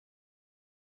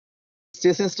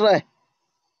സിസ്റ്ററെ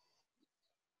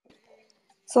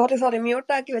സോറി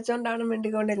മ്യൂട്ടാക്കി വെച്ചോണ്ടാണ്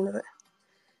മിണ്ടിക്കൊണ്ടിരുന്നത്.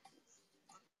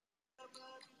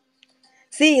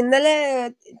 ഇന്നലെ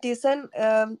ടിസൺ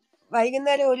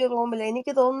വൈകുന്നേരം ഒരു റൂമിൽ,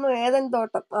 എനിക്ക് തോന്നുന്നു ഏതൻ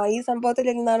തോട്ടം ഈ സംഭവത്തിൽ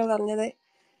ഇരുന്നാണ് പറഞ്ഞത്,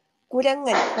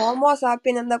 കുരങ്ങൻ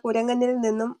ഹോമോസാപ്പിയൻ എന്ന കുരങ്ങനിൽ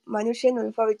നിന്നും മനുഷ്യൻ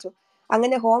ഉത്ഭവിച്ചു,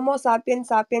 അങ്ങനെ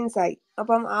ഹോമോസാപ്പിയൻസ് ആയി.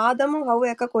 അപ്പം ആദമും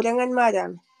ഹൗവയൊക്കെ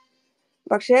കുരങ്ങന്മാരാണ്.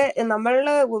 പക്ഷെ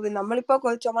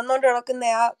നമ്മളിപ്പോ ചുമന്നുകൊണ്ട് കിടക്കുന്ന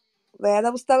ആ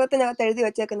വേദപുസ്തകത്തിനകത്ത് എഴുതി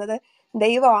വെച്ചേക്കുന്നത്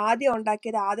ദൈവം ആദ്യം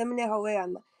ഉണ്ടാക്കിയത് ആദമിനെ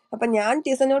ഹൗവയാണ്. അപ്പൊ ഞാൻ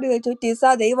ടിസനോട് ചോദിച്ചു, ടിസ,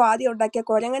 ദൈവം ആദ്യം ഉണ്ടാക്കിയ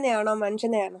കുരങ്ങനെയാണോ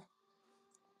മനുഷ്യനെയാണോ?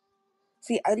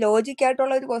 അത്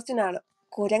ലോജിക്കായിട്ടുള്ള ഒരു ക്വസ്റ്റ്യൻ ആണ്.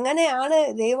 കുരങ്ങനെയാണ്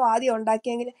ദൈവം ആദ്യം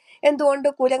ഉണ്ടാക്കിയെങ്കിൽ എന്തുകൊണ്ട്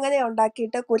കുരങ്ങനെ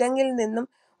ഉണ്ടാക്കിയിട്ട് കുരങ്ങിൽ നിന്നും,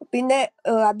 പിന്നെ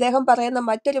അദ്ദേഹം പറയുന്ന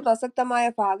മറ്റൊരു പ്രസക്തമായ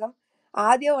ഭാഗം,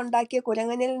 ആദ്യം ഉണ്ടാക്കിയ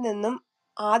കുരങ്ങനിൽ നിന്നും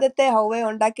ആദ്യത്തെ ഹൗവയെ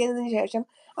ഉണ്ടാക്കിയതിനു ശേഷം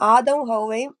ആദവും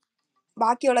ഹൗവയും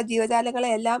ബാക്കിയുള്ള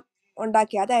ജീവജാലങ്ങളെ എല്ലാം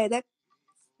ഉണ്ടാക്കി. അതായത്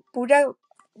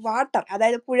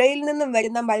അതായത് പുഴയിൽ നിന്നും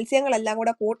വരുന്ന മത്സ്യങ്ങളെല്ലാം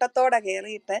കൂടെ കൂട്ടത്തോടെ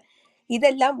കയറിയിട്ട്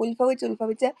ഇതെല്ലാം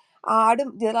ഉത്ഭവിച്ച് ആടും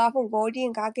ജിറാഫും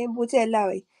കോഴിയും കാക്കയും പൂച്ചയും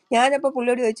എല്ലാമായി. ഞാനപ്പോ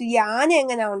പുള്ളിയോട് ചോദിച്ചു, ഈ ആന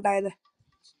എങ്ങനെയാ ഉണ്ടായത്?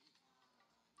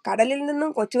 കടലിൽ നിന്നും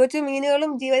കൊച്ചു കൊച്ചു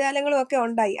മീനുകളും ജീവജാലങ്ങളും ഒക്കെ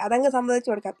ഉണ്ടായി, അതങ്ങ്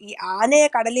സമ്മതിച്ചു കൊടുക്കാം. ഈ ആനയെ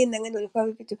കടലിൽ നിന്ന് എങ്ങനെ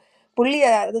ഉത്ഭവിപ്പിച്ചു? പുള്ളി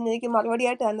അതിന് എനിക്ക്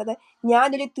മറുപടിയായിട്ട് തന്നത്,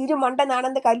 ഞാനൊരു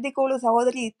തിരുമണ്ടനാണെന്ന് കരുതിക്കോളൂ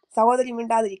സഹോദരി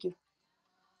മിണ്ടാതിരിക്കും.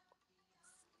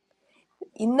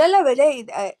 ഇന്നലെ വരെ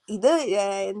ഇത്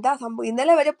എന്താ സംഭവം?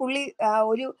 ഇന്നലെ വരെ പുള്ളി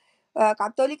ഒരു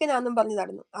കത്തോലിക്കനാന്നും പറഞ്ഞു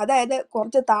നടന്നു. അതായത്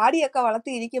കുറച്ച് താടിയൊക്കെ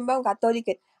വളർത്തിയിരിക്കുമ്പം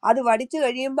കത്തോലിക്കൻ, അത് വടിച്ചു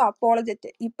കഴിയുമ്പോ അപ്പോളജറ്റ്,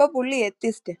 ഇപ്പൊ പുള്ളി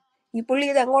എത്തിസ്റ്റ്. ഈ പുള്ളി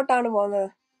ഇത് എങ്ങോട്ടാണ് പോകുന്നത്?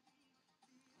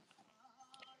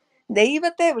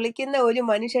 ദൈവത്തെ വിളിക്കുന്ന ഒരു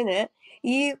മനുഷ്യന്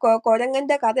ഈ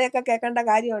കുരങ്ങന്റെ കഥയൊക്കെ കേൾക്കേണ്ട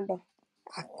കാര്യമുണ്ടോ?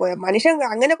 മനുഷ്യൻ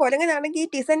അങ്ങനെ കുരങ്ങനാണെങ്കിൽ ഈ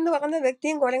ടിസൻ എന്ന് പറയുന്ന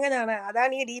വ്യക്തിയും കുരങ്ങനാണ്.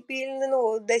 അതാണ് ഈ DP-യിൽ നിന്ന്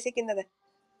ഉദ്ദേശിക്കുന്നത്.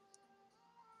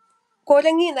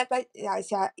 കുരങ്ങി എന്നൊക്കെ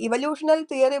ഇവല്യൂഷണൽ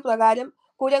തിയറി പ്രകാരം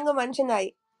കുരങ്ങ് മനുഷ്യനായി.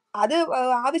 അത്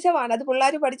ആവശ്യമാണ്. അത്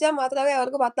പിള്ളേർ പഠിച്ചാൽ മാത്രമേ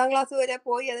അവർക്ക് 10ാം ക്ലാസ് വരെ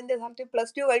പോയി അതിന്റെ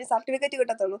 +2 കഴിഞ്ഞ് സർട്ടിഫിക്കറ്റ്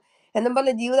കിട്ടത്തുള്ളൂ. എന്നും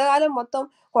പറഞ്ഞ് ജീവിതകാലം മൊത്തം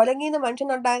കുരങ്ങിന്ന്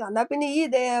മനുഷ്യനുണ്ടായത്. എന്നാൽ പിന്നെ ഈ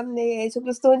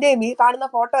യേശുക്രിസ്തുവിന്റെയും ഈ കാണുന്ന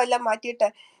ഫോട്ടോ എല്ലാം മാറ്റിയിട്ട്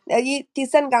ഈ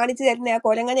ടിസൻ കാണിച്ചു തരുന്ന ആ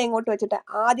കുരങ്ങനെ ഇങ്ങോട്ട് വെച്ചിട്ട്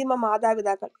ആദിമ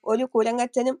മാതാപിതാക്കൾ, ഒരു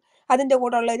കുരങ്ങച്ചനും അതിന്റെ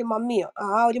കൂടെ ഉള്ള ഒരു മമ്മിയോ,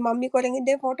 ആ ഒരു മമ്മി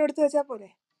കുരങ്ങിന്റെയും ഫോട്ടോ എടുത്ത് വെച്ചാൽ പോലെ.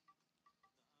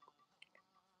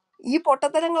 ഈ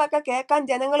പൊട്ടത്തരങ്ങളൊക്കെ കേൾക്കാൻ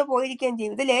ജനങ്ങൾ പോയിരിക്കുകയും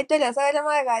ചെയ്യും. ഇതിൽ ഏറ്റവും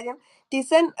രസകരമായ കാര്യം,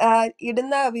 ടിസൻ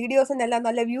ഇടുന്ന വീഡിയോസിനെല്ലാം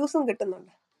നല്ല വ്യൂസും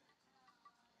കിട്ടുന്നുണ്ട്.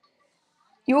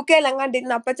 UK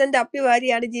എങ്ങാണ്ടിരുന്ന അപ്പച്ചന്റെ അപ്പി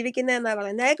വാരിയാണ് ജീവിക്കുന്നതെന്നാ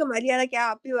പറയുന്നത്. അയാൾക്ക് മര്യാദയ്ക്ക് ആ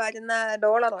അപ്പി വാരുന്ന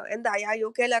ഡോളറോ എന്താ ആ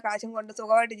UK കാശും കൊണ്ട്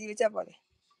സുഖമായിട്ട് ജീവിച്ചാൽ പോലെ.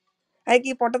 അയാൾക്ക്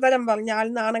ഈ പൊട്ടത്തരം പറഞ്ഞ ആൾ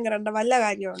നാണം കിടണ്ട വല്ല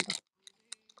കാര്യമുണ്ടോ?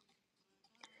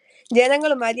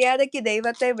 ജനങ്ങൾ മര്യാദയ്ക്ക്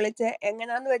ദൈവത്തെ വിളിച്ച്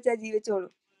എങ്ങനാന്ന് വെച്ചാൽ ജീവിച്ചോളൂ.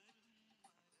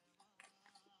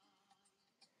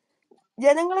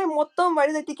 ജനങ്ങളെ മൊത്തം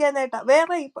വഴിതെറ്റിക്കാനായിട്ടാ.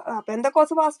 വേറെ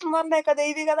പെന്തക്കോസ്ത് പാസ്റ്റർമാരുടെ ഒക്കെ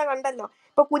ദൈവികത കണ്ടല്ലോ.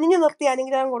 ഇപ്പൊ കുനിഞ്ഞു നിർത്തി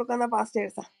അനുഗ്രഹം കൊടുക്കുന്ന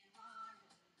പാസ്റ്റേഴ്സാ.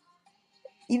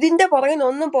 ഇതിന്റെ പുറകിൽ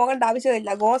ഒന്നും പോകേണ്ട ആവശ്യമില്ല.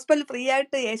 ഗോസ്പൽ ഫ്രീ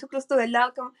ആയിട്ട് യേശുക്രിസ്തു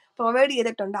എല്ലാവർക്കും പ്രൊവൈഡ്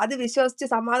ചെയ്തിട്ടുണ്ട്. അത് വിശ്വസിച്ച്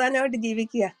സമാധാനമായിട്ട്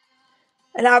ജീവിക്കുക.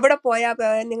 അല്ല അവിടെ പോയാൽ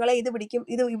നിങ്ങളെ ഇത് പിടിക്കും,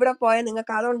 ഇവിടെ പോയാൽ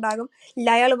നിങ്ങൾക്ക് അതുണ്ടാകും, ഇല്ല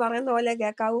അയാൾ പറയുന്ന പോലെ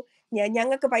കേൾക്കാവൂ,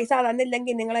 ഞങ്ങൾക്ക് പൈസ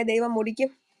തന്നില്ലെങ്കിൽ നിങ്ങളെ ദൈവം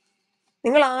മുടിക്കും.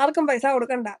 നിങ്ങൾ ആർക്കും പൈസ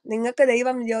കൊടുക്കണ്ട. നിങ്ങൾക്ക്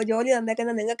ദൈവം ജോലി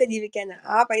തന്നേക്കുന്നത് നിങ്ങൾക്ക് ജീവിക്കാനാ.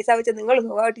 ആ പൈസ വെച്ച് നിങ്ങൾ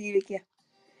സുഖമായിട്ട് ജീവിക്കുക.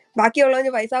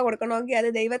 ബാക്കിയുള്ളവന് പൈസ കൊടുക്കണമെങ്കിൽ അത്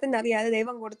ദൈവത്തിന് അറിയാതെ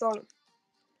ദൈവം കൊടുത്തോളും.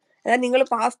 അതായത് നിങ്ങൾ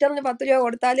പാസ്റ്ററിന് 10 രൂപ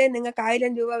കൊടുത്താലേ നിങ്ങൾക്ക്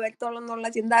 1000 രൂപ വരുത്തോളം എന്നുള്ള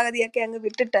ചിന്താഗതിയൊക്കെ അങ്ങ്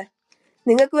വിട്ടിട്ട്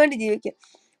നിങ്ങൾക്ക് വേണ്ടി ജീവിക്കും.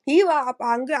 ഈ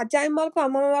അച്ചായന്മാർക്കും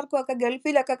അമ്മമാർക്കും ഒക്കെ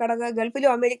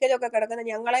ഗൾഫിലും അമേരിക്കയിലും ഒക്കെ കിടക്കുന്ന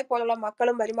ഞങ്ങളെ പോലുള്ള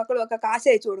മക്കളും മരുമക്കളും ഒക്കെ കാശ്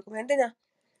അയച്ചു കൊടുക്കും. എന്തിനാ?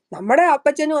 നമ്മുടെ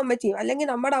അപ്പച്ചനും അമ്മച്ചിയും അല്ലെങ്കിൽ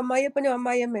നമ്മുടെ അമ്മായിയപ്പനും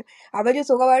അമ്മായിയമ്മയും അവര്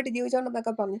സുഖമായിട്ട്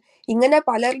ജീവിച്ചോണ്ടെന്നൊക്കെ പറഞ്ഞു ഇങ്ങനെ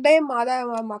പലരുടെയും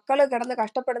മക്കള് കിടന്ന്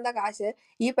കഷ്ടപ്പെടുന്ന കാശ്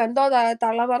ഈ പെന്തോ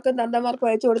തള്ളമാർക്കും തന്തമാർക്കും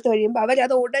അയച്ചു കൊടുത്തു കഴിയുമ്പോൾ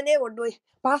അവരത് ഉടനെ കൊണ്ടുപോയി,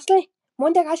 പാസ്റ്ററെ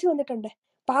മോന്റെ കാശ് വന്നിട്ടുണ്ട്,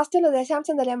 പാസ്റ്ററിന്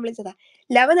ദശാംശം തരാൻ വിളിച്ചതാ.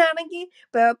 ലവനാണെങ്കിൽ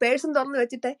പേഴ്സും തുറന്നു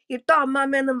വെച്ചിട്ട് ഇട്ടോ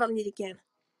അമ്മാമ്മയെന്നും പറഞ്ഞിരിക്കുകയാണ്.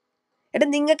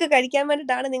 നിങ്ങൾക്ക് കഴിക്കാൻ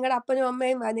വേണ്ടിയിട്ടാണ് നിങ്ങളുടെ അപ്പനും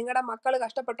അമ്മയും നിങ്ങളുടെ മക്കൾ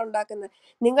കഷ്ടപ്പെട്ടുണ്ടാക്കുന്നത്.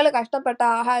 നിങ്ങൾ കഷ്ടപ്പെട്ട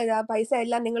പൈസ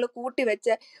എല്ലാം നിങ്ങൾ കൂട്ടി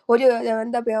വെച്ച് ഒരു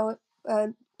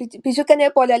പിശുക്കനെ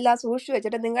പോലെ എല്ലാം സൂക്ഷിച്ചു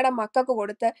വെച്ചിട്ട് നിങ്ങളുടെ മക്കൾക്ക്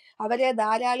കൊടുത്ത് അവരെ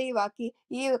ധാരാളിയാക്കി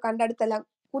ഈ കണ്ടടുത്തെല്ലാം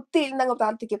കുത്തിയിരുന്നങ്ങ്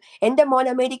പ്രാർത്ഥിക്കും, എന്റെ മോൻ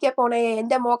അമേരിക്കയിൽ പോണേ,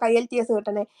 എന്റെ മോ IELTS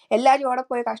കിട്ടണേ. എല്ലാവരും അവിടെ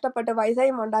പോയി കഷ്ടപ്പെട്ട്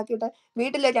പൈസയും ഉണ്ടാക്കിയിട്ട്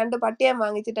വീട്ടിലെ 2 പട്ടിയം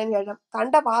വാങ്ങിച്ചിട്ടതിന് ശേഷം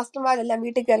കണ്ട പാസ്റ്റർമാരെല്ലാം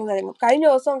വീട്ടിൽ കയറി നിറങ്ങും. കഴിഞ്ഞ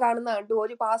ദിവസവും കാണുന്ന കണ്ടു,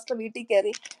 ഒരു പാസ്റ്റർ വീട്ടിൽ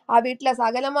കയറി ആ വീട്ടിലെ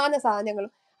സകലമാന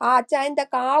സാധനങ്ങളും ആ അച്ചായന്റെ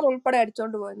കാർ ഉൾപ്പെടെ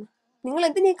അടിച്ചോണ്ട് പോയിരുന്നു. നിങ്ങൾ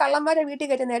എന്തിനാ ഈ കള്ളന്മാരെ വീട്ടിൽ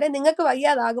കയറ്റുന്നേരെ? നിങ്ങൾക്ക്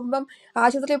വയ്യാതാകുമ്പം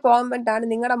ആശുപത്രിയിൽ പോകാൻ വേണ്ടിയിട്ടാണ്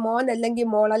നിങ്ങളുടെ മോൻ അല്ലെങ്കിൽ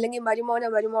മോൾ അല്ലെങ്കിൽ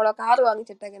മരുമോനോ മരുമോളോ കാറ്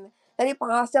വാങ്ങിച്ചിട്ടേക്കുന്നത്. അത് ഈ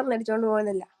പാസ്റ്ററിന് അടിച്ചോണ്ട്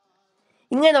പോകുന്നില്ല.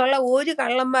 ഇങ്ങനെയുള്ള ഒരു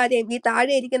കള്ളന്മാരെയും ഈ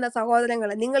താഴെ ഇരിക്കുന്ന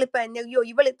സഹോദരങ്ങളെ നിങ്ങളിപ്പോ എന്നെ അയ്യോ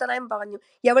ഇവൾ ഇത്രയും പറഞ്ഞു,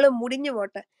 എവള് മുടിഞ്ഞു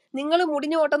പോട്ടെ. നിങ്ങൾ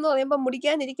മുടിഞ്ഞു പോട്ടെന്ന് പറയുമ്പോൾ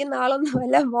മുടിക്കാനിരിക്കുന്ന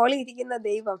ആളൊന്നുമല്ല മുകളിൽ ഇരിക്കുന്ന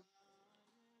ദൈവം.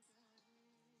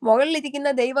 മുകളിലിരിക്കുന്ന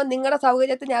ദൈവം നിങ്ങളുടെ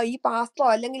സൗകര്യത്തിന് ഈ പാസ്റ്ററോ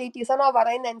അല്ലെങ്കിൽ ഈ ടീസണോ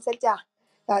പറയുന്ന അനുസരിച്ചാ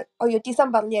അയ്യോ ടീസൺ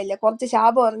പറഞ്ഞല്ലേ കുറച്ച്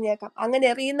ശാപം പറഞ്ഞേക്കാം, അങ്ങനെ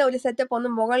എറിയുന്ന ഒരു സെറ്റപ്പ്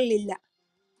ഒന്നും മുകളിലില്ല.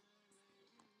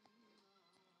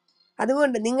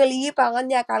 അതുകൊണ്ട് നിങ്ങൾ ഈ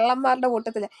പറഞ്ഞ കള്ളന്മാരുടെ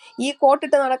കൂട്ടത്തില് ഈ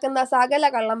കോട്ടിട്ട് നടക്കുന്ന സകല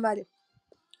കള്ളന്മാരും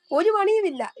ഒരു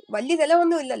പണിയുമില്ല, വലിയ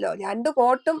ചിലവൊന്നും ഇല്ലല്ലോ. 2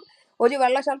 കോട്ടും 1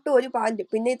 വെള്ള ഷർട്ടും 1 പാന്റും,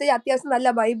 പിന്നെ ഇത് അത്യാവശ്യം നല്ല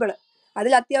ബൈബിള്,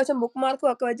 അതിൽ അത്യാവശ്യം ബുക്ക് മാർക്കും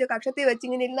ഒക്കെ വെച്ച് കക്ഷത്തിൽ വെച്ച്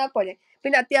ഇങ്ങനെ ഇരുന്നാൽ പോലെ,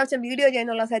 പിന്നെ അത്യാവശ്യം വീഡിയോ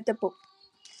ചെയ്യാനുള്ള സെറ്റപ്പും.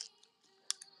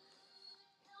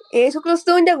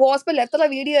 യേശുക്രിസ്തുവിന്റെ ഗോസ്പൽ എത്ര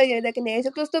വീഡിയോ ചെയ്തേക്കുന്നത്?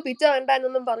 യേശുക്രിസ്തു പിച്ച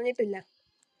കണ്ടാനൊന്നും പറഞ്ഞിട്ടില്ല.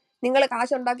 നിങ്ങൾ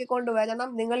കാശുണ്ടാക്കിക്കൊണ്ട് വരണം,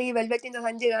 നിങ്ങൾ ഈ വെൽവെറ്റിന്റെ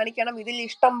സഞ്ചി കാണിക്കണം, ഇതിൽ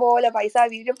ഇഷ്ടം പോലെ പൈസ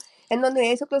വീഴും എന്നൊന്നും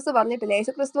യേശുക്രിസ്തു പറഞ്ഞിട്ടില്ല.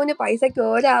 യേശുക്രിസ്തുവിന് പൈസയ്ക്ക്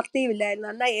ഒരർത്ഥവും ഇല്ലായിരുന്നു.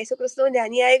 എന്നാൽ യേശുക്രിസ്തുവിന്റെ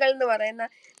അനുയായികൾ എന്ന് പറയുന്ന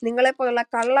നിങ്ങളെപ്പോലുള്ള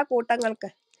കള്ളക്കൂട്ടങ്ങൾക്ക്,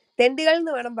 തെണ്ടികൾ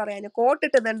എന്ന് വേണം പറയാൻ,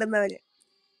 കോട്ടിട്ട് തെണ്ടുന്നവര്.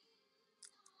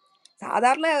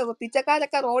 സാധാരണ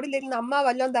പിച്ചക്കാരൊക്കെ റോഡിലിരുന്ന് അമ്മ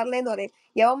വല്ലതും തരണേന്ന് പറയും.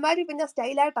 യവന്മാര് പിന്നെ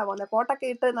സ്റ്റൈലായിട്ടാ പോകുന്നത്, കോട്ടൊക്കെ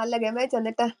ഇട്ട് നല്ല ഗമേ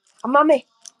ചെന്നിട്ട് അമ്മാമ്മേ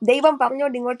ദൈവം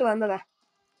പറഞ്ഞോണ്ട് ഇങ്ങോട്ട് വന്നതാ,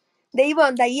 ദൈവം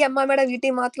എന്താ ഈ അമ്മാമ്മയുടെ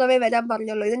വീട്ടിൽ മാത്രമേ വരാൻ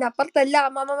പറഞ്ഞുള്ളൂ, ഇതിനപ്പുറത്തെല്ലാ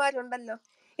അമ്മാമ്മമാരുണ്ടല്ലോ.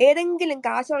 ഏതെങ്കിലും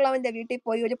കാശുള്ളവന്റെ വീട്ടിൽ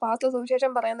പോയി ഒരു പാസ്റ്റർ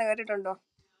സുവിശേഷം പറയുന്ന കേട്ടിട്ടുണ്ടോ?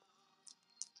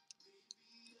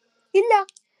 ഇല്ല.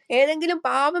 ഏതെങ്കിലും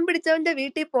പാപം പിടിച്ചവന്റെ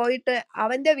വീട്ടിൽ പോയിട്ട്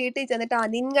അവന്റെ വീട്ടിൽ ചെന്നിട്ട്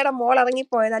നിങ്ങളുടെ മോൾ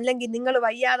ഇറങ്ങിപ്പോയത് അല്ലെങ്കിൽ നിങ്ങൾ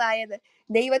വയ്യാതായത്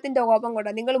ദൈവത്തിന്റെ കോപം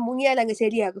കൊണ്ടോ, നിങ്ങൾ മുങ്ങിയാൽ അങ്ങ്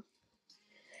ശരിയാകും.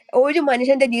 ഒരു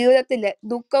മനുഷ്യന്റെ ജീവിതത്തില്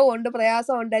ദുഃഖമുണ്ട്,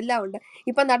 പ്രയാസമുണ്ട്, എല്ലാം ഉണ്ട്.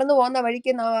 ഇപ്പൊ നടന്നു പോകുന്ന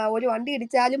വഴിക്ക് ഒരു വണ്ടി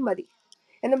ഇടിച്ചാലും മതി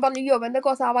എന്നും പറഞ്ഞു അയ്യോ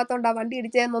പെന്തക്കോസ് ആവാത്തോണ്ടാ വണ്ടി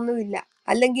ഇടിച്ചതെന്നൊന്നുമില്ല,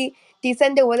 അല്ലെങ്കിൽ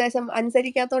ടീസന്റെ ഉപദേശം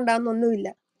അനുസരിക്കാത്തോണ്ടാന്നൊന്നുമില്ല.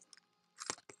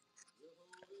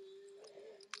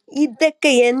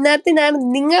 ഇതൊക്കെ എന്നത്തിനാണ്?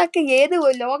 നിങ്ങളൊക്കെ ഏത്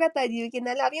ലോകത്താ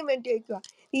ജീവിക്കുന്നത്? അല്ല അറിയാൻ വേണ്ടി ചോദിക്കുക.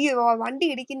 ഈ വണ്ടി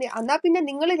ഇടിക്കുന്ന എന്നാ പിന്നെ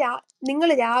നിങ്ങൾ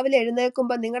രാവിലെ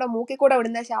എഴുന്നേൽക്കുമ്പോ നിങ്ങളുടെ മൂക്കിൽ കൂടെ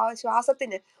വിടുന്ന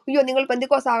ശ്വാസത്തിന് അയ്യോ നിങ്ങൾ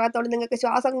പെന്തക്കോസ് ആകാത്തോണ്ട് നിങ്ങൾക്ക്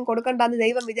ശ്വാസം കൊടുക്കണ്ടെന്ന്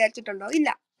ദൈവം വിചാരിച്ചിട്ടുണ്ടോ? ഇല്ല.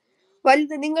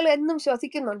 വലുത് നിങ്ങൾ എന്നും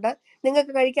ശ്വസിക്കുന്നുണ്ട്,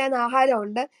 നിങ്ങൾക്ക് കഴിക്കാൻ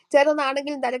ആഹാരമുണ്ട്,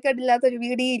 ചെറുതാണെങ്കിലും തരക്കേടില്ലാത്ത ഒരു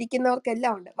വീട്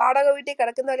ഇരിക്കുന്നവർക്കെല്ലാം ഉണ്ട്. വാടക വീട്ടിൽ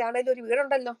കിടക്കുന്നവരാണെങ്കിലും ഒരു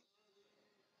വീടുണ്ടല്ലോ.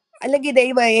 അല്ലെങ്കിൽ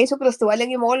യേശുക്രിസ്തു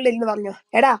അല്ലെങ്കിൽ മോളിൽ ഇരുന്ന് പറഞ്ഞു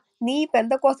എടാ നീ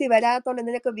പെന്തക്കോസി വരാത്തോണ്ട്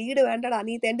നിനക്ക് വീട് വേണ്ടടാ,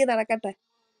 നീ തെണ്ടി നടക്കട്ടെ.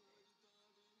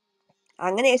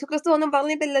 അങ്ങനെ യേശുക്രിസ്തു ഒന്നും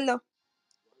പറഞ്ഞിട്ടില്ലല്ലോ.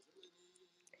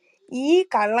 ഈ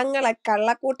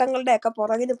കള്ളക്കൂട്ടങ്ങളുടെ ഒക്കെ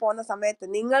പുറകിന് പോകുന്ന സമയത്ത്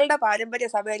നിങ്ങളുടെ പാരമ്പര്യ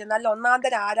സഭയിൽ നല്ല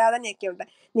ഒന്നാന്തര ആരാധനയൊക്കെ ഉണ്ട്.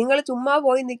 നിങ്ങൾ ചുമ്മാ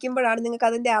പോയി നിൽക്കുമ്പോഴാണ് നിങ്ങൾക്ക്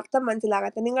അതിന്റെ അർത്ഥം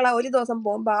മനസ്സിലാകാത്തത്. നിങ്ങൾ ആ ഒരു ദിവസം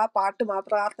പോകുമ്പോൾ ആ പാട്ടും ആ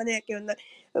പ്രാർത്ഥനയൊക്കെ ഒന്ന്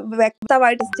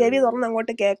വ്യക്തമായിട്ട് ചെവി തുറന്ന്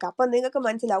അങ്ങോട്ട് കേൾക്കാം. അപ്പൊ നിങ്ങൾക്ക്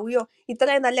മനസ്സിലാവും അയ്യോ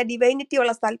ഇത്രയും നല്ല ഡിവൈനിറ്റി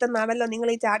ഉള്ള സ്ഥലത്തു നിന്നാണല്ലോ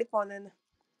നിങ്ങൾ ഈ ചാടിപ്പോകുന്നതെന്ന്.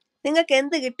 നിങ്ങൾക്ക്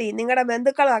എന്ത് കിട്ടി? നിങ്ങളുടെ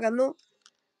ബന്ധുക്കളാകുന്നു,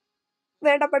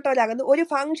 വേണ്ടപ്പെട്ടവരാകുന്നു. ഒരു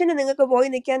ഫംഗ്ഷന് നിങ്ങൾക്ക് പോയി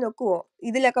നിൽക്കാൻ ഒക്കുവോ?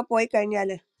 ഇതിലൊക്കെ പോയി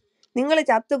കഴിഞ്ഞാല് നിങ്ങൾ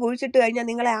ചത്ത് കുഴിച്ചിട്ട് കഴിഞ്ഞാൽ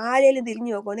നിങ്ങളെ ആരേലും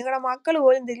തിരിഞ്ഞു നോക്കുമോ? നിങ്ങളുടെ മക്കൾ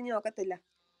പോലും തിരിഞ്ഞു നോക്കത്തില്ല.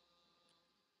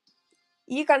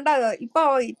 ഈ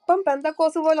ഇപ്പം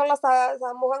പെന്തക്കോസ് പോലുള്ള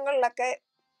സമൂഹങ്ങളിലൊക്കെ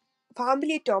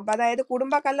ഫാമിലി ടോംബ്, അതായത്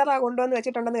കുടുംബ കല്ലറ കൊണ്ടുവന്ന്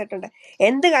വെച്ചിട്ടുണ്ടെന്ന് കേട്ടിട്ടുണ്ട്.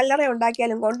 എന്ത് കല്ലറ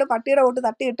ഉണ്ടാക്കിയാലും കൊണ്ട് പട്ടിയുടെ കൂട്ട്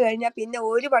തട്ടിയിട്ട് കഴിഞ്ഞാൽ പിന്നെ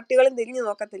ഒരു പട്ടികളും തിരിഞ്ഞു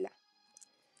നോക്കത്തില്ല.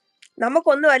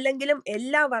 നമുക്കൊന്നും അല്ലെങ്കിലും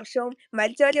എല്ലാ വർഷവും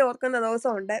മരിച്ചവരെ ഓർക്കുന്ന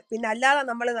ദിവസമുണ്ട്. പിന്നെ അല്ലാതെ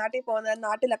നമ്മൾ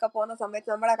നാട്ടിലൊക്കെ പോകുന്ന സമയത്ത്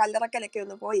നമ്മളെ കല്ലറക്കലൊക്കെ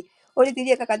ഒന്ന് പോയി ഒരു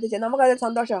തിരിയൊക്കെ കത്തിച്ച് നമുക്കതൊരു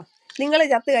സന്തോഷമാണ്. നിങ്ങൾ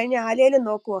ചത്ത് കഴിഞ്ഞ് ആരേലും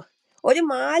നോക്കുവോ? ഒരു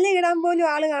മാല ഇടാൻ പോലും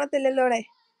ആള് കാണത്തില്ലല്ലോ അവിടെ.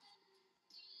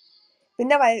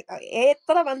 പിന്നെ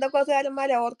എത്ര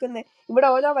ബന്ധക്കോസുകാരന്മാരെ ഓർക്കുന്നേ. ഇവിടെ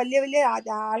ഓരോ വലിയ വലിയ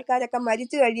ആൾക്കാരൊക്കെ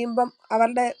മരിച്ചു കഴിയുമ്പം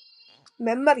അവരുടെ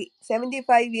മെമ്മറി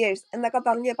 75 years എന്നൊക്കെ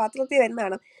പറഞ്ഞ് പത്രത്തിൽ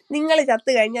വരുന്നതാണ്. നിങ്ങൾ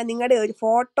ചത്തു കഴിഞ്ഞാൽ നിങ്ങളുടെ ഒരു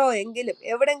ഫോട്ടോ എങ്കിലും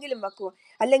എവിടെങ്കിലും വെക്കുമോ?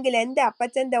 അല്ലെങ്കിൽ എൻ്റെ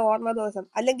അപ്പച്ചൻ്റെ ഓർമ്മ ദിവസം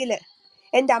അല്ലെങ്കിൽ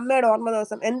എൻ്റെ അമ്മയുടെ ഓർമ്മ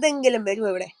ദിവസം എന്തെങ്കിലും വരുമോ?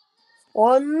 ഇവിടെ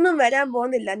ഒന്നും വരാൻ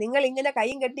പോകുന്നില്ല. നിങ്ങൾ ഇങ്ങനെ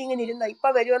കൈയും കെട്ടി ഇങ്ങനെ ഇരുന്നോ ഇപ്പൊ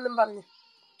വരുമെന്നും പറഞ്ഞു.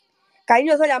 കഴിഞ്ഞ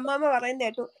ദിവസം ഒരു അമ്മാമ്മ പറയുന്നത്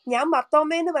കേട്ടു, ഞാൻ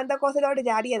മർത്തോമേന്ന് പെന്തക്കോസിലോട്ട്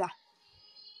ചാടിയതാ,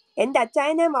 എൻ്റെ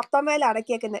അച്ചായനെ മർത്തോമേല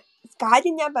അടക്കിയേക്കുന്നത്.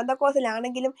 കാര്യം ഞാൻ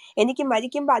പെന്തക്കോസിലാണെങ്കിലും എനിക്ക്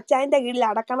മരിക്കുമ്പോ അച്ചായന്റെ കീഴിൽ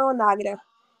അടക്കണമെന്ന് ആഗ്രഹം.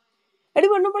 എടി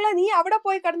പെണ്ണുപിള്ള, നീ അവിടെ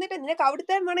പോയി കിടന്നിട്ട് നിനക്ക്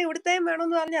അവിടുത്തെയും വേണം ഇവിടുത്തെയും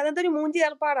വേണമെന്ന് പറഞ്ഞ് അതെന്തൊരു മൂഞ്ചി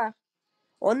ഏർപ്പാടാ.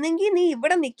 ഒന്നെങ്കിൽ നീ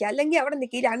ഇവിടെ നിൽക്കുക അല്ലെങ്കിൽ അവിടെ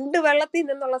നിൽക്കുക. ഈ 2 വെള്ളത്തിൽ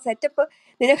നിന്നുള്ള സെറ്റപ്പ്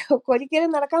നിനക്ക്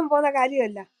ഒരിക്കലും നടക്കാൻ പോകുന്ന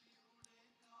കാര്യമല്ല.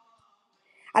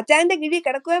 അച്ചായന്റെ കീഴിൽ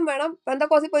കിടക്കുകയും വേണം,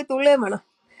 പെന്തക്കോസിൽ പോയി തുള്ളുകയും വേണം.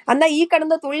 എന്നാ ഈ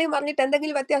കിടന്ന് തുള്ളി മറിഞ്ഞിട്ട്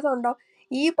എന്തെങ്കിലും വ്യത്യാസം ഉണ്ടോ?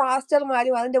 ഈ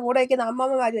പാസ്റ്റർമാരും അതിന്റെ കൂടെ വയ്ക്കുന്ന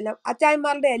അമ്മമ്മമാരും എല്ലാം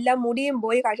അച്ചായന്മാരുടെ എല്ലാം മുടിയും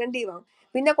പോയി കഷണ്ടിയുമാവും.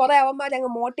 പിന്നെ കുറെ അവന്മാരങ്ങ്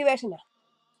മോട്ടിവേഷനാ,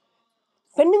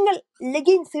 പെണ്ണുങ്ങൾ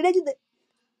ലെഗിൻസ് ഇടരുത്,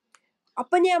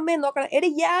 അപ്പനെ അമ്മയെ നോക്കണം. എടി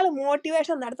ഇയാള്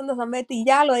മോട്ടിവേഷൻ നടത്തുന്ന സമയത്ത്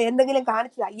ഇയാൾ എന്തെങ്കിലും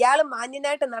കാണിച്ചില്ല, ഇയാൾ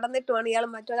മാന്യനായിട്ട് നടന്നിട്ട് വേണം ഇയാൾ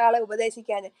മറ്റൊരാളെ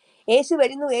ഉപദേശിക്കാൻ. യേശു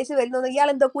വരുന്നു യേശു വരുന്നു ഇയാൾ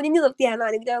എന്തോ കുനിഞ്ഞു നിർത്തിയാണോ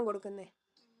അനുഗ്രഹം കൊടുക്കുന്നത്?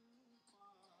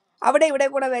 അവിടെ ഇവിടെ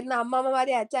കൂടെ വരുന്ന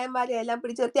അമ്മമ്മമാരെ അച്ചായന്മാരെ എല്ലാം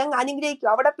പിടിച്ചു നിർത്തി അങ്ങ് അനുഗ്രഹിക്കും.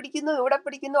 അവിടെ പിടിക്കുന്നു, ഇവിടെ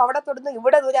പിടിക്കുന്നു, അവിടെ തൊടുന്നു,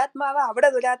 ഇവിടെ ദുരാത്മാവ്, അവിടെ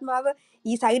ദുരാത്മാവ്,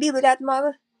 ഈ സൈഡിൽ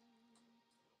ദുരാത്മാവ്.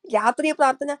 രാത്രി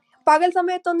പ്രാർത്ഥന. പകൽ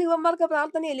സമയത്തൊന്നും ഇവന്മാർക്ക്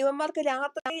പ്രാർത്ഥനയില്ല. ഇവന്മാർക്ക്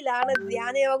രാത്രിയിലാണ്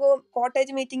ധ്യാനയോഗവും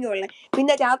കോട്ടേജ് മീറ്റിംഗും ഉള്ളത്.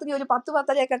 പിന്നെ രാത്രി ഒരു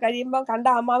 10-10:30 കഴിയുമ്പോൾ കണ്ട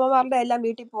അമ്മാമ്മമാരുടെ എല്ലാം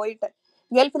വീട്ടിൽ പോയിട്ട്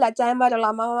ഗൾഫിൽ അച്ചായന്മാരുള്ള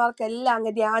അമ്മാമ്മമാർക്കെല്ലാം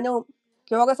അങ്ങ് ധ്യാനവും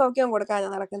രോഗസൗഖ്യവും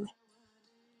കൊടുക്കാനാണ് നടക്കുന്നത്.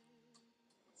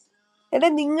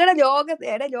 നിങ്ങളുടെ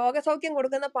രോഗസൗഖ്യം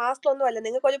കൊടുക്കുന്ന പാസ്റ്റർ ഒന്നും അല്ല.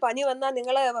 നിങ്ങൾക്ക് ഒരു പനി വന്നാൽ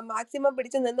നിങ്ങൾ മാക്സിമം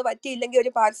പിടിച്ച് നിന്ന് പറ്റിയില്ലെങ്കിൽ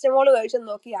ഒരു പാരസെറ്റമോൾ കഴിച്ചു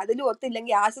നോക്കി, അതിലും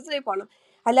ഒത്തില്ലെങ്കിൽ ആശുപത്രിയിൽ പോകണം.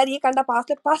 അല്ലാതെ ഈ കണ്ട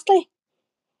പാസ്റ്ററെ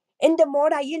എന്റെ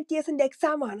മോടെ IELTS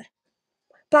എക്സാം ആണ്,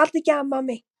 പ്രാർത്ഥിക്കാം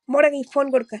അമ്മാമ്മേ, മോടെ കൈ ഫോൺ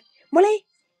കൊടുക്ക. മോളെ,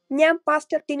 ഞാൻ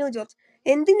പാസ്റ്റർ ടിനു ജോർജ്.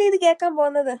 എന്തിനാ ഇത് കേൾക്കാൻ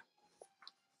പോകുന്നത്?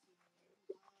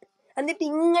 എന്നിട്ട്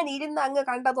ഇങ്ങനെ ഇരുന്ന് അങ്ങ്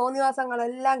കണ്ട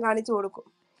തോന്നിവാസങ്ങളെല്ലാം കാണിച്ചു കൊടുക്കും.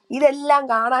 ഇതെല്ലാം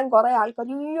കാണാൻ കുറെ ആൾക്കാർ,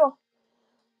 അയ്യോ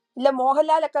ഇല്ല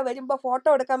മോഹൻലാലൊക്കെ വരുമ്പോ ഫോട്ടോ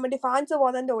എടുക്കാൻ വേണ്ടി ഫാൻസ്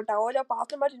പോകുന്നതിന്റെ കൂട്ടാ ഓരോ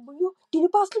പാസ്റ്റർമാർ, അയ്യോ ടിനു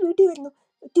പാസ്റ്റർ വീട്ടിൽ വരുന്നു,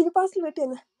 ടിനു പാസ്റ്റർ വീട്ടിൽ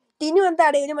വരുന്നു. ടിനു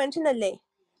എന്താടേ ഒരു മനുഷ്യനല്ലേ?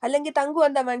 അല്ലെങ്കിൽ തങ്കു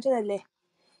എന്താ മനുഷ്യനല്ലേ?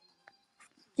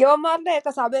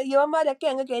 യുവന്മാരുടെയൊക്കെ യുവന്മാരൊക്കെ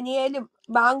അങ്ങ് കെനിയയിലും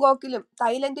ബാങ്കോക്കിലും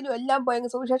തായ്ലൻഡിലും എല്ലാം പോയി അങ്ങ്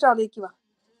സുവിശേഷം അറിയിക്കുക.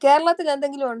 കേരളത്തിൽ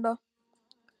എന്തെങ്കിലും ഉണ്ടോ?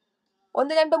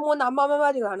 1, 2, 3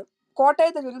 അമ്മമ്മമാര് കാണും.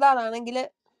 കോട്ടയത്ത് ചുരിദാറാണെങ്കിൽ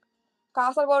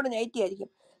കാസർഗോഡ് നൈറ്റി ആയിരിക്കും.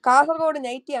 കാസർഗോഡ്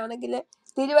നൈറ്റി ആണെങ്കിൽ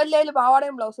തിരുവല്ലയിൽ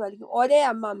പാവാടയും ബ്ലൗസും ആയിരിക്കും. ഒരേ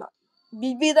അമ്മമ്മ,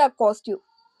 വിവിധ കോസ്റ്റ്യൂം.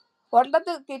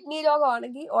 ഒരിടത്ത് കിഡ്നി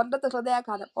രോഗമാണെങ്കിൽ ഒരിടത്ത്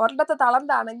ഹൃദയാഘാതം, ഒരിടത്ത്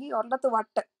തളന്താണെങ്കിൽ ഒരിടത്ത്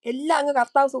വട്ട്. എല്ലാം അങ്ങ്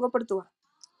കർത്താവ് സുഖപ്പെടുത്തുക.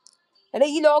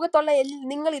 ഈ ലോകത്തുള്ള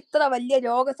നിങ്ങൾ ഇത്ര വലിയ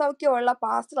രോഗസൗഖ്യമുള്ള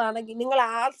പാസ്റ്റർ ആണെങ്കിൽ നിങ്ങൾ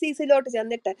RCCയിലോട്ട്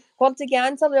ചെന്നിട്ട് കുറച്ച്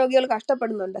ക്യാൻസർ രോഗികൾ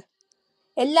കഷ്ടപ്പെടുന്നുണ്ട്.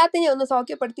 എല്ലാത്തിനെയും ഒന്ന്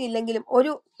സൗഖ്യപ്പെടുത്തിയില്ലെങ്കിലും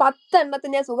ഒരു 10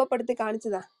 എണ്ണത്തിനെ സുഖപ്പെടുത്തി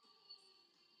കാണിച്ചതാ.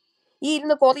 ഈ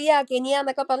ഇരുന്ന് കൊറിയ കെനിയ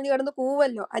എന്നൊക്കെ പറഞ്ഞു കിടന്ന്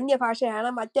കൂവല്ലോ, അന്യഭാഷയാണ്,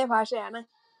 മറ്റേ ഭാഷയാണ്,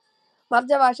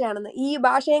 മർജ ഭാഷയാണെന്ന്. ഈ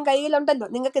ഭാഷയും കയ്യിലുണ്ടല്ലോ.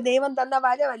 നിങ്ങൾക്ക് ദൈവം തന്ന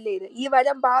വരമല്ലേ ഇത്? ഈ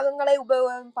വരം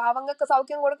പാവങ്ങൾക്ക്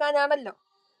സൗഖ്യം കൊടുക്കാനാണല്ലോ.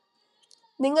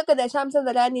 നിങ്ങൾക്ക് ദശാംശം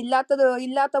തരാൻ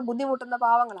ഇല്ലാത്ത ബുദ്ധിമുട്ടുന്ന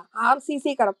പാവങ്ങളാ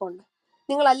RCC കിടപ്പുണ്ട്.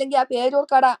 നിങ്ങൾ അല്ലെങ്കിൽ ആ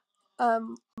പേരൂർക്കട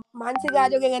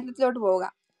മാനസികാരോഗ്യ കേന്ദ്രത്തിലോട്ട് പോവുക.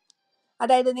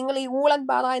 അതായത് നിങ്ങൾ ഈ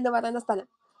ഊളൻപാറ എന്ന് പറയുന്ന സ്ഥലം,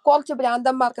 കുറച്ച്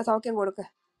ഭ്രാന്തന്മാർക്ക് സൗഖ്യം കൊടുക്കുക,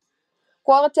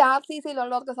 കുറച്ച്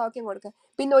RCCയിലുള്ളവർക്ക് സൗഖ്യം കൊടുക്കുക.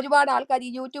 പിന്നെ ഒരുപാട് ആൾക്കാർ ഈ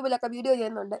യൂട്യൂബിലൊക്കെ വീഡിയോ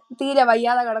ചെയ്യുന്നുണ്ട്, തീരെ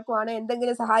വയ്യാതെ കിടക്കുവാണ്,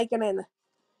 എന്തെങ്കിലും സഹായിക്കണമെന്ന്.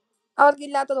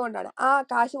 അവർക്കില്ലാത്തത് കൊണ്ടാണ്. ആ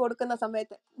കാശ് കൊടുക്കുന്ന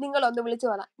സമയത്ത് നിങ്ങളൊന്ന് വിളിച്ചു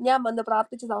പറ, ഞാൻ വന്ന്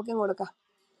പ്രാർത്ഥിച്ച് സൗഖ്യം കൊടുക്കാം.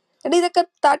 ഇതൊക്കെ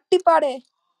തട്ടിപ്പാടേ.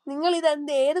 നിങ്ങൾ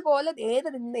ഇതെന്ത് ഏത്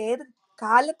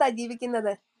കാലത്താ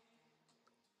ജീവിക്കുന്നത്?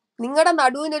 നിങ്ങളുടെ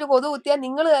നടുവിനൊരു കൊതു കുത്തിയാൽ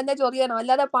നിങ്ങൾ തന്നെ ചൊറിയണം.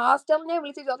 അല്ലാതെ പാസ്റ്ററിനെ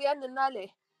വിളിച്ച് ചൊറിയാൻ നിന്നാലേ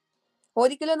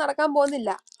ഒരിക്കലും നടക്കാൻ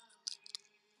പോകുന്നില്ല.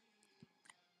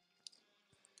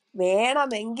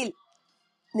 വേണമെങ്കിൽ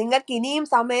നിങ്ങൾക്ക് ഇനിയും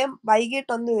സമയം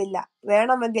വൈകിട്ടൊന്നുമില്ല.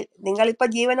 വേണമെങ്കിൽ നിങ്ങളിപ്പോ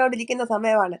ജീവനോടിരിക്കുന്ന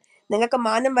സമയമാണ്. നിങ്ങൾക്ക്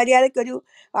മാനം മര്യാദയ്ക്കൊരു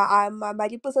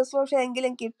മരിപ്പ് ശുശ്രൂഷ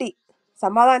എങ്കിലും കിട്ടി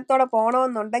സമാധാനത്തോടെ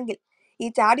പോകണമെന്നുണ്ടെങ്കിൽ ഈ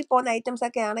ചാടിപ്പോകുന്ന ഐറ്റംസ്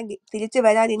ഒക്കെ ആണെങ്കിൽ തിരിച്ചു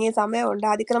വരാൻ ഇനിയും സമയമുണ്ട്,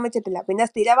 അതിക്രമിച്ചിട്ടില്ല. പിന്നെ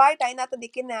സ്ഥിരമായിട്ട് അതിനകത്ത്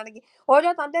നിൽക്കുന്നതാണെങ്കിൽ ഓരോ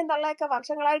തന്തയും തള്ളയൊക്കെ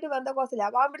വർഷങ്ങളായിട്ട് പെന്തക്കോസ്തിലാ.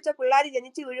 അപാം പിടിച്ച പിള്ളേർ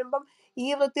ജനിച്ചു വീഴുമ്പം ഈ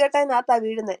വൃത്തികെട്ടതിനകത്താ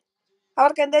വീഴുന്നത്.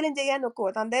 അവർക്ക് എന്തെങ്കിലും ചെയ്യാൻ ഒക്കുവോ?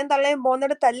 തന്തയും തള്ളയും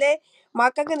പോകുന്നിടത്തല്ലേ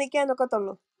മക്കൾക്ക് നിൽക്കാൻ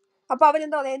ഒക്കത്തുള്ളൂ. അപ്പൊ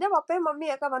അവരെന്താ പറയുക, എന്റെ പപ്പയും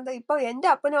മമ്മിയൊക്കെ വന്നത്, ഇപ്പൊ എന്റെ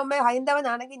അപ്പനും അമ്മയും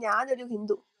ഹൈന്ദവനാണെങ്കിൽ ഞാനൊരു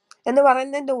ഹിന്ദു എന്ന്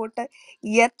പറയുന്നതിന്റെ കൂട്ട്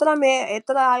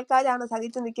എത്ര ആൾക്കാരാണ്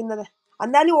സഹിച്ചു നിൽക്കുന്നത്.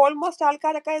 എന്നാലും ഓൾമോസ്റ്റ്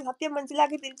ആൾക്കാരൊക്കെ സത്യം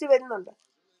മനസ്സിലാക്കി തിരിച്ചു വരുന്നുണ്ട്.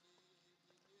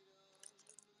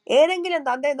 ഏതെങ്കിലും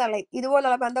തന്തയും തള്ളയും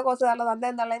ഇതുപോലുള്ള പെന്തക്കോസ്തുകാരുടെ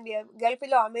തന്തയും തള്ളയും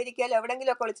ഗൾഫിലോ അമേരിക്കയിലോ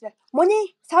എവിടെങ്കിലും ഒക്കെ വിളിച്ചിട്ട്, മോനെ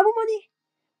സാബു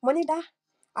മോനിടാ,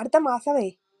 അടുത്ത മാസമേ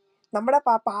നമ്മുടെ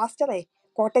പാസ്റ്ററെ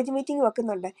കോട്ടേജ് മീറ്റിംഗ്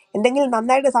വെക്കുന്നുണ്ട്, എന്തെങ്കിലും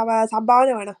നന്നായിട്ട് സംഭാവന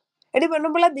വേണം.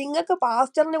 പെണ്ണുമ്പിള്ള, നിങ്ങൾക്ക്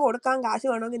പാസ്റ്ററിന് കൊടുക്കാൻ കാശ്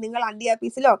വേണമെങ്കിൽ നിങ്ങൾ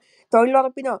അണ്ടിയാപ്പീസിലോ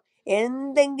തൊഴിലുറപ്പിനോ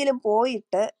എന്തെങ്കിലും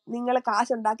പോയിട്ട് നിങ്ങൾ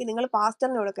കാശുണ്ടാക്കി നിങ്ങൾ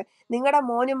പാസ്റ്ററിന് കൊടുക്കുക. നിങ്ങളുടെ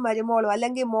മോനും മരുമോളും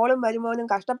അല്ലെങ്കിൽ മോളും മരുമോനും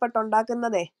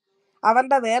കഷ്ടപ്പെട്ടുണ്ടാക്കുന്നതേ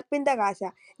അവരുടെ വേർപ്പിന്റെ കാശാ.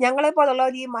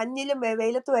 ഞങ്ങളെപ്പോലുള്ളവർ ഈ മഞ്ഞിലും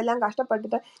വെയിലത്തും എല്ലാം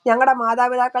കഷ്ടപ്പെട്ടിട്ട് ഞങ്ങളുടെ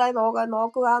മാതാപിതാക്കളെ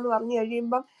നോക്കുക എന്ന് പറഞ്ഞു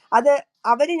കഴിയുമ്പം അത്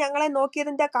അവര് ഞങ്ങളെ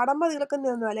നോക്കിയതിന്റെ കടമ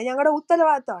തീർക്കുന്നതൊന്നുമല്ല, ഞങ്ങളുടെ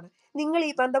ഉത്തരവാദിത്തമാണ്. നിങ്ങൾ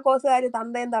ഈ പെന്തക്കോസുകാർ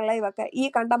തന്തയും തള്ളയും ഒക്കെ ഈ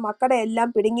കണ്ട മക്കളെ എല്ലാം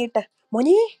പിടുങ്ങിയിട്ട്,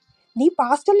 മോനെ നീ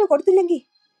പാസ്റ്ററിന് കൊടുത്തില്ലെങ്കിൽ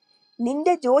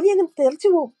നിന്റെ ജോലി അങ്ങ് തെറിച്ചു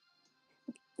പോവും.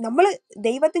 നമ്മള്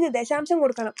ദൈവത്തിന് ദശാംശം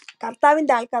കൊടുക്കണം,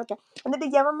 കർത്താവിന്റെ ആൾക്കാർക്ക്. എന്നിട്ട്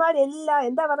യവന്മാരെല്ലാം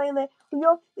എന്താ പറയുന്നത്,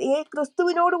 അയ്യോ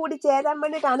ക്രിസ്തുവിനോട് കൂടി ചേരാൻ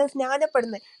വേണ്ടിയിട്ടാണ്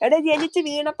സ്നാനപ്പെടുന്നത്. ജനിച്ച്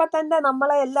വീണപ്പോ തന്നെ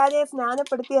നമ്മളെ എല്ലാരെയും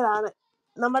സ്നാനപ്പെടുത്തിയതാണ്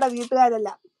നമ്മുടെ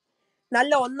വീട്ടുകാരെല്ലാം.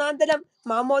 നല്ല ഒന്നാന്തരം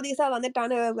മാമോദീസ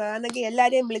വന്നിട്ടാണ് ആണെങ്കിൽ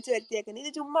എല്ലാരെയും വിളിച്ചു വരുത്തിയേക്കുന്നത്.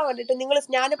 ഇത് ചുമ്മാ കണ്ടിട്ട് നിങ്ങൾ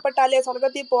സ്നാനപ്പെട്ടാലേ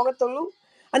സ്വർഗത്തിൽ പോകത്തുള്ളൂ.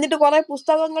 എന്നിട്ട് കുറെ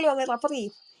പുസ്തകങ്ങളും അങ്ങ് റെഫർ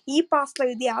ചെയ്യും. ഈ പാസ്റ്റർ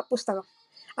എഴുതിയ ആ പുസ്തകം,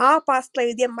 ആ പാസ്റ്റർ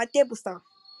എഴുതിയ മറ്റേ പുസ്തകം,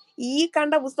 ഈ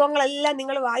കണ്ട പുസ്തകങ്ങളെല്ലാം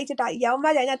നിങ്ങൾ വായിച്ചിട്ട്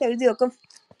യവന്മാർ അതിനകത്ത് എഴുതി വെക്കും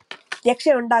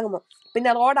രക്ഷ ഉണ്ടാകുമോ.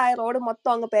 പിന്നെ റോഡ്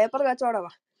മൊത്തം അങ്ങ് പേപ്പർ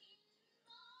കച്ചവടമാ.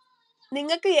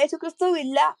 നിങ്ങൾക്ക് യേശുക്രിസ്തുവും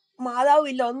ഇല്ല, മാതാവും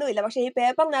ഇല്ല, ഒന്നുമില്ല. പക്ഷെ ഈ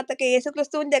പേപ്പറിനകത്തൊക്കെ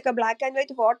യേശുക്രിസ്തുവിന്റെ ഒക്കെ ബ്ലാക്ക് ആൻഡ്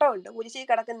വൈറ്റ് ഫോട്ടോ ഉണ്ട്, കുരിശിൽ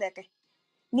കിടക്കുന്നതൊക്കെ.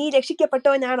 നീ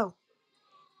രക്ഷിക്കപ്പെട്ടവനാണോ?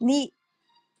 നീ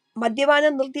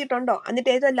മദ്യപാനം നിർത്തിയിട്ടുണ്ടോ? എന്നിട്ട്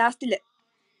ഏറ്റവും ലാസ്റ്റില്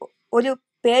ഒരു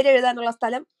പേരെഴുതാനുള്ള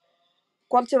സ്ഥലം,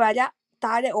 കുറച്ച് വര,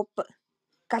 താഴെ ഒപ്പ്.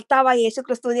 കർത്താവായ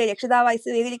യേശുക്രിസ്തുവിനെ രക്ഷിതാവായി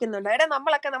സ്വീകരിക്കുന്നുണ്ട്. എടാ,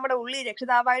 നമ്മളൊക്കെ നമ്മുടെ ഉള്ളിൽ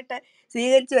രക്ഷിതാവായിട്ട്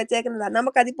സ്വീകരിച്ചു വെച്ചേക്കുന്നതാണ്.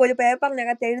 നമുക്കതിപ്പോ ഒരു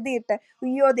പേപ്പറിനകത്ത് എഴുതിയിട്ട്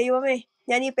അയ്യോ ദൈവമേ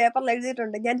ഞാൻ ഈ പേപ്പറിൽ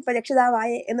എഴുതിയിട്ടുണ്ട്, ഞാൻ ഇപ്പൊ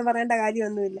രക്ഷിതാവായേ എന്ന് പറയേണ്ട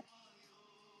കാര്യമൊന്നുമില്ല.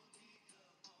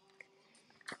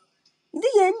 ഇത്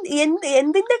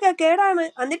എന്തിന്റെ കേടാണ്?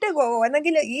 എന്നിട്ട്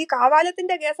ഒന്നെങ്കിൽ ഈ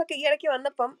കാവാലത്തിന്റെ കേസൊക്കെ ഈ ഇടയ്ക്ക്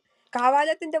വന്നപ്പം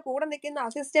കാവാലത്തിന്റെ കൂടെ നിൽക്കുന്ന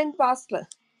അസിസ്റ്റന്റ് പാസ്റ്റർ,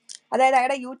 അതായത്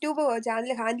അയാളുടെ യൂട്യൂബ്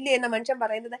ചാനൽ ഹാൻഡിൽ ചെയ്യുന്ന മനുഷ്യൻ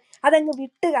പറയുന്നത് അതങ്ങ്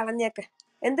വിട്ട് കളഞ്ഞേക്ക്.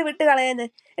 എന്ത് വിട്ട് കളയാന്?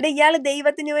 എടാ, ഇയാള്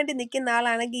ദൈവത്തിന് വേണ്ടി നിൽക്കുന്ന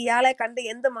ആളാണെങ്കിൽ ഇയാളെ കണ്ട്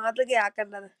എന്ത്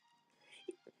മാതൃകയാക്കേണ്ടത്?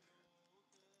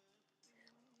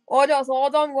 ഓരോ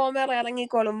സോതോം ഗോമേറ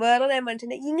ഇറങ്ങിക്കോളും വെറുതെ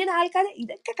മനുഷ്യനെ. ഇങ്ങനെ ആൾക്കാരെ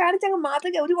ഇതൊക്കെ കാണിച്ചങ്ങ്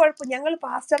മാതൃക. ഒരു കുഴപ്പം, ഞങ്ങൾ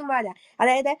പാസ്റ്റർമാരാ,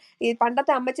 അതായത് ഈ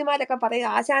പണ്ടത്തെ അമ്മച്ചിമാരൊക്കെ പറയും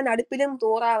ആശാൻ അടുപ്പിലും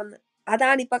തൂറാവുന്ന്.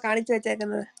 അതാണ് ഇപ്പൊ കാണിച്ചു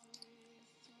വെച്ചേക്കുന്നത്.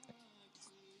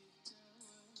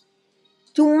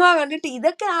 ചുമ്മാ കണ്ടിട്ട്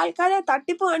ഇതൊക്കെ ആൾക്കാരെ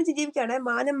തട്ടിപ്പ് കാണിച്ച് ജീവിക്കുകയാണ്.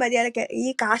 മാനം മര്യാദക്ക് ഈ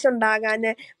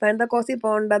കാശുണ്ടാകാന് പെന്തക്കോസിൽ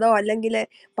പോകേണ്ടതോ അല്ലെങ്കിൽ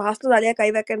പാസ്റ്റർ തലയെ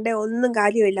കൈവെക്കേണ്ടോ ഒന്നും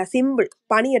കാര്യമില്ല. സിമ്പിൾ,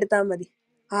 പണിയെടുത്താൽ മതി.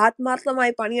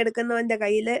 ആത്മാർത്ഥമായി പണിയെടുക്കുന്നവന്റെ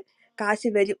കയ്യില് കാശ്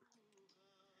വരും,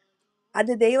 അത്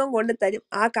ദൈവം കൊണ്ട് തരും.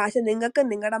 ആ കാശ് നിങ്ങൾക്കും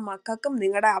നിങ്ങളുടെ മക്കൾക്കും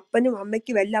നിങ്ങളുടെ അപ്പനും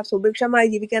അമ്മയ്ക്കും എല്ലാം സുഭിക്ഷമായി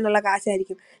ജീവിക്കാനുള്ള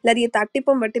കാശായിരിക്കും. അല്ലാതെ ഈ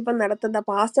തട്ടിപ്പും വെട്ടിപ്പും നടത്തുന്ന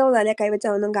പാസ്റ്റർ തലയെ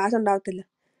കൈവച്ചാൽ ഒന്നും കാശുണ്ടാവത്തില്ല.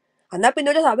 എന്നാ പിന്നെ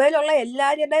ഒരു സഭയിലുള്ള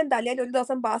എല്ലാവരുടെയും തലയിൽ ഒരു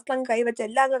ദിവസം പാസ്റ്റർ അങ്ങ് കൈവച്ച്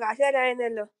എല്ലാം അങ്ങ്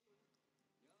കാശുകാരായെന്നല്ലോ.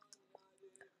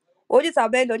 ഒരു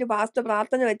സഭയിൽ ഒരു പാസ്റ്റർ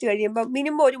പ്രാർത്ഥന വെച്ച് കഴിയുമ്പോൾ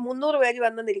മിനിമം ഒരു 300 പേര്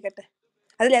വന്നെന്നിരിക്കട്ടെ,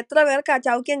 അതിൽ എത്ര പേർക്ക് ആ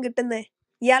ചൗക്യം കിട്ടുന്നേ?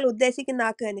 ഇയാൾ ഉദ്ദേശിക്കുന്ന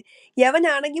ആക്ക് തന്നെ.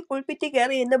 യവനാണെങ്കിൽ പുൾപിറ്റിൽ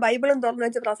കയറി ഇന്ന് ബൈബിളും തുറന്നു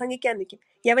വെച്ച് പ്രസംഗിക്കാൻ നിൽക്കും.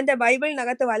 യവന്റെ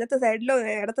ബൈബിളിനകത്ത് വലത്ത് സൈഡിലോ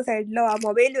ഇടത്ത് സൈഡിലോ ആ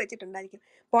മൊബൈൽ വെച്ചിട്ടുണ്ടായിരിക്കും.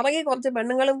 പുറകെ കുറച്ച്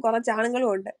പെണ്ണുങ്ങളും കുറച്ച് ആണുങ്ങളും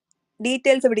ഉണ്ട്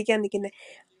ഡീറ്റെയിൽസ് പിടിക്കാൻ നിൽക്കുന്നത്.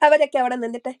 അവരൊക്കെ അവിടെ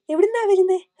നിന്നിട്ട് എവിടുന്നാ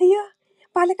വരുന്നേ? അയ്യോ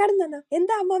പാലക്കാട് നിന്നോ?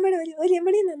 എന്താ അമ്മാമ്മയുടെ ഒരു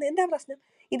രമണിയിൽ നിന്ന് എന്താ പ്രശ്നം?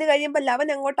 ഇത് കഴിയുമ്പോൾ അവൻ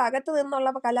അങ്ങോട്ട് അകത്ത് നിന്നുള്ള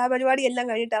കലാപരിപാടി എല്ലാം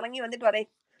കഴിഞ്ഞിട്ട് ഇറങ്ങി വന്നിട്ട് പറയും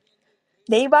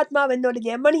ദൈവാത്മാവ് എന്നോട്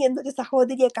രമണി എന്നൊരു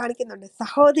സഹോദരിയെ കാണിക്കുന്നുണ്ട്.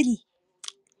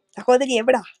 സഹോദരി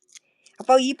എവിടാ?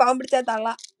 അപ്പൊ ഈ പാവം പിടിച്ച തള്ള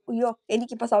അയ്യോ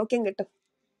എനിക്കിപ്പോ സൗഖ്യം കിട്ടും.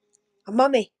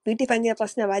 അമ്മാമ്മേ വീട്ടിൽ ഭയങ്കര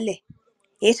പ്രശ്നമല്ലേ,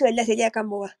 യേശു എല്ലാം ശരിയാക്കാൻ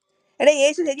പോവാ. എടാ,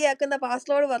 യേശു ശരിയാക്കുന്ന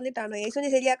പാസ്റ്ററോട് പറഞ്ഞിട്ടാണോ? യേശുവിനെ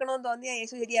ശരിയാക്കണമെന്ന് തോന്നിയാൽ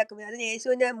യേശു ശരിയാക്കും. അതിന്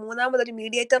യേശുവിന് മൂന്നാമതൊരു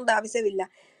മീഡിയേറ്ററിന്റെ ആവശ്യമില്ല.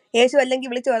 യേശു അല്ലെങ്കിൽ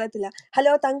വിളിച്ചു പറയത്തില്ല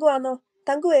ഹലോ തങ്കുവാണോ,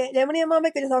 തങ്കുവേ രമണി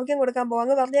അമ്മാമ്മയ്ക്ക് ഒരു സൗഖ്യം കൊടുക്കാൻ പോവാ,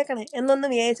 അങ്ങ് പറഞ്ഞേക്കണേ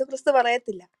എന്നൊന്നും യേശു ക്രിസ്തു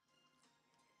പറയത്തില്ല.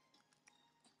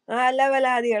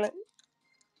 അലവലാദികള്.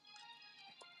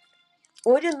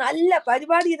 ഒരു നല്ല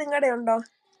പരിപാടി ഇതിങ്ങടെ ഉണ്ടോ?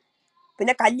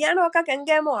 പിന്നെ കല്യാണമൊക്കെ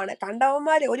കെങ്കേമോ ആണ്.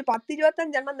 കണ്ടവന്മാര് ഒരു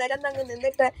 10-25 നിരന്നങ്ങ്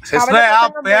നിന്നിട്ട്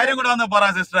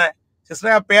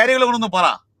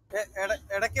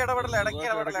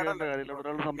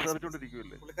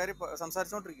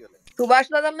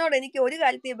സുഭാഷ് ബ്രദറിനോട് എനിക്ക് ഒരു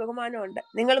കാര്യത്തിൽ ബഹുമാനമുണ്ട്.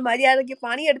 നിങ്ങൾ മര്യാദയ്ക്ക്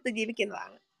പണിയെടുത്ത്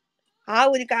ജീവിക്കുന്നതാണ്. ആ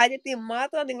ഒരു കാര്യത്തിൽ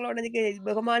മാത്രം നിങ്ങളോട് എനിക്ക്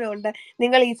ബഹുമാനമുണ്ട്.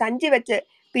 നിങ്ങൾ ഈ സഞ്ചി വെച്ച്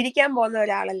പിരിക്കാൻ പോകുന്ന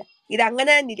ഒരാളല്ല.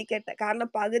 ഇതങ്ങനെ തന്നെ ഇരിക്കട്ടെ, കാരണം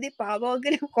പകുതി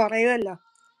പാപമെങ്കിലും കുറയുമല്ലോ.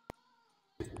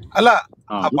 അല്ല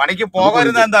പണിക്ക്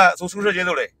പോകരുത് എന്താ ശുശ്രൂഷ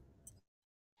ചെയ്തൂടെ?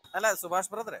 അല്ല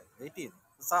സുഭാഷ് ബ്രദറെ വെയിറ്റ് ചെയ്തു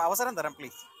അവസരം തരാം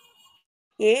പ്ലീസ്.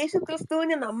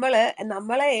 യേശുക്രിസ്തുവിന്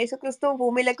നമ്മളെ യേശുക്രിസ്തു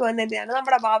ഭൂമിയിലേക്ക് വന്നതിനാണ്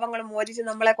നമ്മുടെ പാപങ്ങൾ മോചിച്ച്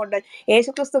നമ്മളെ കൊണ്ട്.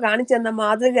 യേശുക്രിസ്തു കാണിച്ചു തന്ന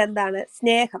മാതൃക എന്താണ്?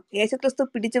 സ്നേഹം. യേശുക്രിസ്തു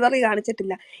പിടിച്ചുപറി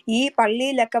കാണിച്ചിട്ടില്ല. ഈ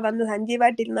പള്ളിയിലൊക്കെ വന്ന്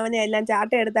സജീവായിട്ടിരുന്നവനെ എല്ലാം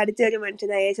ചാട്ടയെടുത്ത് അടിച്ച ഒരു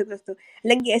മനുഷ്യനാണ് യേശുക്രിസ്തു.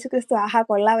 അല്ലെങ്കിൽ യേശുക്രിസ്തു ആഹാ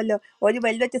കൊള്ളാവല്ലോ, ഒരു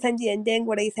വെൽവെറ്റ് സഞ്ചി എന്റെയും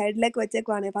കൂടെ ഈ സൈഡിലേക്ക്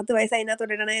വെച്ചേക്കുവാണ്, 10 പൈസ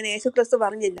അതിനകത്തോട്ട് ഇടണേന്ന് യേശുക്രിസ്തു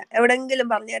പറഞ്ഞില്ല. എവിടെങ്കിലും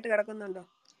പറഞ്ഞായിട്ട് കിടക്കുന്നുണ്ടോ?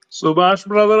 സുഭാഷ്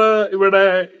ബ്രദർ ഇവിടെ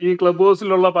ഈ ക്ലബ്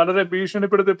ഹൗസിലുള്ള പലരെ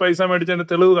ഭീഷണിപ്പെടുത്തി പൈസ മേടിച്ചതിന്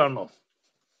തെളിവ് കാണണോ?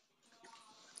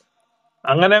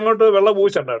 അങ്ങനെ അങ്ങോട്ട് വെള്ളം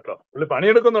പൂശണ്ട കേട്ടോ. പുള്ളി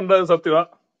പണിയെടുക്കുന്നുണ്ട്, അത് സത്യമാ.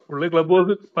 പുള്ളി ക്ലബ്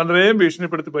ഹൗസിൽ പലരെയും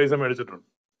ഭീഷണിപ്പെടുത്തി പൈസ മേടിച്ചിട്ടുണ്ട്.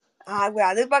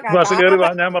 സുഭാഷ് കയറി വാ,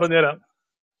 ഞാൻ പറഞ്ഞുതരാം.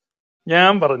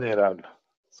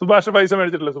 സുഭാഷ് പൈസ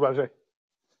മേടിച്ചിട്ടില്ല സുഭാഷേ?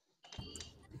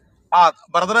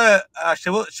 ബ്രദറ്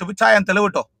ശിബുച്ചായൻ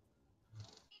തെളിവിട്ടോ?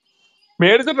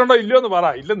 മേടിച്ചിട്ടുണ്ടോ ഇല്ലയോ എന്ന് പറ.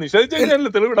 ഇല്ല നിഷേധിച്ചു കഴിഞ്ഞാൽ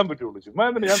തെളിവിടാൻ പറ്റുള്ളൂ. ചുമ്മാ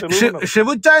ഞാൻ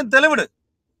ശിബുച്ചായൻ തെളിവിട്.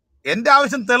 എന്റെ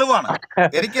ആവശ്യം തെളിവാണ്.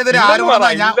 എനിക്കെതിരെ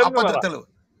തെളിവ്.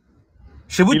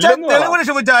 ശിബുച്ചായ തെളിവിന്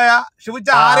ശിബുച്ചായ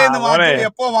ആരെന്ന് വാങ്ങിച്ചു,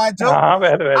 എപ്പോ വാങ്ങിച്ചു,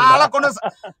 ആളെ കൊണ്ട്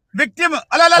വിക്ടിം.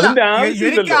 അല്ല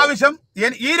എനിക്ക് ആവശ്യം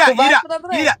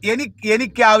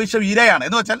എനിക്ക് ആവശ്യം ഇരയാണ്.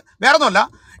 എന്ന് വെച്ചാൽ വേറെ ഒന്നുമല്ല,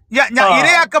 ഞാൻ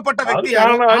ഇരയാക്കപ്പെട്ട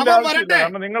വ്യക്തിയാണ്.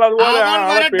 നിങ്ങൾ അതുപോലെ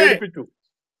ആളെ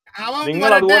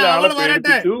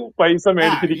പേടിപ്പിച്ചു, പൈസ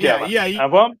മേടിച്ചിരിക്കുകയാണ്.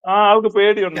 അപ്പം ആ ആൾക്ക്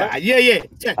പേടിയുണ്ട്.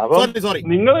 അപ്പം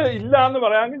നിങ്ങൾ ഇല്ല എന്ന്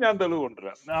പറയാമെങ്കിൽ ഞാൻ തെളിവ്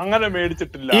കൊണ്ടുവരാം. അങ്ങനെ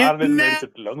മേടിച്ചിട്ടില്ല, ആരുടെയും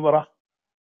മേടിച്ചിട്ടില്ല എന്ന് പറ.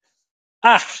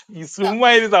 ആ ഈ ചുമ്മാ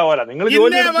ഇരുത്താവല. നിങ്ങൾ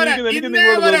ജോലി ഇന്നേ എടുത്ത് വരെ ജീവിക്കുന്ന എനിക്ക് ഇന്നേ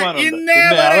നിങ്ങളോട് വരെ ബഹുമാനമുണ്ട്. ഇന്നേ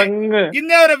പിന്നെ വരെ അതങ്ങ്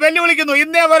ഇന്നേ വരെ വെല്ലുവിളിക്കുന്നു.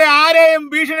 ഇന്നേ വരെ ആരെയും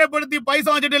ഭീഷണിപ്പെടുത്തി പൈസ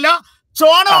വാങ്ങിച്ചിട്ടില്ല.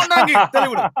 ചോണം ഉണ്ടെങ്കിൽ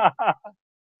തെളിവിടും.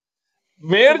 സുഭാഷ്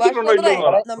മേടിച്ചിട്ടുണ്ടോ ബ്രദറെ, ഇല്ലെന്ന്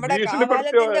പറ. നമ്മുടെ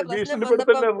ഭീഷണിപ്പെടുത്തിയ കാവാലത്തിന്റെ പ്രശ്നം വന്നപ്പം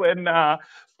ഭീഷണിപ്പെടുത്തലിന്റെ പിന്നെ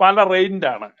പല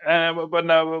റേഞ്ചാണ്,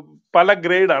 പിന്നെ പല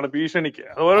ഗ്രേഡാണ് ഭീഷണിക്ക്.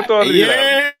 അത് ഓരോരുത്തർ രീതിയിലാണ്.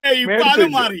 ഇപ്പൊ മേടിച്ചോ അത്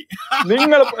ഇല്ലയോ? മാറി.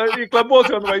 നിങ്ങൾ ഈ ക്ലബ്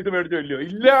ഹൗസിൽ വന്ന് പൈസ മേടിച്ചോ ഇല്ലയോ?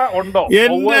 ഇല്ല, ഉണ്ടോ?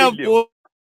 ഒവ്വോ എന്നെ ഇല്ലയോ?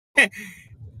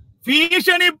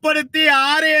 ഭീഷണിപ്പെടുത്തി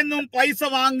ആരെയൊന്നും പൈസ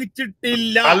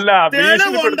വാങ്ങിച്ചിട്ടില്ല. അല്ല,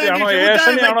 ഭീഷണിപ്പെടുത്തിയാണോ തെളിവുണ്ടെങ്കിൽ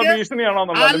ഏഷണിയാണോ വെക്ക്. ഭീഷണിയാണോ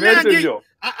എന്നുള്ളത് മേടിച്ചോ അല്ലെങ്കിൽ ഇല്ലയോ?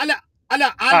 അല്ല അല്ല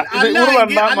ഇത്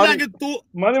ഉരുളണ്ട, മതി അല്ലെങ്കിൽ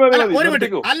മതി മതി അല്ല മതി, ഒരു മിനിറ്റ്,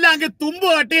 നിർത്തിക്കോ അല്ലെങ്കിൽ തുമ്പ്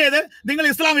കട്ടിയത് നിങ്ങൾ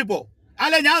ഇസ്ലാമിൽ പോ.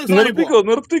 അല്ല ഞാൻ ഇസ്ലാമിൽ പോവാ.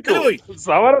 നിർത്തിക്കോ തെളിവ്.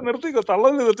 സമരം നിർത്തിക്കോ,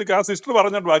 തള്ളത് നിർത്തിക്കോ. ആ സിസ്റ്റർ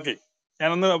പറഞ്ഞിട്ട് ബാക്കി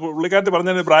ഞാനൊന്ന് പുള്ളിക്കാറ്റ്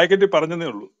പറഞ്ഞതിന് ബ്രാക്കറ്റിൽ പറഞ്ഞതേ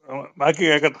ഉള്ളൂ. ബാക്കി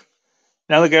കേക്കട്ടെ,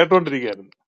 ഞാനത്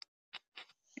കേട്ടോണ്ടിരിക്കുകയായിരുന്നു.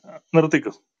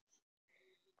 നിർത്തിക്കോ.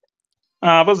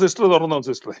 അപ്പൊ സിസ്റ്റർ തുറന്നോ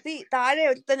സിസ്റ്ററെ? താഴെ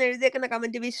ഒരുത്തൻ എഴുതിയേക്കുന്ന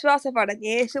കമന്റ്, വിശ്വാസപാഠം,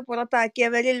 യേശു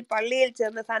പുറത്താക്കിയവരിൽ പള്ളിയിൽ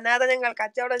ചേർന്ന് സനാതനങ്ങൾ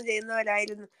കച്ചവടം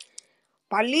ചെയ്യുന്നവരായിരുന്നു.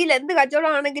 പള്ളിയിൽ എന്ത്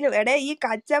കച്ചവടം ആണെങ്കിലും ഈ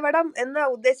കച്ചവടം എന്ന്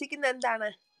ഉദ്ദേശിക്കുന്ന എന്താണ്?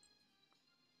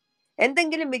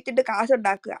 എന്തെങ്കിലും വിറ്റിട്ട്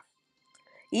കാശുണ്ടാക്കുക.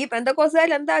 ഈ പെന്തക്കോസ്തുകാർ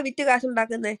എന്താ വിറ്റ്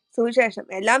കാശുണ്ടാക്കുന്നത്? സുവിശേഷം.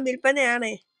 എല്ലാം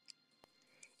വിൽപ്പനയാണ്.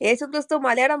 യേശുക്രിസ്തു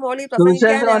മലയുടെ മോളിൽ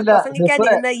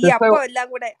പ്രസംഗിക്കാനിരുന്ന ഈ അപ്പം എല്ലാം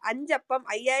കൂടെ 5 അപ്പം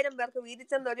 5000 പേർക്ക്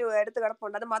വീതിച്ചെന്നൊരു എടുത്ത്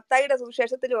കിടപ്പുണ്ട്. അത് മത്തായിയുടെ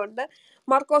സുവിശേഷത്തിലും ഉണ്ട്,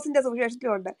 മർക്കോസിന്റെ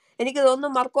സുവിശേഷത്തിലും ഉണ്ട്. എനിക്ക് തോന്നുന്നു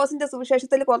മർക്കോസിന്റെ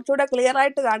സുവിശേഷത്തിൽ കുറച്ചുകൂടെ ക്ലിയർ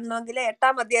ആയിട്ട് കാണണമെങ്കിൽ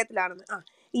 8-ാം അധ്യായത്തിലാണെന്ന്.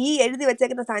 ഈ എഴുതി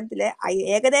വെച്ചേക്കുന്ന സ്ഥാനത്തില്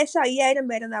ഏകദേശം 5000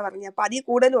 പേരെന്നാ പറഞ്ഞു. അപ്പൊ അതിൽ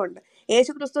കൂടുതലും ഉണ്ട്.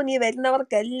 യേശുക്രിസ്തു നീ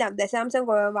വരുന്നവർക്കെല്ലാം ദശാംശം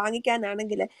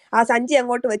വാങ്ങിക്കാനാണെങ്കിൽ ആ സഞ്ചി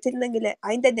അങ്ങോട്ട് വെച്ചിരുന്നെങ്കിൽ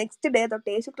അതിന്റെ നെക്സ്റ്റ് ഡേ തൊട്ട്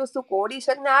യേശുക്രിസ്തു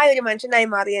കോടീശ്വരനായ ഒരു മനുഷ്യനായി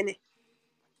മാറിയേനെ.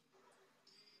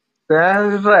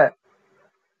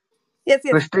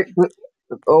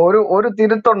 ഒരു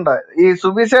തിരുത്തുണ്ട്. ഈ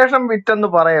സുവിശേഷം വിറ്റെന്ന്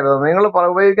പറയരുത്. നിങ്ങൾ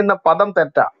ഉപയോഗിക്കുന്ന പദം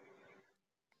തെറ്റാ.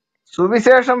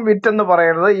 സുവിശേഷം വിറ്റെന്ന്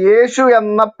പറയരുത്. യേശു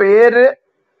എന്ന പേര്,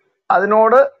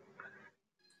 അതിനോട്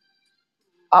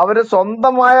അവര്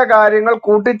സ്വന്തമായ കാര്യങ്ങൾ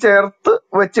കൂട്ടിച്ചേർത്ത്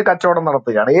വെച്ച് കച്ചവടം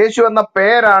നടത്തുകയാണ്. യേശു എന്ന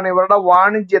പേരാണ് ഇവരുടെ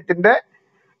വാണിജ്യത്തിന്റെ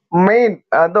മെയിൻ,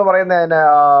 എന്താ പറയുന്ന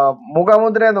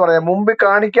മുഖമുദ്ര എന്ന് പറയാം, മുമ്പിൽ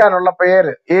കാണിക്കാനുള്ള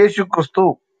പേര്. യേശു ക്രിസ്തു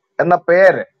എന്ന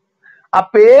പേര്, ആ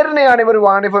പേരിനെയാണ് ഇവർ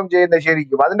വാണിഭം ചെയ്യുന്നത്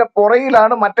ശരിക്കും. അതിന്റെ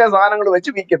പുറയിലാണ് മറ്റേ സാധനങ്ങൾ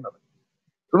വെച്ച് വിൽക്കുന്നത്.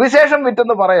 സുവിശേഷം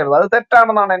വിറ്റെന്ന് പറയരുത്, അത്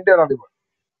തെറ്റാണെന്നാണ് എന്റെ ഒരു അറിവ്.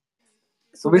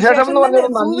 സുവിശേഷം എന്ന്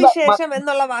പറഞ്ഞത് സുവിശേഷം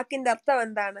എന്നുള്ള വാക്കിന്റെ അർത്ഥം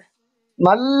എന്താണ്?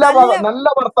 നല്ല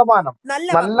വർത്തമാനം,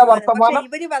 നല്ല വർത്തമാനം. പക്ഷെ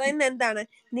ഇവര് പറയുന്നത് എന്താണ്?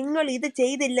 നിങ്ങൾ ഇത്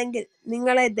ചെയ്തില്ലെങ്കിൽ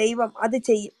നിങ്ങളെ ദൈവം അത്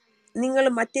ചെയ്യും, നിങ്ങൾ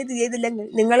മറ്റേത് ചെയ്തില്ലെങ്കിൽ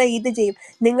നിങ്ങളെ ഇത് ചെയ്യും.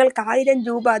 നിങ്ങൾക്ക് 1000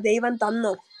 രൂപ ദൈവം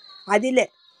തന്നോ, അതില്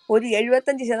ഒരു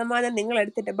 75% നിങ്ങൾ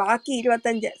എടുത്തിട്ട് ബാക്കി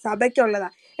 25 സഭയ്ക്കുള്ളതാ.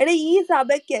 ഈ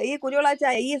സഭയ്ക്ക്, ഈ കുരുവിളാച്ച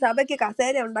ഈ സഭയ്ക്ക്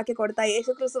കസേര ഉണ്ടാക്കി കൊടുത്താൽ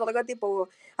യേശുക്രിസ്തു സ്വർഗത്തിൽ പോവോ?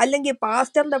 അല്ലെങ്കിൽ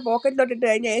പാസ്റ്ററിന്റെ പോക്കറ്റിലോട്ട് ഇട്ട്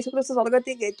കഴിഞ്ഞാൽ യേശുക്രിസ്തു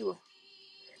സ്വർഗത്തിൽ കയറ്റുവോ?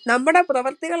 നമ്മുടെ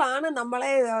പ്രവൃത്തികളാണ്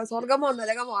നമ്മളെ സ്വർഗമോ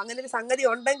നരകമോ അങ്ങനെ ഒരു സംഗതി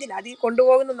ഉണ്ടെങ്കിൽ അതിൽ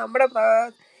കൊണ്ടുപോകുന്ന നമ്മുടെ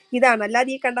ഇതാണ്.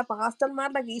 അല്ലാതെ ഈ കണ്ട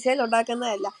പാസ്റ്റർമാരുടെ കീശയിൽ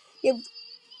ഉണ്ടാക്കുന്നതല്ല.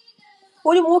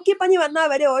 ഒരു മൂക്കിപ്പഞ്ഞി വന്നാൽ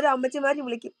വരെ ഓരോ അമ്മച്ചിമാരും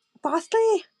വിളിക്കും,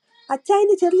 പാസ്റ്ററേ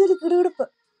അച്ചായന് ചെറിയൊരു കിടുകിടുപ്പ്.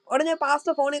 ഉടനെ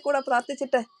പാസ്റ്റർ ഫോണിൽ കൂടെ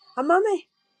പ്രാർത്ഥിച്ചിട്ട്, അമ്മാമ്മേ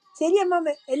ശരി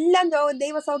അമ്മാമ്മേ, എല്ലാം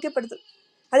ദൈവം സൗഖ്യപ്പെടുത്തും.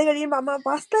 അത് കഴിയുമ്പോ അമ്മ,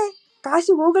 പാസ്റ്ററേ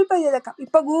കാശ് ഗൂഗിൾ പേ ചെയ്തേക്കാം.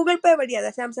 ഇപ്പൊ ഗൂഗിൾ പേ വഴിയാ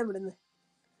ദശാംശം വിടുന്നത്.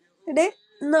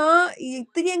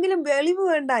 ഇത്തിരിയെങ്കിലും വെളിവ്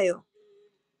വേണ്ടായോ?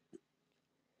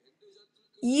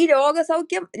 ഈ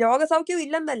രോഗസൗഖ്യം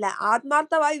ഇല്ലെന്നല്ല,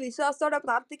 ആത്മാർത്ഥമായി വിശ്വാസത്തോടെ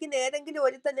പ്രാർത്ഥിക്കുന്ന ഏതെങ്കിലും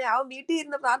ഒരുത്തന്നെ അവൻ വീട്ടിൽ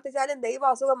ഇരുന്ന് പ്രാർത്ഥിച്ചാലും ദൈവം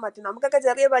അസുഖം മാറ്റും. നമുക്കൊക്കെ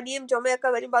ചെറിയ പനിയും ചുമയൊക്കെ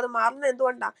വരുമ്പോൾ അത് മാറുന്നത്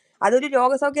എന്തുകൊണ്ടാ? അതൊരു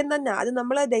രോഗസൗഖ്യം തന്നെ. അത്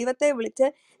നമ്മളെ ദൈവത്തെ വിളിച്ച്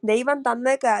ദൈവം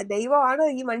ദൈവമാണ്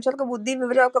ഈ മനുഷ്യർക്ക് ബുദ്ധിയും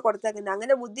വിവരമൊക്കെ കൊടുത്തേക്കുന്നത്.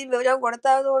 അങ്ങനെ ബുദ്ധിയും വിവരവും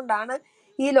കൊടുത്തത് കൊണ്ടാണ്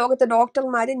ഈ ലോകത്ത്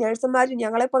ഡോക്ടർമാരും നഴ്സുമാരും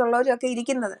ഞങ്ങളെപ്പോലുള്ളവരും ഒക്കെ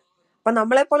ഇരിക്കുന്നത്. അപ്പൊ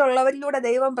നമ്മളെപ്പോലുള്ളവരിലൂടെ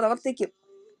ദൈവം പ്രവർത്തിക്കും,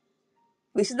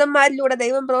 വിശുദ്ധന്മാരിലൂടെ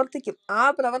ദൈവം പ്രവർത്തിക്കും. ആ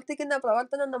പ്രവർത്തിക്കുന്ന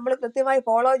പ്രവർത്തനം നമ്മൾ കൃത്യമായി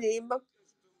ഫോളോ ചെയ്യുമ്പം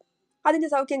അതിന്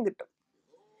സൗഖ്യം കിട്ടും.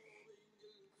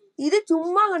 ഇത്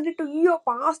ചുമ്മാ കണ്ടിട്ട് അയ്യോ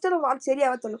പാസ്റ്റർ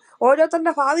ശരിയാവത്തുള്ളൂ.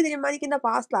 ഓരോരുത്തരുടെ ഭാവി തീരുമാനിക്കുന്ന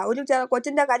പാസ്റ്റർ. ഒരു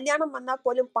കൊച്ചിന്റെ കല്യാണം വന്നാൽ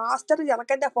പോലും പാസ്റ്റർ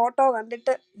ചെറുക്കന്റെ ഫോട്ടോ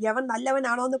കണ്ടിട്ട് യവൻ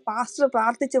നല്ലവനാണോ എന്ന് പാസ്റ്റർ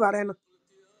പ്രാർത്ഥിച്ച് പറയണം.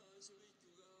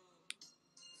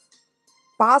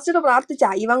 പാസ്റ്റർ പ്രാർത്ഥിച്ചാ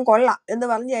ഇവൻ കൊള്ളാം എന്ന്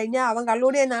പറഞ്ഞു കഴിഞ്ഞാൽ അവൻ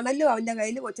കള്ളുകൂടിയെന്നാണല്ലോ അവന്റെ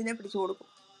കയ്യിൽ കൊച്ചിനെ പിടിച്ചു കൊടുക്കും.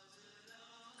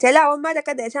 ചില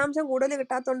അവന്മാരൊക്കെ ദശാംശം കൂടുതൽ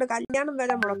കിട്ടാത്തോണ്ട് കല്യാണം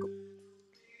വരെ മുടക്കും.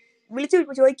 വിളിച്ചു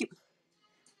ചോദിക്കും,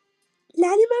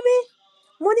 ലാലിമാമേ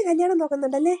മോന് കല്യാണം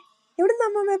നോക്കുന്നുണ്ടല്ലേ? എവിടുന്ന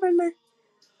അമ്മമ്മേ പെണ്ണ്?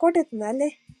 കോട്ടയത്തുനിന്നല്ലേ?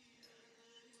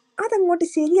 അതങ്ങോട്ട്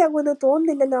ശരിയാകുമെന്ന്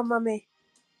തോന്നുന്നില്ലല്ലോ അമ്മമ്മേ.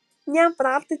 ഞാൻ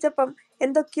പ്രാർത്ഥിച്ചപ്പം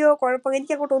എന്തൊക്കെയോ കുഴപ്പം,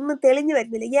 എനിക്കങ്ങോട്ട് ഒന്നും തെളിഞ്ഞു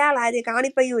വരുന്നില്ല. ഇയാൾ ആര്?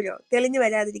 കാണിപ്പയ്യൂരോ തെളിഞ്ഞു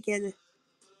വരാതിരിക്കാന്?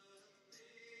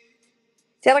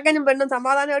 ചെറുക്കനും പെണ്ണും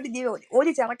സമാധാനമായിട്ട് ഒരു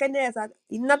ചെറുക്കൻ്റെ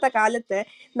ഇന്നത്തെ കാലത്ത്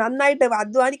നന്നായിട്ട്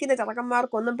അധ്വാനിക്കുന്ന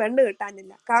ചെറുക്കന്മാർക്കൊന്നും പെണ്ണ്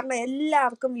കിട്ടാനില്ല. കാരണം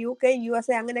എല്ലാവർക്കും UK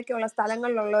USA അങ്ങനെയൊക്കെയുള്ള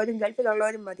സ്ഥലങ്ങളിലുള്ളവരും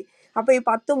ഗൾഫിലുള്ളവരും മതി. അപ്പൊ ഈ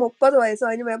 10-30 വയസ്സും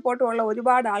അതിന് മേപ്പോട്ടുമുള്ള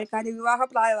ഒരുപാട് ആൾക്കാർ,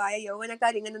 വിവാഹപ്രായമായ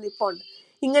യൗവനക്കാർ ഇങ്ങനെ നിൽപ്പുണ്ട്.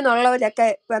 ഇങ്ങനെയുള്ളവരൊക്കെ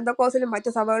പെന്തക്കോസിലും മറ്റു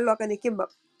സഭകളിലും ഒക്കെ നിൽക്കുമ്പോൾ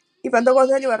ഈ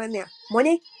പെന്തക്കോസുകാർ പറയുന്നയാ,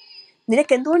 മോനെ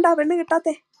നിനക്ക് എന്തുകൊണ്ടാ പെണ്ണ്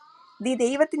കിട്ടാത്തെ? നീ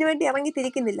ദൈവത്തിന് വേണ്ടി ഇറങ്ങി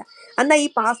തിരിക്കുന്നില്ല. എന്നാ ഈ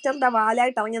പാസ്റ്ററിന്റെ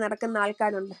വാലായിട്ട് ഇറങ്ങി നടക്കുന്ന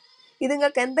ആൾക്കാരുണ്ട്. ഇത്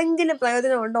നിങ്ങൾക്ക് എന്തെങ്കിലും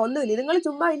പ്രയോജനമുണ്ടോ? ഒന്നുമില്ല. നിങ്ങൾ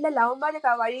ചുമ്മാ ഇല്ലല്ലോ. അവന്മാര്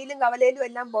വഴിയിലും കവലയിലും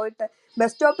എല്ലാം പോയിട്ട്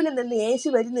ബസ് സ്റ്റോപ്പിൽ നിന്ന് യേശു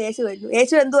വരുന്നു, യേശു വരുന്നു.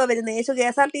 യേശു എന്തുവാ വരുന്നത്? യേശു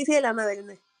KSRTCയിലാണോ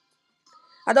വരുന്നത്?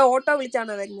 അതോ ഓട്ടോ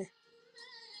വിളിച്ചാണോ വരുന്നത്?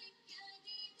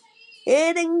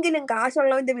 ഏതെങ്കിലും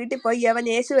കാശുള്ളവന്റെ വീട്ടിൽ പോയി അവൻ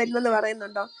യേശു വരുന്നെന്ന്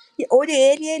പറയുന്നുണ്ടോ? ഒരു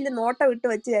ഏരിയയിൽ നോട്ടം ഇട്ട്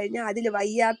വെച്ച് കഴിഞ്ഞാൽ അതിൽ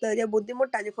വയ്യാത്തവര്,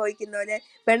 ബുദ്ധിമുട്ട് അനുഭവിക്കുന്നവര്,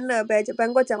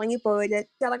 പെങ്കൊച്ചിറങ്ങിപ്പോവര്,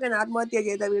 ചെറുക്കൻ ആത്മഹത്യ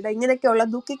ചെയ്ത വീട്, ഇങ്ങനെയൊക്കെയുള്ള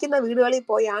ദുഃഖിക്കുന്ന വീടുകളിൽ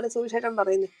പോയാണ് സുവിശേഷം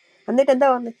പറയുന്നത്. എന്നിട്ട് എന്താ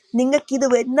പറഞ്ഞത്? നിങ്ങൾക്ക് ഇത്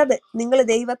വരുന്നത് നിങ്ങൾ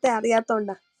ദൈവത്തെ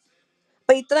അറിയാത്തോണ്ടാ.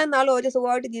 അപ്പൊ ഇത്രയും നാളും ഒരു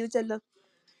സുഖമായിട്ട് ജീവിച്ചല്ലോ.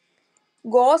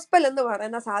 ഗോസ്പൽ എന്ന്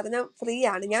പറയുന്ന സാധനം ഫ്രീ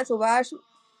ആണ്. ഞാൻ സുഭാഷ്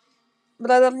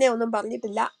ബ്രദറിനെ ഒന്നും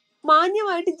പറഞ്ഞിട്ടില്ല.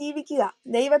 മാന്യമായിട്ട് ജീവിക്കുക,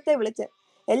 ദൈവത്തെ വിളിച്ച്.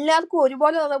 എല്ലാവർക്കും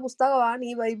ഒരുപോലെ തന്ന പുസ്തകമാണ്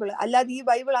ഈ ബൈബിള്. അല്ലാതെ ഈ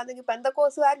ബൈബിൾ ആണെങ്കിൽ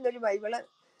പെന്തക്കോസുകാരൻ്റെ ഒരു ബൈബിള്,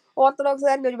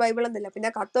 ഓർത്തഡോക്സുകാരൻ്റെ ഒരു ബൈബിൾ എന്നില്ല. പിന്നെ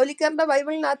കത്തോലിക്കരുടെ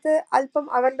ബൈബിളിനകത്ത് അല്പം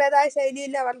അവരുടേതായ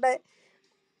ശൈലിയിൽ അവരുടെ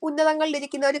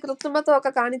ഉന്നതങ്ങളിലിരിക്കുന്ന ഒരു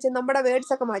കൃത്രിമത്വമൊക്കെ കാണിച്ച് നമ്മുടെ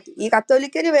വേർഡ്സ് ഒക്കെ മാറ്റി. ഈ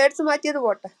കത്തോലിക്കര് വേർഡ്സ് മാറ്റിയത്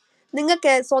പോട്ടെ,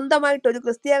 നിങ്ങൾക്ക് സ്വന്തമായിട്ടൊരു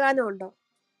ക്രിസ്തീയ ഗാനം ഉണ്ടോ?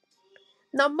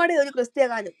 നമ്മുടെ ഒരു ക്രിസ്തീയ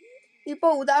ഗാനം ഇപ്പൊ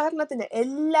ഉദാഹരണത്തിന്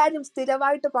എല്ലാരും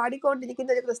സ്ഥിരമായിട്ട്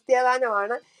പാടിക്കൊണ്ടിരിക്കുന്ന ഒരു ക്രിസ്തീയ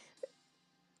ഗാനമാണ്,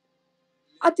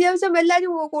 അത്യാവശ്യം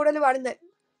എല്ലാരും കൂടുതൽ പാടുന്നത്,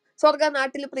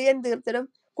 സ്വർഗനാട്ടിൽ പ്രിയൻ തീർത്തിടും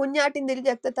കുഞ്ഞാട്ടിൻ തിരു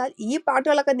രക്തത്താൽ. ഈ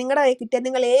പാട്ടുകളൊക്കെ നിങ്ങളുടെ കയ്യിൽ കിട്ടിയാൽ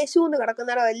നിങ്ങൾ യേശു എന്ന്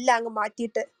കിടക്കുന്നിടം എല്ലാം അങ്ങ്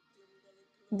മാറ്റിയിട്ട്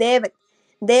ദേവൻ,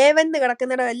 ദേവൻ എന്ന്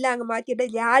കിടക്കുന്നിടം എല്ലാം അങ്ങ് മാറ്റിയിട്ട്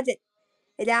രാജൻ,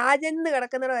 രാജൻ എന്ന്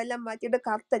കിടക്കുന്നിടം എല്ലാം മാറ്റിയിട്ട്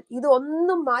കർത്തൻ.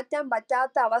 ഇതൊന്നും മാറ്റാൻ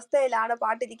പറ്റാത്ത അവസ്ഥയിലാണ്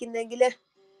പാട്ടിരിക്കുന്നതെങ്കിൽ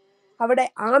അവിടെ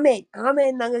ആമേൻ ആമേൻ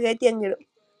എന്നങ്ങ് കയറ്റി അങ്ങിടും.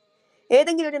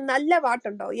 ഏതെങ്കിലും ഒരു നല്ല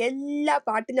പാട്ടുണ്ടോ? എല്ലാ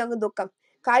പാട്ടിലും അങ്ങ് ദുഃഖം.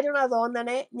 കരുണ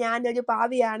തോന്നണേ, ഞാനൊരു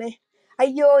പാവിയാണ്,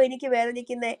 അയ്യോ എനിക്ക്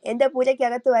വേദനിക്കുന്നേ, എന്റെ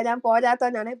പുരയ്ക്കകത്ത് വരാൻ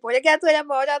പോരാത്തവനാണ്. പുരയ്ക്കകത്ത് വരാൻ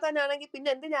പോരാത്തവനാണെങ്കിൽ പിന്നെ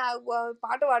എന്തിനാ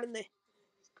പാട്ട് പാടുന്നേ?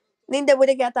 നിന്റെ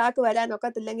പുരയ്ക്കകത്ത് ആക്ക് വരാൻ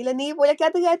ഒക്കത്തില്ലെങ്കിൽ നീ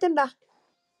പുരയ്ക്കകത്ത് കയറ്റണ്ട.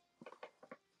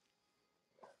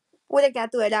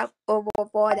 പുരയ്ക്കകത്ത് വരാൻ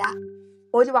പോരാ,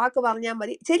 ഒരു വാക്ക് പറഞ്ഞാൽ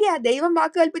മതി. ശരിയാ, ദൈവം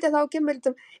വാക്ക് കൽപ്പിച്ച സൗഖ്യം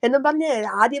വരുത്തും എന്നും പറഞ്ഞ്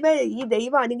ആദ്യമേ ഈ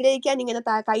ദൈവം അനുഗ്രഹിക്കാൻ ഇങ്ങനെ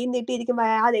കൈ നീട്ടിയിരിക്കുമ്പോ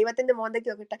ആ ദൈവത്തിന്റെ മോന്തയ്ക്ക്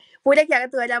നോക്കിട്ടെ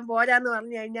പുരയ്ക്കകത്ത് വരാൻ പോരാന്ന്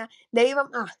പറഞ്ഞു കഴിഞ്ഞാൽ ദൈവം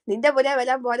നിന്റെ പുര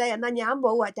വരാൻ പോരാ, എന്നാ ഞാൻ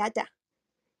പോവുക, ടാറ്റ.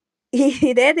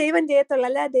 ഇതേ ദൈവം ചെയ്യത്തുള്ളൂ.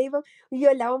 അല്ല ദൈവം അയ്യോ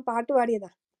അവൻ പാട്ട്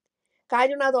പാടിയതാ,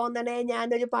 കരുണ തോന്നണേ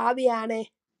ഞാനൊരു പാപിയാണ്.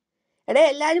 എടേ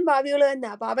എല്ലാരും പാപികൾ തന്നെ,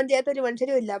 പാപം ചെയ്യാത്തൊരു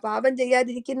മനുഷ്യരും ഇല്ല. പാപം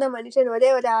ചെയ്യാതിരിക്കുന്ന മനുഷ്യൻ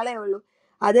ഒരേ ഒരാളെ ഉള്ളൂ,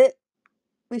 അത്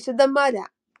വിശുദ്ധന്മാരാ.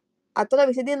 അത്ര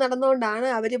വിശുദ്ധി നടന്നുകൊണ്ടാണ്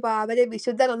അവരെ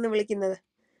വിശുദ്ധർ എന്ന് വിളിക്കുന്നത്.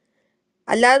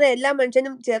 അല്ലാതെ എല്ലാ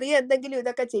മനുഷ്യനും ചെറിയ എന്തെങ്കിലും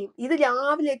ഇതൊക്കെ ചെയ്യും. ഇത്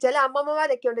രാവിലെ ചില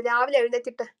അമ്മമ്മമാരൊക്കെ ഉണ്ട്, രാവിലെ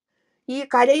എഴുന്നേറ്റിട്ട് ഈ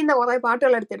കരയുന്ന കുറെ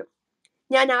പാട്ടുകൾ എടുത്തിടും.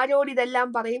 ഞാൻ ആരോട് ഇതെല്ലാം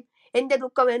പറയും, എന്റെ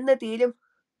ദുഃഖം എന്ന് തീരും.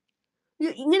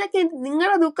 ഇങ്ങനെയൊക്കെ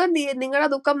നിങ്ങളുടെ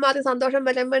ദുഃഖം മാറി സന്തോഷം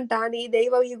വരുമ്പോഴാണ് ഈ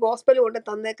ദൈവം ഈ ഗോസ്പൽ കൊണ്ട്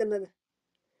തന്നേക്കുന്നത്.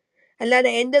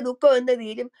 അല്ലാതെ എന്റെ ദുഃഖം എന്ന്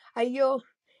തീരും, അയ്യോ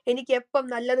എനിക്ക് എപ്പം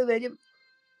നല്ലത് വരും,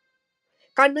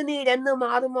 കണ്ണുനീരെന്ന്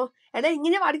മാറുമോ? എടാ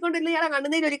ഇങ്ങനെ പാടിക്കൊണ്ടിരുന്ന ഇയാളെ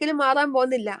കണ്ണുനീര് ഒരിക്കലും മാറാൻ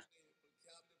പോകുന്നില്ല.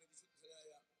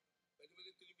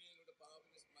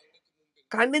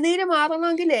 കണ്ണുനീര്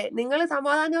മാറണമെങ്കിലേ നിങ്ങൾ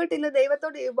സമാധാനമായിട്ടില്ല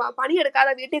ദൈവത്തോട്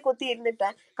പണിയെടുക്കാതെ വീട്ടിൽ കുത്തി ഇരുന്നിട്ട്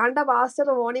കണ്ട പാസ്റ്റർ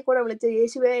ഫോണിൽ കൂടെ വിളിച്ച്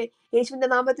യേശുവിന്റെ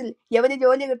നാമത്തിൽ യവന്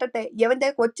ജോലി കിട്ടട്ടെ, യവന്റെ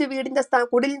കൊച്ചു വീടിന്റെ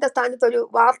കുടിലിന്റെ സ്ഥാനത്ത് ഒരു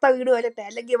വാർത്ത വീട് വരട്ടെ,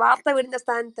 അല്ലെങ്കിൽ വാർത്ത വീടിന്റെ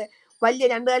സ്ഥാനത്ത് വലിയ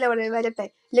 2 നില വരട്ടെ,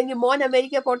 അല്ലെങ്കിൽ മോൻ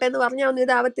അമേരിക്ക പോട്ടെ എന്ന് പറഞ്ഞാൽ ഒന്നും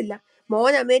ഇതാവത്തില്ല.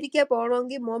 മോൻ അമേരിക്ക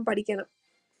പോകണമെങ്കിൽ മോൻ പഠിക്കണം.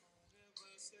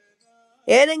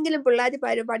 ഏതെങ്കിലും പിള്ളേർ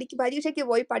പരീക്ഷയ്ക്ക്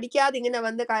പോയി പഠിക്കാതെ ഇങ്ങനെ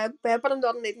വന്ന് പേപ്പറും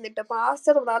തുറന്നിരുന്നിട്ട്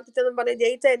പാസ്റ്റർ പ്രാർത്ഥിച്ചെന്നും പറഞ്ഞ്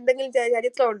ജയിച്ച എന്തെങ്കിലും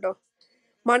ചരിത്രമുണ്ടോ?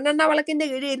 മണ്ണെണ്ണ വിളക്കിന്റെ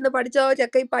കീഴിൽ ഇരുന്ന്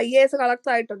പഠിച്ചവരൊക്കെ ഇപ്പൊ IAS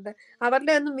കളക്ടർ ആയിട്ടുണ്ട്.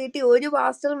 അവരുടെ ഒന്നും വീട്ടിൽ ഒരു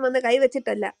പാസ്റ്ററും വന്ന്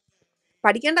കൈവച്ചിട്ടല്ല.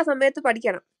 പഠിക്കേണ്ട സമയത്ത്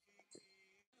പഠിക്കണം.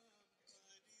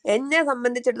 എന്നെ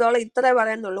സംബന്ധിച്ചിടത്തോളം ഇത്രേ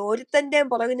പറയുന്നുള്ളൂ, ഒരുത്തന്റെയും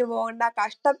പുറകിന് പോകണ്ട,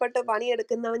 കഷ്ടപ്പെട്ട്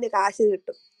പണിയെടുക്കുന്നവന് കാശ്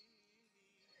കിട്ടും.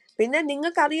 പിന്നെ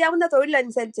നിങ്ങൾക്ക് അറിയാവുന്ന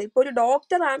തൊഴിലനുസരിച്ച് ഇപ്പൊ ഒരു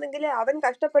ഡോക്ടർ ആണെങ്കിൽ അവൻ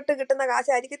കഷ്ടപ്പെട്ട് കിട്ടുന്ന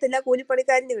കാശായിരിക്കത്തില്ല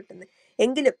കൂലിപ്പണിക്കാരന് കിട്ടുന്നത്.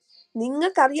 എങ്കിലും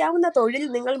നിങ്ങൾക്കറിയാവുന്ന തൊഴിൽ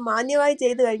നിങ്ങൾ മാന്യമായി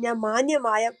ചെയ്തു കഴിഞ്ഞാൽ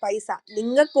മാന്യമായ പൈസ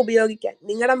നിങ്ങൾക്ക് ഉപയോഗിക്കാൻ,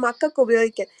 നിങ്ങളുടെ മക്കൾക്ക്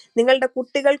ഉപയോഗിക്കാൻ, നിങ്ങളുടെ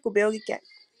കുട്ടികൾക്ക് ഉപയോഗിക്കാൻ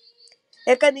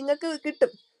ഒക്കെ നിങ്ങൾക്ക്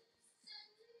കിട്ടും.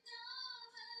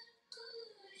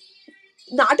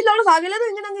 നാട്ടിലുള്ള സകലതും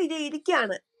ഇങ്ങനെ അങ്ങ്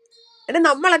ഇരിക്കുകയാണ്.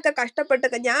 നമ്മളൊക്കെ കഷ്ടപ്പെട്ട്,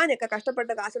 ഞാനൊക്കെ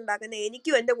കഷ്ടപ്പെട്ട് കാശുണ്ടാക്കുന്ന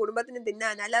എനിക്കും എന്റെ കുടുംബത്തിനും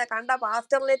തിന്നാൻ, അല്ലാതെ കണ്ട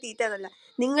പാസ്റ്ററിനെ തീറ്റാനല്ല.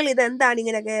 നിങ്ങൾ ഇതെന്താണ്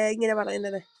ഇങ്ങനെ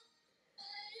പറയുന്നത്?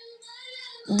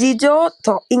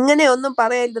 ജിജോത്തോ ഇങ്ങനെയൊന്നും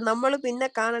പറയരുത്. നമ്മൾ പിന്നെ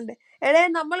കാണണ്ടേ?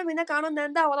 നമ്മൾ പിന്നെ കാണുന്നത്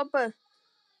എന്താ ഉറപ്പ്?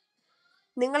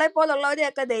 നിങ്ങളെ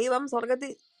പോലുള്ളവരെയൊക്കെ ദൈവം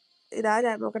സ്വർഗത്തിൽ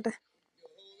ഇതാരാ നോക്കട്ടെ.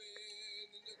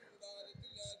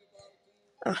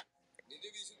 ആ,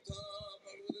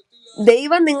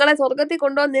 ദൈവം നിങ്ങളെ സ്വർഗത്തിൽ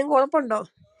കൊണ്ടുപോകാൻ നിങ്ങൾക്ക് ഉറപ്പുണ്ടോ?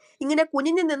 ഇങ്ങനെ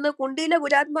കുനിഞ്ഞു നിന്ന് കുണ്ടിയിലെ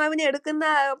പുരാത്മാവിനെ എടുക്കുന്ന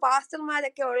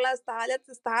പാസ്റ്റർമാരൊക്കെ ഉള്ള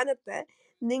സ്ഥാനത്ത്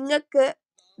നിങ്ങൾക്ക്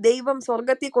ദൈവം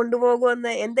സ്വർഗത്തിൽ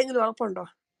കൊണ്ടുപോകുമെന്ന് എന്തെങ്കിലും ഉറപ്പുണ്ടോ?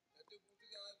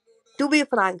 ടു ബി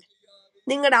ഫ്രാങ്ക്,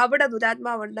 നിങ്ങളുടെ അവിടെ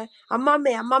ദുരാത്മാവുണ്ട്,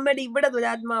 അമ്മമ്മയുടെ ഇവിടെ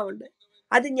ദുരാത്മാവുണ്ട്.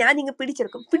 അത് ഞാൻ ഇങ്ങ്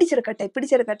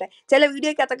പിടിച്ചെടുക്കട്ടെ. ചില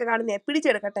വീഡിയോക്കകത്തൊക്കെ കാണുന്നേ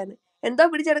പിടിച്ചെടുക്കട്ടെ എന്ന്. എന്തോ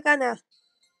പിടിച്ചെടുക്കാനാ?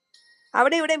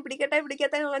 അവിടെ ഇവിടെയും പിടിക്കട്ടെ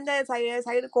എന്റെ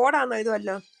സൈഡ് കോഡാണോ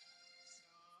ഇതുമല്ലോ?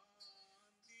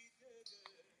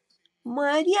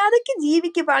 മര്യാദയ്ക്ക്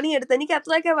ജീവിക്ക് പണിയെടുത്ത്, എനിക്ക്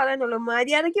അത്രയൊക്കെ പറയാനുള്ളൂ.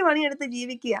 മര്യാദയ്ക്ക് പണിയെടുത്ത്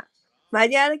ജീവിക്കുക.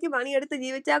 മര്യാദയ്ക്ക് പണിയെടുത്ത്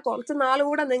ജീവിച്ചാൽ കുറച്ച്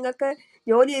നാളുകൂടെ നിങ്ങൾക്ക്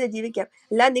ജോലി ചെയ്ത് ജീവിക്കാം.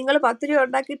 അല്ല, നിങ്ങൾ 10 രൂപ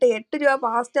ഉണ്ടാക്കിയിട്ട് 8 രൂപ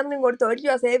പാസ്റ്ററിനും കൊടുത്ത് 1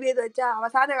 രൂപ സേവ് ചെയ്ത് വെച്ചാൽ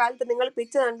അവസാന കാലത്ത് നിങ്ങൾ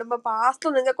പിച്ച് നണ്ടുമ്പോൾ പാസ്റ്റർ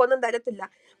നിങ്ങൾക്കൊന്നും തരത്തില്ല.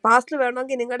 പാസ്റ്റർ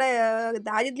വേണമെങ്കിൽ നിങ്ങളുടെ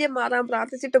ദാരിദ്ര്യം മാറാൻ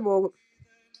പ്രാർത്ഥിച്ചിട്ട് പോകും.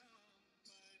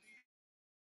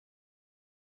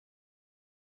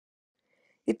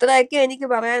 ഇത്രയൊക്കെ എനിക്ക്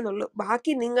പറയാനുള്ളൂ.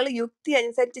 ബാക്കി നിങ്ങൾ യുക്തി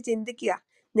അനുസരിച്ച് ചിന്തിക്കുക.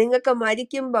 നിങ്ങൾക്ക്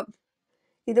മരിക്കുമ്പം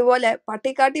ഇതുപോലെ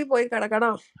പട്ടിക്കാട്ടിൽ പോയി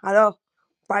കിടക്കണോ, അതോ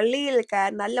പള്ളിയിൽ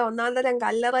നല്ല 1-ാം തരം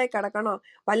കല്ലറയിൽ കിടക്കണോ?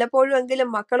 വല്ലപ്പോഴും എങ്കിലും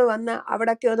മക്കൾ വന്ന്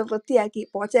അവിടെയൊക്കെ ഒന്ന് വൃത്തിയാക്കി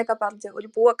പോച്ചയൊക്കെ പറിച്ച് ഒരു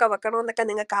പൂവൊക്കെ വെക്കണമെന്നൊക്കെ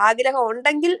നിങ്ങൾക്ക് ആഗ്രഹം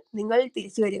ഉണ്ടെങ്കിൽ നിങ്ങൾ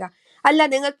തിരിച്ചു വരിക. അല്ല,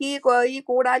 നിങ്ങൾക്ക് ഈ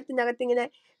കൂടാരത്തിനകത്ത് ഇങ്ങനെ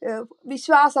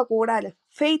വിശ്വാസ കൂടാരം,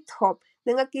 ഫെയ്ത്ത് ഹോം,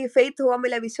 നിങ്ങൾക്ക് ഈ ഫെയ്ത്ത്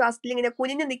ഹോമിലെ വിശ്വാസത്തിൽ ഇങ്ങനെ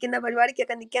കുനിഞ്ഞു നിൽക്കുന്ന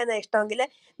പരിപാടിക്കൊക്കെ നിൽക്കാനാ ഇഷ്ടമെങ്കിൽ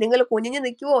നിങ്ങൾ കുനിഞ്ഞു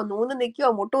നിൽക്കുവോ, നൂന്ന്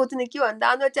നിൽക്കുവോ, മുട്ടുകുത്തി നിൽക്കുവോ,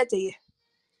 എന്താന്ന് വെച്ചാ ചെയ്യേ.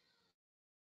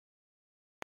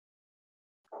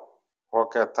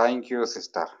 Okay, thank you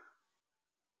sister.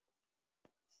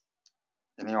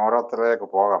 ഇനി ഓരോരുത്തരിലേക്ക്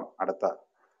പോകാം അടുത്ത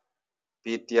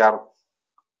PTR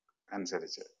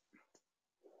അനുസരിച്ച്.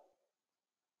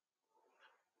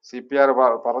 CPR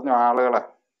പറഞ്ഞു ആളുകളെ.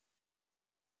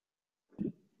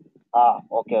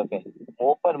 ഓക്കെ.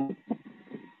 മൂപ്പൻ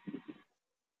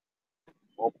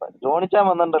ജോണിച്ചാൻ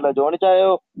വന്നിട്ടുണ്ടല്ലോ.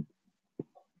 ജോണിച്ചായോ?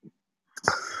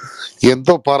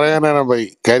 എന്തോ പറയാനാണ് ബൈ?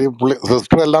 കാര്യം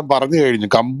സിസ്റ്റർ എല്ലാം പറഞ്ഞു കഴിഞ്ഞു,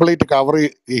 കംപ്ലീറ്റ് കവർ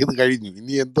ചെയ്ത് കഴിഞ്ഞു.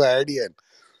 ഇനി എന്തോ ആഡ് ചെയ്യാൻ?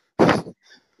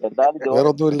 എന്തായാലും വേറെ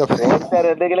ഒന്നുമില്ല. ജോണിച്ചാൻ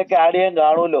എന്തെങ്കിലുമൊക്കെ ആഡ് ചെയ്യാൻ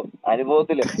കാണുമല്ലോ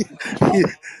അനുഭവത്തില്.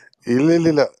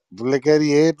 ഇല്ല, പുള്ളിക്കാരി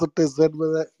A തൊട്ട് Z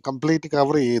വരെ കംപ്ലീറ്റ്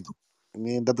കവർ ചെയ്തു. ഇനി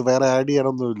എന്റെ അത് വേറെ ആഡ്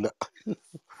ചെയ്യണമൊന്നുമില്ല.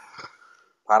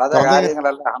 പറഞ്ഞ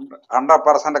കാര്യങ്ങളെല്ലാം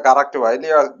 100% കറക്റ്റ്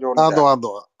വലിയ ജോണിച്ചാൻ.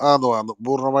 ആന്നു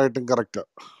പൂർണ്ണമായിട്ടും കറക്റ്റാ.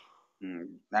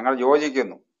 ഞങ്ങൾ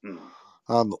യോജിക്കുന്നു.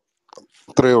 ആന്നു,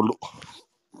 അത്രയേ ഉള്ളൂ.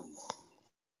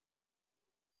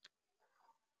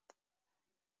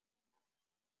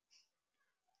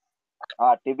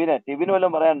 ടിബിന്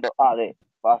വല്ലതും പറയാനുണ്ടോ? അതെ,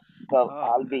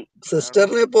 ആൽബി.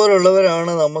 സിസ്റ്ററിനെ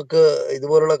പോലുള്ളവരാണ് നമുക്ക്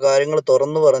ഇതുപോലുള്ള കാര്യങ്ങൾ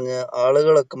തുറന്നു പറഞ്ഞ്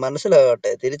ആളുകളൊക്കെ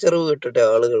മനസ്സിലാകട്ടെ, തിരിച്ചറിവ് കിട്ടട്ടെ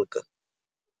ആളുകൾക്ക്.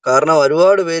 കാരണം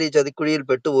ഒരുപാട് പേര് ഈ ചതിക്കുഴിയിൽ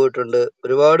പെട്ടുപോയിട്ടുണ്ട്.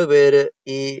 ഒരുപാട് പേര്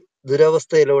ഈ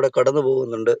ദുരവസ്ഥയിലൂടെ കടന്നു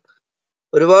പോകുന്നുണ്ട്.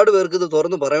 ഒരുപാട് പേർക്ക് ഇത്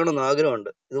തുറന്നു പറയണമെന്ന്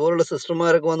ആഗ്രഹമുണ്ട്. ഇതുപോലുള്ള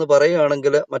സിസ്റ്റർമാരൊക്കെ വന്ന്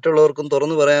പറയുകയാണെങ്കിൽ മറ്റുള്ളവർക്കും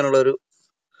തുറന്നു പറയാനുള്ള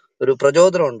ഒരു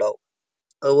പ്രചോദനം ഉണ്ടാവും.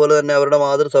 അതുപോലെ തന്നെ അവരുടെ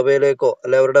മാതൃസഭയിലേക്കോ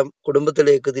അല്ലെ അവരുടെ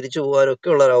കുടുംബത്തിലേക്ക് തിരിച്ചു പോകാനോ ഒക്കെ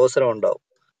ഉള്ള ഒരു അവസരം ഉണ്ടാവും.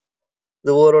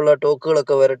 ഇതുപോലുള്ള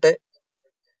ടോക്കുകളൊക്കെ വരട്ടെ.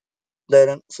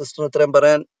 എന്തായാലും സിസ്റ്റർ ഇത്രയും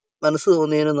പറയാൻ മനസ്സ്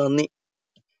തോന്നിയതിന് നന്ദി.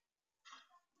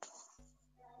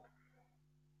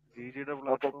 ജിജിയുടെ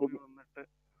പ്ലാറ്റ്ഫോമിൽ വന്നിട്ട്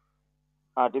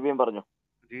ടിബിയും പറഞ്ഞു.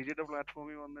 ജിജിയുടെ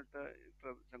പ്ലാറ്റ്ഫോമിൽ വന്നിട്ട് ഇത്ര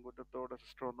ചങ്കുറ്റത്തോടെ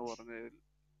സിസ്റ്റർ എന്ന് പറഞ്ഞതിൽ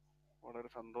വളരെ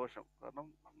സന്തോഷം. കാരണം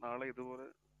നാളെ ഇതുപോലെ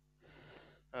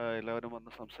എല്ലാവരും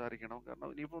വന്ന് സംസാരിക്കണം. കാരണം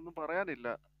ഇനിയിപ്പോൾ ഒന്നും പറയാനില്ല.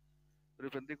 ഒരു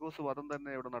പെന്തിക്കോസ് വധം തന്നെ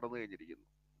ഇവിടെ നടന്നു കഴിഞ്ഞിരിക്കുന്നു.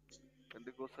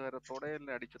 പെന്തിക്കോസുകാരെ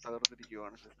തൊടയെല്ലാം അടിച്ച്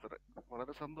തകർത്തിരിക്കുകയാണ് സിസ്റ്റർ.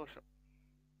 വളരെ സന്തോഷം.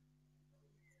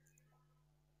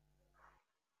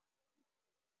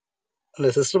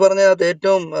 അല്ലെ, സിസ്റ്റർ പറഞ്ഞതിനകത്ത്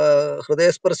ഏറ്റവും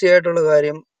ഹൃദയസ്പർശിയായിട്ടുള്ള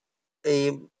കാര്യം, ഈ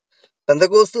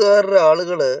പെന്തക്കോസ്തുകാരുടെ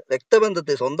ആളുകള്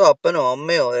രക്തബന്ധത്തിൽ സ്വന്തം അപ്പനോ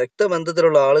അമ്മയോ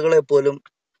രക്തബന്ധത്തിലുള്ള ആളുകളെ പോലും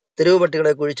തെരുവ്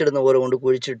പട്ടികളെ കുഴിച്ചിടുന്ന പോലെ കൊണ്ട്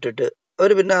കുഴിച്ചിട്ടിട്ട്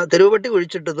അവർ പിന്നെ തെരുവ് പട്ടി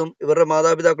കുഴിച്ചിട്ടതും ഇവരുടെ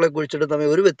മാതാപിതാക്കളെ കുഴിച്ചിട്ടതും തമ്മിൽ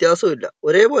ഒരു വ്യത്യാസവും ഇല്ല,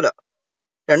 ഒരേപോലെ.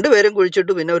 രണ്ടുപേരും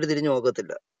കുഴിച്ചിട്ട് പിന്നെ അവർ തിരിഞ്ഞു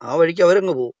നോക്കത്തില്ല, ആ വഴിക്ക്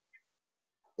അവരങ്ങ് പോകും.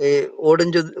 ഈ ഓടും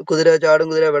കുതിര ചാടും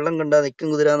കുതിര വെള്ളം കണ്ടാ നിൽക്കും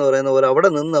കുതിര എന്ന് പറയുന്ന പോലെ അവിടെ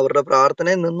നിന്ന് അവരുടെ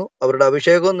പ്രാർത്ഥനയും നിന്നു, അവരുടെ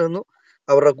അഭിഷേകവും നിന്നു,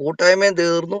 അവരുടെ കൂട്ടായ്മയും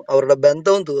തീർന്നു, അവരുടെ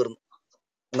ബന്ധവും തീർന്നു.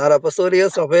 എന്നാൽ അപ്പസ്തോലിക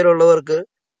സഭയിലുള്ളവർക്ക്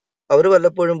അവർ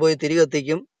വല്ലപ്പോഴും പോയി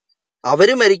തിരികെത്തിക്കും.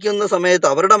 അവര് മരിക്കുന്ന സമയത്ത്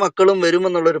അവരുടെ മക്കളും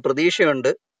വരുമെന്നുള്ളൊരു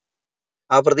പ്രതീക്ഷയുണ്ട്.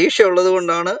 ആ പ്രതീക്ഷ ഉള്ളത്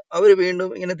കൊണ്ടാണ് അവർ വീണ്ടും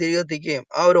ഇങ്ങനെ തിരികെത്തിക്കുകയും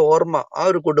ആ ഒരു ഓർമ്മ, ആ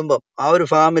ഒരു കുടുംബം, ആ ഒരു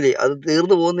ഫാമിലി അത്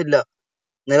തീർന്നു പോകുന്നില്ല,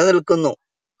 നിലനിൽക്കുന്നു.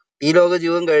 ഈ ലോക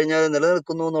ജീവൻ കഴിഞ്ഞാൽ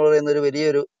നിലനിൽക്കുന്നു എന്ന് പറയുന്ന ഒരു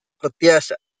വലിയൊരു പ്രത്യാശ.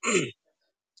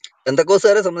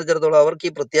 പെന്തക്കോസ്തുകാരെ സംബന്ധിച്ചിടത്തോളം അവർക്ക്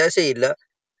ഈ പ്രത്യാശയില്ല.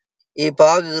 ഈ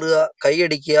പാ കീറുക,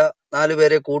 കൈയടിക്കുക, 4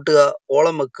 പേരെ കൂട്ടുക,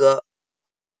 ഓളം വെക്കുക,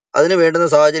 അതിന് വേണ്ടുന്ന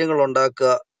സാഹചര്യങ്ങൾ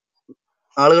ഉണ്ടാക്കുക,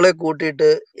 ആളുകളെ കൂട്ടിയിട്ട്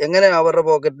എങ്ങനെ അവരുടെ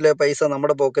പോക്കറ്റിലെ പൈസ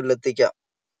നമ്മുടെ പോക്കറ്റിൽ എത്തിക്കാം,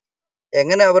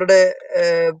 എങ്ങനെ അവരുടെ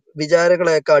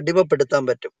വിചാരങ്ങളെയൊക്കെ അടിമപ്പെടുത്താൻ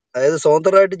പറ്റും. അതായത്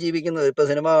സ്വതന്ത്രമായിട്ട് ജീവിക്കുന്നത്, ഇപ്പൊ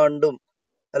സിനിമ കണ്ടും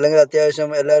അല്ലെങ്കിൽ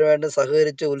അത്യാവശ്യം എല്ലാവരുമായിട്ട്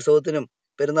സഹകരിച്ച് ഉത്സവത്തിനും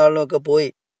പെരുന്നാളിനും ഒക്കെ പോയി,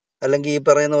 അല്ലെങ്കിൽ ഈ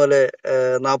പറയുന്ന പോലെ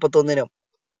 41-നും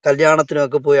കല്യാണത്തിനും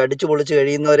ഒക്കെ പോയി അടിച്ചു പൊളിച്ച്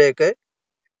കഴിയുന്നവരെയൊക്കെ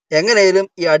എങ്ങനെയും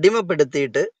ഈ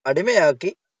അടിമപ്പെടുത്തിയിട്ട്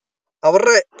അടിമയാക്കി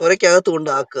അവരുടെ തുരയ്ക്കകത്ത്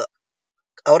കൊണ്ടാക്കുക,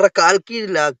 അവരുടെ കാൽ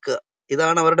കീഴിലാക്കുക.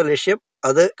 ഇതാണ് അവരുടെ ലക്ഷ്യം.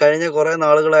 അത് കഴിഞ്ഞ കുറെ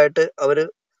നാളുകളായിട്ട് അവര്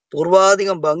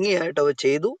പൂർവാധികം ഭംഗിയായിട്ട് അവർ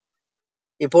ചെയ്തു.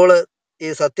 ഇപ്പോൾ ഈ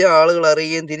സത്യം ആളുകൾ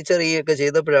അറിയുകയും തിരിച്ചറിയുകയും ഒക്കെ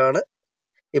ചെയ്തപ്പോഴാണ്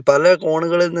ഈ പല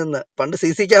കോണുകളിൽ നിന്ന്, പണ്ട്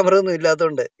CC ക്യാമറ ഒന്നും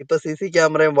ഇല്ലാത്തതുകൊണ്ട് ഇപ്പൊ CC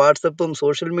ക്യാമറയും വാട്സപ്പും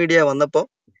സോഷ്യൽ മീഡിയ വന്നപ്പോൾ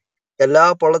എല്ലാ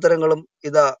പൊള്ളത്തരങ്ങളും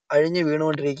ഇതാ അഴിഞ്ഞു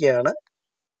വീണുകൊണ്ടിരിക്കുകയാണ്.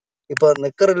 ഇപ്പൊ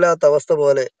നിക്കറില്ലാത്ത അവസ്ഥ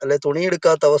പോലെ, അല്ലെ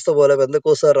തുണിയെടുക്കാത്ത അവസ്ഥ പോലെ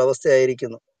പെന്തക്കോസ്തുകാരുടെ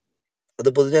അവസ്ഥയായിരിക്കുന്നു. അത്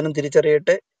പൊതുജനം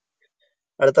തിരിച്ചറിയട്ടെ.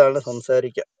 അടുത്ത ആളിനെ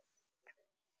സംസാരിക്കാം.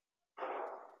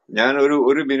 ഞാൻ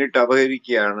ഒരു മിനിറ്റ്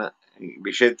അപഹരിക്കുകയാണ് ഈ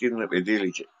വിഷയത്തിൽ നിന്ന്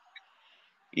വ്യതിചലിച്ച്.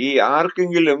 ഈ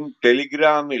ആർക്കെങ്കിലും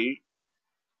ടെലിഗ്രാമിൽ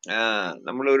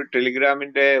നമ്മൾ ഒരു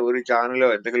ടെലിഗ്രാമിന്റെ ഒരു ചാനലോ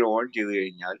എന്തെങ്കിലും ഓൺ ചെയ്ത്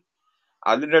കഴിഞ്ഞാൽ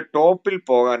അതിന്റെ ടോപ്പിൽ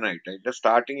പോകാനായിട്ട്, അതിന്റെ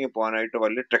സ്റ്റാർട്ടിങ്ങിൽ പോകാനായിട്ട്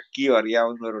വല്ല ട്രക്കിയോ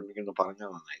അറിയാവുന്നവരുണ്ടെങ്കിൽ ഒന്ന് പറഞ്ഞാൽ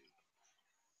നന്നായി.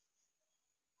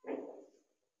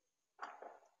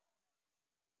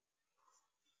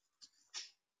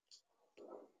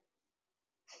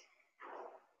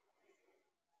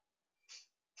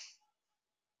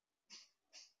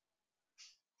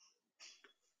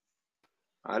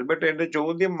 ആൽബർട്ട്, എന്റെ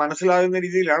ചോദ്യം മനസ്സിലാകുന്ന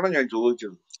രീതിയിലാണോ ഞാൻ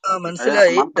ചോദിച്ചത്?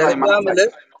 മനസ്സിലായി. ടെലിഗ്രാമില്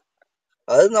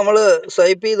അത് നമ്മള്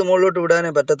സ്വൈപ്പ് ചെയ്ത് മുകളിലോട്ട് വിടാനേ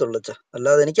പറ്റത്തുള്ളൂ അച്ഛാ,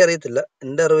 അല്ലാതെ എനിക്കറിയത്തില്ല,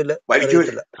 എന്റെ അറിവില്ല,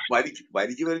 അറിയത്തില്ല.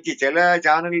 വലിച്ച് ചില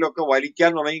ചാനലിലൊക്കെ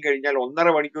വലിക്കാൻ തുടങ്ങി കഴിഞ്ഞാൽ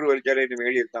 1.5 മണിക്കൂർ വലിച്ചാലേ അതിന്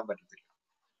മേളിൽ എത്താൻ പറ്റത്തില്ല.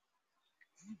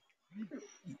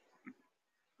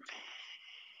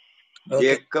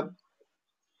 ജേക്കബ്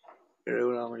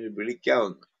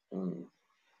വിളിക്കാവുന്ന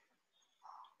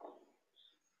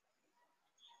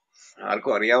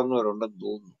ആർക്കും അറിയാവുന്നവരുണ്ടെന്ന്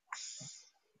തോന്നുന്നു.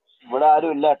 ഇവിടെ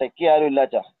ആരും ഇല്ല, ടെക്കി ആരും ഇല്ല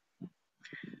അച്ഛാ.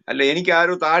 അല്ല, എനിക്ക്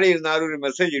ആരും താഴെ ഇരുന്ന് ആരും ഒരു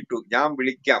മെസ്സേജ് ഇട്ടു, ഞാൻ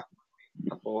വിളിക്കാം.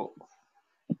 അപ്പോ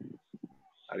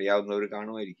അറിയാവുന്നവർ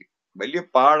കാണുമായിരിക്കും. വലിയ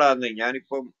പാടാന്ന്.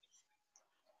 ഞാനിപ്പം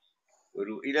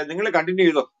ഇല്ല, നിങ്ങൾ കണ്ടിന്യൂ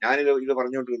ചെയ്തോ. ഞാനിത്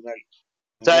പറഞ്ഞോണ്ടിരുന്നാൽ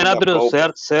അതിനകത്തൊരു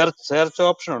സെർച്ച്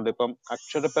ഓപ്ഷൻ ഉണ്ട്. ഇപ്പം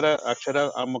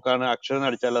നമുക്കാണ് അക്ഷരം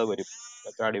അടിച്ചാൽ അത് വരും,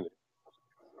 ചാടി വരും.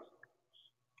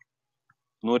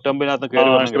 150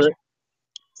 കയറി വരണം.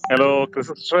 ഹലോ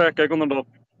സിസ്റ്ററെ, കേൾക്കുന്നുണ്ടോ?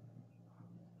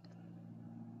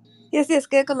 യെസ്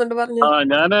കേൾക്കുന്നുണ്ട്, പറഞ്ഞു.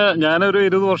 ഞാനൊരു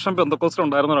 20 വർഷം പെന്തക്കോസ്റ്റിൽ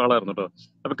ഉണ്ടായിരുന്ന ഒരാളായിരുന്നു കേട്ടോ.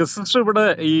 അപ്പൊ സിസ്റ്റർ ഇവിടെ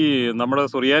ഈ നമ്മുടെ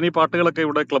സുറിയാനി പാട്ടുകളൊക്കെ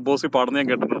ഇവിടെ ക്ലബ് ഹൗസിൽ പാടുന്ന ഞാൻ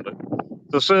കേട്ടിട്ടുണ്ട്.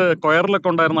 സിസ്റ്റർ കൊയറിലൊക്കെ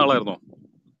ഉണ്ടായിരുന്ന ആളായിരുന്നോ?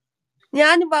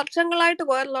 ഞാൻ വർഷങ്ങളായിട്ട്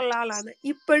കൊയറിലുള്ള ആളാണ്,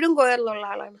 ഇപ്പോഴും കൊയറിലുള്ള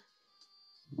ആളാണ്.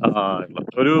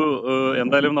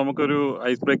 എന്തായാലും നമുക്കൊരു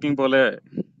ഐസ് ബ്രേക്കിംഗ് പോലെ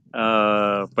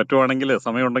പറ്റുവാണെങ്കിൽ,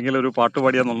 സമയമുണ്ടെങ്കിൽ ഒരു പാട്ട്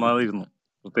പാടിയാൽ നന്നായിരുന്നു.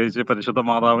 പ്രത്യേകിച്ച് പരിശുദ്ധ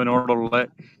മാതാവിനോടുള്ള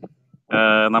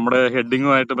നമ്മുടെ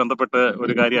ഹെഡിങ്ങുമായിട്ട് ബന്ധപ്പെട്ട്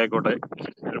ഒരു കാര്യം ആയിക്കോട്ടെ,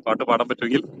 ഒരു പാട്ട് പാടാൻ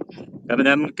പറ്റുമെങ്കിൽ. കാരണം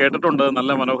ഞാൻ കേട്ടിട്ടുണ്ട്,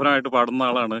 നല്ല മനോഹരമായിട്ട് പാടുന്ന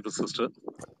ആളാണ് സിസ്റ്റർ.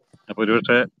 അപ്പൊ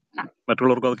ഒരുപക്ഷെ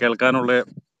മറ്റുള്ളവർക്ക് അത് കേൾക്കാനുള്ള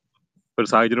ഒരു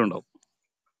സാഹചര്യം ഉണ്ടാവും.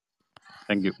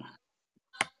 Thank you.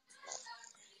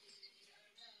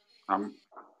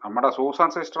 നമ്മുടെ സൂസൻ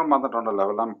സിസ്റ്ററും വന്നിട്ടുണ്ടല്ലോ,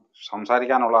 എല്ലാം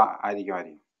സംസാരിക്കാനുള്ള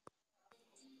ആയിരിക്കും.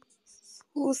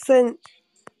 സൂസൻ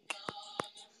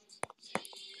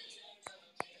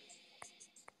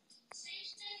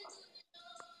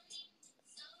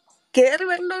കേറി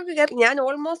വരേണ്ടവർക്ക് കയറി. ഞാൻ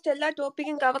ഓൾമോസ്റ്റ് എല്ലാ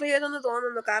ടോപ്പിക്കും കവർ ചെയ്തെന്ന്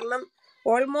തോന്നുന്നു. കാരണം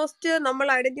ഓൾമോസ്റ്റ് നമ്മൾ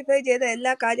ഐഡന്റിഫൈ ചെയ്ത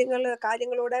എല്ലാ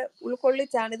കാര്യങ്ങളൂടെ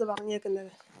ഉൾക്കൊള്ളിച്ചാണ് ഇത്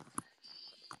പറഞ്ഞേക്കുന്നത്.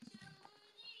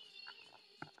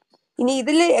 ഇനി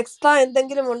ഇതിൽ എക്സ്ട്രാ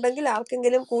എന്തെങ്കിലും ഉണ്ടെങ്കിൽ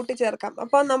ആർക്കെങ്കിലും കൂട്ടിച്ചേർക്കാം.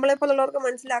 അപ്പൊ നമ്മളെ പോലുള്ളവർക്ക്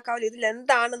മനസ്സിലാക്കാമല്ലോ ഇതിൽ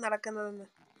എന്താണ് നടക്കുന്നതെന്ന്.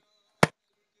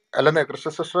 അല്ലെന്നേ,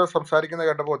 ക്രിസ്ത്യൻ സിസ്റ്റർ സംസാരിക്കുന്നത്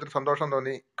കേട്ടപ്പോൾ ഒത്തിരി സന്തോഷം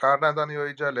തോന്നി. കാരണം എന്താന്ന്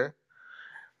ചോദിച്ചാല്,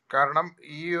 കാരണം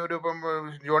ഈ ഒരു ഇപ്പം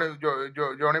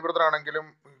ജോണി ബ്രദർ ആണെങ്കിലും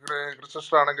ക്രിസ്ത്യൻ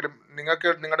സിസ്റ്റർ ആണെങ്കിലും നിങ്ങൾക്ക്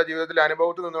നിങ്ങളുടെ ജീവിതത്തിലെ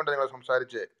അനുഭവത്തിൽ നിന്നുകൊണ്ട് നിങ്ങൾ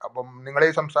സംസാരിച്ചേ. അപ്പം നിങ്ങളെ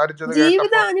സംസാരിച്ചത്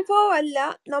ജീവിത അനുഭവം അല്ല,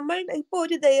 നമ്മൾ ഇപ്പൊ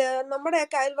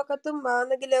നമ്മുടെയൊക്കെ അയൽവക്കത്തും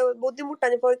ആണെങ്കിൽ ബുദ്ധിമുട്ട്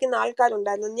അനുഭവിക്കുന്ന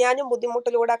ആൾക്കാരുണ്ടായിരുന്നു. ഞാനും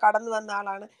ബുദ്ധിമുട്ടിലൂടെ കടന്നു വന്ന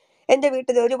ആളാണ്. എന്റെ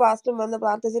വീട്ടിൽ ഒരു പാസ്റ്ററും വന്ന്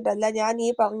പ്രാർത്ഥിച്ചിട്ടല്ല ഞാൻ ഈ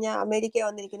പറഞ്ഞ അമേരിക്കയിൽ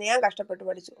വന്നിരിക്കുന്നത്. ഞാൻ കഷ്ടപ്പെട്ട്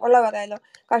പഠിച്ചു, ഉള്ള പറയാലോ,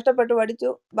 കഷ്ടപ്പെട്ട് പഠിച്ചു.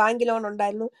 ബാങ്ക് ലോൺ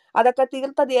ഉണ്ടായിരുന്നു, അതൊക്കെ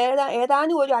തീർത്തത്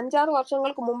ഏതാനും ഒരു 5-6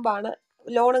 വർഷങ്ങൾക്ക് മുമ്പാണ്.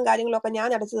 ലോണും കാര്യങ്ങളൊക്കെ ഞാൻ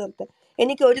അടച്ചു തീർത്ത്.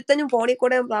 എനിക്ക് ഒരുത്തനും ഫോണിൽ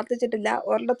കൂടെ പ്രാർത്ഥിച്ചിട്ടില്ല,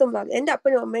 ഒരിടത്തും എന്റെ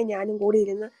അപ്പനും അമ്മയും ഞാനും കൂടി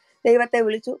ഇരുന്ന് ദൈവത്തെ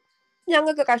വിളിച്ചു.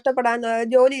 ഞങ്ങൾക്ക് കഷ്ടപ്പെടാൻ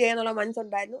ജോലി ചെയ്യാനുള്ള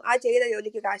മനസ്സുണ്ടായിരുന്നു. ആ ചെയ്ത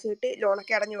ജോലിക്ക് കാശ് കിട്ടി,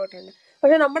 ലോണൊക്കെ അടഞ്ഞു പോയിട്ടുണ്ട്.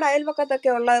 പക്ഷെ നമ്മുടെ അയൽപക്കത്തൊക്കെ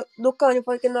ഉള്ള ദുഃഖം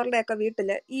അനുഭവിക്കുന്നവരുടെയൊക്കെ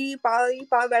വീട്ടില് ഈ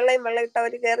വെള്ളയും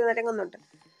വെള്ളയിട്ടവർ കയറി നിരങ്ങുന്നുണ്ട്.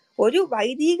 ഒരു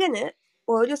വൈദികന്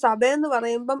ഒരു സഭയെന്ന്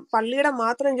പറയുമ്പം പള്ളിയുടെ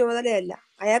മാത്രം ചുമതലയല്ല.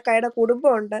 അയാൾക്ക് അയാളുടെ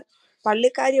കുടുംബമുണ്ട്,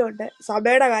 പള്ളിക്കാര്യമുണ്ട്,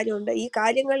 സഭയുടെ കാര്യമുണ്ട്. ഈ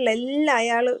കാര്യങ്ങളിലെല്ലാം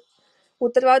അയാൾ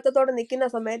ഉത്തരവാദിത്തത്തോടെ നിൽക്കുന്ന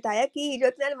സമയത്ത് അയാൾക്ക് ഈ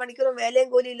 24 മണിക്കൂറും വേലയും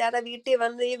കൂലിയും ഇല്ലാതെ വീട്ടിൽ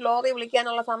വന്ന് ഈ ഗ്ലോറി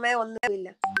വിളിക്കാനുള്ള സമയം ഒന്നുമില്ല.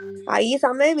 ഈ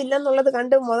സമയമില്ലെന്നുള്ളത്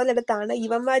കണ്ട് മുതലെടുത്താണ്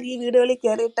ഇവന്മാർ ഈ വീടുകളിൽ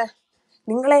കയറിയിട്ട്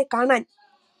നിങ്ങളെ കാണാൻ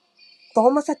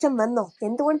തോമസ് അച്ഛൻ വന്നോ,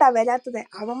 എന്തുകൊണ്ടാ വരാത്തത്,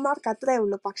 അവന്മാർക്ക് അത്രേ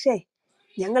ഉള്ളൂ, പക്ഷേ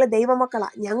ഞങ്ങൾ ദൈവമക്കളാ,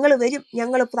 ഞങ്ങൾ വരും,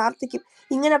 ഞങ്ങൾ പ്രാർത്ഥിക്കും,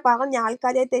 ഇങ്ങനെ പറഞ്ഞ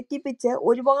ആൾക്കാരെ തെറ്റിപ്പിച്ച്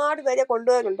ഒരുപാട് പേരെ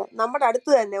കൊണ്ടുവരുന്നുണ്ട്. നമ്മുടെ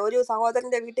അടുത്ത് തന്നെ ഒരു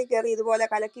സഹോദരന്റെ വീട്ടിൽ കയറി ഇതുപോലെ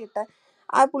കലക്കിയിട്ട്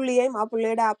ആ പുള്ളിയെയും ആ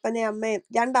പുള്ളിയുടെ അപ്പനെയും അമ്മയും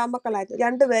 2 ആൺമക്കളായിരുന്നു,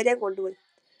 2 പേരെയും കൊണ്ടുപോയി.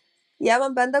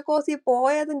 അവൻ പെന്തക്കോസിൽ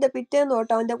പോയതിന്റെ പിറ്റേന്ന്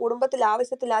തൊട്ട് അവന്റെ കുടുംബത്തിൽ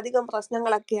ആവശ്യത്തിലധികം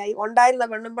പ്രശ്നങ്ങളൊക്കെ ആയി. ഉണ്ടായിരുന്ന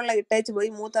പെണ്ണുമ്പിള്ള ഇട്ടേച്ച് പോയി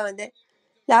മൂത്തവന്റെ.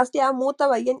 ലാസ്റ്റ് ആ മൂത്ത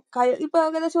പയ്യൻ ഇപ്പൊ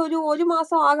ഏകദേശം ഒരു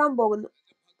മാസം ആകാൻ പോകുന്നു.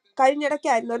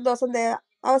 കഴിഞ്ഞിടയ്ക്കായിരുന്നു ഒരു ദിവസം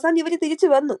അവസാനം ഇവര് തിരിച്ചു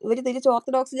വന്നു. ഇവര് തിരിച്ച്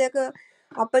ഓർത്തഡോക്സിലേക്ക്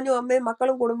അപ്പനും അമ്മയും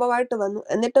മക്കളും കുടുംബമായിട്ട് വന്നു.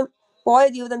 എന്നിട്ടും പോയ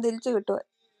ജീവിതം തിരിച്ചു കിട്ടുക.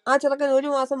 ആ ചെറുക്കൻ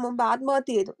 1 മാസം മുമ്പ്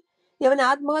ആത്മഹത്യ ചെയ്തു. ഇവൻ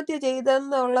ആത്മഹത്യ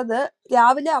ചെയ്തെന്നുള്ളത്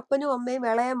രാവിലെ അപ്പനും അമ്മയും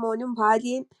ഇളയ മോനും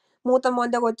ഭാര്യയും മൂത്ത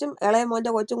മോന്റെ കൊച്ചും ഇളയ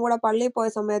മോന്റെ കൊച്ചും കൂടെ പള്ളിയിൽ പോയ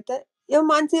സമയത്ത് ഇവൻ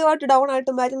മാനസികമായിട്ട് ഡൗൺ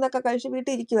ആയിട്ട് മരുന്നൊക്കെ കഴിച്ച്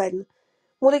വീട്ടിൽ ഇരിക്കുമായിരുന്നു.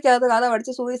 മുറിക്കകത്ത് കഥ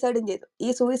പഠിച്ച് സൂയിസൈഡും ചെയ്തു. ഈ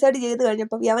സൂയിസൈഡ് ചെയ്ത്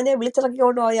കഴിഞ്ഞപ്പം യവനെ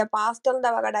വിളിച്ചിറക്കിക്കൊണ്ട് പോയ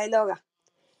പാസ്റ്ററിന്റെ വക ഡയലോഗാ,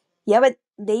 യവൻ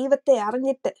ദൈവത്തെ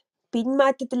അറിഞ്ഞിട്ട്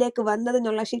പിന്മാറ്റത്തിലേക്ക്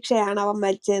വന്നതിനുള്ള ശിക്ഷയാണ് അവൻ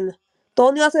മരിച്ചതെന്ന്.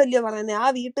 തോന്നിവാസമല്ലയോ പറയുന്നത്. ആ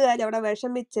വീട്ടുകാരവിടെ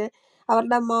വിഷമിച്ച്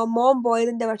അവരുടെ മോൻ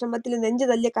പോയതിന്റെ വിഷമത്തിൽ നെഞ്ചു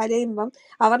തല്ലി കരയുമ്പം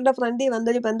അവരുടെ ഫ്രണ്ടിൽ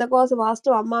വന്നൊരു പെന്തക്കോസ്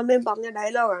പാസ്റ്ററും അമ്മാമ്മയും പറഞ്ഞ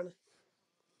ഡയലോഗാണ്.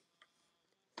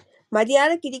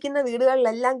 മര്യാദക്കിരിക്കുന്ന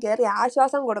വീടുകളിലെല്ലാം കയറി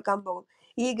ആശ്വാസം കൊടുക്കാൻ പോകും.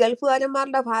 ഈ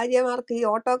ഗൾഫുകാരന്മാരുടെ ഭാര്യമാർക്ക് ഈ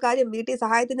ഓട്ടോക്കാരും വീട്ടിൽ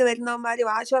സഹായത്തിന്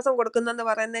വരുന്നവന്മാരും ആശ്വാസം കൊടുക്കുന്നെന്ന്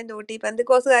പറയുന്നതിന്റെ കൂട്ടി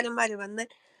പെന്തക്കോസുകാരന്മാർ വന്ന്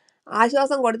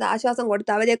ആശ്വാസം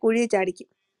കൊടുത്ത് അവരെ കുഴിയിൽ ചാടിക്കും.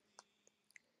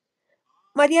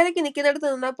 മര്യാദയ്ക്ക് നിൽക്കുന്നിടത്ത്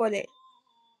നിന്നാൽ പോലെ.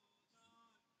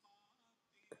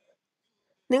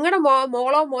 നിങ്ങളുടെ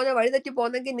മോളോ മോനോ വഴിതെറ്റി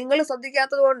പോന്നെങ്കിൽ നിങ്ങൾ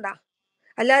ശ്രദ്ധിക്കാത്തത് കൊണ്ടാ.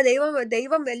 അല്ലാതെ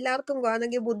ദൈവം എല്ലാവർക്കും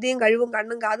ആണെങ്കിൽ ബുദ്ധിയും കഴിവും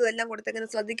കണ്ണും കാതും എല്ലാം കൊടുത്തെങ്ങനെ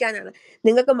ശ്രദ്ധിക്കാനാണ്.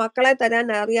 നിങ്ങൾക്ക് മക്കളെ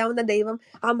തരാൻ അറിയാവുന്ന ദൈവം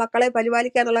ആ മക്കളെ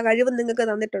പരിപാലിക്കാനുള്ള കഴിവും നിങ്ങൾക്ക്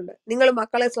തന്നിട്ടുണ്ട്. നിങ്ങൾ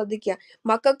മക്കളെ ശ്രദ്ധിക്കുക.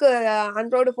 മക്കൾക്ക്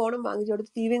ആൻഡ്രോയിഡ് ഫോണും വാങ്ങിച്ചു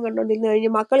കൊടുത്ത് ടിവിയും കണ്ടോണ്ടിരുന്ന്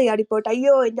കഴിഞ്ഞ് മക്കൾ ചാടിപ്പോയിട്ട്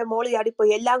അയ്യോ എന്റെ മോള്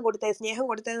ചാടിപ്പോയി, എല്ലാം കൊടുത്തേ, സ്നേഹം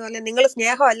കൊടുത്തതെന്ന് പറഞ്ഞാൽ നിങ്ങൾ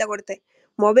സ്നേഹമല്ല കൊടുത്തേ,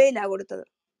 മൊബൈലാ കൊടുത്തത്.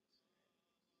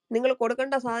 നിങ്ങൾ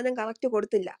കൊടുക്കേണ്ട സാധനം കറക്റ്റ്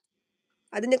കൊടുത്തില്ല.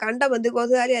 അതിന് കണ്ട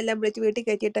ബന്ധുക്കോസുകാരെ എല്ലാം വിളിച്ച് വീട്ടിൽ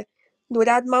കയറ്റിയിട്ട്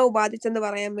ദുരാത്മാവ് ബാധിച്ചെന്ന്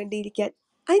പറയാൻ വേണ്ടി ഇരിക്കാൻ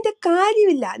അതിന്റെ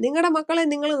കാര്യമില്ല. നിങ്ങളുടെ മക്കളെ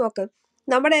നിങ്ങൾ നോക്ക്.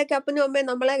 നമ്മുടെയൊക്കെ അപ്പനും അമ്മയും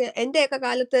എന്റെയൊക്കെ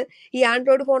കാലത്ത് ഈ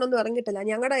ആൻഡ്രോയിഡ് ഫോണൊന്നും ഇറങ്ങിയിട്ടില്ല.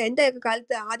 എന്റെയൊക്കെ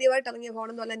കാലത്ത് ആദ്യമായിട്ട് ഇറങ്ങിയ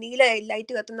ഫോണെന്ന് പറഞ്ഞാൽ നീല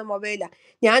ലൈറ്റ് കത്തുന്ന മൊബൈലാ.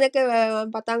 ഞാനൊക്കെ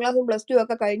 10ാം ക്ലാസ്സും +2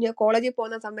 ഒക്കെ കഴിഞ്ഞ് കോളേജിൽ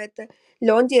പോകുന്ന സമയത്ത്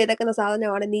ലോഞ്ച് ചെയ്തേക്കുന്ന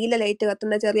സാധനമാണ് നീല ലൈറ്റ്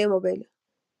കത്തുന്ന ചെറിയ മൊബൈൽ.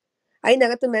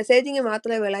 അതിനകത്ത് മെസ്സേജിങ്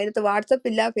മാത്രമേ ഉള്ളൂ. അതിനകത്ത് വാട്സപ്പ്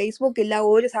ഇല്ല, ഫേസ്ബുക്ക് ഇല്ല,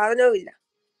 ഒരു സാധനവും ഇല്ല.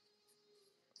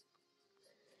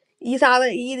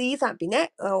 പിന്നെ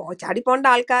ചാടിപ്പോണ്ട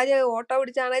ആൾക്കാര് ഓട്ടോ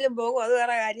പിടിച്ചാണേലും പോകും, അത്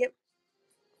വേറെ കാര്യം.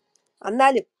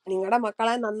 എന്നാലും നിങ്ങളുടെ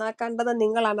മക്കളെ നന്നാക്കേണ്ടത്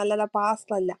നിങ്ങളാണ്, അല്ലാതെ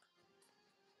പാസ്റ്റർ അല്ല.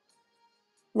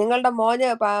 നിങ്ങളുടെ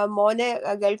മോനെ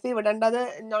ഗൾഫിൽ വിടേണ്ടത്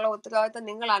എന്നുള്ള ഉത്തരവാദിത്തം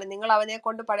നിങ്ങളാണ്. നിങ്ങൾ അവനെ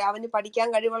കൊണ്ട് അവന് പഠിക്കാൻ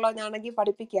കഴിവുള്ളവനാണെങ്കിൽ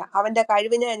പഠിപ്പിക്കുക, അവന്റെ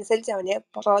കഴിവിനെ അനുസരിച്ച് അവനെ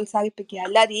പ്രോത്സാഹിപ്പിക്കുക.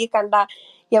 അല്ലാതെ ഈ കണ്ട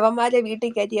യവന്മാരെ വീട്ടിൽ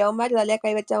കയറ്റി യവന്മാര് തലേ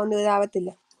കൈവച്ചാൽ ഒന്നും ഇതാവത്തില്ല.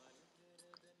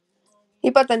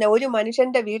 ഇപ്പൊ തന്നെ ഒരു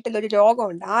മനുഷ്യന്റെ വീട്ടിൽ ഒരു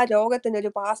രോഗമുണ്ട്. ആ രോഗത്തിന് ഒരു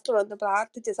പാസ്റ്റർ വന്ന്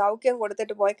പ്രാർത്ഥിച്ച് സൗഖ്യം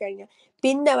കൊടുത്തിട്ട് പോയി കഴിഞ്ഞാൽ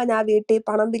പിന്നെ അവൻ ആ വീട്ടിൽ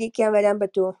പണം പിരിക്കാൻ വരാൻ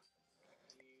പറ്റുമോ?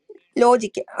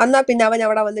 ലോജിക്ക്. എന്നാ പിന്നെ അവൻ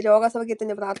അവിടെ വന്ന്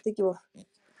രോഗസൗഖ്യത്തിന് പ്രാർത്ഥിക്കുമോ?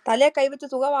 തലേ കൈവച്ച്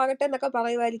സുഖമാകട്ടെ എന്നൊക്കെ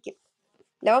പറയുമായിരിക്കും.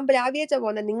 ലവൻ പ്രാപിച്ച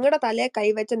പോലെ നിങ്ങളുടെ തലേ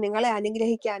കൈവച്ച് നിങ്ങളെ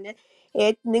അനുഗ്രഹിക്കാന്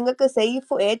നിങ്ങൾക്ക്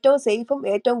ഏറ്റവും സേഫും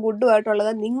ഏറ്റവും ഗുഡും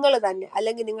ആയിട്ടുള്ളത് നിങ്ങൾ തന്നെ,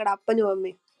 അല്ലെങ്കിൽ നിങ്ങളുടെ അപ്പനും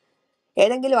അമ്മയും.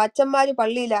 ഏതെങ്കിലും അച്ഛന്മാര്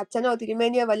പള്ളിയിൽ, അച്ഛനോ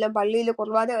തിരുമേനിയോ വല്ലതും പള്ളിയിൽ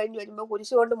കുർബാന കഴിഞ്ഞ് വരുമ്പോൾ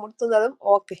കുരിശ് കൊണ്ട് മുട്ടുന്നതും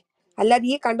ഓക്കെ. അല്ലാതെ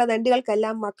ഈ കണ്ട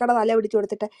ദണ്ഡികൾക്കെല്ലാം മക്കളുടെ തല പിടിച്ചു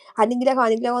കൊടുത്തിട്ട് അനുഗ്രഹം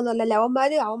എന്നല്ല,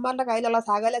 അവന്മാരുടെ കയ്യിലുള്ള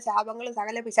സകല ശാപങ്ങളും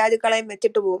സകല പിശാചുക്കളെയും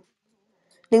വെച്ചിട്ട് പോകും.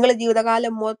 നിങ്ങൾ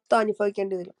ജീവിതകാലം മൊത്തം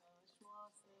അനുഭവിക്കേണ്ടി വരും.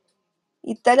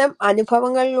 ഇത്തരം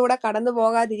അനുഭവങ്ങളിലൂടെ കടന്നു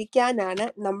പോകാതിരിക്കാനാണ്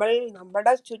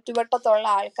നമ്മുടെ ചുറ്റുവട്ടത്തുള്ള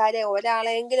ആൾക്കാരെ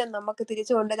ഒരാളെങ്കിലും നമുക്ക്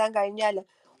തിരിച്ചു കൊണ്ടുവരാൻ കഴിഞ്ഞാൽ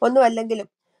ഒന്നുമല്ലെങ്കിലും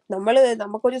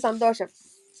നമുക്കൊരു സന്തോഷം,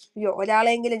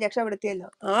 ഒരാളെങ്കിലും രക്ഷപ്പെടുത്തിയല്ലോ.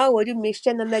 ആ ഒരു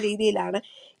മിഷൻ എന്ന രീതിയിലാണ്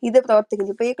ഇത്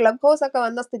പ്രവർത്തിക്കുന്നത്. ഇപ്പൊ ഈ ക്ലബ് ഹൗസ് ഒക്കെ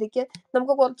വന്ന സ്ഥിതിക്ക്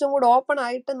നമുക്ക് കുറച്ചും കൂടെ ഓപ്പൺ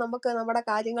ആയിട്ട് നമുക്ക് നമ്മുടെ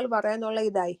കാര്യങ്ങൾ പറയാനുള്ള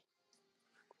ഇതായി.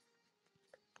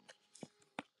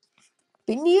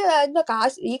 പിന്നെ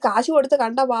ഈ കാശ് കൊടുത്ത്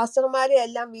കണ്ട പാസ്റ്റർമാരെ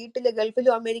എല്ലാം വീട്ടില്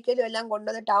ഗൾഫിലും അമേരിക്കയിലും എല്ലാം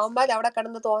കൊണ്ടുവന്നിട്ട് അവന്മാർ അവിടെ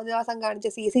കിടന്ന് തോന്നിവാസം കാണിച്ച്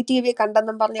CCTV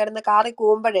കണ്ടെന്നും പറഞ്ഞ് കിടന്ന് കാറി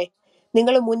കൂവുമ്പോഴേ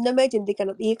നിങ്ങൾ മുന്നമേ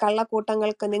ചിന്തിക്കണം. ഈ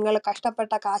കള്ളക്കൂട്ടങ്ങൾക്ക് നിങ്ങൾ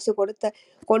കഷ്ടപ്പെട്ട കാശ്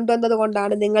കൊണ്ടുവന്നത്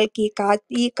കൊണ്ടാണ് നിങ്ങൾക്ക്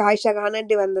ഈ കാഴ്ച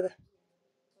കാണേണ്ടി വന്നത്.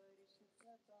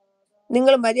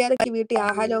 നിങ്ങൾ മര്യാദയ്ക്ക് വീട്ടിൽ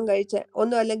ആഹാരവും കഴിച്ച്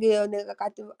ഒന്നും അല്ലെങ്കിൽ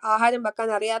ആഹാരം വെക്കാൻ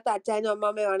അറിയാത്ത അച്ചായനും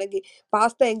അമ്മാമ്മയോ ആണെങ്കിൽ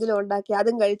പാസ്ത എങ്കിലും ഉണ്ടാക്കി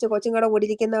അതും കഴിച്ച് കൊച്ചുങ്ങളുടെ കൂടി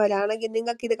ഇരിക്കുന്നവരാണെങ്കിൽ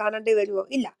നിങ്ങൾക്ക് ഇത് കാണേണ്ടി വരുമോ?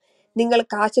 ഇല്ല. നിങ്ങൾ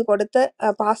കാശ് കൊടുത്ത്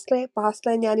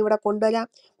പാസ്റ്ററെ ഞാൻ ഇവിടെ കൊണ്ടുവരാം,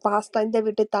 പാസ്റ്റർ എൻ്റെ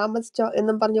വീട്ടിൽ താമസിച്ചോ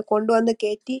എന്നും പറഞ്ഞ് കൊണ്ടുവന്ന്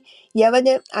കയറ്റി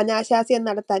യവന് അനാശാസ്യം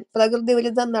നടത്താൻ, പ്രകൃതി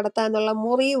വിരുദ്ധം നടത്താനുള്ള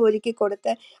മുറി ഒരുക്കി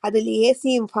കൊടുത്ത് അതിൽ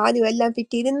AC-യും ഫാനും എല്ലാം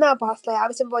ഫിറ്റ് ഇരുന്നാ പാസ്റ്ററെ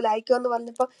ആവശ്യം പോലെ അയക്കുമെന്ന്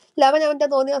പറഞ്ഞപ്പോൾ ലവൻ അവൻ്റെ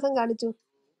തോന്നിവാസം കാണിച്ചു.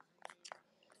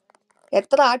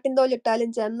 എത്ര ആട്ടിൻതോലിട്ടാലും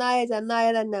ചെന്നായ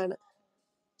തന്നെയാണ്.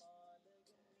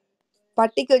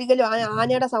 പട്ടിക്കൊരിക്കലും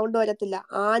ആനയുടെ സൗണ്ട് വരത്തില്ല,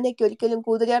 ആനയ്ക്കൊരിക്കലും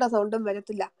കുതിരയുടെ സൗണ്ടും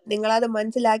വരത്തില്ല. നിങ്ങളത്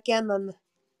മനസ്സിലാക്കിയാൽ നന്ന്.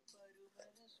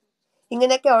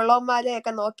 ഇങ്ങനെയൊക്കെ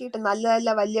ഉള്ളവന്മാരെയൊക്കെ നോക്കിയിട്ട് നല്ല നല്ല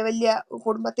വലിയ വലിയ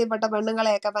കുടുംബത്തിൽപ്പെട്ട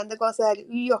പെണ്ണുങ്ങളെയൊക്കെ പെന്തക്കോസ്തുകാർ,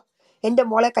 അയ്യോ എൻ്റെ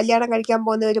മോളെ കല്യാണം കഴിക്കാൻ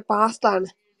പോകുന്ന ഒരു പാസ്റ്ററാണ്,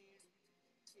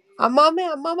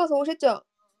 അമ്മാമ്മ സൂക്ഷിച്ചോ,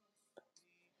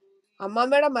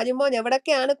 അമ്മാമ്മയുടെ മരുമോൻ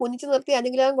എവിടൊക്കെയാണ് കുനിച്ചു നിർത്തി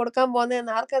അനുഗ്രഹം കൊടുക്കാൻ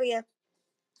പോകുന്നതെന്ന് ആർക്കറിയാം,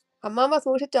 അമ്മാമ്മ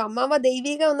സൂക്ഷിച്ചോ, അമ്മാമ്മ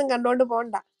ദൈവികം ഒന്നും കണ്ടോണ്ട്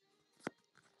പോണ്ട.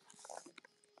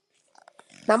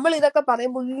 നമ്മൾ ഇതൊക്കെ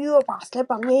പറയുമ്പോൾ അയ്യോ പാസ്റ്ററെ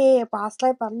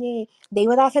പറഞ്ഞേ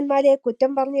ദൈവദാസന്മാരെ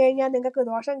കുറ്റം പറഞ്ഞു കഴിഞ്ഞാൽ നിങ്ങൾക്ക്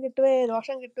ദോഷം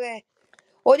കിട്ടുവേ.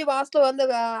 ഒരു പാസ്റ്റർ വന്ന്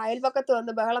അയൽപക്കത്ത്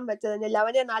വന്ന് ബഹളം വെച്ചത്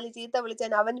അവനെ 4 ചീത്ത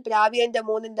വിളിച്ചാൽ അവൻ പ്രാവിയന്റെ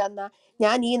 3-ന്റെ അന്നാ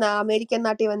ഞാൻ ഈ അമേരിക്കൻ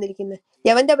നാട്ടിൽ വന്നിരിക്കുന്നത്.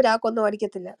 യവന്റെ പ്രാക്കൊന്നും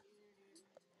അടിക്കത്തില്ല.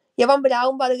 യവൻ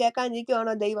പ്രാവുമ്പോ അത്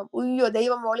കേൾക്കാനിരിക്കുവാണോ ദൈവം? ഉയ്യോ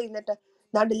ദൈവം മോളിൽ നിന്നിട്ട്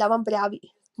നാട്ടിൽ അവൻ പ്രാവി,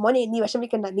 മോനെ നീ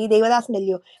വിഷമിക്കണ്ട, നീ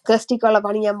ദൈവദാസനല്ലയോ, ക്രിസ്റ്റിക്കുള്ള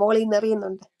പണി ഞാൻ മോളിൽ നിന്ന്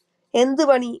എറിയുന്നുണ്ട്. എന്ത്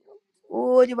പണി?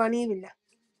 ഒരു പണിയുമില്ല.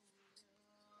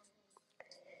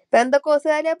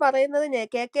 പെന്തക്കോസുകാരെ പറയുന്നതിന്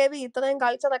KKV ഇത്രയും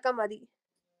കൾച്ചറൊക്കെ മതി,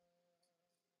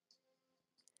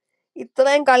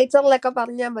 ഇത്രയും കൾച്ചറിലൊക്കെ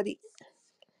പറഞ്ഞാൽ മതി.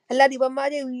 അല്ലാതെ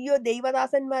ഇവന്മാരെ അയ്യോ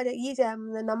ദൈവദാസന്മാര്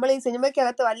നമ്മൾ ഈ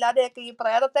സിനിമയ്ക്കകത്ത് അല്ലാതെയൊക്കെ ഈ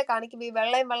പ്രേതത്തെ കാണിക്കുമ്പോൾ ഈ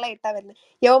വെള്ളം ഇട്ടാ വരുന്നത്.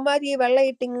 യവന്മാർ ഈ വെള്ളം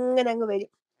ഇട്ട് ഇങ്ങനെ അങ്ങ്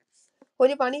വരും.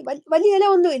 ഒരു പണി വലിയ ഇല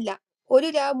ഒന്നുമില്ല, ഒരു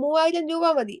 3000 രൂപ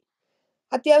മതി.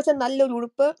 അത്യാവശ്യം നല്ലൊരു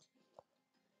ഉടുപ്പ്,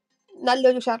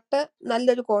 നല്ലൊരു ഷർട്ട്,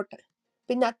 നല്ലൊരു കോട്ട്,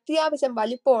 പിന്നെ അത്യാവശ്യം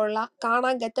വലിപ്പമുള്ള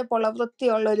കാണാൻ ഗെറ്റപ്പുള്ള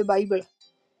വൃത്തിയുള്ള ഒരു ബൈബിള്.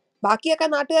 ബാക്കിയൊക്കെ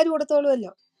നാട്ടുകാർ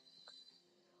കൊടുത്തോളുമല്ലോ.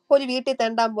 ഒരു വീട്ടിൽ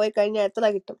തെണ്ടാൻ പോയി കഴിഞ്ഞാൽ എത്ര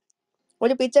കിട്ടും?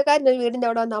 ഒരു പിച്ചക്കാരൻ ഒരു വീടിന്റെ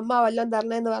അവിടെ വന്ന് അമ്മ വല്ലതും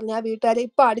തരണേന്ന് പറഞ്ഞാൽ ആ വീട്ടുകാരെ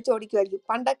ഇപ്പൊ അടിച്ചോടിക്കുമായിരിക്കും.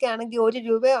 പണ്ടൊക്കെ ആണെങ്കിൽ 1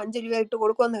 രൂപയോ 5 രൂപയോ ഇട്ട്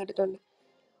കൊടുക്കുമെന്ന് കേട്ടിട്ടുണ്ട്.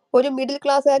 ഒരു മിഡിൽ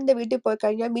ക്ലാസ്സുകാരന്റെ വീട്ടിൽ പോയി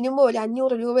കഴിഞ്ഞാൽ മിനിമം ഒരു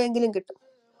 500 രൂപയെങ്കിലും കിട്ടും.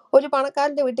 ഒരു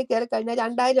പണക്കാരന്റെ വീട്ടിൽ കയറി കഴിഞ്ഞാൽ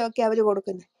 2000 ഒക്കെ അവർ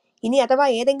കൊടുക്കുന്നത്. ഇനി അഥവാ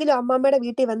ഏതെങ്കിലും അമ്മാമ്മയുടെ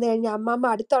വീട്ടിൽ വന്നു കഴിഞ്ഞാൽ അമ്മാമ്മ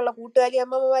അടുത്തുള്ള കൂട്ടുകാരി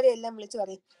അമ്മമ്മമാരെ എല്ലാം വിളിച്ചു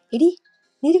പറയും, എടി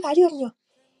നീ ഒരു കാര്യം അറിഞ്ഞോ,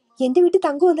 എന്റെ വീട്ടിൽ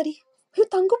തങ്കു വന്നടി. ഒരു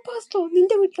തങ്കു പാസ്റ്റോ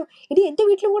നിന്റെ വീട്ടിലോ? എടി എന്റെ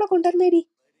വീട്ടിലും കൂടെ കൊണ്ടുവരണേടി,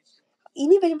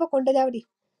 ഇനി വരുമ്പോ കൊണ്ടുവരാവടി.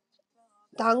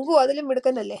 തങ്കു അതിലും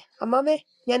മിടുക്കനല്ലേ, അമ്മാമ്മേ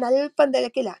ഞാൻ അല്പം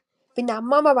തിരക്കില്ല, പിന്നെ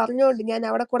അമ്മാമ്മ പറഞ്ഞോണ്ട് ഞാൻ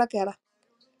അവിടെ കൂടെ കയറാം.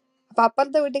 അപ്പൊ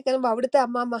അപ്പുറത്തെ വീട്ടിൽ കയറുമ്പോ അവിടുത്തെ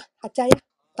അമ്മാമ്മ, അച്ചായ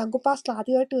തങ്കു പാസ്റ്റർ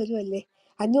ആദ്യമായിട്ട് വരുമല്ലേ,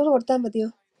 500 കൊടുത്താൽ മതിയോ?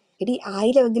 എടി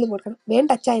 1000 കൊടുക്കണം. വേണ്ട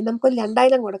അച്ചായ നമുക്കൊരു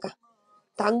 2000 കൊടുക്കാം.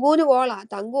 തങ്കുവിന് കോളാ,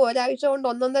 തങ്കു ഒരാഴ്ച കൊണ്ട്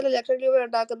 1.5 ലക്ഷം രൂപ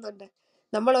ഉണ്ടാക്കുന്നുണ്ട്.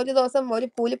 നമ്മൾ ഒരു ദിവസം ഒരു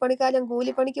കൂലിപ്പണിക്കാരൻ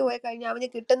കൂലിപ്പണിക്ക് പോയി കഴിഞ്ഞാൽ അവന്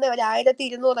കിട്ടുന്ന ഒരു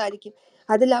 1200 ആയിരിക്കും.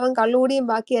 അതിൽ അവൻ കള്ളുകൂടിയും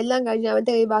ബാക്കി എല്ലാം കഴിഞ്ഞ്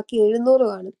അവന്റെ കയ്യിൽ ബാക്കി 700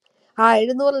 കാണും. ആ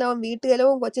 700-ൽ അവൻ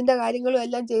വീട്ടുചെലവും കൊച്ചിന്റെ കാര്യങ്ങളും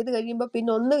എല്ലാം ചെയ്ത് കഴിയുമ്പോൾ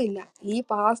പിന്നെ ഒന്നുമില്ല. ഈ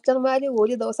പാസ്റ്റർമാര്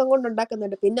ഒരു ദിവസം കൊണ്ട്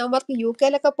ഉണ്ടാക്കുന്നുണ്ട്. പിന്നെ അവർക്ക്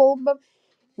UK-ലൊക്കെ പോകുമ്പം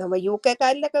നമ്മ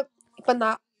UK-കാരിലൊക്കെ ഇപ്പൊ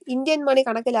ഇന്ത്യൻ മണി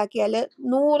കണക്കിലാക്കിയാല്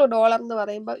 $100 എന്ന്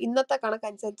പറയുമ്പോൾ ഇന്നത്തെ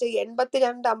കണക്കനുസരിച്ച്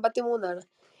 82-53 ആണ്.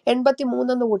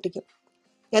 83 കൂട്ടിക്കും.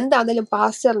 എന്താണെങ്കിലും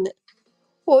പാസ്റ്ററിന്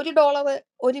 $1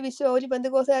 ഒരു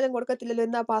പെന്തക്കോസ്തുകാരൻ കൊടുക്കത്തില്ലല്ലോ.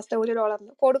 എന്നാ പാസ്റ്റർ $1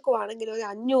 കൊടുക്കുവാണെങ്കിൽ ഒരു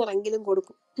 500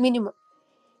 കൊടുക്കും മിനിമം.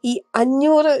 ഈ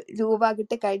 500 രൂപ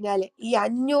കിട്ടിക്കഴിഞ്ഞാല് ഈ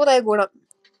 500 ഗുണം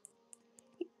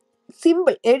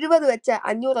സിമ്പിൾ 70 വെച്ച്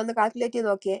 500 ഒന്ന് കാൽക്കുലേറ്റ് ചെയ്ത്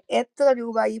നോക്കിയേ, എത്ര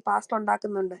രൂപ ഈ പാസ്റ്റർ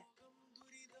ഉണ്ടാക്കുന്നുണ്ട്?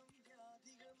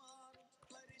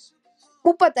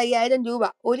 35,000 രൂപ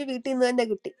ഒരു വീട്ടിൽ നിന്ന് തന്നെ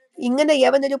കിട്ടി. ഇങ്ങനെ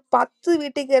യവനൊരു 10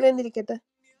 വീട്ടിൽ കയറിയെന്നിരിക്കട്ടെ,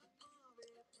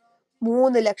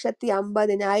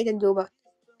 3,50,000 രൂപ.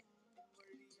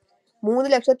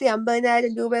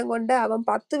 3,50,000 രൂപയും കൊണ്ട് അവൻ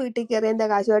 10 വീട്ടിൽ കയറിയതിന്റെ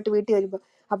കാശുമായിട്ട് വീട്ടിൽ വരുമ്പോ,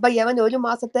 അപ്പൊ യവൻ ഒരു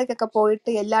മാസത്തേക്കൊക്കെ പോയിട്ട്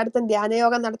എല്ലായിടത്തും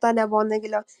ധ്യാനയോഗം നടത്താനാ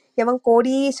പോകുന്നെങ്കിലോ യവൻ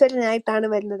കോടീശ്വരനായിട്ടാണ്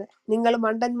വരുന്നത്. നിങ്ങൾ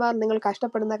മണ്ടന്മാർ, നിങ്ങൾ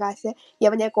കഷ്ടപ്പെടുന്ന കാശ്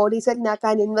യവനെ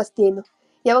കോടീശ്വരനാക്കാൻ ഇൻവെസ്റ്റ് ചെയ്യുന്നു.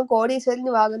 യവൻ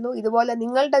കോടീശ്വരനുമാകുന്നു. ഇതുപോലെ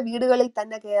നിങ്ങളുടെ വീടുകളിൽ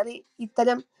തന്നെ കയറി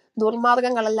ഇത്തരം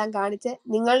ദുർമാർഗങ്ങളെല്ലാം കാണിച്ച്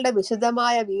നിങ്ങളുടെ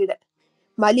വിശുദ്ധമായ വീട്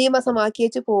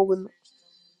മലീമസമാക്കിയേച്ച് പോകുന്നു.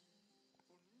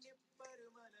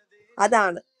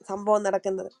 അതാണ് സംഭവം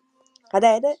നടക്കുന്നത്.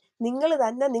 അതായത് നിങ്ങൾ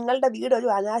തന്നെ നിങ്ങളുടെ വീട് ഒരു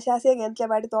അനാശാസ്യ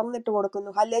കേന്ദ്രമായിട്ട് തുറന്നിട്ട് കൊടുക്കുന്നു.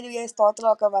 ഹല്ലേലൂയ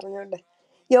സ്തോത്രമൊക്കെ പറഞ്ഞുകൊണ്ട്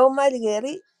യവന്മാര്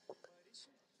കയറി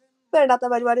വേണ്ടാത്ത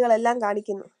പരിപാടികളെല്ലാം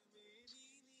കാണിക്കുന്നു.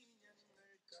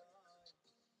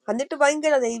 എന്നിട്ട്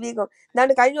ഭയങ്കര ദൈവികം.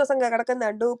 എന്നാണ്ട് കഴിഞ്ഞ ദിവസം കിടക്കുന്ന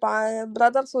കണ്ടു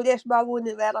ബ്രദർ സുരേഷ്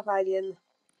ബാബുവിന് വേറെ ഭാര്യയെന്ന്.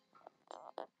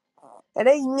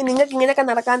 എടേ നിങ്ങൾക്ക് ഇങ്ങനെയൊക്കെ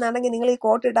നടക്കാന്നാണെങ്കിൽ നിങ്ങൾ ഈ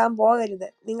കോട്ട് ഇടാൻ പോകരുത്.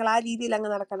 നിങ്ങൾ ആ രീതിയിൽ അങ്ങ്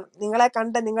നടക്കണം. നിങ്ങളെ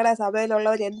കണ്ട് നിങ്ങളുടെ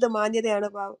സഭയിലുള്ളവർ എന്ത് മാന്യതയാണ്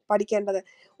പഠിക്കേണ്ടത്.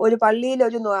 ഒരു പള്ളിയിൽ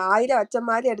ഒരു 1000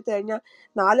 അച്ഛന്മാരെ എടുത്തു കഴിഞ്ഞാൽ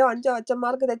 4 5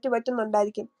 അച്ഛന്മാർക്ക് തെറ്റ്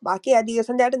പറ്റുന്നുണ്ടായിരിക്കും. ബാക്കി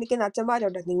ഡീസന്റ് ആയിട്ട് നിൽക്കുന്ന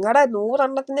അച്ഛന്മാരുണ്ട്. നിങ്ങളുടെ 100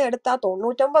 എണ്ണത്തിനെ എടുത്താൽ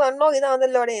 99 എണ്ണോ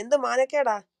ഇതാണല്ലോ. എന്ത്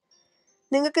മാനക്കേടാ.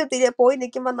 നിങ്ങൾക്ക് പോയി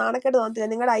നിൽക്കുമ്പോൾ നാണക്കേട് തോന്നത്തില്ല?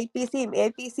 നിങ്ങളുടെ IPCയും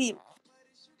APCയും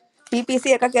PPC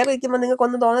ഒക്കെ കയറി നിൽക്കുമ്പോൾ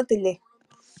നിങ്ങൾക്കൊന്നും തോന്നത്തില്ലേ?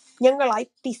 ഞങ്ങൾ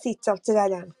IPC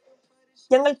ചർച്ചുകാരാണ്,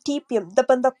 ഞങ്ങൾ TPM ദ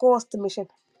പെന്തക്കോസ്ത് മിഷൻ.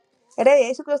 എടേ,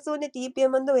 യേശുക്രിസ്തുവിന്റെ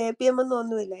TPM എന്നും APM എന്നും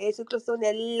ഒന്നുമില്ല. യേശുക്രിസ്തുവിന്റെ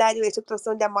എല്ലാവരും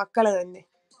യേശുക്രിസ്തുവിന്റെ മക്കള് തന്നെ.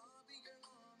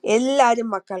 എല്ലാരും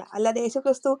മക്കള്. അല്ലാതെ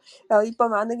യേശുക്രിസ്തു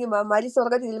ഇപ്പം ആണെങ്കിൽ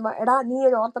മരിസ്വർഗത്തിൽ ചെല്ലുമ്പോ എടാ നീ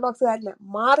ഒരു ഓർത്തഡോക്സുകാരനാ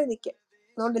മാറി നിൽക്ക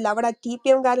അതുകൊണ്ടില്ല. അവിടെ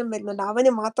TPM കാരൻ വരുന്നുണ്ട്,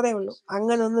 അവന് മാത്രമേ ഉള്ളൂ.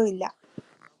 അങ്ങനൊന്നുമില്ല.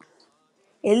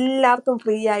 എല്ലാവർക്കും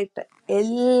ഫ്രീ ആയിട്ട്,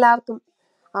 എല്ലാവർക്കും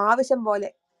ആവശ്യം പോലെ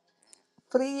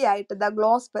ഫ്രീ ആയിട്ട്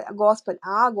ഗോസ്പൽ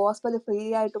ആ ഗോസ്പൽ ഫ്രീ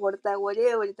ആയിട്ട് കൊടുത്ത ഒരേ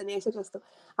ഒരുത്തൻ യേശുക്രിസ്തു.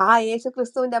 ആ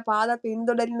യേശുക്രിസ്തുവിന്റെ പാത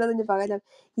പിന്തുടരുന്നതിന് പകരം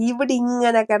ഇവിടെ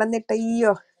ഇങ്ങനെ കിടന്നിട്ട്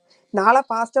അയ്യോ നാളെ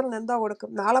പാസ്റ്ററിന് എന്തോ കൊടുക്കും,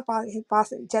 നാളെ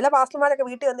ചില പാസ്റ്റർമാരൊക്കെ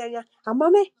വീട്ടിൽ വന്നു കഴിഞ്ഞാൽ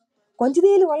അമ്മാമ്മേ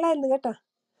കൊഞ്ചുതീയിൽ കൊള്ളായിരുന്നു കേട്ടോ,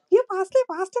 അയ്യോ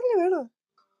പാസ്റ്ററിന് വേണോ,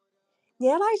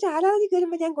 ഞായറാഴ്ച ആരാധനയ്ക്ക്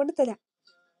വരുമ്പോ ഞാൻ കൊണ്ടുതരാം.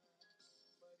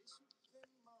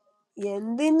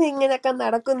 എന്തിന് ഇങ്ങനെയൊക്കെ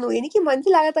നടക്കുന്നു? എനിക്ക്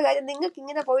മനസ്സിലാകാത്ത കാര്യം, നിങ്ങൾക്ക്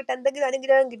ഇങ്ങനെ പോയിട്ട് എന്തെങ്കിലും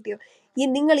അനുഗ്രഹം കിട്ടിയോ?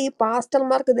 നിങ്ങൾ ഈ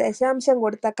പാസ്റ്റർമാർക്ക് ദശാംശം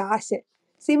കൊടുത്ത കാശ്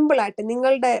സിമ്പിളായിട്ട്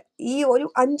നിങ്ങളുടെ ഈ ഒരു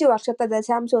 5 വർഷത്തെ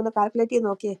ദശാംശം ഒന്ന് കാൽക്കുലേറ്റ് ചെയ്ത്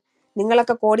നോക്കിയേ.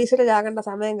 നിങ്ങളൊക്കെ കോടീശ്വരരാകേണ്ട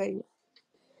സമയം കഴിഞ്ഞു.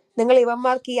 നിങ്ങൾ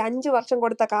ഇവന്മാർക്ക് ഈ 5 വർഷം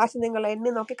കൊടുത്ത കാശ് നിങ്ങൾ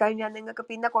എണ്ണി നോക്കി കഴിഞ്ഞാൽ നിങ്ങൾക്ക്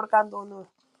പിന്നെ കൊടുക്കാൻ തോന്നുമോ?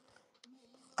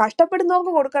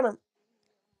 കഷ്ടപ്പെടുന്നവർക്ക് കൊടുക്കണം.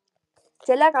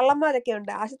 ചില കള്ളന്മാരൊക്കെ ഉണ്ട്,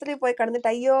 ആശുപത്രിയിൽ പോയി കിടന്നിട്ട്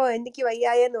അയ്യോ എനിക്ക്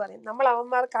വയ്യായെന്ന് പറയും. നമ്മൾ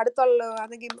അവന്മാർക്ക് അടുത്തുള്ള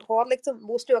ആണെങ്കിൽ ഹോർലിക്സും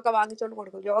ബൂസ്റ്റും ഒക്കെ വാങ്ങിച്ചുകൊണ്ട്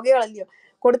കൊടുക്കും. രോഗികളല്ലയോ.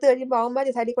 കൊടുത്തു കഴിയുമ്പോൾ അവന്മാർ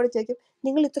സൈഡിൽ കൂടെ ചോദിക്കും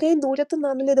നിങ്ങൾ ഇത്രയും ദൂരത്തു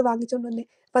നിന്നാണല്ലോ ഇത് വാങ്ങിച്ചോണ്ട് വന്നേ.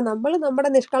 അപ്പൊ നമ്മൾ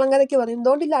നമ്മുടെ നിഷ്കളങ്കതയ്ക്ക് പറയും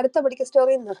എന്തുകൊണ്ടില്ല അടുത്ത മെഡിക്കൽ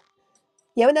സ്റ്റോറിൽ നിന്ന്.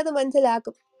 യവനത്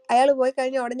മനസ്സിലാക്കും. അയാൾ പോയി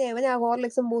കഴിഞ്ഞാൽ ഉടനെ അവൻ ആ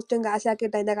ഹോർലിക്സും ബൂസ്റ്റും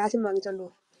കാശാക്കിയിട്ട് അതിന്റെ കാശും വാങ്ങിച്ചോണ്ട്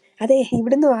പോകും. അതെ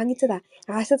ഇവിടുന്ന് വാങ്ങിച്ചതാ,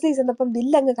 ആശുപത്രിയിൽ ചെന്നപ്പം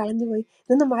ബില്ലങ്ങ് കളഞ്ഞു പോയി,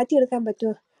 ഇതൊന്ന് മാറ്റിയെടുക്കാൻ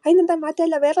പറ്റുമോ? അതിനെന്താ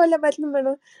മാറ്റമല്ല, വേറെ വല്ല മരുന്നും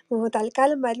വേണോ?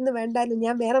 തൽക്കാലം മരുന്ന് വേണ്ടാലും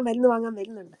ഞാൻ വേറെ മരുന്ന് വാങ്ങാൻ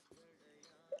വരുന്നുണ്ട്.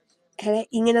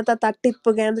 ഇങ്ങനത്തെ തട്ടിപ്പ്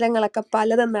കേന്ദ്രങ്ങളൊക്കെ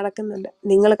പലതും നടക്കുന്നുണ്ട്.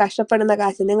 നിങ്ങൾ കഷ്ടപ്പെടുന്ന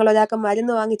കാശ് നിങ്ങൾ ഒരാൾക്ക്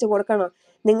മരുന്ന് വാങ്ങിച്ചു കൊടുക്കണോ?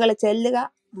 നിങ്ങൾ ചെല്ലുക,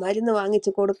 മരുന്ന്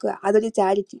വാങ്ങിച്ചു കൊടുക്കുക, അതൊരു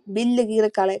ചാരിറ്റി. ബില്ല്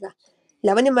കീറിക്കളയുക.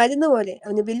 അവന് മരുന്ന് പോലെ,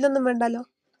 അവന് ബില്ലൊന്നും വേണ്ടല്ലോ.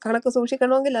 കണക്ക്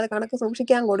സൂക്ഷിക്കണമെങ്കിൽ അത് കണക്ക്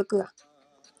സൂക്ഷിക്കാൻ കൊടുക്കുക.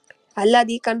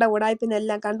 അല്ലാതെ ഈ കണ്ട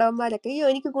ഉടായ്പിനെല്ലാം കണ്ടവന്മാരൊക്കെ അയ്യോ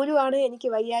എനിക്ക് കുരുവാണ് എനിക്ക്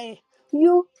വയ്യായേ,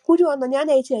 അയ്യോ കുരുവാന്നോ ഞാൻ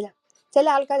അയച്ചു തരാം. ചില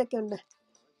ആൾക്കാരൊക്കെ ഉണ്ട്,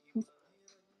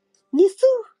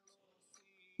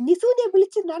 നിസുവിനെ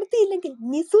വിളിച്ച് നടത്തിയില്ലെങ്കിൽ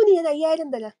നിസുവിന് ഞാൻ 5000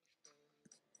 തരാം.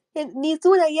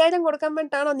 നിസുവിന് 5000 കൊടുക്കാൻ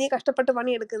വേണ്ടിട്ടാണോ നീ കഷ്ടപ്പെട്ട്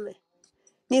പണിയെടുക്കുന്നത്?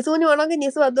 നിസുവിന് വേണമെങ്കിൽ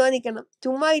നിസു അധ്വാനിക്കണം.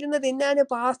 ചുമ്മാ ഇരുന്ന് തിന്നാന്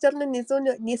പാസ്റ്ററിനും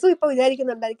നിസു ഇപ്പൊ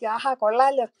വിചാരിക്കുന്നുണ്ടായിരിക്കും ആഹാ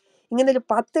കൊള്ളാലോ, ഇങ്ങനെ ഒരു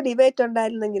 10 ഡിബേറ്റ്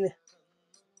ഉണ്ടായിരുന്നെങ്കിൽ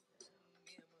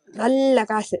നല്ല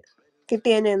കാശ്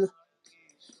കിട്ടിയേനെന്ന്.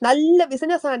 നല്ല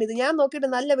ബിസിനസ്സാണിത്. ഞാൻ നോക്കിയിട്ട്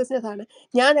നല്ല ബിസിനസ്സാണ്.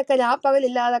 ഞാനൊക്കെ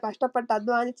രാപ്പകലില്ലാതെ കഷ്ടപ്പെട്ട്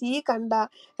അധ്വാനിച്ച് ഈ കണ്ട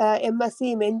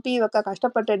MSCയും NPയും ഒക്കെ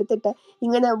കഷ്ടപ്പെട്ട് എടുത്തിട്ട്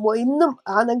ഇങ്ങനെ ഇന്നും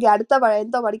ആണെങ്കിൽ അടുത്ത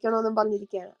എന്തോ പഠിക്കണമെന്നും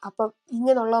പറഞ്ഞിരിക്കുകയാണ്. അപ്പം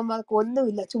ഇങ്ങനെയുള്ളവന്മാർക്ക്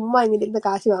ഒന്നുമില്ല, ചുമ്മാ ഇങ്ങനെ ഇരുന്ന്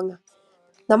കാശ് വാങ്ങാം.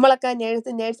 നമ്മളൊക്കെ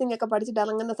നേഴ്സിംഗ് ഒക്കെ പഠിച്ചിട്ട്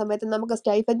ഇറങ്ങുന്ന സമയത്ത് നമുക്ക്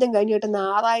സ്റ്റൈഫൻറ്റും കഴിഞ്ഞ് കിട്ടുന്ന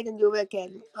 6000 രൂപയൊക്കെ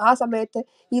ആയിരുന്നു. ആ സമയത്ത്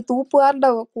ഈ തൂപ്പുകാരുടെ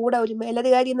കൂടെ ഒരു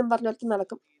മേലധികാരി എന്നും പറഞ്ഞിടത്ത്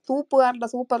നടക്കും. തൂപ്പുകാരുടെ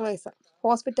സൂപ്പർവൈസർ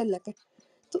ഹോസ്പിറ്റലിലൊക്കെ.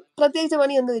 പ്രത്യേകിച്ച്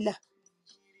പണിയൊന്നുമില്ല.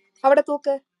 അവിടെ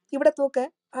തൂക്ക്, ഇവിടെ തൂക്ക്,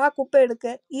 ആ കുപ്പ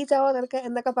എടുക്ക്, ഈ ചവറെടുക്ക്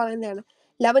എന്നൊക്കെ പറയുന്നതാണ്.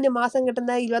 ലവന് മാസം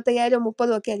കിട്ടുന്ന 25,000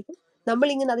 30 ഒക്കെ ആയിരിക്കും.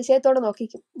 നമ്മളിങ്ങനെ അതിശയത്തോടെ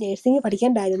നോക്കിക്കും, നേഴ്സിംഗ്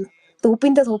പഠിക്കണ്ടായിരുന്നു,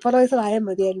 തൂപ്പിന്റെ സൂപ്പർവൈസർ ആയാൽ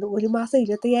മതിയായിരുന്നു, ഒരു മാസം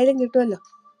 25,000 കിട്ടുമല്ലോ.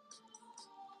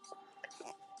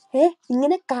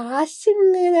 ഇങ്ങനെ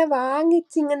കാശിങ്ങനെ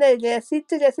വാങ്ങിച്ചിങ്ങനെ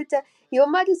രസിച്ച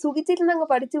യുവന്മാര് സുഖിച്ചിരുന്നങ്ങ്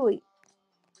പഠിച്ചുപോയി.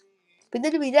 പിന്നെ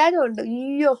ഒരു വിചാരമുണ്ട്,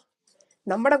 അയ്യോ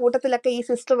നമ്മുടെ കൂട്ടത്തിലൊക്കെ ഈ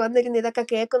സിസ്റ്റർ വന്നിരുന്ന് ഇതൊക്കെ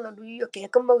കേൾക്കുന്നുണ്ട്, അയ്യോ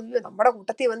കേൾക്കുമ്പോ അയ്യോ നമ്മുടെ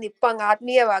കൂട്ടത്തിൽ വന്ന് ഇപ്പൊ അങ്ങ്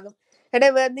ആത്മീയമാകും.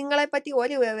 നിങ്ങളെ പറ്റി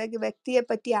ഒരു വ്യക്തിയെ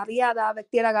പറ്റി അറിയാതെ ആ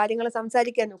വ്യക്തിയുടെ കാര്യങ്ങൾ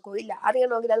സംസാരിക്കാൻ നോക്കൂ? ഇല്ല.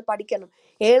 അറിയണമെങ്കിൽ അത് പഠിക്കണം.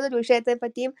 ഏതൊരു വിഷയത്തെ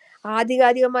പറ്റിയും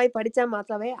ആധികാരികമായി പഠിച്ചാൽ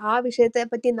മാത്രമേ ആ വിഷയത്തെ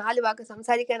പറ്റി 4 വാക്ക്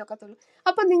സംസാരിക്കാനൊക്കത്തുള്ളൂ.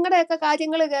 അപ്പൊ നിങ്ങളുടെയൊക്കെ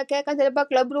കാര്യങ്ങൾ കേൾക്കാൻ ചിലപ്പോൾ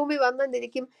ക്ലബ് റൂമിൽ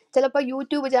വന്നെന്നിരിക്കും, ചിലപ്പോൾ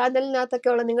യൂട്യൂബ്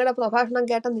ചാനലിനകത്തൊക്കെ ഉള്ള നിങ്ങളുടെ പ്രഭാഷണം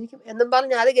കേട്ടെന്നിരിക്കും. എന്നും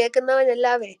പറഞ്ഞ് അത്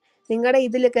കേൾക്കുന്നവനല്ലാവേ നിങ്ങളുടെ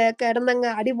ഇതിൽ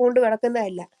കിടന്നങ്ങ് അടിപൂണ്ട്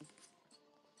കിടക്കുന്നതല്ല.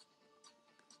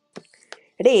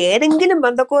 ഏതെങ്കിലും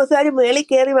ബന്ധക്കോസുകാർ മേളിൽ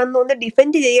കയറി വന്ന് ഒന്ന്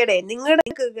ഡിഫെൻഡ് ചെയ്യടേ.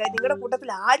 നിങ്ങളുടെ കൂട്ടത്തിൽ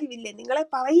ആരുമില്ലേ? നിങ്ങളെ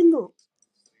പറയുന്നു.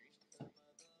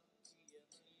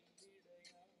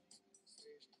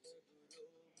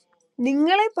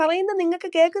 നിങ്ങളെ പറയുന്ന നിങ്ങൾക്ക്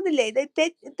കേൾക്കുന്നില്ലേ? ഇത്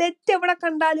തെറ്റ് എവിടെ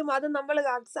കണ്ടാലും അത് നമ്മൾ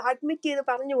അഡ്മിറ്റ് ചെയ്ത്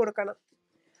പറഞ്ഞു കൊടുക്കണം.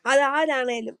 അത്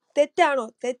ആരാണേലും തെറ്റാണോ,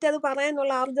 തെറ്റത്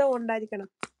പറയാനുള്ള ആർജവം ഉണ്ടായിരിക്കണം.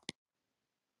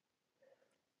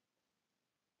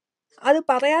 അത്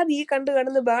പറയാതെ ഈ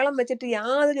കിടന്ന് ബഹളം വെച്ചിട്ട്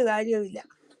യാതൊരു കാര്യവുമില്ല.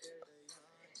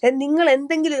 നിങ്ങൾ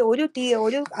എന്തെങ്കിലും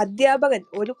ഒരു അധ്യാപകൻ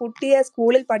ഒരു കുട്ടിയെ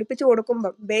സ്കൂളിൽ പഠിപ്പിച്ചു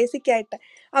കൊടുക്കുമ്പോൾ ബേസിക് ആയിട്ട്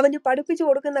അവന് പഠിപ്പിച്ചു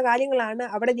കൊടുക്കുന്ന കാര്യങ്ങളാണ്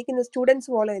അവിടെ ഇരിക്കുന്ന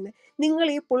സ്റ്റുഡൻസ് ഫോളോ ചെയ്യുന്നത്. നിങ്ങൾ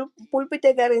ഈ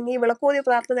പുൾപ്പിറ്റേ കയറി ഈ വിളക്കോതി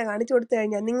പ്രാർത്ഥന കാണിച്ചു കൊടുത്തു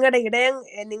കഴിഞ്ഞാൽ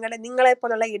നിങ്ങളെ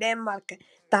പോലുള്ള ഇടയന്മാർക്ക്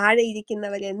താഴെ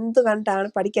ഇരിക്കുന്നവർ എന്ത് കണ്ടാണ്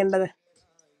പഠിക്കേണ്ടത്?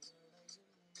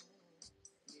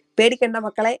 പേടിക്കേണ്ട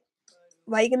മക്കളെ.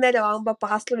 വൈകുന്നേരം ആകുമ്പോൾ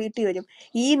പാസ്റ്റർ വീട്ടിൽ വരും.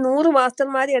 ഈ 100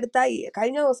 മാസ്റ്റർമാരെ എടുത്താൽ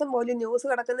കഴിഞ്ഞ ദിവസം പോലും ന്യൂസ്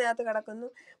കിടക്കുന്നു,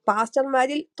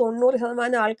 പാസ്റ്റർമാരിൽ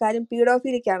 90% ആൾക്കാരും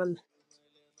പീഡോഫിലിക്കാണെന്ന്.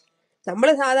 നമ്മൾ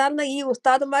സാധാരണ ഈ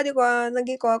ഉസ്താദന്മാര്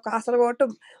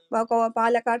കാസർഗോട്ടും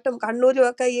പാലക്കാട്ടും കണ്ണൂരും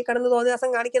ഒക്കെ ഈ കിടന്ന് തോന്നിയാസം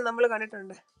കാണിക്കാൻ നമ്മൾ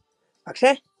കണ്ടിട്ടുണ്ട്.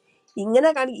 പക്ഷെ ഇങ്ങനെ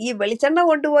ഈ വെളിച്ചെണ്ണ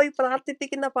കൊണ്ടുപോയി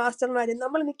പ്രാർത്ഥിപ്പിക്കുന്ന പാസ്റ്റർമാര്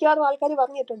നമ്മൾ മിക്കവാറും ആൾക്കാർ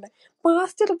പറഞ്ഞിട്ടുണ്ട്,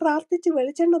 പാസ്റ്റർ പ്രാർത്ഥിച്ച്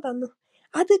വെളിച്ചെണ്ണ തന്നു,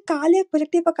 അത് കാലെ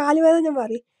പുരട്ടിയപ്പോ കാലുവേദന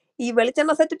മാറി. ഈ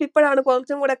വെളിച്ചെണ്ണ സെറ്റപ്പ് ഇപ്പോഴാണ്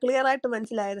കുറച്ചും കൂടെ ക്ലിയർ ആയിട്ട്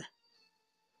മനസ്സിലായത്.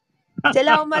 ചില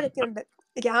അവന്മാരൊക്കെ ഉണ്ട്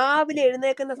രാവിലെ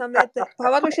എഴുന്നേക്കുന്ന സമയത്ത്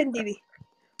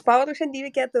പവർവിഷൻ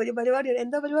ടിവിക്കകത്ത് ഒരു പരിപാടിയാണ്.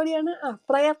 എന്താ പരിപാടിയാണ്?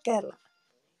 പ്രയർ കേരള.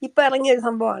 ഇപ്പൊ ഇറങ്ങിയൊരു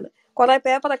സംഭവമാണ്. കുറെ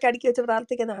പേപ്പറൊക്കെ അടുക്കി വെച്ച്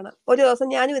പ്രാർത്ഥിക്കുന്നതാണ്. ഒരു ദിവസം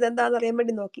ഞാനും ഇതെന്താണെന്ന് അറിയാൻ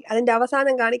വേണ്ടി നോക്കി. അതിന്റെ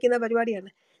അവസാനം കാണിക്കുന്ന പരിപാടിയാണ്,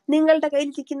 നിങ്ങളുടെ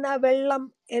കയ്യിലിരിക്കുന്ന വെള്ളം,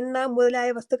 എണ്ണ മുതലായ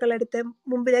വസ്തുക്കൾ എടുത്ത്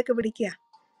മുമ്പിലേക്ക് പിടിക്കുക,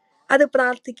 അത്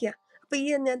പ്രാർത്ഥിക്കുക. അപ്പൊ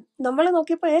നമ്മൾ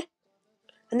നോക്കിയപ്പോ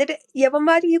എന്നിട്ട്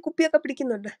യവന്മാര് ഈ കുപ്പിയൊക്കെ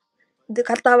പിടിക്കുന്നുണ്ട്. ഇത്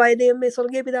കർത്താവായ ദൈവമേ,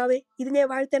 സ്വർഗീയ പിതാവേ, ഇതിനെ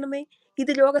വാഴ്ത്തണമേ,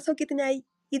 ഇത് രോഗസൗഖ്യത്തിനായി,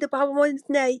 ഇത്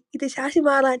പാപമോചനത്തിനായി, ഇത് ശാശി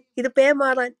മാറാൻ, ഇത് പേ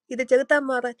മാറാൻ, ഇത് ചെകുത്താൻ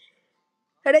മാറാൻ.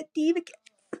 ടിവിക്ക്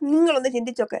നിങ്ങളൊന്ന്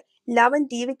ചിന്തിച്ചൊക്കെ,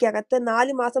 11 ടിവിക്കകത്ത്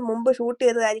 4 മാസം മുമ്പ് ഷൂട്ട്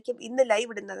ചെയ്തതായിരിക്കും ഇന്ന്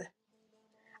ലൈവ് ഇടുന്നത്.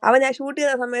 അവൻ ആ ഷൂട്ട്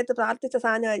ചെയ്ത സമയത്ത് പ്രാർത്ഥിച്ച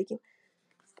സാധനമായിരിക്കും.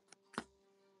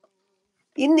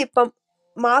 ഇന്നിപ്പം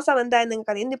മാസം എന്തായാലും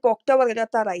നിങ്ങൾക്കറിയാം. ഇന്നിപ്പോ ഒക്ടോബർ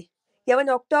 26 അവൻ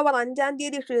ഒക്ടോബർ 5-ാം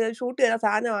തീയതി ഷൂട്ട് ചെയ്ത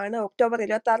സാധനമാണ് ഒക്ടോബർ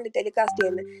 26 ടെലികാസ്റ്റ്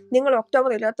ചെയ്യുന്നത്. നിങ്ങൾ ഒക്ടോബർ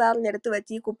 26 എടുത്ത്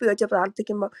വെച്ച് ഈ കുപ്പി വെച്ച്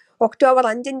പ്രാർത്ഥിക്കുമ്പോൾ ഒക്ടോബർ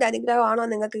 5 അനുഗ്രഹമാണോ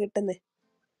നിങ്ങൾക്ക് കിട്ടുന്നത്?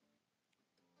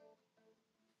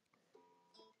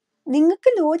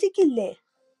 നിങ്ങൾക്ക് ലോജിക്കില്ലേ?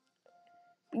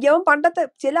 യവൻ പണ്ടത്തെ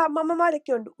ചില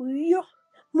അമ്മമ്മമാരൊക്കെ ഉണ്ട്, അയ്യോ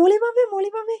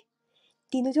മൊളിമാമേ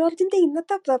ടിനു ജോർജിന്റെ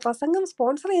ഇന്നത്തെ പ്രസംഗം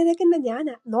സ്പോൺസർ ചെയ്തേക്കുന്ന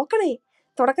ഞാനാ, നോക്കണേ,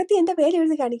 തുടക്കത്തിൽ എന്റെ പേര്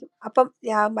എഴുതി കാണിക്കും. അപ്പം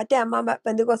മറ്റേ അമ്മാമ്മ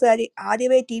പെന്തക്കോസ്തുകാരി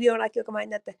ആദ്യമേ TV ഓണാക്കി വെക്കുമ്പോൾ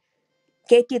അതിനകത്ത്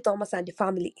KT Thomas and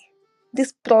family,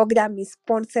 this programme is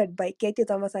sponsored by KT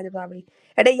Thomas and family.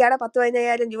 ഇയാളെ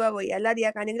 10-15,000 രൂപ പോയി, അല്ലാതെ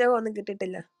ഇയാൾക്ക് അനുഗ്രഹം ഒന്നും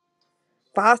കിട്ടിയിട്ടില്ല.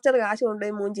 പാസ്റ്റർ കാശ്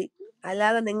കൊണ്ടുപോയി മൂഞ്ചി,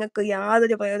 അല്ലാതെ നിങ്ങൾക്ക്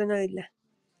യാതൊരു പ്രയോജനവും ഇല്ല.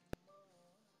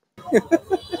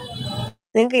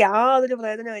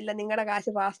 നിങ്ങളുടെ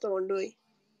കാശ് പാസ്റ്റർ കൊണ്ടുപോയി.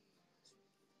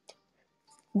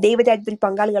 ദൈവരാജ്യത്തിൽ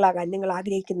പങ്കാളികളാകാൻ നിങ്ങൾ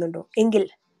ആഗ്രഹിക്കുന്നുണ്ടോ? എങ്കിൽ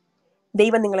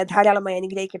ദൈവം നിങ്ങളെ ധാരാളമായി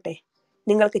അനുഗ്രഹിക്കട്ടെ.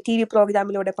 നിങ്ങൾക്ക് TV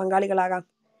പ്രോഗ്രാമിലൂടെ പങ്കാളികളാകാം.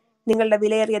 നിങ്ങളുടെ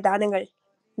വിലയേറിയ ദാനങ്ങൾ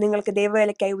നിങ്ങൾക്ക്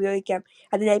ദൈവവേലയ്ക്കായി ഉപയോഗിക്കാം.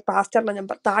 അതിനായി പാസ്റ്ററിന്റെ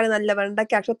നമ്പർ താഴെ നല്ല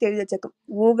വെണ്ടയ്ക്ക് അക്ഷരത്തിൽ എഴുതി വെച്ചേക്കും.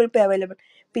 ഗൂഗിൾ പേ അവൈലബിൾ.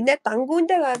 പിന്നെ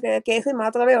തങ്കുവിന്റെ കേസിൽ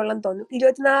മാത്രമേ ഉള്ളെന്ന് തോന്നുന്നു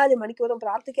 24 മണിക്കൂറും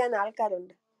പ്രാർത്ഥിക്കാൻ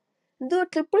ആൾക്കാരുണ്ട്. എന്തോ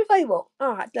 555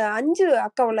 5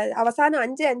 അക്ക ഉള്ള അവസാനം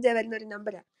 5 വരുന്ന ഒരു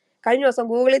നമ്പരാണ്. കഴിഞ്ഞ ദിവസം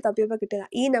ഗൂഗിളിൽ തപ്പിയപ്പോൾ കിട്ടുക.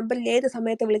 ഈ നമ്പറിൽ ഏത്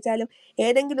സമയത്ത് വിളിച്ചാലും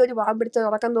ഏതെങ്കിലും ഒരു വാം പിടിച്ച്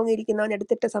ഉറക്കം തൂങ്ങിയിരിക്കുന്നവൻ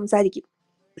എടുത്തിട്ട് സംസാരിക്കും.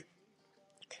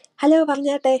 ഹലോ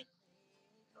പറഞ്ഞാട്ടെ,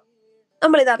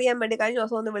 നമ്മളിത് അറിയാൻ വേണ്ടി കഴിഞ്ഞ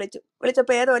ദിവസം ഒന്ന്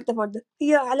വിളിച്ചപ്പോൾ ഏതോ ഒരുത്ത ഫോൺ,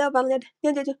 അയ്യോ ഹലോ പറഞ്ഞാട്ടെ.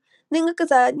 ഞാൻ ചോദിച്ചു, നിങ്ങൾക്ക്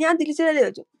ഞാൻ തിരിച്ചു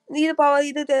ചോദിച്ചു,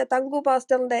 ഇത് തങ്കു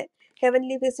പാസ്റ്ററിന്റെ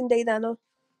ഹെവൻലി ഫീസ്റ്റിന്റെ ഇതാണോ?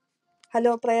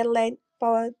 Hello prayer line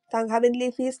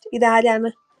heavenly feast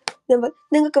ഇതാരാണ്?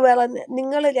 നിങ്ങൾക്ക് വേറെ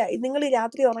നിങ്ങൾ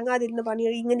രാത്രി ഉറങ്ങാതിരുന്ന് പണി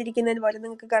ഇങ്ങനെ ഇരിക്കുന്നതിന് പോലെ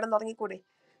നിങ്ങൾക്ക് കിടന്നുറങ്ങിക്കൂടെ?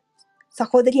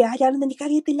 സഹോദരി ആരാണെന്ന്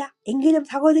എനിക്കറിയത്തില്ല, എങ്കിലും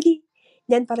സഹോദരി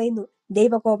ഞാൻ പറയുന്നു,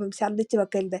 ദൈവകോപം ഛർദ്ദിച്ചു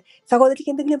വെക്കരുത്.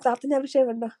 സഹോദരിക്ക് എന്തെങ്കിലും പ്രാർത്ഥനാ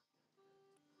വിഷയമുണ്ടോ?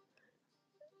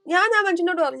 ഞാൻ ആ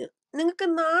മനുഷ്യനോട് പറഞ്ഞു, നിങ്ങൾക്ക്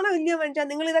നാണം ഇല്ലയോ മനുഷ്യ?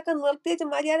 നിങ്ങൾ ഇതൊക്കെ നിർത്തിച്ച്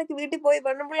മര്യാദക്ക് വീട്ടിൽ പോയി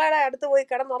പെണ്ണുപിള്ളേരെ അടുത്ത് പോയി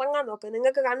കിടന്നുറങ്ങാൻ നോക്ക്.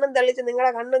 നിങ്ങൾക്ക് കണ്ണും തെളിച്ച്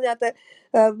നിങ്ങളുടെ കണ്ണിനകത്ത്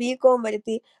വീക്കവും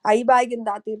വരുത്തി ഐബാഗ്യം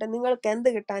താത്തിയിട്ട് നിങ്ങൾക്ക്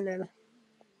എന്ത് കിട്ടാനാണ്?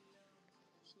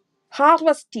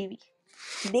 ഹാർവസ്റ്റ് TV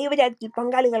ദൈവരാജ്യത്തിൽ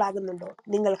പങ്കാളികളാകുന്നുണ്ടോ?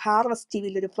 നിങ്ങൾ ഹാർവസ്റ്റ്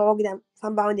TVയിൽ ഒരു പ്രോഗ്രാം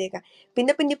സംഭാവന ചെയ്യുക.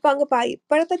 പിന്നെ ഇപ്പൊ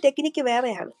ഇപ്പോഴത്തെ ടെക്നിക്ക്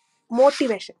വേറെയാണ്,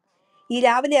 മോട്ടിവേഷൻ. ഈ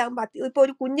രാവിലെ ആകുമ്പോൾ ഇപ്പൊ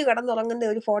ഒരു കുഞ്ഞ് കിടന്നുറങ്ങുന്ന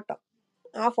ഒരു ഫോട്ടോ,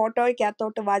 ആ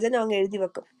ഫോട്ടോയ്ക്കകത്തോട്ട് വചനം അങ്ങ് എഴുതി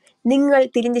വെക്കും. നിങ്ങൾ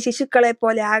തിരിഞ്ഞ് ശിശുക്കളെ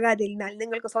പോലെ ആകാതിരുന്നാൽ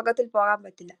നിങ്ങൾക്ക് സ്വർഗത്തിൽ പോകാൻ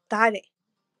പറ്റില്ല. താഴെ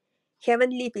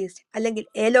ഹെവൻലി ഫീസ്റ്റ് അല്ലെങ്കിൽ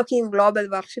എലോഹിം ഗ്ലോബൽ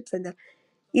വർഷിപ്പ് സെന്റർ,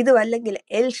 ഇതും അല്ലെങ്കിൽ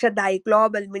എൽ ഷദായ്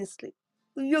ഗ്ലോബൽ മിനിസ്ട്രി.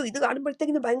 അയ്യോ, ഇത്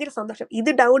കാണുമ്പോഴത്തേക്കിന് ഭയങ്കര സന്തോഷം. ഇത്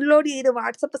ഡൗൺലോഡ് ചെയ്ത്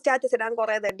വാട്സപ്പ് സ്റ്റാറ്റസ് ഇടാൻ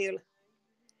കുറെ തണ്ടികൾ.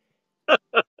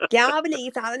 രാവിലെ ഈ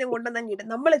സാധനം കൊണ്ടുവന്നെങ്കിൽ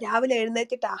നമ്മൾ രാവിലെ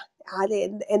എഴുന്നേറ്റിട്ടാ അത്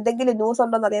എന്തെങ്കിലും ന്യൂസ്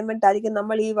ഉണ്ടോന്ന് അറിയാൻ വേണ്ടിയിട്ടായിരിക്കും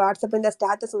നമ്മൾ ഈ വാട്സപ്പിന്റെ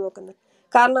സ്റ്റാറ്റസ് നോക്കുന്നത്.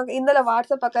 കാരണം ഇന്നലെ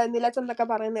വാട്സപ്പ് ഒക്കെ നിലച്ചെന്നൊക്കെ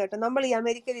പറയുന്നത് കേട്ടോ. നമ്മൾ ഈ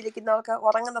അമേരിക്കയിൽ ഇരിക്കുന്നവർക്ക്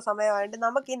ഉറങ്ങുന്ന സമയമായിട്ട്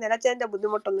നമുക്ക് ഈ നിലച്ചതിന്റെ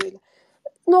ബുദ്ധിമുട്ടൊന്നുമില്ല.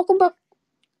 നോക്കുമ്പോ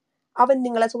അവൻ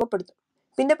നിങ്ങളെ സുഖപ്പെടുത്തും.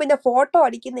 പിന്നെ ഫോട്ടോ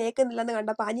അടിക്കുന്ന ഏക്കുന്നില്ലെന്ന്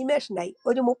കണ്ടപ്പോൾ അനിമേഷനായി,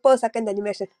 ഒരു 30 സെക്കൻഡ്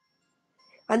അനിമേഷൻ.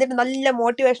 എന്നിട്ട് നല്ല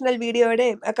മോട്ടിവേഷണൽ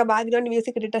വീഡിയോയുടെയും ഒക്കെ ബാക്ക്ഗ്രൗണ്ട്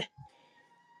മ്യൂസിക് ഇട്ടിട്ട്,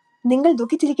 നിങ്ങൾ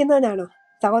ദുഃഖിച്ചിരിക്കുന്നവനാണോ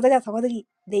സഹോദരി,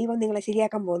 ദൈവം നിങ്ങളെ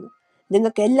ശരിയാക്കാൻ പോകുന്നു,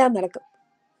 നിങ്ങൾക്ക് എല്ലാം നടക്കും.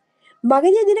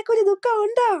 മകനെ, നിനക്കൊരു ദുഃഖം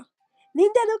ഉണ്ടോ?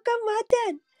 നിന്റെ ദുഃഖം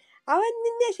മാറ്റാൻ അവൻ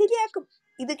നിന്നെ ശരിയാക്കും.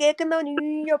 ഇത് കേൾക്കുന്നവൻ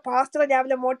അയ്യോ പാസ്റ്റർ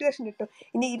രാവിലെ മോട്ടിവേഷൻ ഇട്ടു,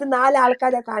 ഇനി ഇത് 4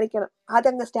 ആൾക്കാരെ കാണിക്കണം,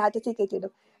 അതങ്ങ് സ്റ്റാറ്റസിൽ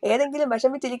കയറ്റിയിടും. ഏതെങ്കിലും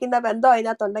വിഷമിച്ചിരിക്കുന്ന ബന്ധം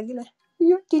അതിനകത്തുണ്ടെങ്കിൽ,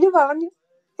 അയ്യോ തിരു പറഞ്ഞു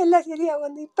എല്ലാം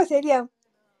ശരിയാവുമെന്ന്, ഇപ്പൊ ശരിയാവും.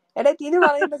 എടേ, തിരു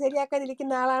പറയുമ്പോ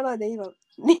ശരിയാക്കാനിരിക്കുന്ന ആളാണോ ദൈവം?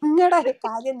 നിങ്ങളുടെ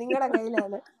കാര്യം നിങ്ങളുടെ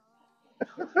കയ്യിലാണ്.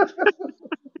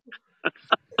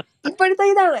 ഇപ്പോഴത്തെ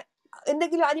ഇതാണ്.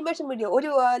 എന്തെങ്കിലും അനിമേഷൻ വീഡിയോ, ഒരു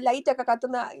ലൈറ്റ് ഒക്കെ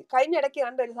കത്തുന്ന, കഴിഞ്ഞ ഇടയ്ക്ക്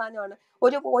കണ്ട ഒരു സാധനമാണ്.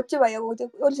 ഒരു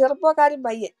ഒരു ചെറുപ്പക്കാരൻ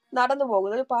പയ്യൻ നടന്നു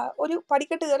പോകുന്നു, ഒരു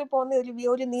പടിക്കെട്ട് കയറി പോകുന്ന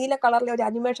ഒരു നീല കളറിലെ ഒരു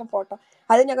അനിമേഷൻ ഫോട്ടോ.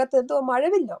 അതിനകത്ത് എന്തോ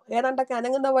മഴവില്ലോ ഏതാണ്ടൊക്കെ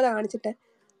അനങ്ങുന്ന പോലെ കാണിച്ചിട്ട്,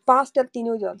 പാസ്റ്റർ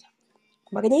ടിനു ജോർജ്,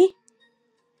 മകനേ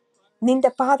നിന്റെ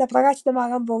പാത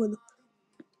പ്രകാശിതമാകാൻ പോകുന്നു.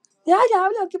 ഞാൻ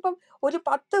രാവിലെ നോക്കിയപ്പം ഒരു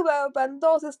 10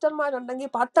 ബന്ധോ സിസ്റ്റർമാരുണ്ടെങ്കിൽ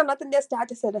 10 എണ്ണത്തിന്റെ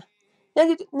സ്റ്റാറ്റസ് ഇടാം. ഞാൻ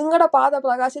നിങ്ങളുടെ പാത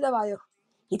പ്രകാശിതമായോ?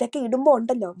 ഇതൊക്കെ ഇടുമ്പോ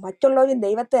ഉണ്ടല്ലോ മറ്റുള്ളവരും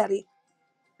ദൈവത്തെ അറിയും.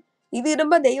 ഇത്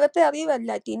ഇടുമ്പോ ദൈവത്തെ അറിയുമല്ല,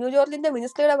 ടിനു ജോർജിന്റെ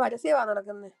മിനിസ്ട്രിയുടെ പരസ്യമാണ്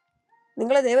നടക്കുന്നത്.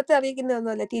 നിങ്ങളെ ദൈവത്തെ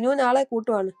അറിയിക്കുന്നതൊന്നുമല്ല, ടിനു നാളെ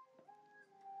കൂട്ടുവാണ്.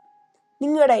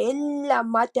 നിങ്ങളുടെ എല്ലാം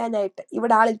മാറ്റാനായിട്ട്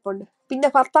ഇവിടെ ആളിരിപ്പുണ്ട്. പിന്നെ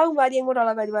ഭർത്താവും ഭാര്യയും കൂടെ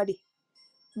ഉള്ള പരിപാടി,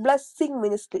 blessing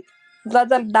ministry,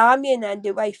 brother Damian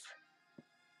and wife.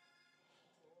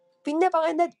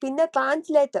 പിന്നെ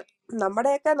ട്രാൻസ്ലേറ്റർ.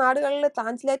 നമ്മുടെയൊക്കെ നാടുകളിൽ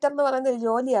ട്രാൻസ്ലേറ്റർ എന്ന് പറയുന്ന ഒരു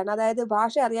ജോലിയാണ്. അതായത്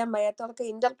ഭാഷ അറിയാൻ വയ്യാത്തവർക്ക്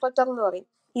ഇന്റർപ്രറ്റർ എന്ന് പറയും.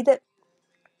 ഇത്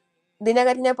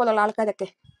ദിനകരനെ പോലുള്ള ആൾക്കാരൊക്കെ,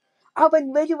 അവൻ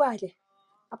വരുവാര്,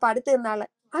 അപ്പൊ അടുത്ത് നിന്നാള്,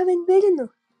 അവൻ വരുന്നു,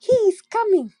 ഹി ഈസ്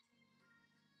കമ്മിങ്.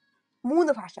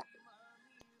 3 ഭാഷ.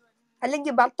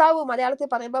 അല്ലെങ്കിൽ ഭർത്താവ് മലയാളത്തിൽ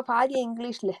പറയുമ്പോ ഭാര്യ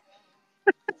ഇംഗ്ലീഷില്.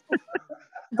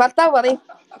 ഭർത്താവ് പറയും,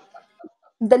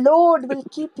 the Lord will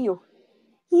keep you,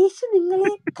 യേശു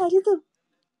നിങ്ങളെ കരുതും.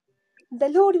 The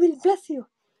Lord will bless you,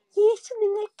 യേശു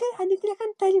നിങ്ങൾക്ക് അനുഗ്രഹം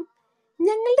തരും.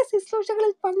 ഞങ്ങളുടെ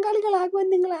ശുശ്രൂഷകളിൽ പങ്കാളികളാകുവാൻ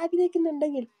നിങ്ങൾ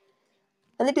ആഗ്രഹിക്കുന്നുണ്ടെങ്കിൽ.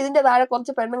 എന്നിട്ട് ഇതിന്റെ താഴെ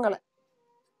കുറച്ച് പെണ്ണുങ്ങള്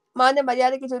മാന്യ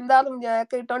മര്യാദയ്ക്ക് ചുരിദാറും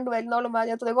ഒക്കെ ഇട്ടോണ്ട് വരുന്നോളും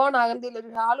മാന്യ ത്രികോണാകൃതിയിൽ ഒരു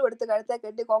ഷാളും എടുത്ത് കഴുത്തെ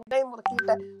കെട്ടി കൊക്കയും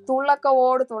മുറുക്കിയിട്ട്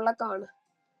തുള്ളക്കമാണ്.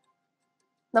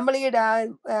 നമ്മൾ ഈ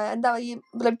ഈ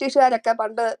ബ്രിട്ടീഷുകാരൊക്കെ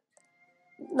പണ്ട്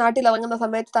നാട്ടിൽ ഇറങ്ങുന്ന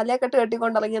സമയത്ത് തലയെക്കെട്ട്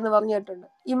കെട്ടിക്കൊണ്ടിറങ്ങിയെന്ന് പറഞ്ഞു കേട്ടിട്ടുണ്ട്.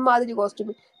 ഇമാതിരി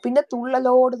കോസ്റ്റ്യൂം. പിന്നെ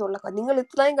തുള്ളക്കം. നിങ്ങൾ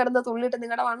ഇത്രയും കിടന്ന് തുള്ളിയിട്ട്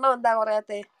നിങ്ങളുടെ വണ്ണം എന്താ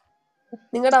കുറയാത്തെ?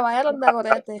 നിങ്ങളുടെ വയറെന്താ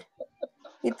കുറയാത്തെ?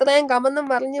 ഇത്രയും കമന്നും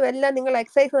പറഞ്ഞും എല്ലാം നിങ്ങൾ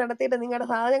എക്സസൈസ് നടത്തിയിട്ട് നിങ്ങളുടെ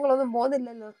സാധനങ്ങളൊന്നും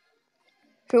പോകുന്നില്ലല്ലോ.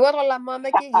 ഷുഗർ ഉള്ള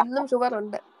അമ്മാമ്മയ്ക്ക് ഇന്നും ഷുഗർ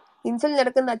ഉണ്ട്, ഇൻസുലിൻ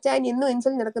എടുക്കുന്ന അച്ചായൻ ഇന്നും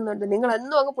ഇൻസുലിൻ എടുക്കുന്നുണ്ട്. നിങ്ങൾ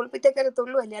എന്നും അങ്ങ് പുളിപ്പിച്ചേക്കറി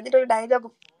തുള്ളുവല്ലേ. അതിന്റെ ഒരു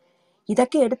ഡയലോഗും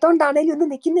ഇതൊക്കെ എടുത്തോണ്ടാണേലും ഒന്ന്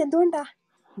നിൽക്കുന്നത് എന്തുകൊണ്ടാ?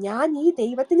 ഞാൻ ഈ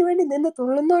ദൈവത്തിന് വേണ്ടി നിന്ന്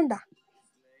തുള്ളുന്നോണ്ടാ.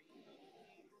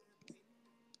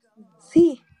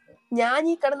 ഞാൻ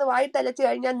ഈ കിടന്ന് വായിട്ടലച്ചു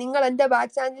കഴിഞ്ഞാൽ നിങ്ങൾ എന്റെ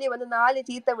ബാക്ക് ചാനലിൽ വന്ന് 4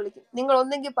 ചീത്ത വിളിക്കും. നിങ്ങൾ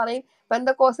ഒന്നെങ്കിൽ പറയും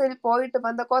പെന്തക്കോസിൽ പോയിട്ട്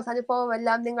പെന്തക്കോസ് അനുഭവം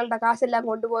എല്ലാം നിങ്ങളുടെ കാശെല്ലാം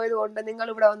കൊണ്ടുപോയത് കൊണ്ട് നിങ്ങൾ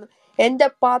ഇവിടെ വന്നു. എന്റെ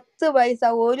 10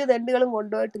 പൈസ ഒരു തെണ്ടുകളും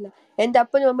കൊണ്ടുപോയിട്ടില്ല. എന്റെ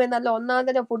അപ്പനും അമ്മയും നല്ല 1-ാം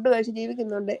തരം ഫുഡ് കഴിച്ച്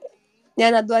ജീവിക്കുന്നുണ്ട്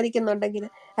ഞാൻ അധ്വാനിക്കുന്നുണ്ടെങ്കിൽ.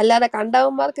 അല്ലാതെ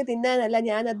കണ്ടവന്മാർക്ക് തിന്നാനല്ല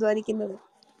ഞാൻ അധ്വാനിക്കുന്നത്.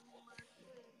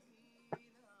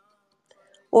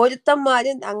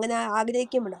 ഒരുത്തന്മാരും അങ്ങനെ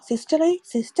ആഗ്രഹിക്കുമ്പോഴ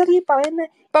സിസ്റ്റർ ഈ പറയുന്ന,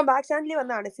 ഇപ്പം ബാക്ക് ചാനലിൽ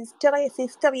വന്നതാണ്,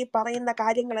 സിസ്റ്റർ ഈ പറയുന്ന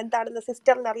കാര്യങ്ങൾ എന്താണെന്ന്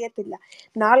സിസ്റ്ററിന് അറിയത്തില്ല,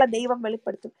 നാളെ ദൈവം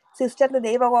വെളിപ്പെടുത്തും, സിസ്റ്ററിന്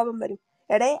ദൈവകോപം വരും.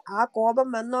 ആ കോപം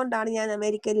വന്നോണ്ടാണ് ഞാൻ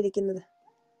അമേരിക്കയിൽ ഇരിക്കുന്നത്.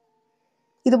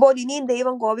 ഇതുപോലെ ഇനിയും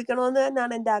ദൈവം കോപിക്കണമെന്ന്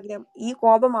തന്നെയാണ് എൻ്റെ ആഗ്രഹം. ഈ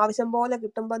കോപം ആവശ്യം പോലെ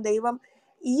കിട്ടുമ്പോൾ ദൈവം,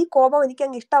 ഈ കോപം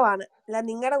എനിക്കങ്ങ് ഇഷ്ടമാണ്. അല്ല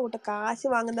നിങ്ങളുടെ കൂട്ട് കാശ്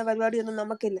വാങ്ങുന്ന പരിപാടിയൊന്നും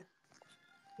നമുക്കില്ല.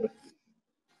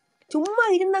 ചുമ്മാ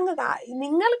ഇരുന്നങ്ങ്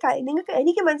നിങ്ങൾക്ക്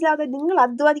എനിക്ക് മനസ്സിലാവാതെ, നിങ്ങൾ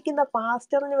അധ്വാനിക്കുന്ന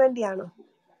പാസ്റ്ററിന് വേണ്ടിയാണോ?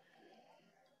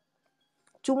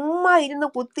 ചുമ്മാ ഇരുന്ന്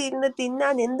കുത്തിയിരുന്ന്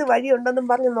തിന്നാൻ എന്ത് വഴിയുണ്ടെന്നും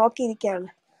പറഞ്ഞ് നോക്കിയിരിക്കുകയാണ്.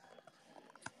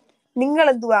 നിങ്ങൾ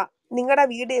എന്തുവാ നിങ്ങളുടെ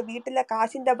വീട്ടിലെ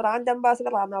കാശിന്റെ ബ്രാൻഡ്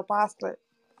അംബാസിഡർ ആണോ പാസ്റ്റർ?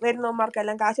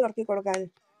 വരുന്നവന്മാർക്കെല്ലാം കാശ് ഇറക്കി കൊടുക്കാൻ.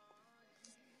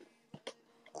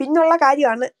 പിന്നുള്ള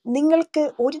കാര്യമാണ്, നിങ്ങൾക്ക്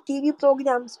ഒരു TV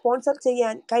പ്രോഗ്രാം സ്പോൺസർ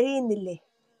ചെയ്യാൻ കഴിയുന്നില്ലേ?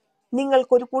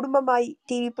 നിങ്ങൾക്കൊരു കുടുംബമായി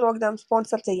TV പ്രോഗ്രാം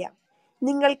സ്പോൺസർ ചെയ്യാം.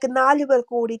 നിങ്ങൾക്ക് 4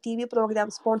 പേർക്ക് കൂടി TV പ്രോഗ്രാം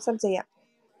സ്പോൺസർ ചെയ്യാം.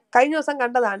 കഴിഞ്ഞ ദിവസം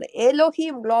കണ്ടതാണ്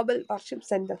Elohim global worship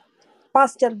centre,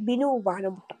 pastor Binu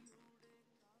Vazhamutta.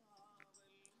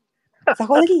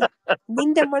 സഹോദരി,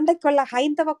 നിന്റെ മണ്ടയ്ക്കുള്ള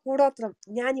ഹൈന്ദവ കൂടോത്രം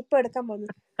ഞാൻ ഇപ്പൊ എടുക്കാൻ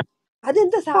വന്നു.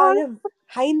 അതെന്താ സാധനം?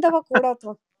 ഹൈന്ദവ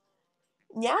കൂടോത്രം.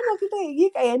 ഞാൻ നോക്കിട്ട് ഈ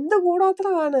എന്ത്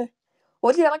ഗൂഢോത്രമാണ്.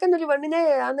 ഒരു ചെറുക്കൻ ഒരു പെണ്ണിനെ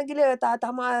ആണെങ്കിൽ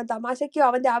തമാശയ്ക്കോ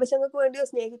അവന്റെ ആവശ്യങ്ങൾക്ക് വേണ്ടിയോ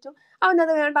സ്നേഹിച്ചു.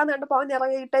 അവനത് വേണ്ടാന്ന് കണ്ടപ്പോ അവൻ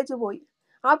ഇറങ്ങി ഇട്ടേച്ചു പോയി.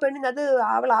 ആ പെണ്ണിനത്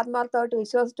അവൾ ആത്മാർത്ഥമായിട്ട്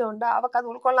വിശ്വസിച്ചുകൊണ്ട് അവൾക്ക് അത്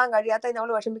ഉൾക്കൊള്ളാൻ കഴിയാത്തതിന്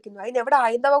അവൾ വിഷമിക്കുന്നു. അതിനെവിടെ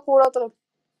ഹൈന്ദവ കൂടോത്രം?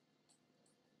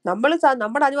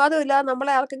 നമ്മുടെ അനുവാദം ഇല്ലാതെ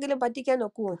നമ്മളെ ആർക്കെങ്കിലും പറ്റിക്കാൻ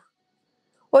ഒക്കുമോ?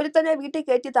 ഒരുത്തനെ വീട്ടിൽ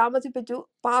കയറ്റി താമസിപ്പിച്ചു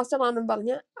പാസ്റ്ററാണെന്നും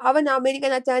പറഞ്ഞ് അവൻ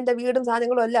അമേരിക്കൻ അച്ചായന്റെ വീടും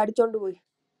സാധനങ്ങളും എല്ലാം അടിച്ചോണ്ട് പോയി.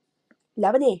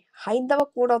 അവനെ ഹൈന്ദവ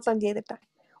കൂടോത്രം ചെയ്തിട്ട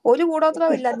ഒരു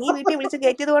കൂടോത്രവും ഇല്ല. നീ വീട്ടിൽ വിളിച്ച്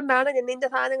കയറ്റിയത് കൊണ്ടാണ് നിന്റെ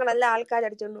സാധനങ്ങളെല്ലാം ആൾക്കാർ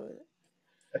അടിച്ചോണ്ട് പോയത്.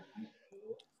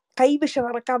 കൈവിഷം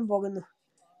ഇറക്കാൻ പോകുന്നു.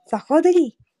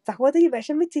 സഹോദരി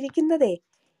വിഷമിച്ചിരിക്കുന്നതേ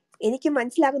എനിക്ക്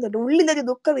മനസ്സിലാകുന്നുണ്ട്. ഉള്ളിലൊരു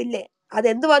ദുഃഖമില്ലേ?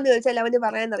 അതെന്തുവാന്ന് ചോദിച്ചാൽ അവന്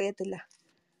പറയാൻ അറിയത്തില്ല.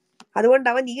 അതുകൊണ്ട്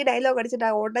അവൻ ഈ ഡയലോഗ് അടിച്ചിട്ട്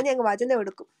ഉടനെ അങ്ങ് വചനം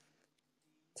എടുക്കും.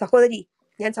 സഹോദരി,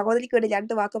 ഞാൻ സഹോദരിക്ക് വേണ്ടി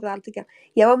 2 വാക്ക് പ്രാർത്ഥിക്കാം.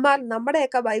 യവന്മാർ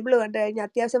നമ്മുടെയൊക്കെ ബൈബിള് കണ്ടു കഴിഞ്ഞാൽ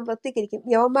അത്യാവശ്യം വൃത്തിക്കിരിക്കും.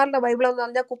 യവന്മാരുടെ ബൈബിൾ എന്ന്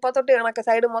പറഞ്ഞാൽ കുപ്പത്തൊട്ടി കണക്ക്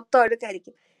സൈഡ് മൊത്തം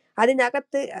അഴുക്കായിരിക്കും.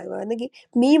 അതിനകത്ത് അല്ലെങ്കിൽ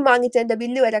മീൻ വാങ്ങിച്ചതിന്റെ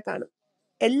ബില്ല് വരെ കാണും.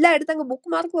 എല്ലാം എടുത്തങ്ങ് ബുക്ക്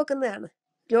മാർക്ക് വെക്കുന്നതാണ്.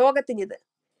 രോഗത്തിനിത്,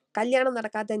 കല്യാണം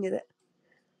നടക്കാത്തതിനിത്,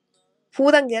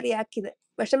 ഭൂതം കയറിയാക്കിയത്,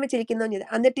 വിഷമിച്ചിരിക്കുന്നതിനിത്.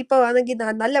 എന്നിട്ട് ഇപ്പൊ ആണെങ്കിൽ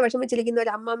നല്ല വിഷമിച്ചിരിക്കുന്ന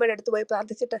ഒരു അമ്മാമ്മയുടെ അടുത്ത് പോയി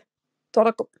പ്രാർത്ഥിച്ചിട്ട്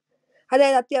തുറക്കും.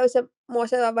 അതായത് അത്യാവശ്യം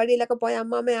മോശം വഴിയിലൊക്കെ പോയ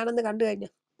അമ്മാമ്മയാണെന്ന് കണ്ടു കഴിഞ്ഞു.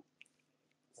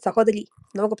 സഹോദരി,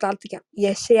 നമുക്ക് പ്രാർത്ഥിക്കാം.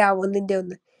 യെശയ്യാ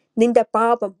 1:1 നിന്റെ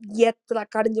പാപം എത്ര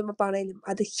കടും ചുമപ്പാണേലും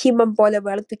അത് ഹിമം പോലെ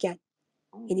വെളുപ്പിക്കാൻ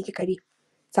എനിക്ക് കഴിയും.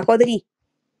 സഹോദരി,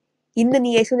 ഇന്ന് നീ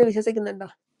യേശുവിനെ വിശ്വസിക്കുന്നുണ്ടോ?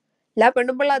 എല്ലാ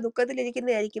പെണ്ണുമ്പിള്ള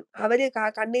ദുഃഖത്തിലിരിക്കുന്നതായിരിക്കും. അവര്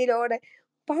കണ്ണീരോടെ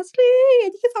പാസ്റ്ററേ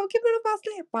എനിക്ക് സൗഖ്യം വേണം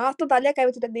പാസ്റ്ററേ. പാസ്റ്റർ തലേ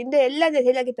കൈവച്ചിട്ട് നിന്റെ എല്ലാം ഞാൻ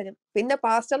ശരിയാക്കി തരും. പിന്നെ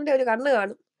പാസ്റ്ററിന്റെ ഒരു കണ്ണ്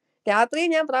കാണും. രാത്രി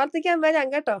ഞാൻ പ്രാർത്ഥിക്കാൻ വരാം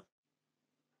കേട്ടോ,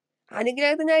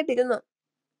 അനുഗ്രഹത്തിനായിട്ടിരുന്നു.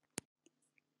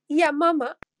 ഈ അമ്മാമ്മ,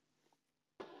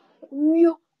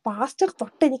 അയ്യോ പാസ്റ്റർ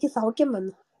തൊട്ട് എനിക്ക് സൗഖ്യം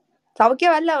വന്നു.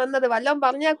 സൗഖ്യമല്ല വന്നത്, വല്ലതും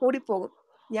പറഞ്ഞാൽ കൂടിപ്പോകും.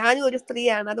 ഞാനും ഒരു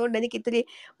സ്ത്രീയാണ്, അതുകൊണ്ട് എനിക്ക് ഇത്തിരി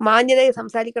മാന്യതയിൽ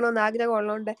സംസാരിക്കണമെന്ന്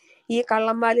ആഗ്രഹമുള്ളതുകൊണ്ട് ഈ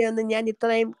കള്ളന്മാരെ ഒന്നും ഞാൻ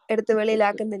ഇത്രയും എടുത്ത്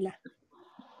വെളിയിലാക്കുന്നില്ല.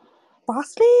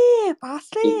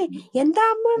 പാസ്റ്ററേ എന്താ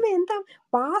അമ്മാമ്മ, എന്താ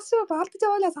പാസ്റ്റർ പ്രാർത്ഥിച്ച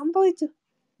പോലെ സംഭവിച്ചു.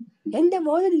 എന്റെ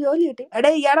മോനൊരു ജോലി കിട്ടി.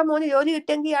 ഇയാടെ മോന് ജോലി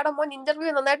കിട്ടിയെങ്കിൽ ഇയാടെ മോൻ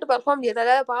ഇന്റർവ്യൂ നന്നായിട്ട് പെർഫോം ചെയ്തു.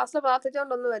 അതായത് പാസ്റ്റർ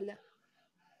പ്രാർത്ഥിച്ചോണ്ടൊന്നുമല്ല.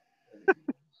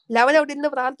 ലവനോട് ഇന്ന്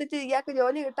പ്രാർത്ഥിച്ച് ഇയാൾക്ക്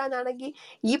ജോലി കിട്ടാനാണെങ്കിൽ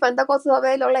ഈ പെന്തക്കോസ്ത്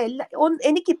സഭയിലുള്ള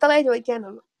എനിക്ക് ഇത്രേ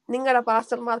ചോദിക്കാനുള്ളൂ. നിങ്ങളുടെ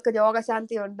പാസ്റ്റർമാർക്ക്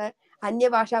രോഗശാന്തി ഉണ്ട്,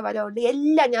 അന്യഭാഷാ വരമുണ്ട്,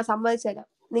 എല്ലാം ഞാൻ സമ്മതിച്ചു തരാം.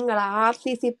 നിങ്ങൾ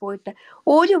RCC പോയിട്ട്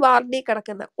ഒരു വാർഡിൽ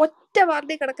കിടക്കുന്ന ഒറ്റ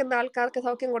വാർഡിൽ കിടക്കുന്ന ആൾക്കാർക്ക്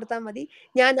സൗഖ്യം കൊടുത്താൽ മതി.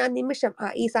 ഞാൻ ആ നിമിഷം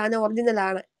ഈ സാധനം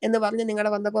ഒറിജിനലാണ് എന്ന് പറഞ്ഞ്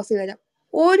നിങ്ങളുടെ പെന്തക്കോസ്തിൽ വരാം.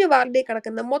 ഒരു വാർഡിൽ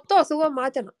കിടക്കുന്ന മൊത്തം അസുഖം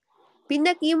മാറ്റണം.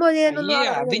 പിന്നെ കീമോ ചെയ്യാനൊന്നും അത്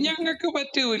ഇറങ്ങരുത്. ഞങ്ങൾക്ക്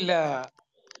പറ്റൂല.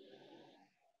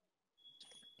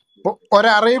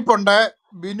 ഒരറിയിപ്പുണ്ട്.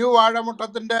 ബിനു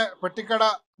വാഴമുട്ടത്തിന്റെ പെട്ടിക്കട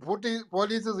പൂട്ടി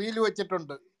പോലീസ് സീല്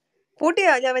വെച്ചിട്ടുണ്ട്.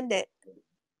 പൂട്ടിയോ അവന്റെ?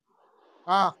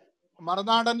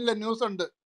 മറുനാടനിലെ ന്യൂസ് ഉണ്ട്.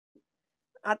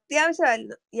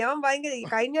 അത്യാവശ്യമായിരുന്നു. യവൻ ഭയങ്കര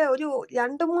കഴിഞ്ഞ ഒരു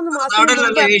 2-3 മാസം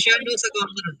മുമ്പ്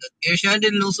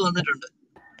ഏഷ്യാനെറ്റ് ന്യൂസ് വന്നിട്ടുണ്ട്.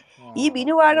 ഈ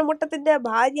ബിനു വാഴമുട്ടത്തിന്റെ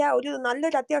ഭാര്യ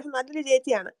അത്യാവശ്യം നല്ലൊരു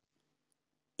ചേച്ചിയാണ്.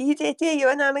 ഈ ചേച്ചിയെ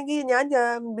ഇവനാണെങ്കിൽ ഞാൻ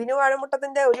ബിനു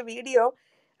വാഴമുട്ടത്തിന്റെ ഒരു വീഡിയോ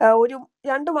ഒരു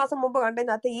 2 മാസം മുമ്പ്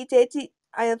കണ്ടതിനകത്ത് ഈ ചേച്ചി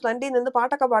ഫ്രണ്ടിൽ നിന്ന്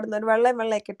പാട്ടൊക്കെ പാടുന്നു,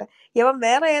 വെള്ളയൊക്കെ ഇട്ട്. ഇവൻ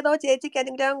വേറെ ഏതോ ചേച്ചിക്ക്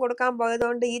അനുഗ്രഹം കൊടുക്കാൻ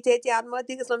പോയതുകൊണ്ട് ഈ ചേച്ചി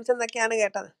ആത്മഹത്യക്ക് ശ്രമിച്ചെന്നൊക്കെയാണ്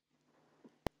കേട്ടത്.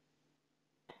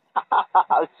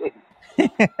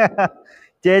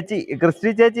 ചേച്ചി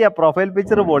ക്രിസ്റ്റി ചേച്ചി ആ പ്രൊഫൈൽ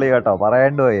പിക്ചർ പൊളി കേട്ടോ,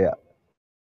 പറയേണ്ട പോയ.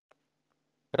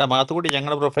 മാത്തുകൂടി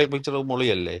ഞങ്ങളുടെ പ്രൊഫൈൽ പിക്ചർ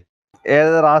പൊളിയല്ലേ?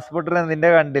 ഏത് റാസ്പുട്ടിനെ നിന്റെ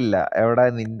കണ്ടില്ല? എവിടെ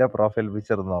നിന്റെ പ്രൊഫൈൽ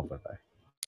പിക്ചർ നോക്കട്ടെ.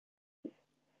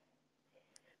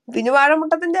 ബിനു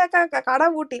വാഴമുട്ടത്തിന്റെ ഒക്കെ കട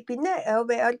പൂട്ടി. പിന്നെ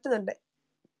ഒരുത്തുന്നുണ്ട്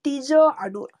ടിജോ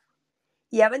അടൂർ.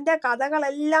 യവന്റെ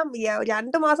കഥകളെല്ലാം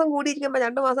 2 മാസം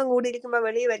കൂടിയിരിക്കുമ്പോ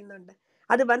വെളിയിൽ വരുന്നുണ്ട്.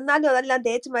 അത് വന്നാലും അതെല്ലാം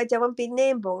തേച്ച് മായ്ച്ച് അവൻ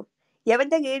പിന്നെയും പോകും.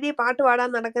 യവന്റെ കീഴിൽ പാട്ട് പാടാൻ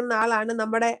നടക്കുന്ന ആളാണ്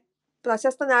നമ്മുടെ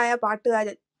പ്രശസ്തനായ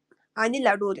പാട്ടുകാരൻ അനിൽ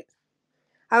അടൂര്.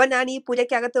 അവനാണ് ഈ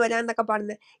പുരയ്ക്കകത്ത് വരാന്നൊക്കെ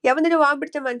പാടുന്നത്. യവനൊരു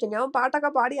വാമ്പിടിച്ച മനുഷ്യൻ. അവൻ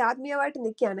പാട്ടൊക്കെ പാടി ആത്മീയമായിട്ട്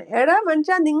നിൽക്കുകയാണ്.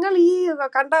 മനുഷ്യ, നിങ്ങൾ ഈ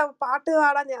കണ്ട പാട്ട്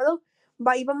പാടാൻ അതും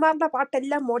ഇവന്മാരുടെ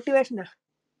പാട്ടെല്ലാം മോട്ടിവേഷനാ.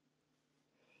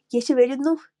 യേശു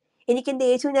വരുന്നു, എനിക്കെന്റെ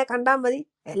യേശുവിനെ കണ്ടാൽ മതി,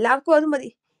 എല്ലാവർക്കും അത് മതി,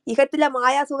 ഇഹത്തിലെ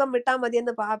മായാസുഖം വിട്ടാൽ മതി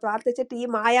എന്ന് പ്രാർത്ഥിച്ചിട്ട് ഈ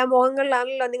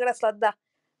മായാമോഹങ്ങളിലാണല്ലോ നിങ്ങളുടെ ശ്രദ്ധ.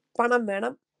 പണം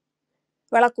വേണം,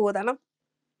 വിളക്കൂതണം,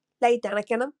 ലൈറ്റ്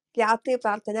അണയ്ക്കണം, രാത്രി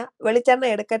പ്രാർത്ഥന, വെളിച്ചെണ്ണ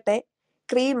എടുക്കട്ടെ,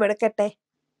 ക്രീം എടുക്കട്ടെ.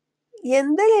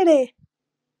 എന്തല്ലേ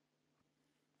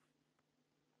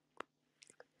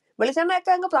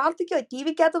വെളിച്ചെണ്ണയൊക്കെ അങ്ങ് പ്രാർത്ഥിക്കോ?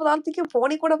 TVക്കകത്ത് പ്രാർത്ഥിക്കും,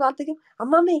 ഫോണിൽ കൂടെ പ്രാർത്ഥിക്കും.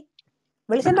 അമ്മാമ്മേ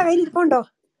വെളിച്ചെണ്ണ കയ്യിൽ ഇരിപ്പുണ്ടോ?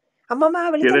 അമ്മമ്മ ആ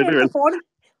വെളിച്ചെണ്ണ എടുത്ത്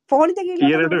ഫോണിന്റെ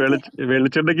കീഴിലോട്ട്.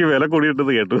 വെളിച്ചെണ്ണയ്ക്ക് വില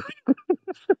കൂടിയിട്ടത് കേട്ടു.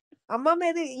 അമ്മമ്മ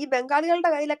ഇത് ഈ ബംഗാളികളുടെ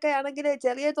കയ്യിലൊക്കെ ആണെങ്കിൽ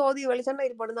ചെറിയ തോതി വെളിച്ചെണ്ണ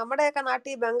ഇരിപ്പുണ്ട്. നമ്മുടെയൊക്കെ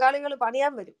നാട്ടിൽ ബംഗാളികൾ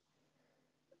പണിയാൻ വരും.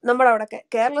 നമ്മുടെ അവിടെയൊക്കെ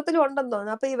കേരളത്തിലും ഉണ്ടെന്ന്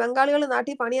തോന്നുന്നു. അപ്പൊ ഈ ബംഗാളികൾ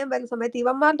നാട്ടിൽ പണിയാൻ വരുന്ന സമയത്ത്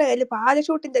ഇവന്മാരുടെ കയ്യിൽ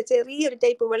പാരഷൂട്ടിന്റെ ചെറിയൊരു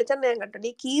ടൈപ്പ് വെളിച്ചെണ്ണ ഞാൻ കണ്ടിട്ടുണ്ട്.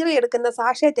 ഈ കീറി എടുക്കുന്ന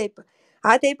സാഷേ ടൈപ്പ്,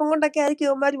 ആ ടൈപ്പും കൊണ്ടൊക്കെ ആയിരിക്കും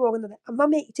ഇവന്മാർ പോകുന്നത്.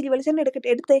 അമ്മമ്മേ ഇച്ചിരി വെളിച്ചെണ്ണ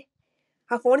എടുത്തേ,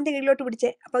 ആ ഫോണിന്റെ കീഴിലോട്ട്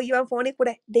പിടിച്ചേ. അപ്പൊ ഇവൻ ഫോണിൽ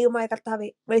കൂടെ ദൈവമായ കർത്താവെ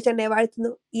വെളിച്ചെണ്ണയെ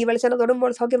വാഴ്ത്തുന്നു, ഈ വെളിച്ചെണ്ണ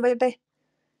തൊടുമ്പോൾ സൗഖ്യം വരട്ടെ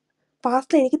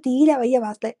പാസ്റ്റർ, എനിക്ക് തീരെ വയ്യ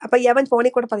പാസ്റ്റർ. അപ്പൊ യവൻ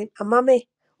ഫോണിൽ കൂടെ പറയും, അമ്മാമ്മേ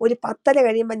ഒരു 10:30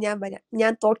 കഴിയുമ്പോ ഞാൻ വരാം,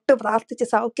 ഞാൻ തൊട്ട് പ്രാർത്ഥിച്ച്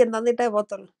സൗഖ്യം തന്നിട്ടേ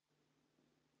പോത്തുള്ളൂ.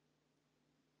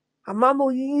 അമ്മാമ്മ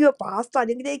ഉയ്യോ പാസ്റ്റർ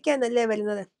അനുഗ്രഹിക്കാനല്ലേ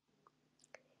വരുന്നത്.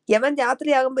 യവൻ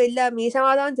രാത്രിയാകുമ്പോ ഇല്ല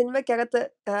മീശമാധവൻ സിനിമയ്ക്കകത്ത്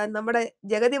നമ്മുടെ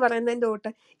ജഗതി പറയുന്നതിന്റെ കൂട്ട്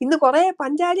ഇന്ന് കുറെ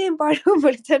പഞ്ചാരയും പഴവും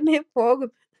വെളിച്ചെണ്ണയും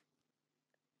പോകും.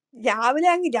 രാവിലെ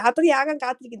ആണെങ്കിൽ രാത്രിയാകാൻ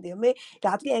കാത്തിരിക്കും. ദൈവമേ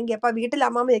രാത്രിയായെങ്കിൽ അപ്പൊ വീട്ടിൽ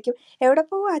അമ്മാമ്മ ചോദിക്കും, എവിടെ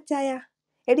പോവാ അച്ചായ?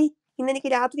 എടി ഇന്നെനിക്ക്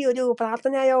രാത്രി ഒരു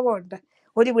പ്രാർത്ഥനായോഗം ഉണ്ട്,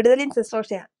 ഒരു വിടുതലിൻ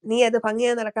ശുശ്രൂഷയാ, നീ അത്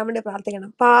ഭംഗിയായി നടക്കാൻ വേണ്ടി പ്രാർത്ഥിക്കണം.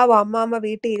 പാവം അമ്മാമ്മ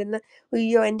വീട്ടിൽ ഇരുന്ന്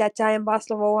അയ്യോ എന്റെ അച്ചായൻ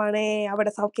പാസ്റ്റർ പോവാണേ,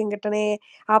 അവിടെ സൗഖ്യം കിട്ടണേ,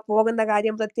 ആ പോകുന്ന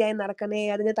കാര്യം വൃത്തിയായി നടക്കണേ,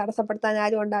 അതിന് തടസ്സപ്പെടുത്താൻ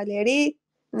ആരും ഉണ്ടാവില്ല. എടി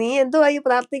നീ എന്തുവായി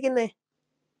പ്രാർത്ഥിക്കുന്നേ?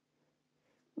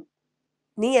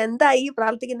 നീ എന്താ ഈ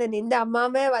പ്രാർത്ഥിക്കുന്നത്? നിന്റെ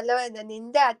അമ്മാമ്മയെ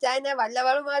നിന്റെ അച്ചായനെ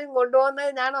വല്ലവന്മാരും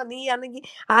കൊണ്ടുപോകുന്നതിനാണോ നീ ആണെങ്കിൽ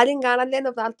ആരും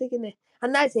കാണല്ലേന്ന് പ്രാർത്ഥിക്കുന്നേ?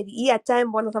 എന്നാൽ ശരി, ഈ അച്ചായൻ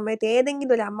പോകുന്ന സമയത്ത്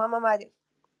ഏതെങ്കിലും ഒരു അമ്മാമ്മമാര്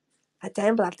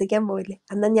അച്ചായൻ പ്രാർത്ഥിക്കാൻ പോയില്ലേ,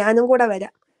 എന്നാൽ ഞാനും കൂടെ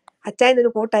വരാം,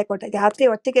 അച്ചായനൊരു കൂട്ടായിക്കോട്ടെ, രാത്രി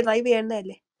ഒറ്റയ്ക്ക് ഡ്രൈവ്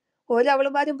ചെയ്യേണ്ടതല്ലേ.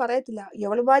 അവളുമാരും പറയത്തില്ല.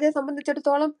 ഇവളുമാരെ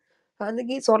സംബന്ധിച്ചിടത്തോളം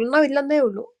ആണെങ്കിൽ സ്വർണ്ണം ഇല്ലെന്നേ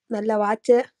ഉള്ളൂ, നല്ല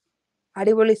വാച്ച്,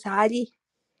 അടിപൊളി സാരി,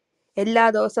 എല്ലാ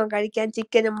ദിവസവും കഴിക്കാൻ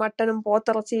ചിക്കനും മട്ടനും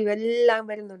പോത്തിറച്ചിയും എല്ലാം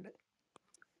വരുന്നുണ്ട്.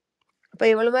 അപ്പൊ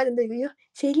ഇവളുമാരെന്ത് ചെയ്യോ,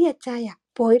 ശരി അച്ചായ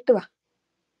പോയിട്ട് വാ.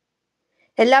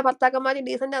 എല്ലാ ഭർത്താക്കന്മാരും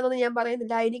ഡീസന്റ് ആണെന്ന് ഞാൻ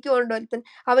പറയുന്നില്ല, എനിക്കും ഉണ്ട് ഒരുത്തൻ,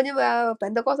 അവന്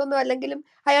പെന്തക്കോസ് ഒന്നും അല്ലെങ്കിലും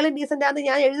അയാൾ ഡീസന്റ് ആണെന്ന്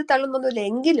ഞാൻ എഴുതി തള്ളുന്നൊന്നുമില്ല.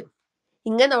 എങ്കിലും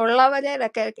ഇങ്ങനെ ഉള്ളവരെ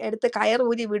എടുത്ത്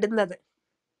കയറൂരി വിടുന്നത്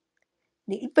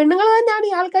ഈ പെണ്ണുങ്ങൾ തന്നെയാണ്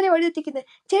ഈ ആൾക്കാരെ വഴിതെറ്റിക്കുന്നത്.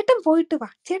 ചേട്ടൻ പോയിട്ട് വാ,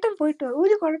 ചേട്ടൻ പോയിട്ട് വാ,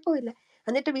 ഒരു കുഴപ്പമില്ല.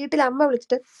 എന്നിട്ട് വീട്ടിൽ അമ്മ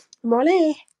വിളിച്ചിട്ട്, മോളെ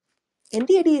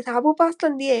എന്തിയടി സാബു പാസ്റ്റർ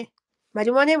എന്തിയേ,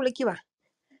 മരുമോനെ വിളിക്കുവാ.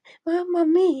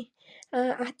 മമ്മി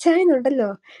അച്ചായനുണ്ടല്ലോ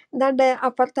എന്താണ്ട്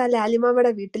അപ്പുറത്തെ ലാലിമാമയുടെ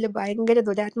വീട്ടില് ഭയങ്കര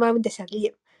ദുരാത്മാവിന്റെ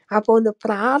ശല്യം, അപ്പൊ ഒന്ന്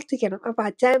പ്രാർത്ഥിക്കണം. അപ്പൊ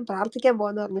അച്ചായൻ പ്രാർത്ഥിക്കാൻ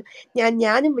പോകാന്ന് പറഞ്ഞു.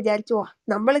 ഞാനും വിചാരിച്ചു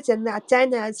നമ്മൾ ചെന്ന്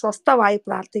അച്ചായനെ സ്വസ്ഥമായി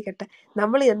പ്രാർത്ഥിക്കട്ടെ,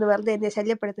 നമ്മൾ ചെന്ന് വെറുതെ എന്നെ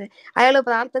ശല്യപ്പെടുത്തുന്നത്. അയാള്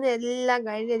പ്രാർത്ഥന എല്ലാം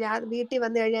കഴിഞ്ഞ് വീട്ടിൽ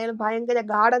വന്നു കഴിഞ്ഞാൽ അയാൾ ഭയങ്കര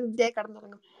ഗാഠനിദ്രയെ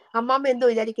കിടന്നുറങ്ങും. അമ്മാമ്മ എന്തോ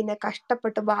വിചാരിക്കുന്നേ,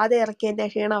 കഷ്ടപ്പെട്ട് ബാധ ഇറക്കിയതിന്റെ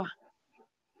ക്ഷീണമാ.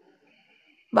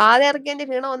 ബാധ ഇറക്കിയതിന്റെ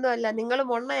ക്ഷീണമൊന്നും അല്ല, നിങ്ങൾ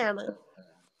മൊണ്ണയാണ്,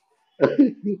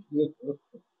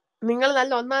 നിങ്ങൾ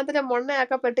നല്ല ഒന്നാന്തരം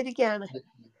മൊണ്ണയാക്കപ്പെട്ടിരിക്കുകയാണ്.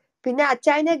 പിന്നെ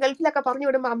അച്ചായനെ ഗൾഫിലൊക്കെ പറഞ്ഞു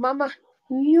വിടുമ്പോ അമ്മാമ്മ,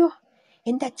 അയ്യോ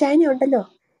എന്റെ അച്ചായനെ ഉണ്ടല്ലോ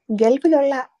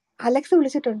ഗൾഫിലുള്ള അലക്സ്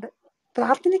വിളിച്ചിട്ടുണ്ട്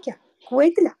പ്രാർത്ഥനയ്ക്കാ,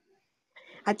 കുവൈത്തിലാ.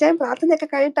 അച്ചായൻ പ്രാർത്ഥനയൊക്കെ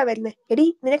കഴിഞ്ഞിട്ടാ വരുന്നേ. എടി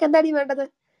നിനക്ക് എന്താടി വേണ്ടത്?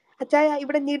 അച്ചായ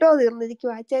ഇവിടെ നിടോ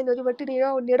തീർന്നിരിക്കുവാ, അച്ചായൻ ഒരു വെട്ടി നിടോ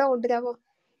കൊണ്ടുവരാമോ?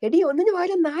 എടി ഒന്നിന്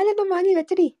പകരം 4 വാങ്ങി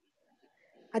വെച്ചടി.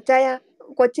 അച്ചായ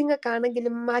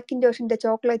കൊച്ചിങ്ങൾക്കാണെങ്കിലും മാക്കിൻഡോഷിന്റെ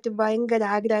ചോക്ലേറ്റ് ഭയങ്കര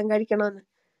ആഗ്രഹം കഴിക്കണമെന്ന്.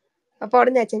 അപ്പൊ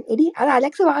ഉടനെ അച്ഛൻ, എടി അത്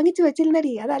അലക്സ് വാങ്ങിച്ചു വെച്ചിരുന്നടി,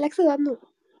 അത് അലക്സ് തന്നു.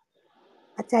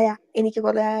 അച്ചായ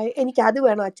എനിക്ക് അത്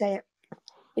വേണം അച്ചായ.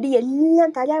 എടി എല്ലാം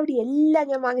തരാവിടി, എല്ലാം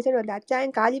ഞാൻ വാങ്ങിച്ചിട്ടുമല്ല. അച്ചായൻ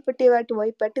കാലിപ്പെട്ടിയുമായിട്ട്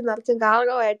പോയി പെട്ടി നിറച്ചും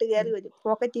കാർഗോമായിട്ട് കയറി വരും,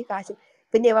 പോക്കറ്റ് കാശ്.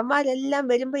 പിന്നെ ഇവന്മാരെല്ലാം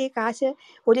വരുമ്പോ ഈ കാശ്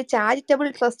ഒരു ചാരിറ്റബിൾ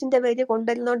ട്രസ്റ്റിന്റെ പേര്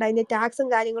കൊണ്ടുവരുന്നോണ്ട് അതിന്റെ ടാക്സും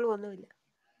കാര്യങ്ങളും ഒന്നുമില്ല.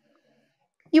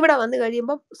 ഇവിടെ വന്നു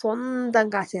കഴിയുമ്പം സ്വന്തം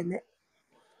കാശ് തന്നെ.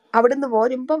 അവിടുന്ന്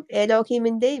പോരുമ്പം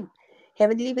എലോഹീമിന്റെയും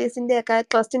ഹെവൻലി ഫേസിന്റെ ഒക്കെ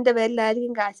ട്രസ്റ്റിന്റെ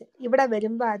പേരിലായിരിക്കും കാശ്. ഇവിടെ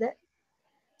വരുമ്പോ അത്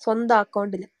സ്വന്തം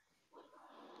അക്കൗണ്ടില്.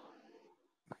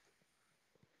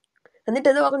 എന്നിട്ട്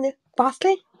ഇത് പറഞ്ഞ്,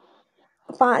 പാസ്റ്റേ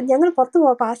ഞങ്ങൾ പുറത്തു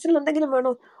പോവാ, പാസ്റ്ററിൽ എന്തെങ്കിലും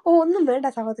വേണോ? ഒന്നും വേണ്ട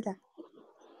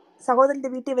സഹോദരന്റെ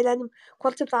വീട്ടിൽ വരാനും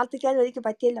കുറച്ച് പ്രാർത്ഥിക്കാനും എനിക്ക്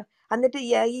പറ്റിയല്ലോ. എന്നിട്ട്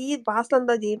ഈ പാസ്റ്റർ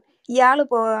എന്തോ ചെയ്യും, ഇയാള്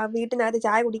വീട്ടിനകത്ത്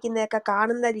ചായ കുടിക്കുന്നതൊക്കെ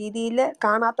കാണുന്ന രീതിയിൽ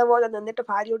കാണാത്ത പോലെ നിന്നിട്ട്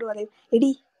ഭാര്യയോട് പറയും,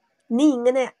 എടി നീ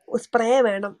ഇങ്ങനെ സ്പ്രേ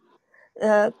വേണം,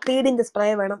 ക്രീഡിന്റെ സ്പ്രേ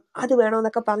വേണം, അത്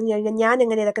വേണമെന്നൊക്കെ പറഞ്ഞു കഴിഞ്ഞാൽ ഞാൻ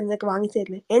എങ്ങനെ ഇതൊക്കെ നിനക്ക് വാങ്ങിച്ചു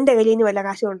തരുന്നത്? എന്റെ കയ്യിൽ ഇനി വല്ല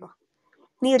കാശുണ്ടോ?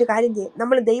 നീ ഒരു കാര്യം ചെയ്യും,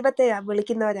 നമ്മൾ ദൈവത്തെ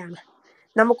വിളിക്കുന്നവരാണ്,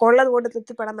 നമുക്കുള്ളത് കൊണ്ട്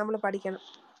തൃപ്തിപ്പെടാൻ നമ്മൾ പഠിക്കണം.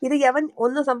 ഇത് യവൻ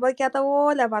ഒന്നും സംഭവിക്കാത്ത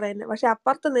പോലെ പറയുന്നത്. പക്ഷെ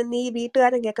അപ്പുറത്ത് നിന്ന് ഈ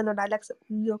വീട്ടുകാരൻ കേൾക്കുന്നുണ്ട്, അലക്സ്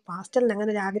അയ്യോ പാസ്റ്ററിന്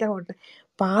അങ്ങനെ ഒരു ആഗ്രഹമുണ്ട്,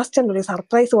 പാസ്റ്ററിന് ഒരു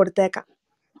സർപ്രൈസ് കൊടുത്തേക്കാം.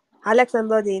 അലക്സ്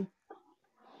എന്തോ ചെയ്യും,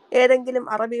 ഏതെങ്കിലും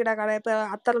അറബിയുടെ കടയിൽ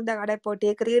അത്തറിന്റെ കടയിൽ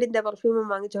പോയിട്ട് ക്രീഡിന്റെ പെർഫ്യൂമും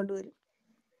വാങ്ങിച്ചോണ്ട് വരും.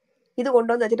 ഇത്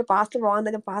കൊണ്ടുവന്ന് വെച്ചിട്ട് പാസ്റ്റർ പോകാൻ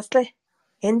തന്നെ, പാസ്റ്ററെ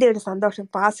എന്റെ ഒരു സന്തോഷം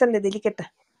പാസ്റ്ററിന്റെ ഇതിരിക്കട്ടെ.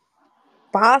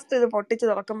 പാസ്റ്റർ ഇത് പൊട്ടിച്ച്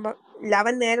തുറക്കുമ്പോ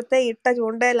ലവൻ നേരത്തെ ഇട്ട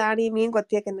ചൂണ്ടയിലാണ് ഈ മീൻ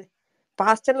കൊത്തിയേക്കുന്നത്.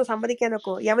 പാസ്റ്ററിന്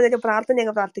സമ്മതിക്കാനൊക്കെ യവനൊരു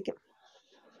പ്രാർത്ഥനയൊക്കെ പ്രാർത്ഥിക്കും.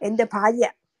 എന്റെ ഭാര്യ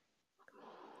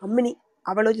അമ്മിണി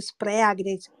അവളൊരു സ്പ്രേ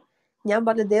ആഗ്രഹിച്ചു. ഞാൻ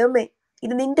പറഞ്ഞു, ദൈവമേ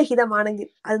ഇത് നിന്റെ ഹിതമാണെങ്കിൽ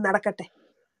അത് നടക്കട്ടെ.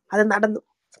 അത് നടന്നു,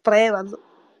 സ്പ്രേ വന്നു.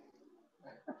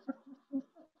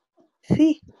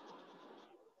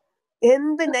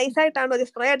 എന്ത് നൈസായിട്ടാണ് ഒരു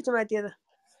സ്പ്രേ അടിച്ചു മാറ്റിയത്.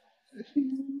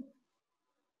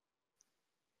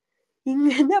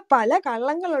 ഇങ്ങനെ പല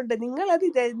കള്ളങ്ങളുണ്ട്.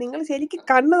 നിങ്ങൾ ശരിക്കും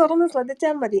കണ്ണ് തുറന്ന്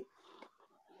ശ്രദ്ധിച്ചാൽ മതി.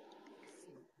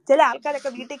 ചില ആൾക്കാരൊക്കെ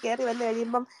വീട്ടിൽ കയറി വന്നു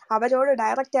കഴിയുമ്പം അവരോട്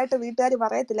ഡയറക്റ്റ് ആയിട്ട് വീട്ടുകാർ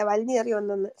പറയത്തില്ല വലിഞ്ഞേറി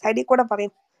വന്നെന്ന്, സൈഡിൽ കൂടെ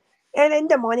പറയും.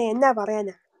 എന്റെ മോനെ എന്നാ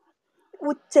പറയാനാ,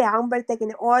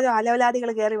 ഉച്ചയാകുമ്പോഴത്തേക്കിന് ഓരോ അലവലാദികൾ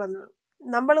കയറി വന്നു.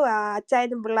 നമ്മൾ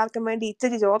അച്ചായനും പിള്ളേർക്കും വേണ്ടി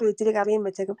ഇച്ചിരി ചോറും ഇച്ചിരി കറിയും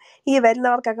വെച്ചേക്കും. ഈ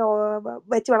വരുന്നവർക്കൊക്കെ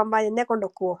വെച്ച് വിളമ്പാൻ എന്നെ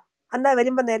കൊണ്ടൊക്കുവോ? എന്നാ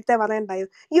വരുമ്പോ നേരത്തെ പറയണ്ടായോ,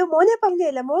 അയ്യോ മോനെ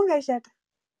പറഞ്ഞില്ല, മോൻ കഴിച്ചാട്ടെ.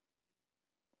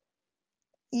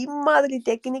 ഇമാതിരി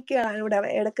ടെക്നിക്കുകളാണ് ഇവിടെ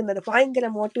എടുക്കുന്നത്. ഭയങ്കര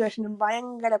മോട്ടിവേഷനും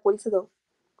ഭയങ്കര കുത്സിതവും.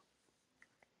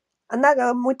 എന്നാ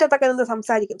മുറ്റത്തൊക്കെ നിന്ന്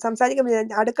സംസാരിക്കും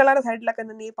അടുക്കളയുടെ സൈഡിലൊക്കെ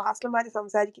നിന്ന് ഈ പാസ്റ്റർമാര്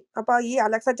സംസാരിക്കും. അപ്പൊ ഈ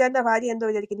അലക്സച്ചാന്റെ ഭാര്യ എന്തോ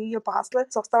വിചാരിക്കും, ഈ പാസ്റ്റർ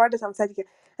സ്വസ്ഥമായിട്ട് സംസാരിക്കും.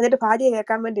 എന്നിട്ട് ഭാര്യയെ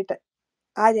കേൾക്കാൻ വേണ്ടിട്ട്,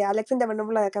 അലക്സിന്റെ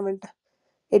പെണ്ണുമ്പിള്ള കേൾക്കാൻ വേണ്ടിട്ട്,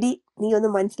 എടി നീ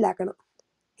ഒന്ന് മനസ്സിലാക്കണം,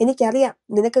 എനിക്കറിയാം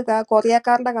നിനക്ക്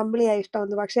കൊറിയക്കാരുടെ കമ്പിളിയാ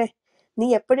ഇഷ്ടമെന്ന്, പക്ഷേ നീ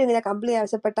എപ്പോഴും ഇങ്ങനെ കമ്പിളി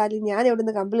ആവശ്യപ്പെട്ടാലും ഞാൻ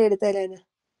എവിടുന്ന് കമ്പിളി എടുത്തു തരാന്?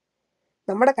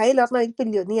 നമ്മുടെ കയ്യിൽ ഒരെണ്ണം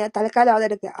ഇരിപ്പില്ലയോ, നീ തൽക്കാലം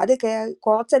അതെടുക്കുക. അത്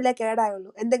കുറച്ചല്ലേ കേടായുള്ളൂ.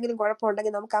 എന്തെങ്കിലും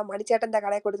കുഴപ്പമുണ്ടെങ്കിൽ നമുക്ക് ആ മണിച്ചേട്ടന്റെ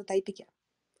കടയിൽ കൊടുത്ത് തയ്പ്പിക്കാം.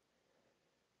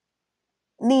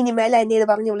 നീ ഇനി മേലെ എന്നെ ഇത്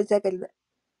പറഞ്ഞ് വിളിച്ചേക്കരുത്.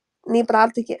 നീ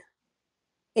പ്രാർത്ഥിക്കുക.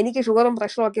 എനിക്ക് ഷുഗറും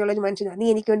പ്രഷറും ഒക്കെ ഉള്ളൊരു മനുഷ്യനാണ്, നീ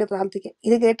എനിക്ക് വേണ്ടി പ്രാർത്ഥിക്കുക.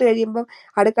 ഇത് കേട്ട് കഴിയുമ്പം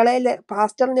അടുക്കളയിൽ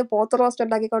പാസ്റ്ററിന് പോത്ത് റോസ്റ്റ്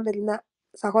ഉണ്ടാക്കിക്കൊണ്ടിരുന്ന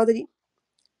സഹോദരി,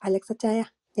 അലക്സച്ചായ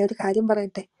ഞാൻ ഒരു കാര്യം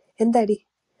പറയട്ടെ. എന്താടി?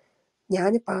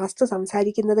 ഞാൻ പാസ്റ്റർ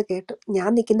സംസാരിക്കുന്നത് കേട്ടു, ഞാൻ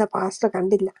നിൽക്കുന്ന പാസ്റ്റർ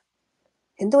കണ്ടില്ല.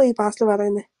 എന്തുവാ ഈ പാസ്റ്റർ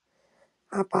പറയുന്നത്?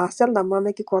 ആ പാസ്റ്ററിന്റെ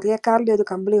അമ്മാമ്മയ്ക്ക് കൊറിയക്കാരുടെ ഒരു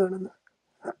കമ്പിളി വേണമെന്ന്.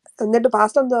 എന്നിട്ട്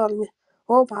പാസ്റ്റർ എന്താ പറഞ്ഞു?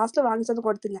 ഓ പാസ്റ്റർ വാങ്ങിച്ചത്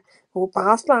കൊടുത്തില്ല. ഓ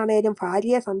പാസ്റ്റർ ആണേലും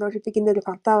ഭാര്യയെ സന്തോഷിപ്പിക്കുന്ന ഒരു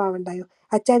ഭർത്താവുണ്ടായോ?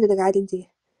 അച്ചായൻ ഒരു കാര്യം ചെയ്യേ,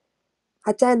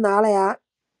 അച്ചായൻ നാളെ ആ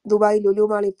ദുബായ് ലുലു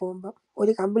മാളിൽ പോകുമ്പോൾ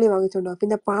ഒരു കമ്പിളി വാങ്ങിച്ചോണ്ടോ.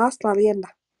 പിന്നെ പാസ്റ്റർ അറിയണ്ട.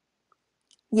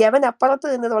 യവൻ അപ്പുറത്ത്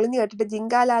നിന്ന് തൊളിഞ്ഞു കേട്ടിട്ട്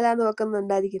ജിങ്കാലാലാന്ന്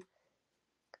വെക്കുന്നുണ്ടായിരിക്കും.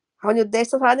 അവൻ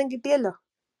ഉദ്ദേശിച്ച സാധനം കിട്ടിയല്ലോ.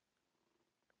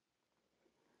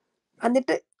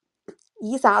 എന്നിട്ട്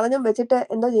ഈ സാധനം വെച്ചിട്ട്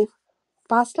എന്തോ ചെയ്യും?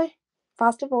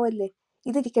 പാസ്റ്റർ പോവല്ലേ,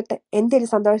 ഇതിരിക്കട്ടെ എൻ്റെ ഒരു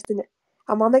സന്തോഷത്തിന്,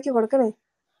 അമ്മാമ്മയ്ക്ക് കൊടുക്കണേ.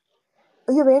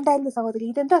 അയ്യോ വേണ്ടായിരുന്നു സഹോദരി,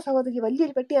 ഇതെന്താ സഹോദരി,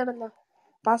 വലിയൊരു പെട്ടിയാണല്ലോ.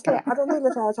 പാസ്റ്ററെ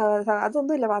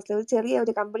അതൊന്നുമില്ല പാസ്റ്റർ, ഒരു ചെറിയ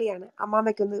ഒരു കമ്പിളിയാണ്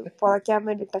അമ്മാമ്മയ്ക്കൊന്ന് പുറയ്ക്കാൻ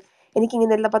വേണ്ടിയിട്ട്.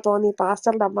 എനിക്കിങ്ങനെ ഉള്ളപ്പോ തോന്നി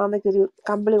പാസ്റ്ററിന്റെ അമ്മാമ്മയ്ക്ക് ഒരു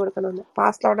കമ്പിളി കൊടുക്കണമെന്ന്.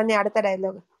 പാസ്റ്റർ ഉടനെ അടുത്ത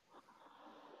ഡയലോഗ്,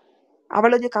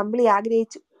 അവളൊരു കമ്പിളി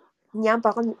ആഗ്രഹിച്ചു, ഞാൻ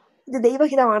പറഞ്ഞു ഇത്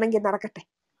ദൈവഹിതമാണെങ്കിൽ നടക്കട്ടെ.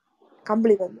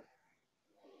 കമ്പിളി വന്നു.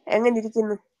 എങ്ങനെ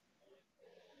ഇരിക്കുന്നു?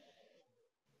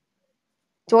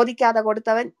 ചോദിക്കാതെ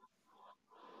കൊടുത്തവൻ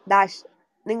ഡാഷ്.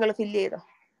 നിങ്ങൾ ഫില്ല് ചെയ്തോ.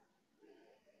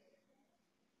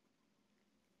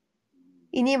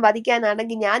 ഇനിയും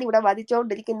വധിക്കാനാണെങ്കിൽ ഞാൻ ഇവിടെ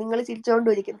വധിച്ചോണ്ടിരിക്കും, നിങ്ങൾ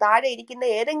ചിരിച്ചോണ്ടിരിക്കും. താഴെ ഇരിക്കുന്ന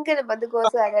ഏതെങ്കിലും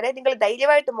ബന്ധുക്കോസുകാരെ നിങ്ങൾ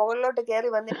ധൈര്യമായിട്ട് മുകളിലോട്ട്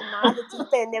കയറി വന്നിട്ട് 4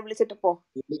 ചീത്ത എന്നെ വിളിച്ചിട്ട് പോ.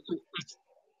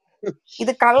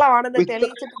 ഇത് കള്ളമാണെന്ന്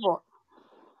തെളിയിച്ചിട്ട് പോ.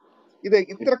 ഇത്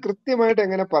ഇത്ര കൃത്യമായിട്ട്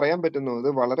എങ്ങനെ പറയാൻ പറ്റുന്നു? ഇത്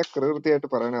വളരെ കൃത്യമായിട്ട്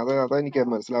പറയണേ. അതാ എനിക്ക്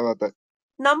മനസ്സിലാവാത്ത.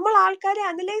 നമ്മൾ ആൾക്കാരെ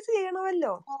അനലൈസ്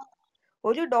ചെയ്യണമല്ലോ.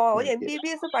 ഒരു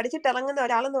MBBS പഠിച്ചിട്ട് ഇറങ്ങുന്ന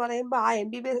ഒരാളെന്ന് പറയുമ്പോ ആ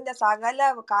MBBSന്റെ സകല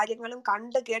കാര്യങ്ങളും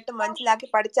കണ്ട് കേട്ട് മനസ്സിലാക്കി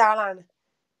പഠിച്ച ആളാണ്.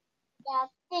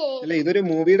 അല്ല, ഇതൊരു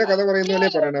മൂവിയുടെ കഥ പറയുന്ന പോലെ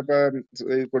പറയണേ. അപ്പൊ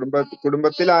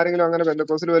കുടുംബത്തിൽ ആരെങ്കിലും അങ്ങനെ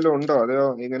ബന്ധക്കോസിൽ വല്ലതും ഉണ്ടോ? അതെയോ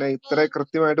ഇങ്ങനെ ഇത്ര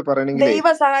കൃത്യമായിട്ട് പറയണെങ്കിലേ?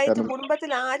 ദൈവ സഹായിച്ച്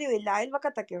കുടുംബത്തിൽ ആരും ഇല്ല,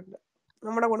 അയൽവക്കത്തൊക്കെ ഉണ്ട്.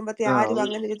 നമ്മുടെ കുടുംബത്തിൽ ആരും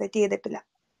അങ്ങനെ ഒരു തെറ്റ് ചെയ്തിട്ടില്ല,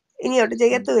 ഇനിയോട്ട്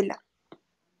ചെയ്യത്തുമില്ല.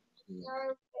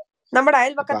 നമ്മുടെ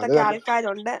അയൽവക്കത്തൊക്കെ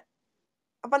ആൾക്കാരുണ്ട്.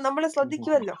 അപ്പൊ നമ്മൾ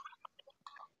ശ്രദ്ധിക്കുമല്ലോ.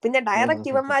 പിന്നെ ഡയറക്റ്റ്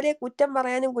ഇവന്മാരെ കുറ്റം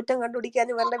പറയാനും കുറ്റം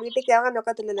കണ്ടുപിടിക്കാനും ഇവരുടെ വീട്ടിൽ കയറാൻ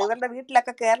ഒക്കത്തില്ലല്ലോ. ഇവരുടെ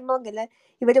വീട്ടിലൊക്കെ കയറണമെങ്കിൽ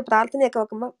ഇവര് പ്രാർത്ഥനയൊക്കെ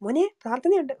വെക്കുമ്പോ, മോനെ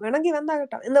പ്രാർത്ഥനയുണ്ട് വേണമെങ്കിൽ വന്നാ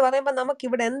കേട്ടോ എന്ന് പറയുമ്പോ നമുക്ക്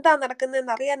ഇവിടെ എന്താ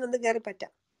നടക്കുന്നതെന്ന് അറിയാനൊന്ന് കയറി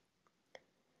പറ്റാം.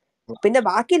 പിന്നെ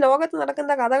ബാക്കി ലോകത്ത്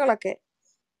നടക്കുന്ന കഥകളൊക്കെ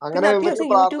അങ്ങനെ ഇവര്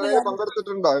പ്രാർത്ഥനയിൽ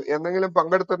പങ്കെടുത്തിട്ടുണ്ടോ? എന്തെങ്കിലും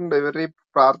പങ്കെടുത്തിട്ടുണ്ടോ ഇവരുടെ ഈ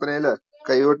പ്രാർത്ഥനയില്?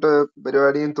 കൈകൊട്ട്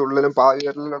പരിപാടിയും തുള്ളലും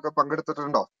പാവിരലും ഒക്കെ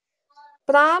പങ്കെടുത്തിട്ടുണ്ടോ?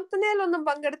 പ്രാർത്ഥനയിലൊന്നും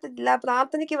പങ്കെടുത്തിട്ടില്ല.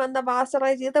 പ്രാർത്ഥനയ്ക്ക് വന്ന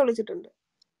പാസ്റ്ററായി ചീത്ത വിളിച്ചിട്ടുണ്ട്,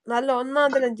 നല്ല ഒന്നാം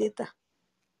തരം ചീത്ത.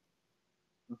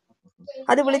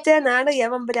 അത് വിളിച്ചതിനാണ്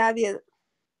യവൻ പ്രാപിയത്.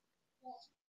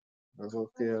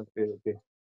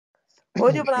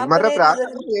 ഒരു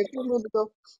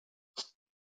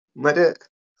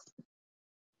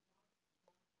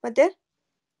മറ്റേ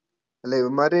അല്ല,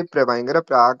 ഇവന്മാര് ഭയങ്കര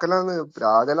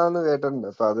പ്രാകലാന്ന് കേട്ടിട്ടുണ്ട്.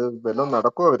 അപ്പൊ അത് വല്ലതും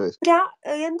നടക്കുവോ അവര്?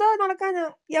 എന്തോ നടക്കാനാ?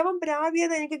 യവൻ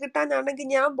പ്രാപിയത് എനിക്ക് കിട്ടാനാണെങ്കിൽ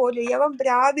ഞാൻ പോലും യവൻ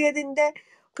പ്രാപിയതിന്റെ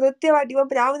കൃത്യമായിട്ട് ഇവൻ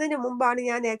പ്രാവുന്നതിന് മുമ്പാണ്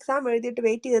ഞാൻ എക്സാം എഴുതിയിട്ട്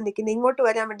വെയിറ്റ് ചെയ്ത് നിൽക്കുന്നത് ഇങ്ങോട്ട്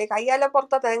വരാൻ വേണ്ടി. കയ്യാലെ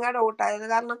പുറത്തെ തേങ്ങയുടെ കൂട്ടായിരുന്നു.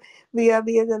 കാരണം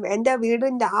എന്റെ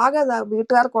വീടിന്റെ ആകെ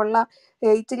വീട്ടുകാർക്കുള്ള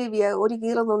ഇച്ചിരി ഒരു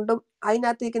കീറുന്നുണ്ടും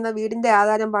അതിനകത്തിരിക്കുന്ന വീടിന്റെ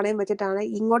ആധാരം പണയം വെച്ചിട്ടാണ്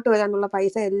ഇങ്ങോട്ട് വരാനുള്ള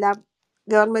പൈസ എല്ലാം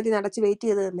ഗവൺമെന്റിന് അടച്ച് വെയിറ്റ്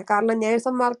ചെയ്ത് തന്നെ. കാരണം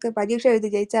നേഴ്സുമാർക്ക് പരീക്ഷ എഴുതി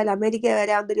ജയിച്ചാൽ അമേരിക്ക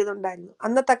വരാൻ ഇതുണ്ടായിരുന്നു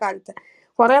അന്നത്തെ കാലത്ത്.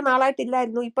 കുറെ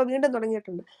നാളായിട്ടില്ലായിരുന്നു, ഇപ്പൊ വീണ്ടും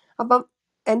തുടങ്ങിയിട്ടുണ്ട്. അപ്പം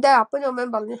എന്റെ അപ്പനും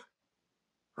അമ്മയും പറഞ്ഞു,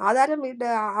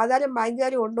 ആധാരം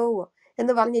ബാങ്കുകാർ കൊണ്ടുപോകുമോ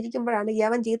എന്ന് പറഞ്ഞിരിക്കുമ്പോഴാണ്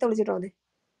യവൻ ചീത്ത വിളിച്ചിട്ട് വന്നത്,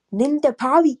 നിന്റെ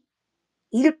ഭാവി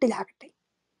ഇരുട്ടിലാകട്ടെ,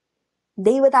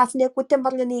 ദൈവദാസിനെ കുറ്റം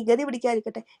പറഞ്ഞ നീ ഗതി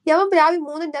പിടിക്കാതിരിക്കട്ടെ. യവൻ പ്രാവി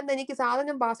 3 2 എനിക്ക്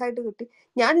സാധനം പാസ്സായിട്ട് കിട്ടി.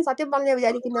 ഞാൻ സത്യം പറഞ്ഞ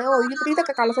വിചാരിക്കുന്ന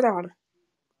ഇതൊക്കെ കളസരമാണ്.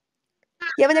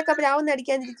 യവനൊക്കെ പ്രാവെന്ന്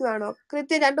അടിക്കാനിരിക്കുവാണോ?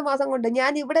 കൃത്യം 2 മാസം കൊണ്ട്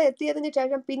ഞാൻ ഇവിടെ എത്തിയതിന്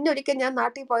ശേഷം പിന്നൊരിക്കൽ ഞാൻ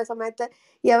നാട്ടിൽ പോയ സമയത്ത്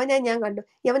യവനെ ഞാൻ കണ്ടു.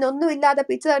 യവൻ ഒന്നുമില്ലാതെ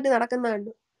പിച്ച തട്ടി നടക്കുന്ന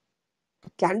കണ്ടു.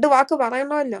 2 വാക്ക്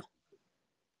പറയണമല്ലോ.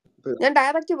 ഞാൻ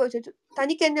ഡയറക്റ്റ് പോയി ചോദിച്ചു,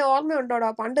 തനിക്ക് എന്നെ ഓർമ്മയുണ്ടോടോ?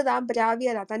 പണ്ട് താൻ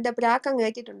പ്രാവിയതാ, തന്റെ പ്രാക്കങ്ങ്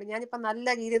ഏറ്റിട്ടുണ്ട്. ഞാനിപ്പോ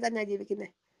നല്ല രീതിയിൽ തന്നെ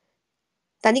ജീവിക്കുന്നത്.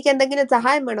 തനിക്ക് എന്തെങ്കിലും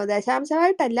സഹായം വേണോ?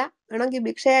 ദശാംശമായിട്ടല്ല, വേണമെങ്കിൽ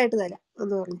ഭിക്ഷയായിട്ട് തരാം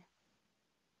എന്ന് പറഞ്ഞു.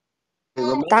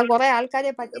 താൻ കുറെ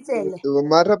ആൾക്കാരെ പറ്റിച്ചതല്ലേ.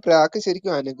 ഇവന്മാരുടെ പ്രാക്ക്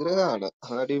ശരിക്കും അനുഗ്രഹമാണ്.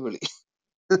 അടിപൊളി.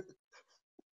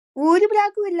 ഒരു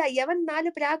പ്രാക്കും ഇല്ല. യവൻ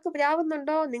 4 പ്രാക്ക്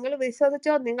പ്രാവുന്നുണ്ടോ? നിങ്ങൾ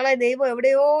വിശ്വസിച്ചോ? നിങ്ങളെ ദൈവം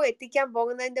എവിടെയോ എത്തിക്കാൻ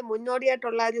പോകുന്നതിന്റെ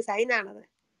മുന്നോടിയായിട്ടുള്ള ഒരു സൈനാണത്.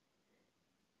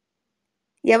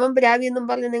 യവൻ പ്രാവി എന്നും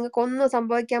പറഞ്ഞ് നിങ്ങൾക്ക് ഒന്നും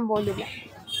സംഭവിക്കാൻ പോകുന്നില്ല.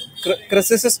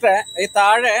 ക്രിസ്തു സിസ്റ്ററെ, ഈ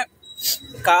താഴെ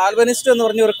കാൽവനിസ്റ്റ് എന്ന്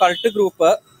പറഞ്ഞ ഒരു കൾട്ട്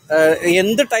ഗ്രൂപ്പ്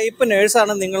എന്ത് ടൈപ്പ്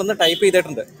നേഴ്സാണ് നിങ്ങളെന്ന് ടൈപ്പ്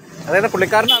ചെയ്തിട്ടുണ്ട്. അതായത്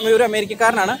പുള്ളിക്കാരൻ ഒരു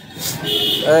അമേരിക്കക്കാരനാണ്,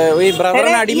 ഈ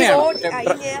ബ്രദറിന് അടിമയാണ്.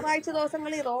 ഈ ഞായറാഴ്ച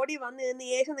ദിവസങ്ങളിൽ റോഡിൽ വന്ന് നിന്ന്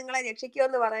യേശു നിങ്ങളെ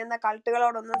രക്ഷിക്കുമെന്ന് പറയുന്ന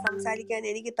കൾട്ടുകളോടൊന്നും സംസാരിക്കാൻ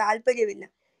എനിക്ക് താല്പര്യമില്ല.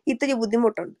 ഇത്തിരി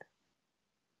ബുദ്ധിമുട്ടുണ്ട്.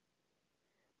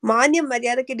 മാന്യം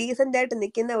മര്യാദയ്ക്ക് ഡീസന്റ് ആയിട്ട്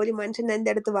നിൽക്കുന്ന ഒരു മനുഷ്യൻ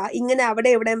എൻ്റെ അടുത്ത് വാ, ഇങ്ങനെ അവിടെ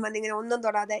എവിടെയും വന്ന് ഇങ്ങനെ ഒന്നും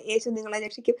തൊടാതെ യേശു നിങ്ങളെ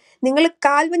രക്ഷിക്കും. നിങ്ങൾ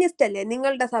കാൽവിനിസ്റ്റ് അല്ലേ?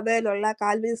 നിങ്ങളുടെ സഭയിലുള്ള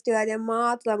കാൽവിനിസ്റ്റുകാരെ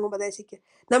മാത്രം അങ്ങ് ഉപദേശിക്കുക.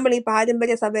 നമ്മൾ ഈ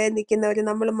പാരമ്പര്യ സഭയിൽ നിൽക്കുന്നവർ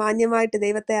നമ്മൾ മാന്യമായിട്ട്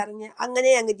ദൈവത്തെ അറിഞ്ഞ്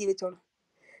അങ്ങനെ അങ്ങ് ജീവിച്ചോളും.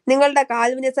 നിങ്ങളുടെ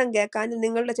കാൽവിനിസം കേൾക്കാനും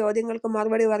നിങ്ങളുടെ ചോദ്യങ്ങൾക്ക്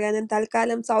മറുപടി പറയാനും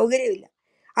തൽക്കാലം സൗകര്യമില്ല.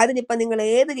 അതിനിപ്പോൾ നിങ്ങൾ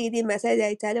ഏത് രീതിയിൽ message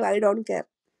അയച്ചാലും I don't care.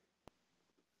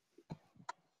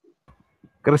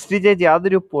 Christy ചേച്ചി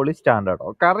അതൊരു പൊളി സ്റ്റാൻഡേർഡോ.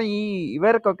 കാരണം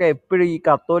ഇവർക്കൊക്കെ എപ്പോഴും ഈ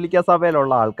കത്തോലിക്ക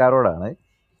സഭയിലുള്ള ആൾക്കാരോടാണ്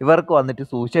ഇവർക്ക് വന്നിട്ട്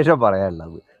സുവിശേഷം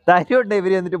പറയാനുള്ളത്. ധൈര്യമുണ്ട്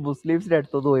ഇവർ എന്നിട്ട് മുസ്ലിംസിൻ്റെ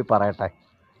അടുത്തൊന്ന് പോയി പറയട്ടെ,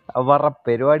 അവരുടെ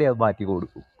പരിപാടി അത് മാറ്റി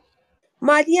കൊടുക്കും.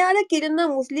 മര്യാദക്കിരുന്ന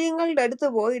മുസ്ലിങ്ങളുടെ അടുത്ത്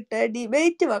പോയിട്ട്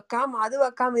ഡിബേറ്റ് വെക്കാം, അത്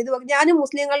വെക്കാം, ഇത് വെക്കാം. ഞാനും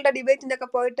മുസ്ലിങ്ങളുടെ ഡിബേറ്റിനൊക്കെ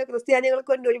പോയിട്ട്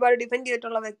ക്രിസ്ത്യാനികൾക്ക് വേണ്ടി ഒരുപാട് ഡിഫെൻഡ്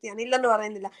ചെയ്തിട്ടുള്ള വ്യക്തിയാണ്, ഇല്ലെന്ന്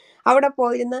പറയുന്നില്ല. അവിടെ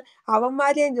പോയിരുന്ന്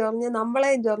അവന്മാരെയും ചൊറിഞ്ഞ്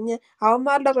നമ്മളെയും ചൊറിഞ്ഞ്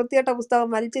അവന്മാരുടെ വൃത്തികെട്ട പുസ്തകം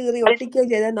വലിച്ചു കീറി ഒട്ടിക്കുകയും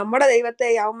ചെയ്ത് നമ്മുടെ ദൈവത്തെ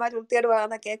അവന്മാർ വൃത്തിയോട്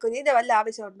പറയുന്ന കേൾക്കും. ഇതിന്റെ വല്ല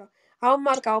ആവശ്യമുണ്ടോ?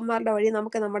 അവന്മാർക്ക് അവന്മാരുടെ വഴി,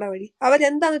 നമുക്ക് നമ്മുടെ വഴി.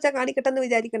 അവരെന്താന്ന് വെച്ചാൽ കാണിക്കട്ടെന്ന്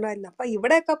വിചാരിക്കേണ്ടതല്ല. അപ്പൊ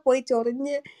ഇവിടെയൊക്കെ പോയി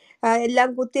ചൊറിഞ്ഞ് എല്ലാം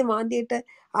കുത്തി മാന്തിയിട്ട്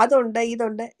അതുണ്ട്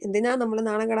ഇതുണ്ട്, എന്തിനാ നമ്മൾ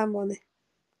നാണം കെടാൻ പോകുന്നത്?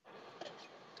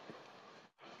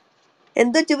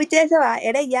 എന്തോ സുവിശേഷമാ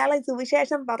എടാ ഇയാളെ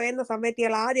സുവിശേഷം പറയുന്ന സമയത്ത്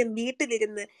ഇയാൾ ആദ്യം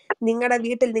വീട്ടിലിരുന്ന് നിങ്ങളുടെ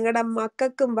വീട്ടിൽ നിങ്ങളുടെ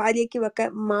മക്കൾക്കും ഭാര്യയ്ക്കും ഒക്കെ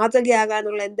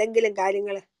മാതൃകയാകാനുള്ള എന്തെങ്കിലും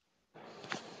കാര്യങ്ങള്,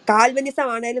 കാൽവിനിസം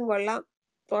ആണേലും കൊള്ളാം,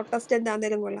 പ്രൊട്ടസ്റ്റന്റ്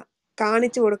ആണേലും കൊള്ളാം,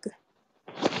 കാണിച്ചു കൊടുക്ക്.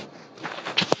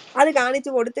 അത്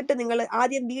കാണിച്ചു കൊടുത്തിട്ട് നിങ്ങൾ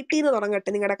ആദ്യം വീട്ടിൽ നിന്ന്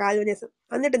തുടങ്ങട്ടെ നിങ്ങളുടെ കാൽവിനിസം,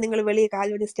 എന്നിട്ട് നിങ്ങൾ വെളിയെ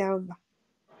കാൽവിനിസ്റ്റ് ആവുമ്പോ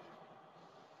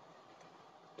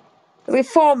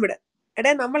റിഫോംഡ്.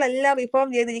 എടേ നമ്മളെല്ലാം റിഫോം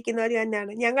ചെയ്തിരിക്കുന്നവർ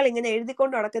തന്നെയാണ്. ഞങ്ങൾ ഇങ്ങനെ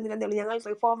എഴുതിക്കൊണ്ട് നടക്കുന്നില്ലെന്നേ ഉള്ളൂ. ഞങ്ങൾ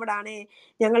റിഫോംഡ് ആണ്,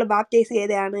 ഞങ്ങൾ ബാപ്റ്റൈസ്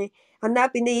ചെയ്തതാണ്. എന്നാ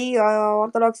പിന്നെ ഈ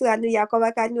ഓർത്തഡോക്സുകാരനും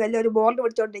യാക്കോബാക്കാരനും എല്ലാം ഒരു ബോർഡ്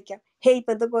പിടിച്ചോണ്ടിരിക്കാം, ഹേയ്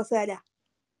പെന്തക്കോസ്തുകാരാ,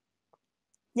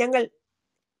 ഞങ്ങൾ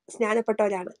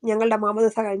സ്നാനപ്പെട്ടവരാണ്, ഞങ്ങളുടെ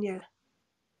മാമോദിസ കഴിഞ്ഞാണ്.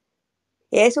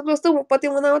 യേശുക്രിസ്തു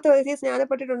 33-ാമത്തെ വയസ്സിൽ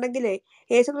സ്നാനപ്പെട്ടിട്ടുണ്ടെങ്കിലേ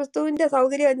യേശുക്രിസ്തുവിന്റെ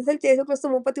സൗകര്യം അനുസരിച്ച് യേശുക്രിസ്തു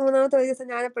 33-ാമത്തെ വയസ്സിൽ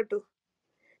സ്നാനപ്പെട്ടു.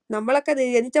 നമ്മളൊക്കെ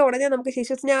ജനിച്ച ഉടനെ നമുക്ക്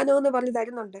ശിശുസ്നാനം എന്ന് പറഞ്ഞ്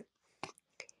തരുന്നുണ്ട്.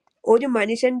 ഒരു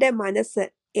മനുഷ്യന്റെ മനസ്സ്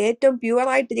ഏറ്റവും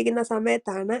പ്യുവറായിട്ടിരിക്കുന്ന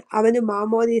സമയത്താണ് അവന്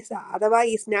മാമോദീസ അഥവാ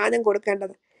ഈ സ്നാനം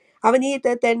കൊടുക്കേണ്ടത്. അവൻ ഈ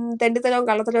തെണ്ടിത്തരവും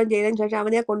കള്ളത്തരവും ചെയ്തതിനു ശേഷം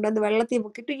അവനെ കൊണ്ടുവന്ന് വെള്ളത്തിൽ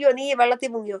മുക്കിയിട്ട്, അയ്യോ നീ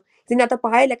വെള്ളത്തിൽ മുങ്ങിയോ, ഇതിനകത്ത്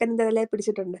പായലൊക്കെ നിന്റെ തലയിൽ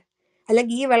പിടിച്ചിട്ടുണ്ട്,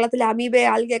 അല്ലെങ്കിൽ ഈ വെള്ളത്തിൽ അമീബയെ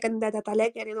ആൽഗയൊക്കെ നിന്റെ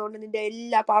തലയിൽ കയറിയത് കൊണ്ട് നിന്റെ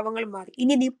എല്ലാ പാവങ്ങളും മാറി,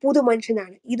 ഇനി നീ പുതു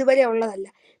മനുഷ്യനാണ്, ഇതുവരെ ഉള്ളതല്ല.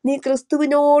 നീ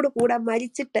ക്രിസ്തുവിനോട് കൂടെ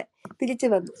മരിച്ചിട്ട് തിരിച്ചു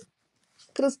വന്നു,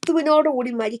 ക്രിസ്തുവിനോട്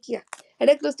കൂടി മരിക്കുക.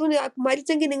 എടേ ക്രിസ്തുവിന്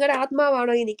മരിച്ചെങ്കിൽ നിങ്ങളുടെ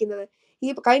ആത്മാവാണോ ഈ നിൽക്കുന്നത്?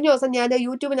 ഈ കഴിഞ്ഞ ദിവസം ഞാൻ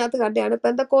യൂട്യൂബിനകത്ത് കണ്ടതാണ്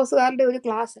പെന്തക്കോസുകാരുടെ ഒരു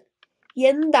ക്ലാസ്,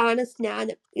 എന്താണ്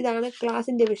സ്നാനം, ഇതാണ്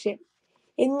ക്ലാസിന്റെ വിഷയം.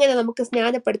 എങ്ങനെ നമുക്ക്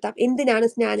സ്നാനപ്പെടുത്താം, എന്തിനാണ്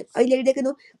സ്നാനം,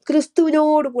 അതിലെഴുതിയിരിക്കുന്നു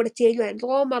ക്രിസ്തുവിനോട് കൂടെ ചേരുവാൻ.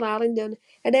 റോമർ 6-ന്റെ 1.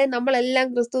 എടേ നമ്മളെല്ലാം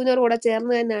ക്രിസ്തുവിനോട് കൂടെ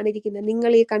ചേർന്ന് തന്നെയാണ് ഇരിക്കുന്നത്.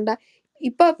 നിങ്ങൾ ഈ കണ്ട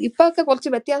ഇപ്പൊക്കെ കുറച്ച്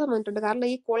വ്യത്യാസം വന്നിട്ടുണ്ട്. കാരണം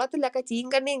ഈ കുളത്തിലൊക്കെ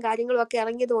ചീങ്കണ്ണിയും കാര്യങ്ങളും ഒക്കെ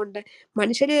ഇറങ്ങിയത് കൊണ്ട്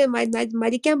മനുഷ്യര്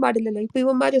മരിക്കാൻ പാടില്ലല്ലോ. ഇപ്പൊ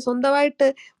ഇവന്മാര് സ്വന്തമായിട്ട്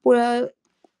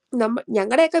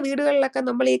ഞങ്ങളുടെയൊക്കെ വീടുകളിലൊക്കെ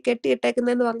നമ്മൾ ഈ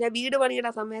കെട്ടിയിട്ടേക്കുന്നതെന്ന് പറഞ്ഞാൽ വീട് പണിയുടെ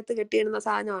സമയത്ത് കെട്ടിയിടുന്ന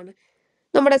സാധനമാണ്.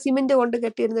 നമ്മുടെ സിമെന്റ് കൊണ്ട്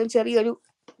കെട്ടിയിടുന്ന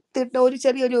ഒരു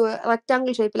ചെറിയൊരു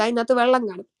റെക്ടാങ്കിൾ ഷേപ്പിൽ, അതിനകത്ത് വെള്ളം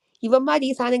കാണും. ഇവന്മാർ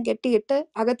ഈ സാധനം കെട്ടിയിട്ട്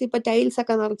അകത്തിപ്പോ ടൈൽസ്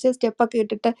ഒക്കെ നിറച്ച് സ്റ്റെപ്പൊക്കെ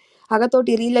ഇട്ടിട്ട് അകത്തോട്ട്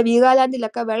ഇറിയില്ല.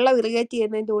 വീഗാലാൻഡിലൊക്കെ വെള്ളം ഇറിഗേറ്റ്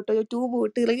ചെയ്യുന്നതിന്റെ തൊട്ട് ഒരു ട്യൂബ്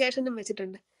ഇട്ട് ഇറിഗേഷനും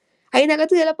വെച്ചിട്ടുണ്ട്.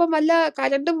 അതിനകത്ത് ചിലപ്പം വല്ല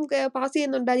കരണ്ടും പാസ്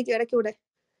ചെയ്യുന്നുണ്ടായിരിക്കും ഇടയ്ക്കൂടെ.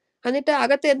 എന്നിട്ട്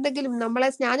അകത്ത് എന്തെങ്കിലും നമ്മളെ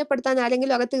സ്നാനപ്പെടുത്താൻ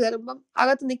ആരെങ്കിലും അകത്ത് കയറുമ്പം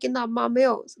അകത്ത് നിൽക്കുന്ന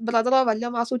അമ്മാമ്മയോ ബ്രദറോ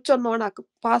വല്ലതും ആ സ്വിച്ച് ഒന്ന് ഓൺ ആക്കും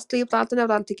പാസ്റ്റ് ഈ പ്രാർത്ഥന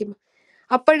പ്രാർത്ഥിക്കുമ്പോൾ.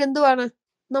 അപ്പോഴെന്തുവാണ്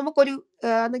നമുക്കൊരു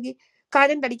അല്ലെങ്കിൽ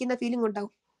കരണ്ട് അടിക്കുന്ന ഫീലിംഗ്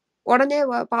ഉണ്ടാവും. ഉടനെ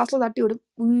പാസ്റ്റർ തട്ടി വിടും,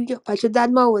 ഉയ്യോ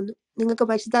പരിശുദ്ധാത്മാവ് വന്നു, നിങ്ങൾക്ക്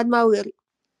പരിശുദ്ധാത്മാവ് കയറി.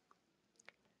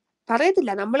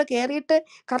 പറയത്തില്ല, നമ്മൾ കയറിയിട്ട്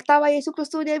കർത്താവായ യേശു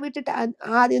ക്രിസ്തുവിനെ വിട്ടിട്ട്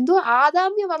എന്തോ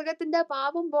ആദാമ്യ വർഗത്തിന്റെ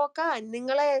പാപം പോക്കാൻ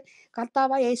നിങ്ങളെ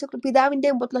കർത്താവായ യേശു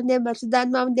പിതാവിന്റെയും പുത്രന്റെയും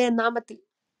പരിശുദ്ധാത്മാവിന്റെയും നാമത്തിൽ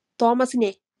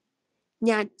തോമസിനെ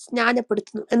ഞാൻ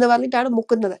സ്നാനപ്പെടുത്തുന്നു എന്ന് പറഞ്ഞിട്ടാണ്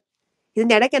മുക്കുന്നത്.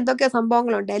 ഇതിന്റെ ഇടയ്ക്ക് എന്തൊക്കെയോ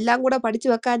സംഭവങ്ങളുണ്ട്, എല്ലാം കൂടെ പഠിച്ചു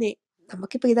വെക്കാനേ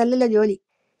നമുക്കിപ്പോ ഇതല്ലല്ലോ ജോലി.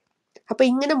 അപ്പൊ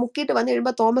ഇങ്ങനെ മുക്കിയിട്ട് വന്നു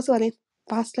കഴിയുമ്പോ തോമസ് പറയും,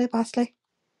 പാസ്റ്ററെ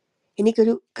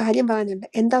എനിക്കൊരു കാര്യം പറയാനുണ്ട്.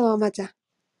 എന്താ തോമാച്ചാ?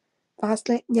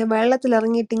 പാസ്റ്ററെ, ഞാൻ വെള്ളത്തിൽ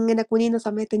ഇറങ്ങിയിട്ട് ഇങ്ങനെ കുനിയുന്ന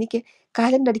സമയത്ത് എനിക്ക്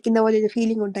കരണ്ട് അടിക്കുന്ന പോലെ ഒരു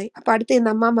ഫീലിംഗ് ഉണ്ടായി. അപ്പൊ അടുത്ത്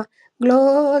നിന്ന് അമ്മാമ്മ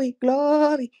ഗ്ലോറി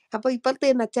ഗ്ലോറി. അപ്പൊ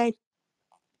ഇപ്പുറത്ത് നിന്ന് അച്ചായൻ,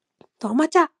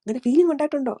 തോമാച്ച അങ്ങനെ ഫീലിംഗ്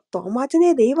ഉണ്ടായിട്ടുണ്ടോ? തോമാച്ചനെ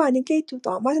ദൈവം അനുഗ്രഹിച്ചു,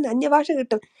 തോമാച്ചന് അന്യഭാഷ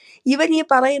കിട്ടും. ഇവർ ഈ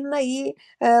പറയുന്ന ഈ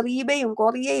റീബയും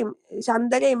കൊറിയയും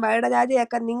ശന്തരയും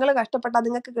വൈഡരാജയൊക്കെ നിങ്ങൾ കഷ്ടപ്പെട്ടാൽ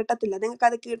നിങ്ങൾക്ക് കിട്ടത്തില്ല. നിങ്ങൾക്ക്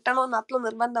അത് കിട്ടണമെന്ന് അത്ര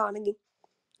നിർബന്ധമാണെങ്കിൽ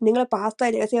നിങ്ങൾ പാസ്റ്ററെ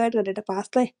രഹസ്യമായിട്ട് കേട്ടിട്ട്,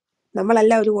 പാസ്റ്ററെ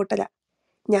നമ്മളല്ല ഒരു കൂട്ടര,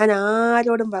 ഞാൻ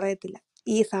ആരോടും പറയത്തില്ല,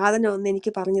 ഈ സാധനം ഒന്ന്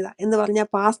എനിക്ക് പറഞ്ഞതാ എന്ന് പറഞ്ഞാൽ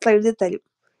പാസ്റ്റർ എഴുതി തരും.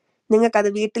 നിങ്ങൾക്കത്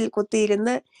വീട്ടിൽ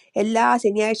കുത്തിയിരുന്ന് എല്ലാ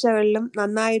ശനിയാഴ്ചകളിലും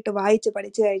നന്നായിട്ട് വായിച്ച്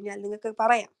പഠിച്ചു കഴിഞ്ഞാൽ നിങ്ങൾക്ക്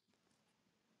പറയാം.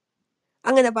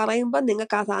 അങ്ങനെ പറയുമ്പോൾ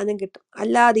നിങ്ങൾക്ക് ആ സാധനം കിട്ടും.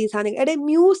 അല്ലാതെ ഈ സാധനം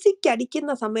മ്യൂസിക്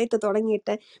അടിക്കുന്ന സമയത്ത്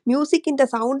തുടങ്ങിയിട്ട് മ്യൂസിക്കിന്റെ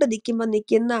സൗണ്ട്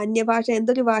നിൽക്കുന്ന അന്യഭാഷ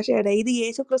എന്തൊരു ഭാഷയുടെ? ഇത്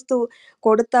യേശുക്രിസ്തു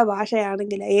കൊടുത്ത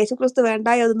ഭാഷയാണെങ്കിൽ യേശുക്രിസ്തു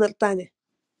വേണ്ടായോ അത് നിർത്താന്?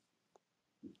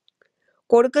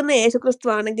 കൊടുക്കുന്ന യേശുക്രിസ്തു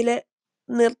ആണെങ്കിൽ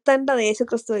നിർത്തേണ്ടത്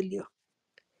യേശുക്രിസ്തു അല്ലയോ?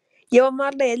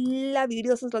 യവന്മാരുടെ എല്ലാ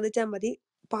വീഡിയോസും ശ്രദ്ധിച്ചാൽ മതി.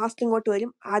 പാസ്റ്റ് ഇങ്ങോട്ട്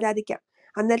വരും, ആരാധിക്കാം.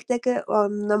 അന്നേരത്തേക്ക്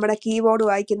നമ്മുടെ കീബോർഡ്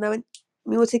വായിക്കുന്നവൻ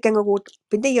മ്യൂസിക് അങ്ങ് കൂട്ടും.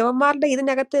 പിന്നെ യവന്മാരുടെ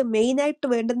ഇതിനകത്ത് മെയിനായിട്ട്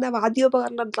വേണ്ടുന്ന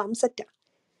വാദ്യോപകരണം ഡ്രം സെറ്റാണ്.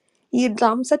 ഈ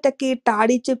ഡ്രം സെറ്റൊക്കെ ഇട്ട്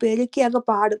അടിച്ച് പെരുക്കി അങ്ങ്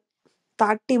പാടും.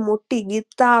 തട്ടി മുട്ടി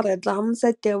ഗിത്താറ്, ഡ്രം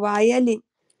സെറ്റ്, വയലിൻ.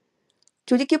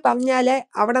 ചുരുക്കി പറഞ്ഞാല്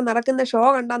അവിടെ നടക്കുന്ന ഷോ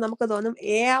കണ്ടാൽ നമുക്ക് തോന്നും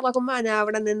AR റഹ്മാനാ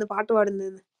അവിടെ നിന്ന് പാട്ട്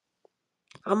പാടുന്നതെന്ന്.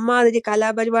 അമ്മാതിരി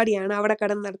കലാപരിപാടിയാണ് അവിടെ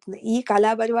കിടന്ന് നടത്തുന്നത്. ഈ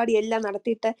കലാപരിപാടി എല്ലാം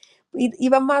നടത്തിയിട്ട്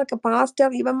ഇവന്മാർക്ക് പാസ്റ്റർ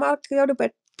ഇവന്മാർക്കോട്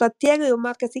പ്രത്യേക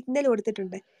ഇവന്മാർക്ക് സിഗ്നൽ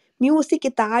കൊടുത്തിട്ടുണ്ട്. മ്യൂസിക്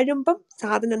താഴുമ്പം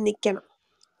സാധനം നിൽക്കണം.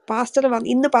 പാസ്റ്റർ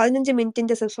ഇന്ന് 15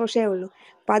 മിനിറ്റിന്റെ ശുശ്രൂഷയേ ഉള്ളൂ.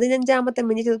 15ാമത്തെ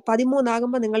മിനിറ്റ്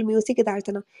 13 നിങ്ങൾ മ്യൂസിക്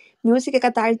താഴ്ത്തണം. മ്യൂസിക്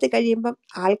ഒക്കെ താഴ്ത്തി കഴിയുമ്പം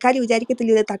ആൾക്കാർ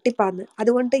വിചാരിക്കത്തില്ല ഇത് തട്ടിപ്പാന്ന്.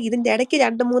 അതുകൊണ്ട് ഇതിന്റെ ഇടയ്ക്ക്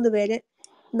 2-3 പേര്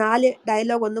 4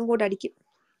 ഡയലോഗ് ഒന്നും കൂടെ അടിക്കും.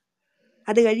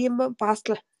 അത് കഴിയുമ്പം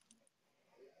പാസ്റ്റർ,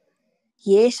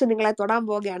 യേശു നിങ്ങളെ തൊടാൻ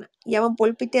പോവുകയാണ്. യവൻ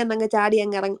പൊൾപ്പിറ്റേന്നങ്ങ് ചാടി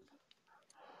അങ്ങ് ഇറങ്ങും.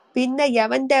 പിന്നെ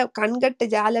യവന്റെ കൺകെട്ട്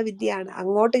ജാലവിദ്യയാണ്.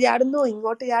 അങ്ങോട്ട് ചാടുന്നു,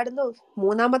 ഇങ്ങോട്ട് ചാടുന്നു.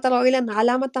 3ാമത്തെ റോയിലെ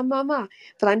 4ാമത്തെ അമ്മാമ്മ,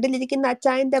 ഫ്രണ്ടിലിരിക്കുന്ന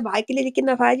അച്ചായന്റെ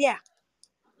ബാക്കിലിരിക്കുന്ന ഭാര്യ,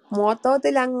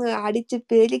 മൊത്തത്തിൽ അങ്ങ് അടിച്ച്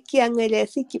പെരുക്കി അങ്ങ്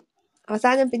രസിക്കും.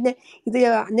 അവസാനം പിന്നെ ഇത്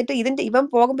എന്നിട്ട് ഇവൻ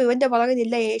പോകുമ്പോ ഇവന്റെ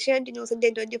പുറകിലില്ല ഏഷ്യാനെറ്റ്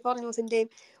ന്യൂസിന്റെയും 24 ന്യൂസിന്റെയും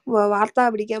വാർത്ത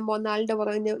പിടിക്കാൻ പോകുന്ന ആളുടെ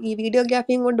പുറകിന് ഈ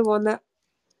വീഡിയോഗ്രാഫിയും കൊണ്ട് പോകുന്ന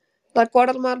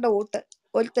റെക്കോർഡർമാരുടെ കൂട്ട്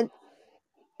ഒരുത്തൻ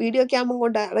വീഡിയോ ക്യാമും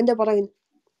കൊണ്ട് അവന്റെ പുറകിൽ.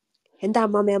 എന്താ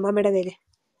അമ്മാമ്മയുടെ പേര്?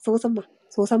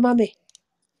 സൂസമ്മാമേ,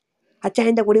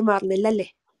 അച്ചായന്റെ കുടി മാറുന്നില്ലല്ലേ?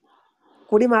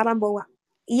 കുടി മാറാൻ പോവാ.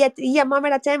 ഈ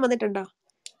അമ്മാമ്മയുടെ അച്ചായൻ വന്നിട്ടുണ്ടോ?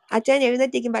 അച്ചായൻ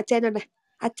എഴുന്നേറ്റിരിക്കുമ്പോ അച്ചായനുണ്ട്,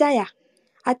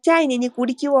 അച്ചായൻ ഇനി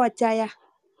കുടിക്കുവോ അച്ചായ?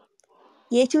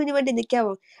 യേശുവിന് വേണ്ടി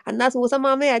നിൽക്കാവോ? എന്നാ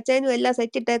സൂസമ്മാമയും അച്ചായനും എല്ലാം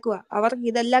സെറ്റ് ഇട്ടേക്കുവാ. അവർക്ക്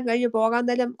ഇതെല്ലാം കഴിഞ്ഞ് പോകാൻ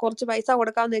നേരം കുറച്ച് പൈസ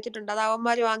കൊടുക്കാമെന്ന് വെച്ചിട്ടുണ്ട്. അത്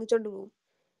അവന്മാര് വാങ്ങിച്ചോണ്ട് പോകും.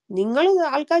 നിങ്ങൾ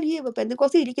ആൾക്കാർ ഈ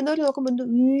പെന്തക്കോസ്തി ഇരിക്കുന്നവർ നോക്കുമ്പോ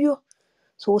അയ്യോ,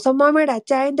 സൂസമ്മാമയുടെ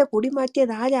അച്ചായന്റെ കുടി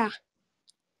മാറ്റിയത് ആരാ?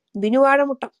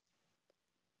 ബിനുവാഴമുട്ടം.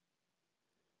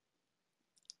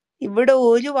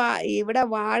 ഇവിടെ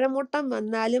വാഴമുട്ടം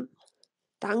വന്നാലും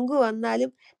തങ്കു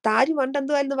വന്നാലും താരു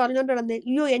പണ്ടെന്തുവായിരുന്നു പറഞ്ഞോണ്ട് കിടന്നേ,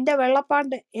 അയ്യോ എന്റെ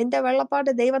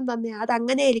വെള്ളപ്പാണ്ട് ദൈവം തന്നെ, അത്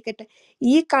അങ്ങനെ ഇരിക്കട്ടെ.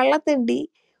 ഈ കള്ളത്തണ്ടി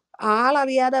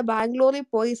ആളറിയാതെ ബാംഗ്ലൂരിൽ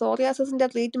പോയി സോറിയാസിന്റെ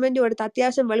ട്രീറ്റ്മെന്റും എടുത്ത്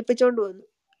അത്യാവശ്യം വെളുപ്പിച്ചോണ്ട് വന്നു.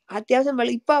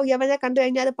 ഇപ്പൊ യവനെ കണ്ടു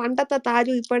കഴിഞ്ഞാൽ പണ്ടത്തെ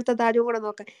താരു ഇപ്പോഴത്തെ താരും കൂടെ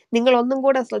നോക്കാൻ നിങ്ങൾ ഒന്നും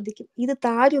കൂടെ ശ്രദ്ധിക്കും. ഇത്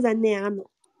താരു തന്നെയാണോ?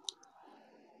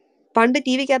 പണ്ട്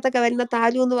ടിവിക്കകത്തൊക്കെ വരുന്ന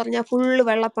താരു എന്ന് പറഞ്ഞാൽ ഫുള്ള്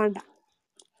വെള്ളപ്പാണ്ട.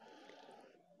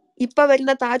 ഇപ്പൊ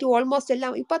വരുന്ന താരു ഓൾമോസ്റ്റ്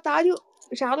എല്ലാം ഇപ്പൊ താരു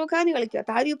ഷാറൂഖ് ഖാൻ കളിക്കുക.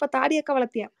 താരു ഇപ്പൊ താടിയൊക്കെ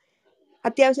വളർത്തിയ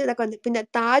അത്യാവശ്യം ഇതൊക്കെ വന്നു. പിന്നെ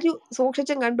താരു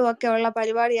സൂക്ഷിച്ചും കണ്ടും ഒക്കെ ഉള്ള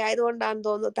പരിപാടി ആയതുകൊണ്ടാണെന്ന്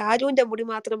തോന്നുന്നു താരുവിന്റെ മുടി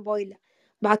മാത്രം പോയില്ല.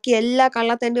 ബാക്കി എല്ലാ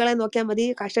കള്ളത്തെണ്ടുകളെയും നോക്കിയാൽ മതി,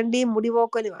 കഷണ്ടിയും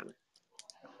മുടിപോക്കലുമാണ്.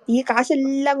 ഈ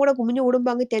കാശെല്ലാം കൂടെ കുമിഞ്ഞു കൂടുമ്പോ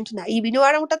അങ്ങ് ടെൻഷനാ. ഈ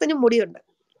ബിനുവാഴമുട്ടത്തിനും മുടിയുണ്ട്.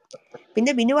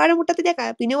 പിന്നെ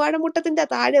ബിനുവാഴമുട്ടത്തിന്റെ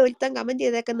താഴെ ഒരുത്തൻ കമന്റ്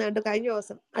ചെയ്തേക്കുന്നുണ്ട് കഴിഞ്ഞ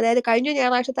ദിവസം, അതായത് കഴിഞ്ഞ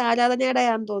ഞായറാഴ്ചത്തെ ആരാധനയുടെ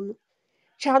ആണെന്ന് തോന്നുന്നു.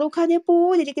 ഷാറൂഖ് ഖാനെ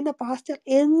പോലിരിക്കുന്ന പാസ്റ്റർ,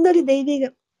 എന്തൊരു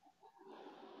ദൈവികം!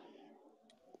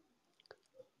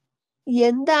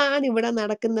 എന്താണ് ഇവിടെ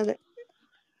നടക്കുന്നത്?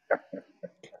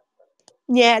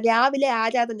 രാവിലെ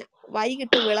ആരാധന,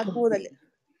 വൈകിട്ട് വിളക്കൂതല്,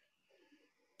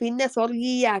 പിന്നെ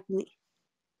സ്വർഗീയ അഗ്നി.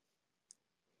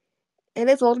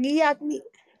 സ്വർഗീയ അഗ്നി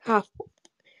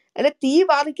തീ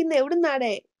ബാധിക്കുന്ന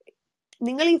എവിടുന്നാടേ?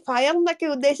 നിങ്ങൾ ഈ ഫയർ എന്നൊക്കെ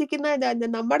ഉദ്ദേശിക്കുന്ന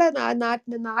നമ്മുടെ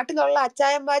നാട്ടിലുള്ള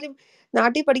അച്ചായന്മാരും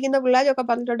നാട്ടിൽ പഠിക്കുന്ന പിള്ളേരും ഒക്കെ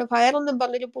പറഞ്ഞിട്ടുണ്ട്. ഫയർ എന്നും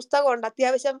പറഞ്ഞൊരു പുസ്തകമുണ്ട്,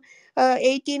 അത്യാവശ്യം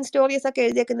 18 സ്റ്റോറീസ് ഒക്കെ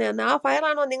എഴുതിയേക്കുന്നതാണ്. ആ ഫയർ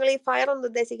ആണോ നിങ്ങൾ ഈ ഫയർ എന്ന്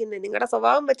ഉദ്ദേശിക്കുന്നത്? നിങ്ങളുടെ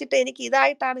സ്വഭാവം വെച്ചിട്ട് എനിക്ക്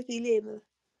ഇതായിട്ടാണ് ഫീൽ ചെയ്യുന്നത്.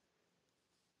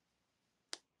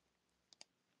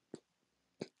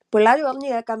 പിള്ളേർ പറഞ്ഞു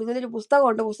കേൾക്കാം, ഇങ്ങനൊരു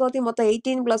പുസ്തകമുണ്ട്, പുസ്തകത്തിൽ മൊത്തം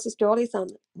 18+ സ്റ്റോറീസ്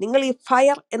ആണ്. നിങ്ങൾ ഈ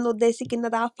ഫയർ എന്ന്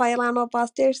ഉദ്ദേശിക്കുന്നത് ആ ഫയർ ആണോ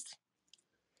പാസ്റ്റേഴ്സ്?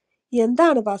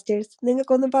 എന്താണ് പാസ്റ്റേഴ്സ്,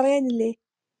 നിങ്ങൾക്കൊന്നും പറയാനില്ലേ?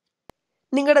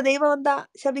 നിങ്ങളുടെ ദൈവം എന്താ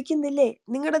ശപിക്കുന്നില്ലേ?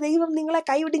 നിങ്ങളുടെ ദൈവം നിങ്ങളെ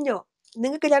കൈവിടിഞ്ഞോ?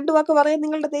 നിങ്ങൾക്ക് 2 വാക്ക് പറയാൻ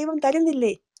നിങ്ങളുടെ ദൈവം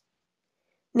തരുന്നില്ലേ?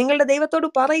 നിങ്ങളുടെ ദൈവത്തോട്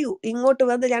പറയൂ, ഇങ്ങോട്ട്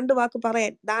വന്ന് 2 വാക്ക്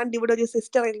പറയാൻ. ദാണ്ട് ഇവിടെ ഒരു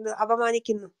സിസ്റ്റർ ഇരുന്ന്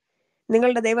അപമാനിക്കുന്നു.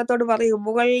 നിങ്ങളുടെ ദൈവത്തോട് പറയൂ,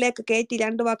 മുകളിലേക്ക് കയറ്റി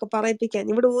 2 വാക്ക് പറയിപ്പിക്കാൻ.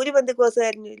 ഇവിടെ ഒരു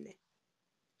ബന്ധുക്കോസുകാരനും ഇല്ലേ?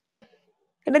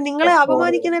 നിങ്ങളെ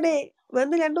അപമാനിക്കുന്നടേ,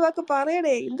 വന്ന് 2 വാക്ക്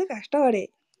പറയടേ. എന്ത് കഷ്ടമാടേ.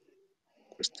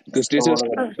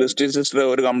 ക്രിസ്റ്റി സിസ്റ്റർ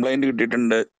ഒരു കംപ്ലൈന്റ്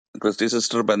കിട്ടിയിട്ടുണ്ട്. ക്രിസ്റ്റി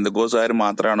സിസ്റ്റർ പെന്തക്കോസുകാർ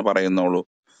മാത്രമാണ് പറയുന്നുള്ളൂ,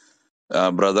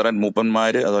 ബ്രദറൻ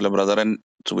മൂപ്പന്മാര് അതുപോലെ ബ്രദറൻ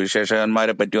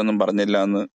സുവിശേഷകന്മാരെ പറ്റിയൊന്നും പറഞ്ഞില്ല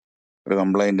എന്ന് ഒരു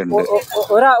കംപ്ലൈന്റ് ഉണ്ട്.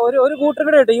 ഒരു കൂട്ടർ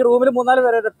കൂടെ ഉണ്ട് ഈ റൂമിൽ, 3-4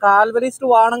 പേര്. കാൽവരിസ്റ്റ്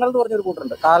വാണങ്ങൾ എന്ന് പറഞ്ഞൊരു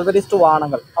കൂട്ടറുണ്ട്, കാൽവരിസ്റ്റ്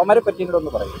വാണങ്ങൾ. അവന്മാരെ പറ്റി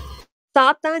ഒന്ന് പറയും.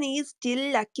 Satan is still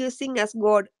accusing us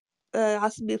God,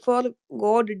 as before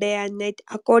God day and night,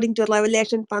 according to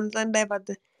Revelation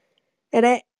 12:10.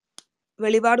 എടേ,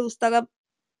 വെളിപാട് പുസ്തകം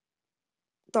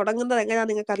തുടങ്ങുന്നത് എങ്ങനെയാ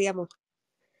നിങ്ങൾക്കറിയാമോ?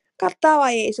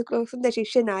 കർത്താവായ യേശുക്രിസ്തുവിന്റെ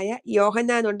ശിഷ്യനായ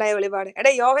യോഹന്നാൻ ഉണ്ടായ വെളിപാട്.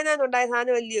 യോഹന്നാൻ ഉണ്ടായ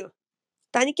സാധനം അല്ലയോ?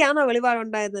 തനിക്കാണോ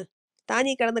വെളിപാടുണ്ടായത്?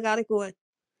 താനീ കിടന്ന് കാറിക്കുവാൻ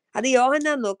അത്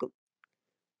യോഹന്നാൻ നോക്കും.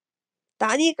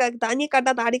 താനീ കണ്ട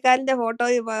താടിക്കാരന്റെ ഫോട്ടോ,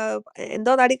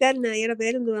 എന്തോ താടിക്കാരനാ, ഈയുടെ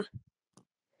പേരെന്തുവാ,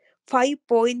 5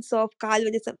 points of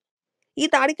Calvinism. ഈ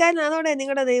താടിക്കാരനാണോടെ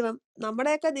നിങ്ങളുടെ ദൈവം?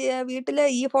 നമ്മുടെയൊക്കെ വീട്ടില്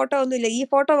ഈ ഫോട്ടോ ഒന്നുമില്ല. ഈ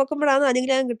ഫോട്ടോ വെക്കുമ്പോഴാണ്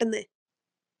അനുഗ്രഹം കിട്ടുന്നത്.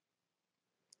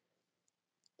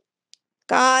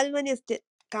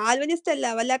 കാൽവനിസ്റ്റ് അല്ല,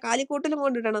 വല്ല കാലിക്കൂട്ടിലും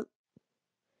കൊണ്ടിടണം.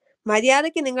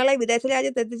 മര്യാദയ്ക്ക് നിങ്ങളെ വിദേശ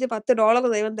രാജ്യത്ത് എത്തിച്ച് $10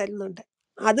 ദൈവം തരുന്നുണ്ട്.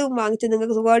 അതും വാങ്ങിച്ച്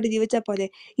നിങ്ങൾക്ക് സുഖമായിട്ട് ജീവിച്ചാൽ പോലെ.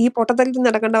 ഈ പൊട്ടത്തരത്തിൽ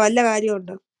നടക്കേണ്ട വല്ല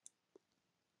കാര്യമുണ്ടോ?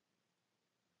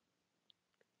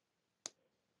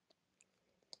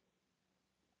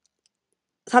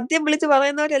 സത്യം വിളിച്ച്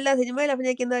പറയുന്നവരെല്ലാം സിനിമയിൽ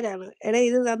അഭിനയിക്കുന്നവരാണ്.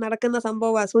 ഇത് നടക്കുന്ന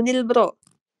സംഭവമാണ്. സുനിൽ ബ്രോ,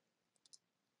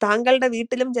 താങ്കളുടെ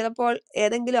വീട്ടിലും ചിലപ്പോൾ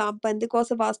ഏതെങ്കിലും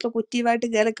പെന്തിക്കോസ് പാസ്റ്റർ കുറ്റീവായിട്ട്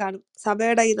കയറി കാണും,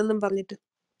 സഭയുടെ ഇതെന്നും പറഞ്ഞിട്ട്.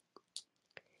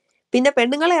 പിന്നെ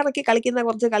പെണ്ണുങ്ങളെ ഇറക്കി കളിക്കുന്ന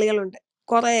കുറച്ച് കളികളുണ്ട്.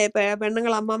 കുറെ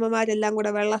പെണ്ണുങ്ങൾ അമ്മാമ്മമാരെല്ലാം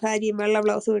കൂടെ വെള്ള സാരിയും വെള്ള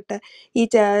ബ്ലൗസും ഇട്ട് ഈ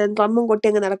ഡ്രമ്മും കൊട്ടി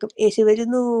അങ്ങ് നടക്കും. യേശു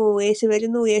വരുന്നു, യേശു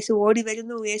വരുന്നു, യേശു ഓടി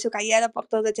വരുന്നു, യേശു കയ്യാലെ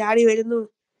പുറത്തുനിന്ന് ചാടി വരുന്നു.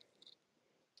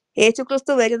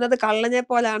 യേശുക്രിസ്തു വരുന്നത് കള്ളനെ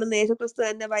പോലാണെന്ന് യേശുക്രിസ്തു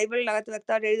തന്നെ ബൈബിളിനകത്ത്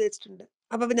വ്യക്തമായിട്ട് എഴുതി വെച്ചിട്ടുണ്ട്.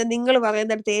 അപ്പൊ പിന്നെ നിങ്ങൾ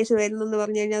പറയുന്നിടത്ത് യേശു വരുന്നു എന്ന്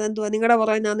പറഞ്ഞു കഴിഞ്ഞാൽ അതെന്തുവാ? നിങ്ങളുടെ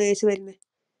പുറകിനാണ് യേശു വരുന്നത്.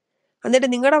 എന്നിട്ട്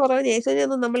നിങ്ങളുടെ പുറകിന് യേശുവിനെ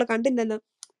ഒന്നും നമ്മൾ കണ്ടില്ലല്ലോ.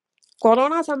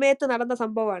 കൊറോണ സമയത്ത് നടന്ന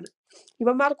സംഭവമാണ്.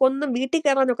 ഇവന്മാർക്കൊന്നും വീട്ടിൽ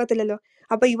കയറാൻ ഒക്കത്തില്ലല്ലോ.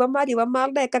 അപ്പൊ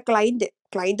ഇവന്മാരുടെ ഒക്കെ ക്ലൈന്റ്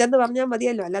എന്ന് പറഞ്ഞാൽ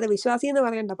മതിയല്ലോ, അല്ലാതെ വിശ്വാസി എന്ന്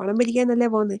പറയണ്ട, പണം പിരിക്കാനല്ലേ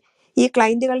പോകുന്നത്. ഈ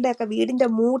ക്ലൈന്റുകളുടെ ഒക്കെ വീടിന്റെ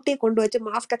മൂട്ടി കൊണ്ടുവച്ച്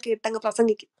മാസ്ക് ഒക്കെ ഇട്ടങ്ങ്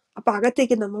പ്രസംഗിക്കും. അപ്പൊ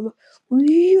അകത്തേക്ക്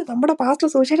അയ്യോ നമ്മുടെ പാസ്റ്റർ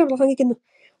സുവിശേഷം പ്രസംഗിക്കുന്നു.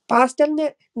 പാസ്റ്ററിന്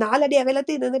 4 അടി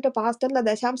അകലത്തിൽ നിന്നിട്ട് പാസ്റ്ററിന്റെ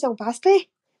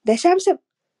ദശാംശം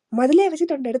മതിലേ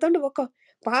വെച്ചിട്ടുണ്ട്, എടുത്തോണ്ട് പോക്കോ.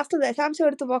 പാസ്റ്റർ ദശാംശം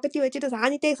എടുത്ത് പോക്കറ്റിൽ വെച്ചിട്ട്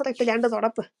സാനിറ്റൈസർ ഇട്ട് 2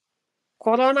 തുടപ്പ്,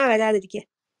 കൊറോണ വരാതിരിക്കുക.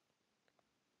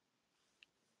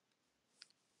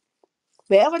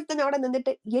 വേറൊരുത്തൻ അവിടെ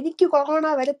നിന്നിട്ട് എനിക്ക് കൊറോണ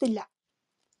വരത്തില്ല,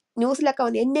 ന്യൂസിലൊക്കെ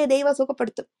വന്ന് എന്നെ ദൈവം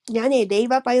സുഖപ്പെടുത്തും, ഞാനേ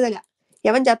ദൈവ പൈതല.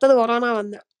 യവൻ ചത്തത് കൊറോണ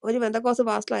വന്ന ഒരു പെന്തക്കോസ്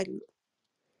പാസ്റ്ററായിരുന്നു.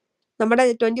 നമ്മുടെ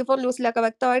 24 ന്യൂസിലൊക്കെ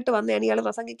വ്യക്തമായിട്ട് വന്നതാണ് ഇയാൾ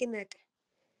പ്രസംഗിക്കുന്നതൊക്കെ.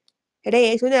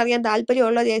 യേശുവിനെ അറിയാൻ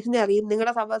താല്പര്യമുള്ളത് യേശുവിനെ അറിയും.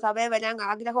 നിങ്ങളുടെ സഭയെ വരാൻ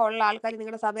ആഗ്രഹമുള്ള ആൾക്കാർ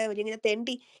നിങ്ങളുടെ സഭയെ വരും. ഇങ്ങനെ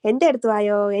തെണ്ടി എന്റെ അടുത്ത്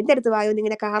വായോ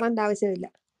എന്നിങ്ങനെ കാണേണ്ട ആവശ്യമില്ല.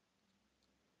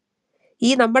 ഈ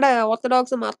നമ്മുടെ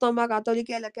ഓർത്തഡോക്സ് മാർത്തോമ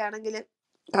കാത്തോലിക്കയിലൊക്കെ ആണെങ്കിൽ,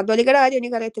 കത്തോലിക്കയുടെ കാര്യം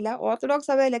എനിക്കറിയത്തില്ല, ഓർത്തഡോക്സ്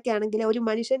സഭയിലൊക്കെ ആണെങ്കിൽ ഒരു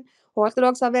മനുഷ്യൻ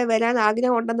ഓർത്തഡോക്സ് സഭയിൽ വരാൻ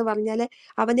ആഗ്രഹം ഉണ്ടെന്ന് പറഞ്ഞാൽ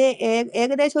അവനെ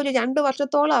ഏകദേശം ഒരു 2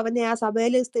 വർഷത്തോളം അവനെ ആ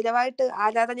സഭയിൽ സ്ഥിരമായിട്ട്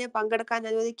ആരാധനയെ പങ്കെടുക്കാൻ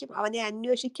അനുവദിക്കും. അവനെ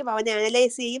അന്വേഷിക്കും, അവനെ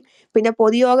അനലൈസ് ചെയ്യും, പിന്നെ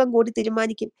പൊതുയോഗം കൂടി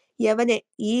തീരുമാനിക്കും യവനെ,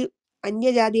 ഈ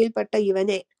അന്യജാതിയിൽപ്പെട്ട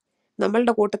ഇവനെ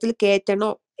നമ്മളുടെ കൂട്ടത്തിൽ കയറ്റണോ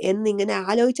എന്നിങ്ങനെ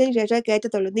ആലോചിച്ചതിന് ശേഷമേ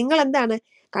കയറ്റത്തുള്ളൂ. നിങ്ങൾ എന്താണ്,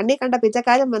 കണ്ണി കണ്ട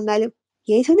പിച്ചക്കാരൻ വന്നാലും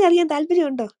യേശുവിനെ അറിയാൻ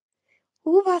താല്പര്യമുണ്ടോ?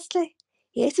 പാസ്റ്ററെ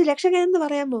യേശു രക്ഷകൻ എന്ന്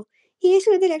പറയാമോ? യേശു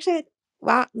എന്ത് രക്ഷകൻ?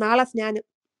 വാ, നാളെ സ്നാനം.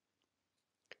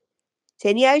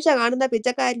 ശനിയാഴ്ച കാണുന്ന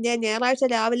പിച്ചക്കാരനെ ഞായറാഴ്ച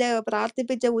രാവിലെ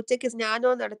പ്രാർത്ഥിപ്പിച്ച് ഉച്ചയ്ക്ക്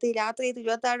സ്നാനവും നടത്തി രാത്രി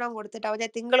തിരുവത്താഴവും കൊടുത്തിട്ട് അവനെ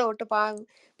തിങ്കൾ തൊട്ട്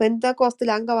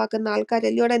പെന്തക്കോസ്തിൽ അംഗമാക്കുന്ന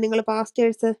ആൾക്കാരല്ലോടെ നിങ്ങൾ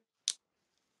പാസ്റ്റേഴ്സ്.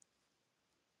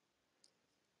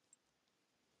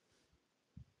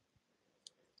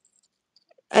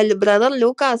 അല്ല ബ്രദർ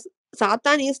ലൂക്കാസ്,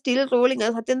 സാത്താൻ ഈ സ്റ്റിൽ റൂളിങ്.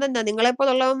 അത് സത്യം തന്നെ.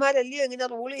 നിങ്ങളെപ്പോലുള്ളവന്മാരല്ലയോ ഇങ്ങനെ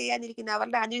റൂൾ ചെയ്യാനിരിക്കുന്നത്.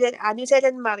 അവരുടെ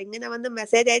അനുചരന്മാർ ഇങ്ങനെ വന്ന്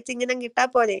മെസ്സേജ് അയച്ച് ഇങ്ങനെ കിട്ടാ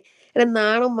പോലെ. ഇവിടെ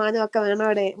നാണും മാനും ഒക്കെ വേണം.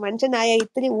 അവിടെ മനുഷ്യനായ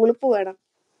ഇത്തിരി ഉളുപ്പ് വേണം.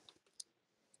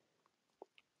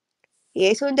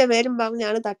 യേശുവിന്റെ പേരും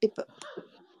പറഞ്ഞാണ് തട്ടിപ്പ്.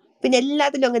 പിന്നെ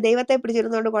എല്ലാത്തിലും അങ്ങ് ദൈവത്തെ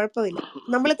പിടിച്ചിരുന്നോണ്ട് കുഴപ്പമില്ല.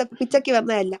 നമ്മൾ പിച്ചയ്ക്ക്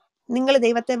വന്നതല്ല. നിങ്ങൾ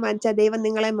ദൈവത്തെ മാനിച്ചാൽ ദൈവം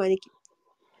നിങ്ങളെ മാനിക്കും.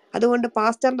 അതുകൊണ്ട്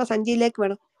പാസ്റ്ററിന്റെ സഞ്ചിയിലേക്ക്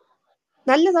വേണം.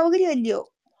 നല്ല സൗകര്യമല്ലയോ?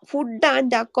 ഫുഡ്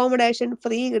ആൻഡ് അക്കോമഡേഷൻ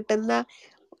ഫ്രീ കിട്ടുന്ന,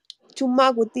 ചുമ്മാ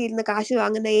കുത്തിയിരുന്ന് കാശ്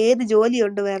വാങ്ങുന്ന ഏത്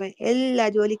ജോലിയുണ്ട് വേറെ? എല്ലാ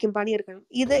ജോലിക്കും പണിയെടുക്കണം.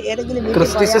 ഇത് ഏതെങ്കിലും വീട്ടിൽ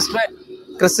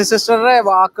ക്രിസ്റ്റി സിസ്റ്ററുടെ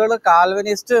വാക്കുകൾ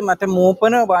കാൽവിനിസ്റ്റ് മറ്റേ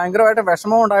മൂപ്പന് ഭയങ്കരമായിട്ട്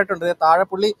വിഷമം ഉണ്ടായിട്ടുണ്ട്. താഴെ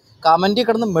പുള്ളി കമന്റിൽ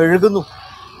കിടന്ന് മെഴുകുന്നു.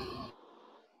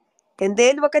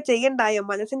 എന്തേലുമൊക്കെ ചെയ്യണ്ടായോ?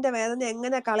 മനസ്സിന്റെ വേദന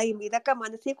എങ്ങനെ കളയും? ഇതൊക്കെ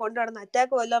മനസ്സിൽ കൊണ്ടുനടന്ന്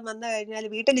അറ്റാക്ക് വല്ലതും വന്നു കഴിഞ്ഞാൽ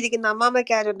വീട്ടിലിരിക്കുന്ന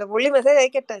അമ്മാമ്മയ്ക്കാരുണ്ട്. പുള്ളി മെസ്സേജ്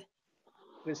അയക്കട്ടെ.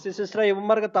 ക്രിസ്റ്റി സിസ്റ്ററെ,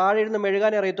 ഇവന്മാർക്ക് താഴെ ഇരുന്ന്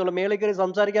മെഴുകാനേ അറിയത്തുള്ളൂ, മേളിൽ കയറി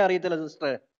സംസാരിക്കാൻ അറിയത്തില്ല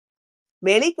സിസ്റ്ററെ.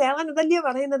 വെളി കയറാൻ ഇതല്ലയോ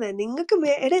പറയുന്നത്. നിങ്ങൾക്ക്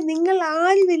നിങ്ങൾ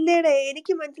ആരുമില്ലേടെ?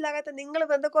 എനിക്ക് മനസ്സിലാകാത്ത, നിങ്ങൾ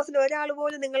പെന്തക്കോസ്തിൽ ഒരാൾ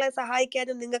പോലും നിങ്ങളെ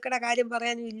സഹായിക്കാനും നിങ്ങൾക്കുടെ കാര്യം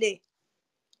പറയാനും ഇല്ലേ?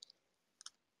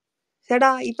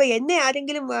 ചേട്ടാ, ഇപ്പൊ എന്നെ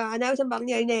ആരെങ്കിലും അനാവശ്യം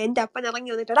പറഞ്ഞു കഴിഞ്ഞാൽ എന്റെ അപ്പൻ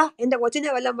ഇറങ്ങി വന്നിട്ടെടാ എന്റെ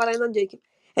കൊച്ചിനെ വല്ലതും പറയുന്നതെന്ന് ചോദിക്കും.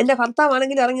 എന്റെ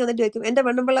ഭർത്താവാണെങ്കിലും ഇറങ്ങി വന്നിട്ട് ചോദിക്കും എന്റെ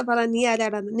പെണ്ണുമ്പിള്ള പറയാൻ നീ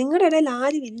ആരാടാന്ന്. നിങ്ങളുടെ ഇടയിൽ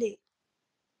ആരുമില്ലേ?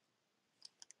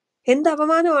 എന്ത്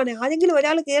അപമാനമാണ്. ആരെങ്കിലും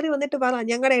ഒരാൾ കയറി വന്നിട്ട് പറ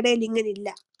ഞങ്ങളുടെ ഇടയിൽ ഇങ്ങനെ ഇല്ല.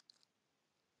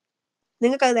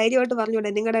 നിങ്ങൾക്ക് അത് ധൈര്യമായിട്ട് പറഞ്ഞൂടെ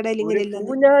നിങ്ങളുടെ ഇടയിൽ ഒരു ഇങ്ങനെ ഇല്ലെന്ന്?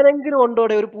 പൂഞ്ഞാനെങ്കിലും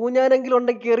ഉണ്ടോടെ? ഒരു പൂഞ്ഞാനെങ്കിലും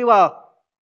ഉണ്ടെങ്കിൽ കയറി വാ.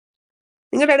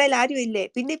 നിങ്ങളുടെ ഇടയിൽ ആരും ഇല്ലേ?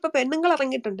 പിന്നെ ഇപ്പൊ പെണ്ണുങ്ങൾ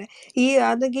ഇറങ്ങിയിട്ടുണ്ട്. ഈ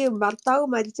അതെങ്കിൽ ഭർത്താവ്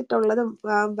മരിച്ചിട്ടുള്ളതും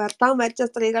ഭർത്താവ് മരിച്ച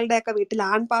സ്ത്രീകളുടെ ഒക്കെ വീട്ടിൽ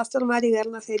ആൺ പാസ്റ്റർമാര്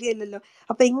കയറുന്ന ശരിയല്ലല്ലോ.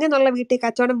 അപ്പൊ ഇങ്ങനെയുള്ള വീട്ടിൽ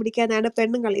കച്ചവടം പിടിക്കാനാണ്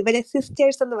പെണ്ണുങ്ങൾ. ഇവരെ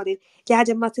സിസ്റ്റേഴ്സ് എന്ന് പറയും.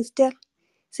 രാജമ്മ സിസ്റ്റർ,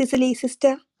 സിസിലി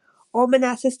സിസ്റ്റർ, ഓമന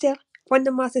സിസ്റ്റർ,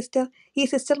 പൊന്നമ്മ സിസ്റ്റർ. ഈ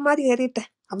സിസ്റ്റർമാര് കയറിയിട്ട്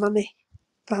അമ്മമ്മേ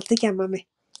പ്രാർത്ഥിക്കാം അമ്മമ്മേ.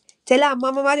 ചില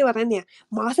അമ്മമ്മമാര് പറയുന്നയാ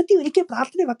മാസത്തിൽ ഒരിക്കൽ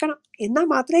പ്രാർത്ഥന വെക്കണം, എന്നാൽ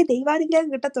മാത്രമേ ദൈവാനുഗ്രഹം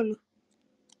കിട്ടത്തുള്ളൂ.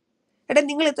 എടാ,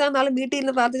 നിങ്ങൾ ഇത്ര നാളും വീട്ടിൽ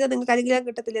നിന്ന് പ്രാർത്ഥിച്ചാൽ നിങ്ങൾക്ക് അനുഗ്രഹം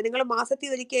കിട്ടത്തില്ല. നിങ്ങൾ മാസത്തിൽ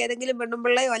ഒരിക്കൽ ഏതെങ്കിലും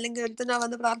പെണ്ണുമ്പിള്ളയോ അല്ലെങ്കിൽ ഒരുത്തനോ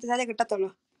വന്ന് പ്രാർത്ഥിച്ചാലേ കിട്ടത്തുള്ളൂ.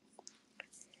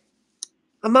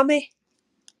 അമ്മാമ്മേ,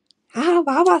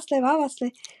 വാ വാസ്ലേ.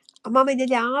 അമ്മാമ്മ, ഞാൻ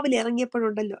രാവിലെ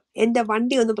ഇറങ്ങിയപ്പോഴുണ്ടല്ലോ എന്റെ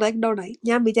വണ്ടി ഒന്ന് ബ്രേക്ക് ഡൗൺ ആയി.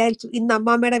 ഞാൻ വിചാരിച്ചു ഇന്ന്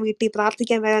അമ്മാമ്മയുടെ വീട്ടിൽ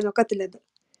പ്രാർത്ഥിക്കാൻ വരാൻ ഒക്കത്തില്ലെന്ന്.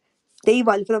 ദൈവ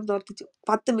അത്ഭുതം പ്രവർത്തിച്ചു.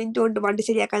 10 മിനിറ്റ് കൊണ്ട് വണ്ടി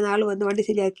ശരിയാക്കാൻ ആൾ വന്ന് വണ്ടി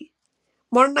ശരിയാക്കി.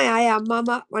 മൊണ്ണയായ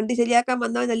അമ്മാമ്മ വണ്ടി ശരിയാക്കാൻ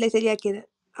വന്നവനല്ലേ ശരിയാക്കിയത്.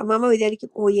 അമ്മാമ്മ വിചാരിക്കും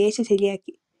ഓ യേശു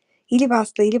ശരിയാക്കി. ഇരി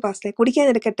പാസ്റ്റേ കുടിക്കാൻ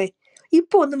എടുക്കട്ടെ.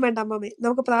 ഇപ്പൊ ഒന്നും വേണ്ട അമ്മാമ്മേ,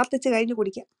 നമുക്ക് പ്രാർത്ഥിച്ച് കഴിഞ്ഞ്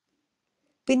കുടിക്കാം.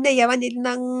 പിന്നെ യവൻ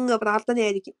ഇരുന്നങ്ങ്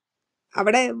പ്രാർത്ഥനയായിരിക്കും.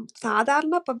 അവിടെ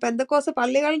സാധാരണ പെന്തക്കോസ്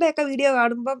പള്ളികളുടെ ഒക്കെ വീഡിയോ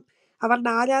കാണുമ്പം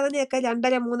അവരുടെ ആരാധനയൊക്കെ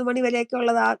 2:30-3 മണി വരെയൊക്കെ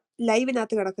ഉള്ളത് ആ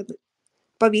ലൈവിനകത്ത് കിടക്കുന്നത്.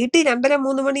 അപ്പൊ വീട്ടിൽ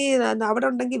 2:30-3 മണി അവിടെ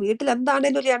ഉണ്ടെങ്കിൽ വീട്ടിൽ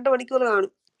എന്താണേലും ഒരു 2 മണിക്കൂർ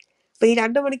കാണും. അപ്പൊ ഈ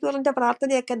 2 മണിക്കൂറിന്റെ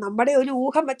പ്രാർത്ഥനയൊക്കെ നമ്മുടെ ഒരു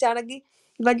ഊഹം വെച്ചാണെങ്കിൽ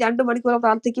ഇവൻ 2 മണിക്കൂർ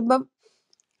പ്രാർത്ഥിക്കുമ്പം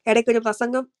ഇടയ്ക്കൊരു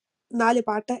പ്രസംഗം, 4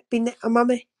 പാട്ട്, പിന്നെ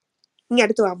അമ്മാമ്മേ ഇനി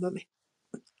അടുത്തു വാ അമ്മാമ്മേ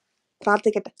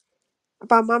പ്രാർത്ഥിക്കട്ടെ.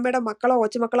 അപ്പൊ അമ്മാമ്മയുടെ മക്കളോ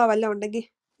കൊച്ചുമക്കളോ വല്ലതും ഉണ്ടെങ്കിൽ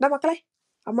എന്താ മക്കളെ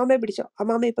അമ്മാമ്മയെ പിടിച്ചോ,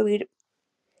 അമ്മാമ്മ ഇപ്പൊ വീഴും.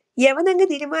 യവനങ്ങ്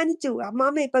തീരുമാനിച്ചു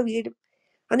അമ്മാമ്മ ഇപ്പൊ വീഴും.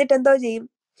 എന്നിട്ട് എന്തോ ചെയ്യും?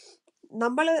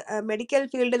 നമ്മള് മെഡിക്കൽ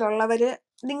ഫീൽഡിലുള്ളവര്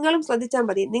നിങ്ങളും ശ്രദ്ധിച്ചാൽ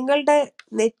മതി. നിങ്ങളുടെ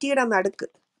നെറ്റിയുടെ നടുക്ക്,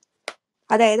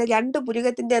 അതായത് 2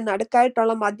 പുരുകത്തിന്റെ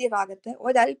നടുക്കായിട്ടുള്ള മധ്യഭാഗത്ത്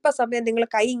ഒരല്പസമയം നിങ്ങൾ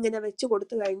കൈ ഇങ്ങനെ വെച്ച്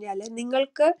കൊടുത്തു കഴിഞ്ഞാൽ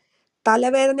നിങ്ങൾക്ക്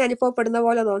തലവേദന അനുഭവപ്പെടുന്ന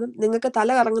പോലെ തോന്നും, നിങ്ങൾക്ക് തല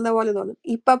കറങ്ങുന്ന പോലെ തോന്നും.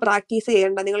 ഇപ്പൊ പ്രാക്ടീസ്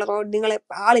ചെയ്യണ്ട, നിങ്ങൾ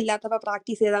ആളില്ലാത്തപ്പോ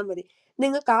പ്രാക്ടീസ് ചെയ്താൽ മതി.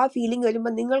 നിങ്ങൾക്ക് ആ ഫീലിംഗ്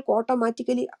വരുമ്പോൾ നിങ്ങൾക്ക്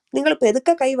ഓട്ടോമാറ്റിക്കലി, നിങ്ങൾ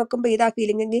പെതുക്കെ കൈ വെക്കുമ്പോ ഇതാ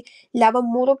ഫീലിംഗ് എങ്കിൽ ലവം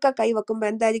മുറുക്ക കൈ വെക്കുമ്പോ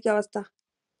എന്തായിരിക്കും അവസ്ഥ?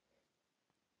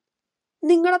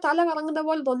 നിങ്ങളുടെ തല കറങ്ങുന്ന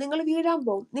പോലെ തോന്നും, നിങ്ങൾ വീഴാൻ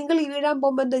പോകും. നിങ്ങൾ വീഴാൻ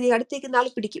പോകുമ്പോ എന്താ ചെയ്യും? അടുത്തേക്ക് നാൾ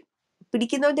പിടിക്കും.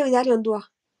 പിടിക്കുന്നവന്റെ വിചാരം എന്തുവാ?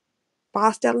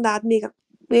 പാസ്റ്ററിന്റെ ആത്മീകം.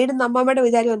 വീടുന്ന അമ്മമ്മയുടെ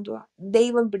വിചാരം എന്തുവാ?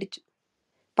 ദൈവം പിടിച്ചു.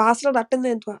 പാസ്റ്റർ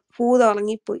തട്ടുന്ന എന്തുവാ? ഭൂതം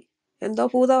ഇറങ്ങിപ്പോയി. എന്തോ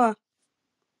ഭൂതവാ.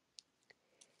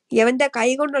 യവന്റെ കൈ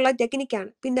കൊണ്ടുള്ള ടെക്നിക്കാണ്.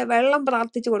 പിന്നെ വെള്ളം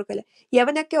പ്രാർത്ഥിച്ചു കൊടുക്കല്.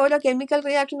 യവനൊക്കെ ഓരോ കെമിക്കൽ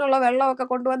റിയാക്ഷനുള്ള വെള്ളമൊക്കെ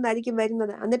കൊണ്ടുവന്നായിരിക്കും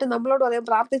വരുന്നത്. എന്നിട്ട് നമ്മളോട് പറയും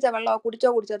പ്രാർത്ഥിച്ച വെള്ളമോ കുടിച്ചോ.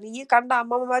 ഈ കണ്ട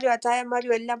അമ്മമ്മമാരും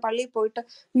അച്ചായന്മാരും എല്ലാം പള്ളിയിൽ പോയിട്ട്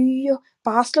അയ്യോ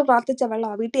പാസ്റ്റർ പ്രാർത്ഥിച്ച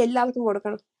വെള്ളമാണ് വീട്ടിൽ എല്ലാവർക്കും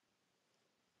കൊടുക്കണം.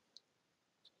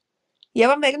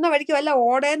 യവൻ വരുന്ന വഴിക്ക് വല്ല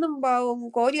ഓടേന്നും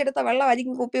കോരിയെടുത്ത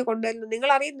വെള്ളമായിരിക്കും കുപ്പി കൊണ്ടുവരുന്നത്.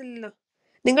 നിങ്ങൾ അറിയുന്നില്ലല്ലോ.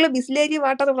 നിങ്ങൾ ബിസ്ലേരി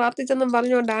വാട്ടർ പ്രാർത്ഥിച്ചെന്നും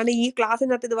പറഞ്ഞുകൊണ്ടാണ് ഈ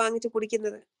ക്ലാസ്സിനകത്ത് ഇത് വാങ്ങിച്ച്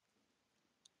കുടിക്കുന്നത്.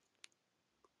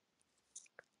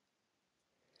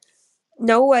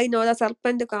 Now I know the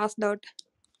serpent cast out.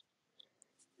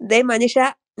 ദേ മനുഷ്യ,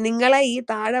 നിങ്ങളെ ഈ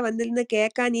താഴെ വന്നിരുന്ന്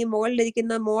കേൾക്കാൻ ഈ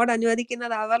മുകളിലിരിക്കുന്ന മോഡ്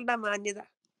അനുവദിക്കുന്നത് അവരുടെ മാന്യത.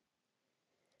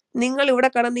 നിങ്ങൾ ഇവിടെ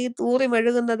കിടന്ന് ഈ തൂറി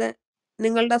മെഴുകുന്നത്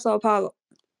നിങ്ങളുടെ സ്വഭാവം.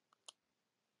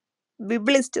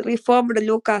 ബിബ്ലിസ്റ്റ് റിഫോംഡ്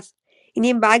ലൂക്കാസ്.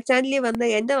 ഇനിയും ബാക്ക് ചാനലിൽ വന്ന്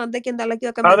എന്റെ നന്ദയ്ക്കും തള്ളയ്ക്കും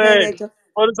ഒക്കെ അതെ, മെസ്സേജ് അയച്ചോ.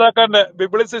 ഒരു സെക്കൻഡ്.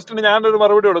 ബിബ്ലിസിസ്റ്റിന് ഞാനൊരു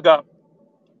മറുപടി കൊടുക്കാം.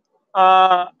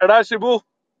 എടാ ഷിബു,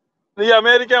 നീ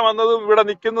അമേരിക്ക വന്നതും ഇവിടെ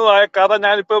നിൽക്കുന്നതായ കഥ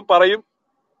ഞാനിപ്പോ പറയും.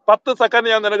 10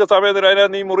 സെക്കൻഡ് ഞാൻ നിനക്ക് സമയം തരും. അതിനാ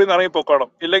നീ മുറി ഇറങ്ങി പൊക്കോണം.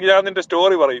 ഇല്ലെങ്കിൽ ഞാൻ നിന്റെ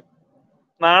സ്റ്റോറി പറയും.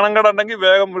 നാണം കെടണ്ടെങ്കിൽ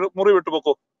വേഗം മുറി വിട്ടു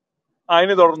പൊക്കോ.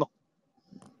 അതിന് തുടർന്നു.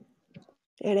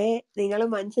 എടേ, നിങ്ങൾ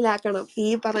മനസ്സിലാക്കണം, ഈ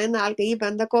പറയുന്ന ആൾക്ക് ഈ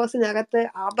ബന്ധക്കോസിനകത്ത്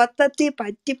അബദ്ധത്തിൽ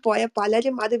പറ്റിപ്പോയ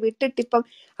പലരും അത് വിട്ടിട്ടിപ്പം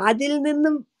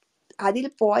അതിൽ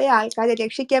പോയ ആൾക്കാരെ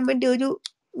രക്ഷിക്കാൻ വേണ്ടി ഒരു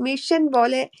മിഷൻ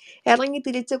പോലെ ഇറങ്ങി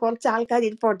തിരിച്ച് കുറച്ച് ആൾക്കാർ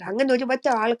ഇരിപ്പുണ്ട്. അങ്ങനെ ഒരു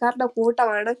പറ്റം ആൾക്കാരുടെ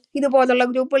കൂട്ടമാണ് ഇതുപോലുള്ള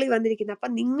ഗ്രൂപ്പുകളിൽ വന്നിരിക്കുന്നത്. അപ്പൊ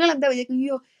നിങ്ങൾ എന്താ വിചാരിക്കും,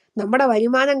 അയ്യോ നമ്മുടെ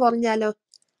വരുമാനം കുറഞ്ഞാലോ,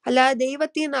 അല്ലാതെ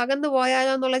ദൈവത്തിൽ നിന്ന് അകന്നു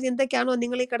പോയാലോ എന്നുള്ള ചിന്തയ്ക്കാണോ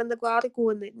നിങ്ങൾ ഈ കിടന്ന്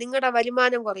കാറിക്കൂവുന്നത്? നിങ്ങളുടെ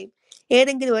വരുമാനം കുറയും.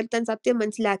 ഏതെങ്കിലും ഒരുത്തൻ സത്യം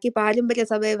മനസ്സിലാക്കി പാരമ്പര്യ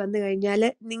സഭയിൽ വന്നു കഴിഞ്ഞാൽ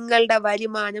നിങ്ങളുടെ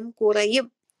വരുമാനം കുറയും.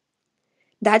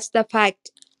 That's the fact.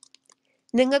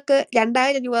 നിങ്ങൾക്ക്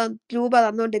 2000 രൂപ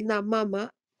തന്നുകൊണ്ടിരുന്ന അമ്മാമ്മ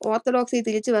ഓർത്തഡോക്സി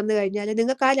തിരിച്ചു വന്നു കഴിഞ്ഞാൽ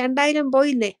നിങ്ങൾക്ക് ആ 2000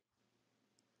 പോയില്ലേ?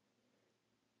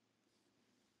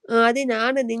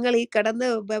 അതിനാണ് നിങ്ങൾ ഈ കിടന്ന്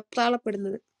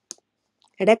വെപ്രാളപ്പെടുന്നത്.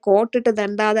 എടെ, കോട്ടിട്ട്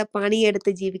തണ്ടാതെ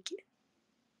പണിയെടുത്ത് ജീവിക്കുക.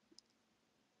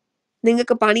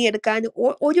 നിങ്ങൾക്ക് പണിയെടുക്കാൻ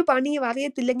ഒരു പണിയും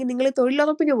അറിയത്തില്ലെങ്കിൽ നിങ്ങൾ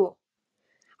തൊഴിലുറപ്പിന് പോവും.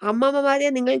 അമ്മമ്മമാരെ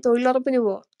നിങ്ങൾ തൊഴിലുറപ്പിന്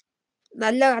പോവും.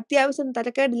 നല്ല അത്യാവശ്യം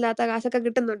തരക്കേടില്ലാത്ത കാശൊക്കെ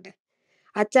കിട്ടുന്നുണ്ട്.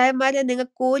 അച്ചായന്മാരെ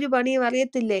നിങ്ങൾക്ക് ഒരു പണിയും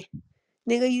അറിയത്തില്ലേ?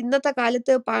 നിങ്ങൾ ഇന്നത്തെ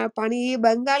കാലത്ത് പണി ഈ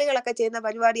ബംഗാളികളൊക്കെ ചെയ്യുന്ന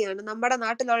പരിപാടിയാണ്. നമ്മുടെ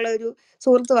നാട്ടിലുള്ള ഒരു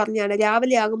സുഹൃത്ത് പറഞ്ഞാണ്,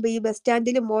 രാവിലെ ആകുമ്പോൾ ഈ ബസ്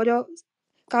സ്റ്റാൻഡിലും ഓരോ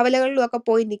കവലകളിലും ഒക്കെ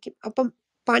പോയി നിൽക്കും. അപ്പം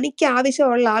പണിക്ക്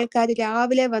ആവശ്യമുള്ള ആൾക്കാർ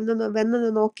രാവിലെ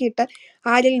വന്ന് നോക്കിയിട്ട്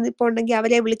ആരെങ്കിലും നിൽപ്പുണ്ടെങ്കിൽ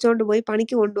അവരെ വിളിച്ചോണ്ട് പോയി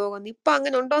പണിക്ക് കൊണ്ടുപോകുന്നു. ഇപ്പൊ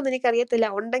അങ്ങനെ ഉണ്ടോന്ന് എനിക്കറിയത്തില്ല.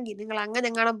 ഉണ്ടെങ്കിൽ നിങ്ങൾ അങ്ങനെ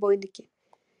എങ്ങാനും പോയി നിൽക്കും.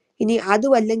 ഇനി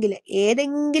അതും അല്ലെങ്കിൽ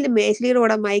ഏതെങ്കിലും മേശലിയുടെ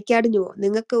കൂടെ മയക്കാടിഞ്ഞു പോകും.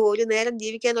 നിങ്ങൾക്ക് ഒരു നേരം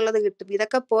ജീവിക്കാനുള്ളത് കിട്ടും.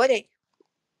 ഇതൊക്കെ പോരെ?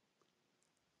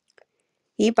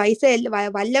 ഈ പൈസ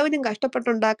വല്ലവനും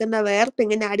കഷ്ടപ്പെട്ടുണ്ടാക്കുന്ന വേർപ്പ്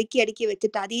ഇങ്ങനെ അടുക്കി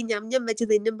വെച്ചിട്ട് അത് ഈ ഞം വെച്ച്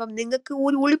തിന്നുമ്പം നിങ്ങൾക്ക്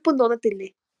ഒരു ഉളുപ്പും തോന്നത്തില്ലേ?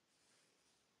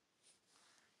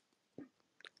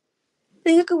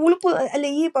 നിങ്ങൾക്ക് ഉളുപ്പ് അല്ല?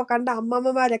 ഈ ഇപ്പൊ കണ്ട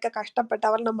അമ്മമ്മമാരൊക്കെ കഷ്ടപ്പെട്ട്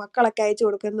അവരുടെ മക്കളൊക്കെ അയച്ചു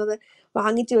കൊടുക്കുന്നത്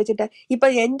വാങ്ങിച്ചു വെച്ചിട്ട്, ഇപ്പൊ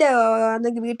എന്റെ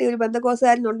ആണെങ്കിൽ വീട്ടിൽ ഒരു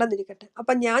ബന്ധുക്കോസുകാരൻ ഉണ്ടെന്നിരിക്കട്ടെ.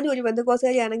 അപ്പൊ ഞാനും ഒരു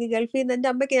ബന്ധുക്കോസുകാരി ആണെങ്കിൽ ഗൾഫിൽ നിന്ന് എന്റെ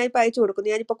അമ്മയ്ക്ക് ഞാൻ ഇപ്പൊ അയച്ചു കൊടുക്കുന്നു.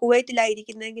 ഞാനിപ്പോ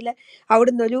കുവൈറ്റിലായിരിക്കുന്നെങ്കിൽ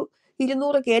അവിടുന്ന് ഒരു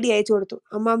 200 കേടി അയച്ചു കൊടുത്തു.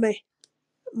 അമ്മാമ്മേ,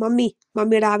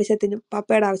 മമ്മിയുടെ ആവശ്യത്തിനും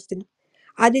പപ്പയുടെ ആവശ്യത്തിനും.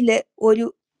 അതില് ഒരു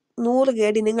 100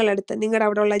 കേടി നിങ്ങളെടുത്ത് നിങ്ങളുടെ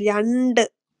അവിടെയുള്ള 2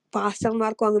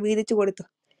 പാസ്റ്റർമാർക്കും അങ്ങ് വീതിച്ചു കൊടുത്തു.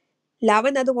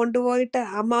 ലവൻ അത് കൊണ്ടുപോയിട്ട്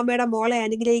അമ്മാമ്മയുടെ മോളെ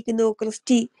അനുഗ്രഹിക്കുന്നു.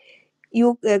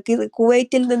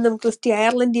 കുവൈറ്റിൽ നിന്നും ക്രിസ്റ്റി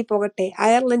അയർലൻഡിൽ പോകട്ടെ,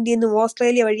 അയർലൻഡിൽ നിന്നും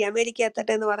ഓസ്ട്രേലിയ വഴി അമേരിക്ക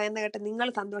എത്തട്ടെ എന്ന് പറയുന്ന കേട്ട് നിങ്ങൾ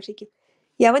സന്തോഷിക്കും.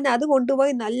 യവൻ അത്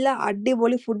കൊണ്ടുപോയി നല്ല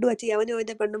അടിപൊളി ഫുഡ് വെച്ച് യവനും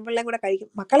അതിന്റെ പെണ്ണുമ്പിള്ളയും കൂടെ കഴിക്കും.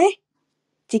 മക്കളെ,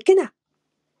 ചിക്കനാ,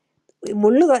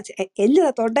 എല്ല്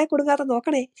തൊണ്ടയിൽ കൊടുക്കാതെ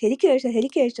നോക്കണേ, ശരിക്കും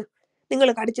കഴിച്ചു. നിങ്ങൾ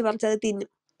കടിച്ചു പറിച്ചത് തിന്നും.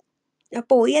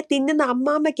 അപ്പൊ തിന്നുന്ന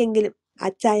അമ്മാമ്മയ്ക്കെങ്കിലും,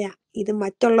 അച്ചായ ഇത്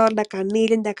മറ്റുള്ളവരുടെ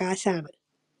കണ്ണീരിന്റെ കാശാണ്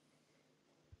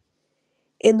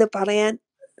എന്ന് പറയാൻ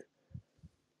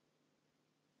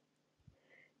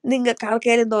നിങ്ങൾക്ക്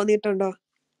ആർക്കേലും തോന്നിയിട്ടുണ്ടോ?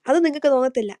 അത് നിങ്ങൾക്ക്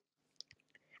തോന്നത്തില്ല.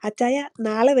 അച്ചായ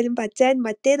നാളെ വരുമ്പോ അച്ചായൻ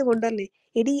മറ്റേത് കൊണ്ടുവരല്ലേ?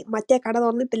 എടി, മറ്റേ കട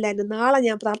തുറന്നിട്ടില്ലായിരുന്നു, നാളെ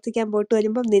ഞാൻ പ്രാർത്ഥിക്കാൻ പോയിട്ട്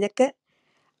വരുമ്പം നിനക്ക്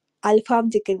അൽഫാം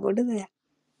ചിക്കൻ കൊണ്ടുതരാം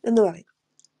എന്ന് പറയും.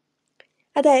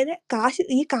 അതായത്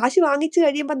ഈ കാശ് വാങ്ങിച്ചു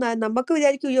കഴിയുമ്പോ നമുക്ക്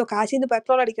വിചാരിക്കും, അയ്യോ കാശിന്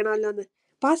പെട്രോൾ അടിക്കണമല്ലോ എന്ന്.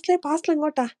 പാസ്റ്റർ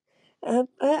എങ്ങോട്ടാ?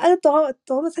 അത്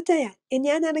തോമസ് അച്ചായ,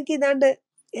 ഞാനാണെങ്കിൽ ഇതാണ്ട്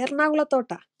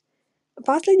എറണാകുളത്തോട്ടാ.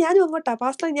 പാസ്റ്റർ ഞാനും അങ്ങോട്ടാ.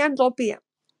 പാസ്റ്റർ ഞാൻ ഡ്രോപ്പ് ചെയ്യാം.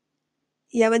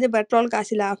 യവന് പെട്രോൾ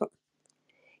കാശ് ലാഭം.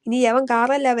 ഇനി യവൻ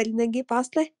കാറല്ല വരുന്നെങ്കിൽ,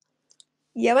 പാസ്റ്ററെ,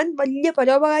 യവൻ വലിയ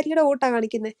പരോപകാരിയുടെ കൂട്ടാ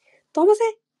കാണിക്കുന്നത്. തോമസേ,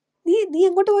 നീ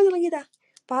എങ്ങോട്ട് പോയി ഇറങ്ങിയതാ?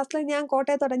 പാസ്റ്ററെ, ഞാൻ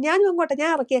കോട്ടയത്തോട്ടാ. ഞാനും അങ്ങോട്ടാ,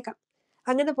 ഞാൻ ഇറക്കിയേക്കാം.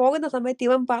 അങ്ങനെ പോകുന്ന സമയത്ത്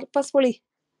ഇവൻ പർപ്പസ്ഫുള്ളി,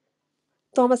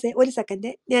 തോമസേ ഒരു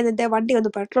സെക്കൻഡ്, ഞാൻ എൻ്റെ വണ്ടി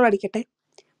ഒന്ന് പെട്രോൾ അടിക്കട്ടെ.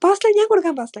 പാസ്റ്ററെ, ഞാൻ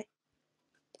കൊടുക്കാം പാസ്റ്ററെ.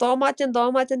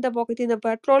 തോമാച്ചന്റെ പോക്കറ്റിൽ നിന്ന്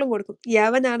പെട്രോളും കൊടുക്കും.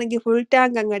 യവനാണെങ്കിൽ ഫുൾ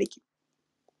ടാങ്ക് അങ്ങടിക്കും.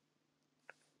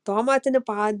 തോമാച്ചന്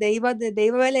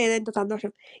ദൈവവേല ചെയ്തതിന്റെ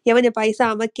സന്തോഷം, യവന് പൈസ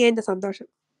അമക്കിയതിന്റെ സന്തോഷം.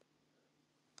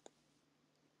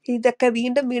 ഇതൊക്കെ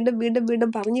വീണ്ടും വീണ്ടും വീണ്ടും വീണ്ടും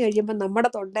പറഞ്ഞു കഴിയുമ്പോൾ നമ്മുടെ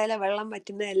തൊണ്ടയിലെ വെള്ളം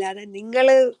പറ്റുന്നതല്ലാതെ നിങ്ങൾ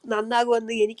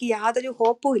നന്നാകുമെന്ന് എനിക്ക് യാതൊരു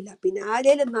ഹോപ്പും ഇല്ല. പിന്നെ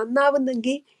ആരേലും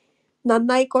നന്നാവുന്നെങ്കിൽ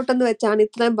നന്നായിക്കോട്ടെന്ന് വെച്ചാണ്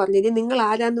ഇത്രയും പറഞ്ഞത്. നിങ്ങൾ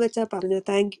ആരാന്ന് വെച്ചാൽ പറഞ്ഞു.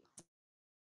 Thank you.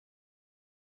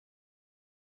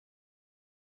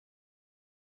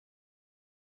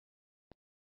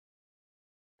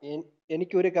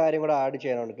 എനിക്കൊരു കാര്യം കൂടെ ആഡ്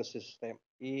ചെയ്യാനുണ്ട് ക്രിസ്ത്യൻ സിസ്റ്റം.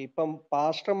 ഇപ്പം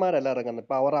പാസ്റ്റർമാരല്ല ഇറങ്ങുന്നത്,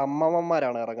 ഇപ്പൊ അവർ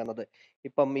അമ്മമ്മമാരാണ് ഇറങ്ങുന്നത്.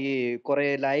 ഇപ്പം ഈ കുറെ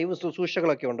ലൈവ്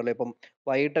ശുശ്രൂഷകളൊക്കെ ഉണ്ടല്ലോ. ഇപ്പം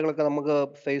വൈകിട്ടുകളൊക്കെ നമുക്ക്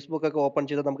ഫേസ്ബുക്ക് ഒക്കെ ഓപ്പൺ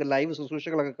ചെയ്ത് നമുക്ക് ലൈവ്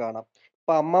ശുശ്രൂഷകളൊക്കെ കാണാം.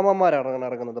 ഇപ്പൊ അമ്മമ്മമാരാണ്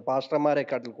ഇറങ്ങുന്നത്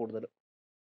പാസ്റ്റർമാരെക്കാട്ടിൽ കൂടുതൽ.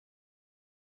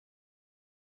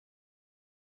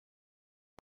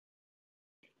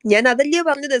 ഞാൻ അതല്ലേ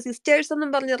പറഞ്ഞത്, സിസ്റ്റേഴ്സ്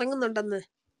ഒന്നും പറഞ്ഞ് ഇറങ്ങുന്നുണ്ടെന്ന്.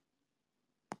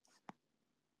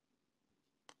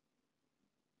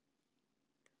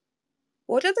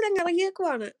 ഓരോരുത്തരും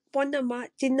ഇറങ്ങിയേക്കുവാണ്. പൊന്നമ്മ,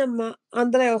 ചിന്നമ്മ,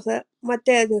 അന്ത്രയോസ്,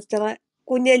 മറ്റേ സിസ്റ്റർ,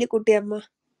 കുഞ്ഞേലിക്കുട്ടിയമ്മ.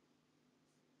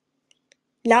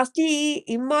 ലാസ്റ്റ് ഈ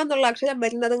ഇമ്മ എന്നുള്ള അക്ഷരം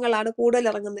വരുന്നതുങ്ങളാണ് കൂടുതൽ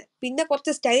ഇറങ്ങുന്നത്. പിന്നെ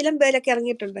കുറച്ച് സ്റ്റൈലം പേരൊക്കെ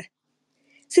ഇറങ്ങിയിട്ടുണ്ട്.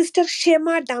 Sister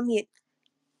Shama Damian.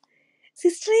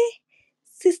 സിസ്റ്ററെ,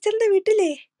 സിസ്റ്ററിന്റെ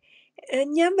വീട്ടിലേ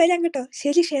ഞാൻ വരാം കേട്ടോ.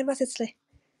 ശരി ഷേമ സിസ്റ്ററെ.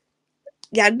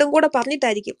 രണ്ടും കൂടെ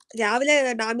പറഞ്ഞിട്ടായിരിക്കും. രാവിലെ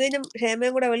ഡാമിയനും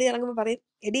ഷേമയും കൂടെ വെളി ഇറങ്ങുമ്പോൾ പറയും,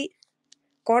 എടി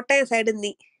കോട്ടയം സൈഡിൽ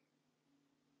നീ,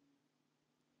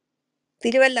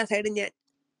 തിരുവല്ല സൈഡിൽ ഞാൻ.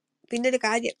 പിന്നൊരു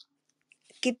കാര്യം,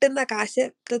 കിട്ടുന്ന കാശ്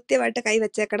കൃത്യമായിട്ട്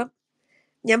കൈവച്ചേക്കണം.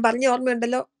 ഞാൻ പറഞ്ഞ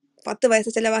ഓർമ്മയുണ്ടല്ലോ, 10 പൈസ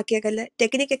ചിലവാക്കിയേക്കല്ലേ.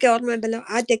 ടെക്നിക്കൊക്കെ ഓർമ്മയുണ്ടല്ലോ,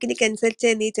 ആ ടെക്നിക്ക് അനുസരിച്ച്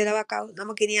നീ ചിലവാക്കാവും.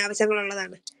 നമുക്കിനി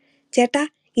ആവശ്യങ്ങളുള്ളതാണ്. ചേട്ടാ,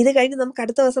 ഇത് കഴിഞ്ഞ് നമുക്ക്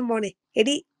അടുത്ത ദിവസം പോണേ.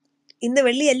 എടി ഇന്ന്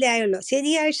വെള്ളിയല്ലേ ആയുള്ളൂ,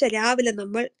 ശനിയാഴ്ച രാവിലെ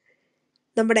നമ്മൾ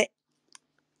നമ്മുടെ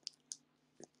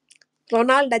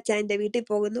റൊണാൾഡ് അച്ചായന്റെ വീട്ടിൽ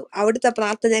പോകുന്നു. അവിടുത്തെ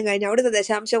പ്രാർത്ഥന കഴിഞ്ഞ് അവിടുത്തെ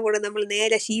ദശാംശം കൊണ്ട് നമ്മൾ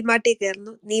നേരെ ശീമാട്ടി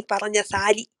കയറുന്നു. നീ പറഞ്ഞ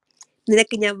സാരി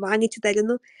നിനക്ക് ഞാൻ വാങ്ങിച്ചു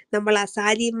തരുന്നു. നമ്മൾ ആ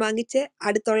സാരിയും വാങ്ങിച്ച്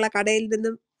അടുത്തുള്ള കടയിൽ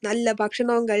നിന്നും നല്ല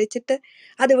ഭക്ഷണവും കഴിച്ചിട്ട്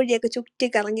അതുവഴിയൊക്കെ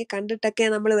ചുറ്റിക്കറങ്ങി കണ്ടിട്ടൊക്കെ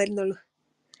നമ്മൾ വരുന്നുള്ളൂ.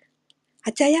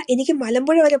 അച്ചായ, എനിക്ക്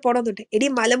മലമ്പുഴ വരെ പോണമെന്നുണ്ട്. എടി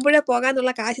മലമ്പുഴ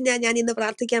പോകാനുള്ള കാശ് ഞാൻ ഇന്ന്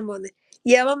പ്രാർത്ഥിക്കാൻ പോകുന്നത്.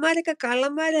 യവന്മാരൊക്കെ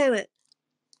കള്ളന്മാരാണ്.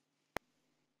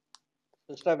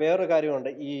 സിസ്റ്റർ, വേറൊരു കാര്യമുണ്ട്.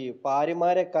 ഈ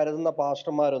ഭാര്യമാരെ കരുതുന്ന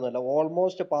പാസ്റ്റർമാരൊന്നുമല്ല.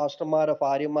 ഓൾമോസ്റ്റ് പാസ്റ്റർമാരെ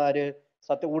ഭാര്യമാര്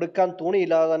സത്യം ഉടുക്കാൻ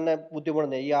തുണിയില്ലാതെ തന്നെ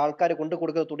ബുദ്ധിമുട്ടുന്നത് ഈ ആൾക്കാർ കൊണ്ടു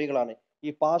കൊടുക്കുന്ന തുണികളാണ്.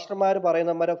 ഈ പാസ്റ്റർമാര്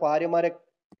പറയുന്നവരെ ഭാര്യമാരെ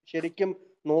ശരിക്കും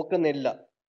നോക്കുന്നില്ല.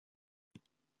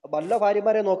 വല്ല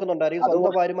ഭാര്യമാരെ നോക്കുന്നുണ്ടായിരിക്കും, അത്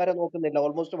സ്വന്തം ഭാര്യമാരെ നോക്കുന്നില്ല.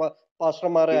 ഓൾമോസ്റ്റ്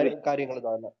പാസ്റ്റർമാരെ ഇവ- കാര്യങ്ങൾ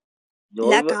തന്നെ.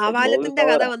 ഇല്ല, ജോബി കാവാലത്തിന്റെ കഥ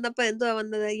സഹോദര വന്നപ്പോ എന്തുവാ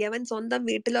വന്നത്? യവൻ സ്വന്തം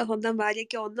വീട്ടിലോ സ്വന്തം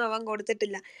ഭാര്യയ്ക്കോ ഒന്നും അവൻ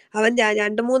കൊടുത്തിട്ടില്ല. അവൻ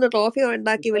 2-3 ട്രോഫി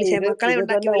ഉണ്ടാക്കി ഇപ്പൊ വിളിച്ചേ, മക്കളെ ഇത്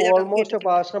ഉണ്ടാക്കി തന്നെ വെളിയിൽ ഓൾമോസ്റ്റ് കറക്കിയിട്ടിട്ടുണ്ട്.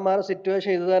 പാസ്റ്റർമാരുടെ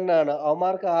സിറ്റുവേഷൻ ഇത് തന്നെയാണ്.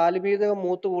 അവന്മാർക്ക് ആത്മീയത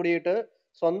മൂത്ത് കൂടിയിട്ട്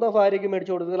സ്വന്തം ഭാര്യയ്ക്ക്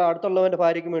മേടിച്ചു കൊടുക്കത്തില്ല, അടുത്തുള്ളവന്റെ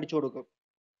ഭാര്യയ്ക്ക് മേടിച്ചു കൊടുക്കും.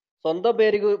 സ്വന്തം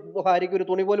ഭാര്യയ്ക്ക് ഒരു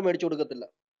തുണി പോലും മേടിച്ചു കൊടുക്കത്തില്ല.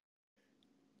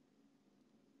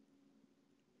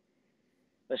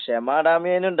 ഷെമ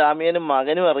ഡാമിയനും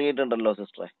മകനും ഇറങ്ങിയിട്ടുണ്ടല്ലോ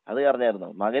സിസ്റ്ററെ, അത് അറിഞ്ഞായിരുന്നോ?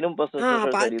 മകനും ഇപ്പൊ ആ ശുശ്രൂഷ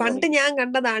സ്റ്റഡി പണ്ട് തുടങ്ങി. ഞാൻ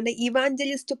കണ്ടതാണ്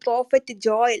ഇവാഞ്ചലിസ്റ്റ് പ്രോഫറ്റ്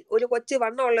ജോയൽ, ഒരു കൊച്ചു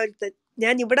വണ്ണമുള്ള ഒരുത്തൻ.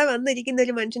 ഞാൻ ഇവിടെ വന്നിരിക്കുന്ന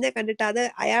ഒരു മനുഷ്യനെ കണ്ടിട്ട് അത്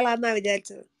അയാളാന്നാ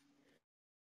വിചാരിച്ചത്.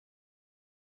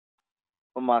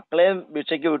 അപ്പൊ മക്കളെയും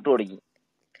ഭിക്ഷയ്ക്ക് വിട്ടു തുടങ്ങി.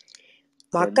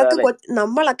 മക്കൾക്ക് എന്താലേ?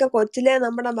 നമ്മളൊക്കെ കൊച്ചിലെ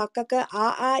നമ്മുടെ മക്കൾക്ക് ആ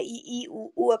ആ ഇ ഈ ഉ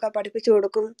ഊ ഒക്കെ പഠിപ്പിച്ചു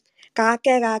കൊടുക്കും.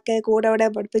 കാക്കേ കൂടെ ഇവിടെ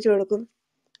പഠിപ്പിച്ചു കൊടുക്കും.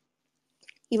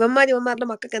 ഇവന്മാരുടെ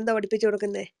മക്കൾക്ക് എന്താ പഠിപ്പിച്ചു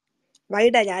കൊടുക്കുന്നേ?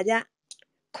 വൈഡ രാജ,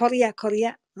 കൊറിയ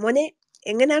മോനെ,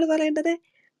 എങ്ങനെയാണ് പറയേണ്ടത്?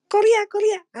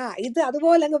 കൊറിയ. ആ ഇത്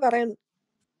അതുപോലെ അങ്ങ് പറയണം.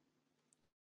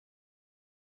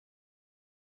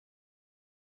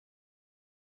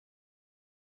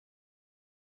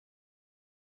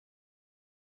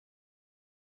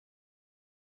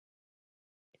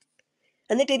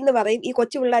 എന്നിട്ട് ഇന്ന് പറയും ഈ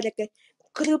കൊച്ചു പിള്ളേരൊക്കെ,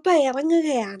 കൃപ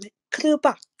ഇറങ്ങുകയാണ്, കൃപ.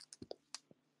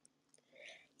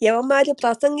 യവന്മാര്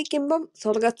പ്രസംഗിക്കുമ്പം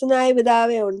സ്വർഗസ്ഥനായ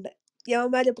പിതാവേ ഉണ്ട്,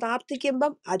 യവന്മാര്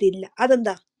പ്രാർത്ഥിക്കുമ്പം അതില്ല.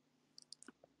 അതെന്താ?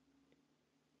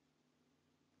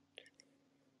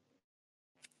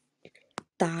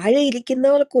 താഴെ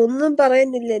ഇരിക്കുന്നവർക്ക് ഒന്നും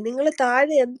പറയുന്നില്ലേ? നിങ്ങൾ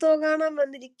താഴെ എന്തോ കാണാൻ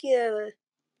വന്നിരിക്കുകയാണ്.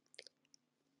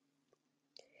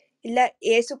 ഇല്ല,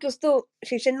 യേശുക്രിസ്തു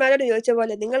ശിഷ്യന്മാരോട് ചോദിച്ച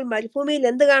പോലെ, നിങ്ങൾ മരുഭൂമിയിൽ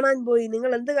എന്ത് കാണാൻ പോയി?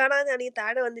 നിങ്ങൾ എന്ത് കാണാനാണ് ഈ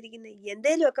താഴെ വന്നിരിക്കുന്നത്?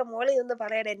 എന്തേലും ഒക്കെ മോളെ ഒന്ന്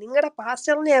പറയടേ. നിങ്ങളുടെ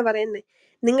പാസ്റ്ററിനെയാ പറയുന്നത്,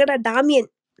 നിങ്ങളുടെ ഡാമിയൻ,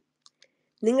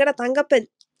 നിങ്ങളുടെ തങ്കപ്പൻ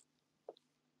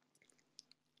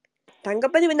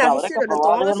പിന്നെ അപ്പൊ അവരൊക്കെ അസിസ്റ്റന്റ് തോമസ്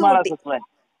പ്രവാചകന്മാരാ കുട്ടി. സിസ്റ്ററെ.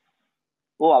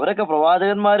 അവരൊക്കെ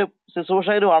പ്രവാചകന്മാരും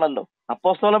ശുശ്രൂഷകരും ആണല്ലോ.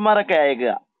 അപ്പോസ്തലന്മാരൊക്കെ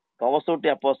അയക്കുക. തോമസ് കുട്ടി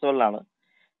അപ്പോസ്തലനാണ്.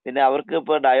 പിന്നെ അവർക്ക്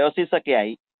ഇപ്പൊ ഡയോസിസ് ഒക്കെ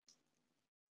ആയി.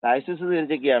 ഡയോസിസ്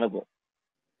തിരിച്ചൊക്കെയാണ് ഇപ്പൊ.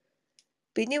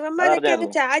 പിന്നെ ഇവന്മാരൊക്കെ അങ്ങ്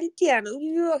അതറിഞ്ഞായിരുന്നു. ചാരിറ്റിയാണ്.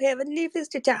 അയ്യോ, ഹെവൻലി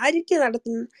ഫെസ്റ്റ് ചാരിറ്റി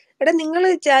നടത്തുന്നു. എടാ നിങ്ങൾ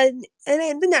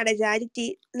എന്തിനാടേ ചാരിറ്റി?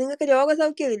 നിങ്ങൾക്ക്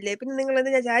രോഗസൗഖ്യം ഇല്ലേ? പിന്നെ നിങ്ങൾ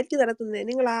എന്തിനാ ചാരിറ്റി നടത്തുന്നത്?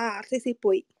 നിങ്ങൾ ആ RCC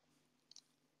പോയി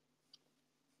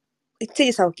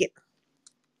ഇച്ചിരി സൗഖ്യം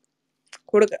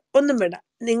കൊടുക്ക, ഒന്നും വേണ്ട.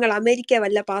 നിങ്ങൾ അമേരിക്ക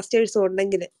വല്ല പാസ്റ്റേഴ്സും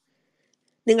ഉണ്ടെങ്കിൽ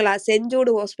നിങ്ങൾ ആ സെന്റ്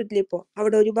ജൂഡ് ഹോസ്പിറ്റലിൽ പോ.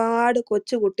 അവിടെ ഒരുപാട്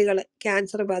കൊച്ചു കുട്ടികൾ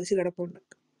ക്യാൻസർ ബാധിച്ച് കിടപ്പുണ്ട്.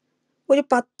 ഒരു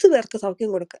 10 പേർക്ക്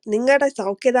സൗഖ്യം കൊടുക്കുക. നിങ്ങളുടെ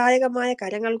സൗഖ്യദായകമായ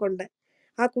കരങ്ങൾ കൊണ്ട്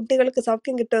ആ കുട്ടികൾക്ക്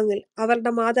സൗഖ്യം കിട്ടുമെങ്കിൽ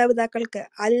അവരുടെ മാതാപിതാക്കൾക്ക്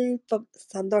അല്പം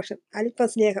സന്തോഷം, അല്പം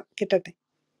സ്നേഹം കിട്ടട്ടെ.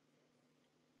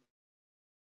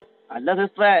 അല്ല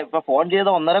സിസ്റ്ററെ, ഇപ്പൊ ഫോൺ ചെയ്ത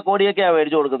 1.5 കോടിയൊക്കെയാ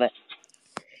മേടിച്ചു കൊടുക്കുന്നത്.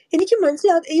 എനിക്ക്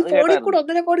മനസ്സിലാവും. ഈ അത് ഫോണിൽ കേട്ടായിരുന്നു. കൂടെ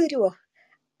 1.5 കോടി വരുമോ?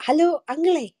 ഹലോ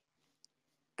അങ്കിളെ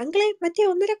മറ്റേ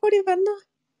 1.5 കോടി വന്നോ?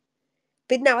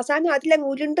 പിന്നെ അവസാനം അതിലങ്ങ്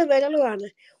ഉരുണ്ട് വിരളുവാണ്.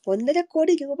 1.5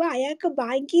 കോടി രൂപ അയാൾക്ക്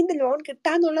ബാങ്കിൽ നിന്ന് ലോൺ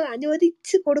കിട്ടാന്നുള്ളത്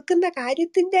അനുവദിച്ച് കൊടുക്കുന്ന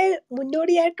കാര്യത്തിന്റെ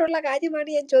മുന്നോടിയായിട്ടുള്ള കാര്യമാണ്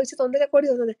ഞാൻ ചോദിച്ചത്. 1.5 കോടി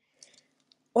വന്നത്.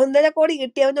 1.5 കോടി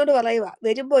കിട്ടിയവനോട് പറയുക,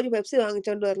 വരുമ്പോ ഒരു പെപ്സി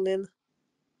വാങ്ങിച്ചോണ്ട് വരണേന്ന്.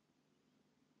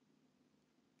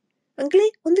 അങ്കിളെ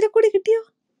 1.5 കോടി കിട്ടിയോ?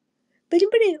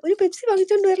 വരുമ്പഴേ ഒരു പെപ്സി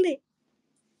വാങ്ങിച്ചോണ്ട് വരലേ.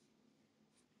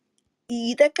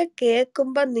 ഇതൊക്കെ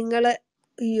കേൾക്കുമ്പോ നിങ്ങള്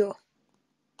അയ്യോ,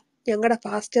 ഞങ്ങളുടെ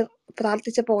പാസ്റ്റർ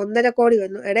പ്രാർത്ഥിച്ചപ്പോ 1.5 കോടി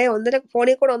വന്നു. എടേ,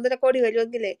 ഫോണിൽ കൂടെ 1.5 കോടി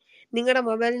വരുമെങ്കിലേ നിങ്ങളുടെ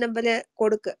മൊബൈൽ നമ്പര്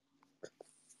കൊടുക്ക്.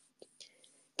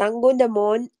 തങ്കുവിന്റെ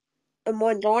മോൻ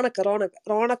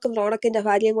റോണക്കും റോണക്കിന്റെ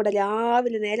ഭാര്യയും കൂടെ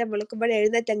രാവിലെ നേരം വെളുക്കുമ്പോഴേ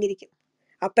എഴുന്നേറ്റങ്ങിരിക്കും.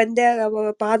 അപ്പന്റെ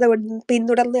പാത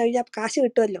പിന്തുടർന്നു കഴിഞ്ഞാൽ കാശ്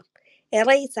കിട്ടുമല്ലോ.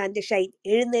 എറൈസ് ആൻഡ് ഷൈൻ,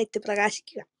 എഴുന്നേറ്റ്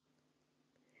പ്രകാശിക്കുക.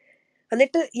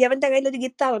 എന്നിട്ട് യവന്റെ കയ്യിൽ ഒരു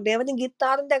ഗിത്താറുണ്ട്. യവന്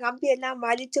ഗിത്താറിന്റെ കമ്പിയെല്ലാം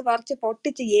വലിച്ചു പറിച്ച്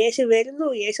പൊട്ടിച്ച് യേശു വരുന്നു,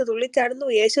 യേശു തുള്ളിച്ചാടുന്നു,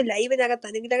 യേശു ലൈവിനകത്ത്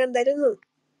അനുഗ്രഹം തരുന്നു.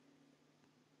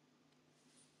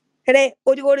 എടേ,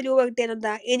 1 കോടി രൂപ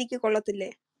കിട്ടിയാലെന്താ? എനിക്ക് കൊള്ളത്തില്ലേ?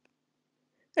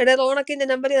 എടേ, റോണക്കിന്റെ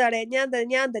നമ്പർ ഇതാടേ, ഞാൻ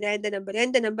തരാം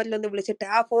എന്റെ നമ്പറിലൊന്ന് വിളിച്ചിട്ട്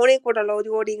ആ ഫോണിൽ കൂടെ ഉള്ള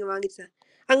 1 കോടി ഇങ്ങ് വാങ്ങിച്ച.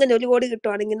 അങ്ങനെ 1 കോടി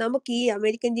കിട്ടുവാണെങ്കിൽ നമുക്ക് ഈ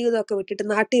അമേരിക്കൻ ജീവിതമൊക്കെ വിട്ടിട്ട്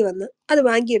നാട്ടിൽ വന്ന് അത്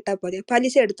വാങ്ങിയിട്ടാ പോരെ,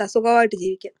 പലിശ എടുത്താൽ സുഖമായിട്ട്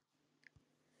ജീവിക്കാം.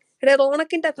 എടേ,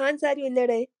 റോണക്കിന്റെ ഫാൻസ് ആരും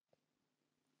ഇല്ലേടേ?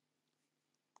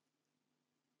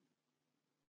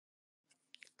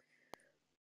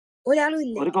 ഒരാളും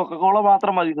ഇല്ലേ? ഒരു കൊക്കക്കോള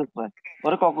മാത്രം മതി സിസ്റ്ററെ,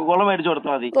 ഒരു കൊക്കക്കോള മേടിച്ചു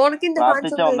കൊടുത്താൽ മതി. റോണക്കിന്റെ ഫാൻസ്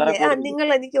പ്രാർത്ഥിച്ച ഒന്നും 1.5 ഇല്ലേ? കോടി കിട്ടും. നിങ്ങൾ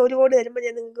എനിക്ക് 1 കോടി തരുമ്പോ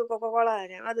ഞാൻ നിങ്ങൾക്ക് കൊക്കക്കോള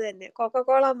തരാം. അത് തന്നെ,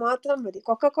 കൊക്കക്കോള മാത്രം മതി.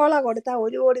 കൊക്കക്കോള കൊടുത്താൽ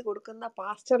 1 കോടി കൊടുക്കുന്ന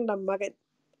പാസ്റ്ററിന്റെ മകൻ.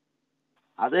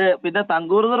 അത് പിന്നെ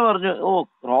തങ്കൂർന്നർ പറഞ്ഞു, ഓ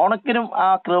റോണക്കിനും ആ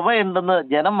കൃപയുണ്ടെന്ന്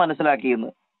ജനം മനസ്സിലാക്കിയെന്ന്.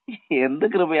 എന്ത്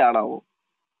കൃപയാണാവോ?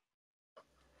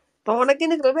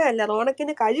 റോണക്കിന് കൃപയല്ല,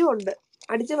 റോണക്കിന് കഴിവുണ്ട്.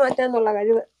 അടിച്ചു മാറ്റാന്നുള്ള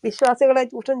കഴിവ്, വിശ്വാസികളെ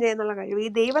ചൂഷണം ചെയ്യുന്നുള്ള കഴിവ്.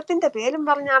 ഈ ദൈവത്തിന്റെ പേരും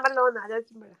പറഞ്ഞാണല്ലോ എന്ന്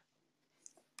ആലോചിക്കുമ്പോഴാണ്.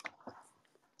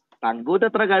 തങ്കൂറ്റ്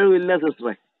അത്ര കഴിവില്ല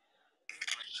സിസ്റ്ററെ,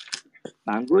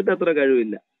 തങ്കൂറ്റ് അത്ര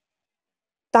കഴിവില്ല.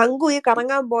 തങ്കു ഈ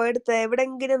കറങ്ങാൻ പോയെടുത്ത്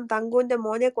എവിടെങ്കിലും തങ്കുവിന്റെ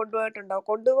മോനെ കൊണ്ടുപോയിട്ടുണ്ടോ?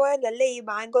 കൊണ്ടുപോയാലല്ലേ ഈ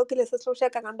ബാങ്കോക്കിലെ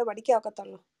ശുശ്രൂഷയൊക്കെ കണ്ട് പഠിക്കാൻ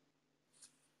ഒക്കത്തുള്ളൂ.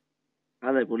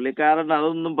 അതെ, പുള്ളിക്കാരൻ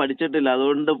അതൊന്നും പഠിച്ചിട്ടില്ല.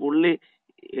 അതുകൊണ്ട് പുള്ളി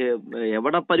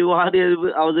എവിടെ പരിപാടി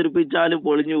അവതരിപ്പിച്ചാലും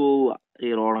പൊളിഞ്ഞു പോവുക ഈ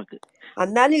റോണക്ക്.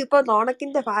 എന്നാലും ഇപ്പൊ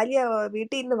റോണക്കിന്റെ ഭാര്യ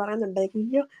വീട്ടിൽ ഇരുന്ന് പറയുന്നുണ്ട്,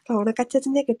 അയ്യോ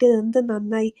റോണക്കച്ചാച്ചനെ കിട്ടിയത് എന്ത്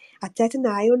നന്നായി, അച്ചാച്ചൻ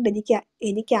ആയതുകൊണ്ട്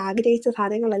എനിക്ക് ആഗ്രഹിച്ച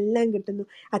സാധനങ്ങളെല്ലാം കിട്ടുന്നു.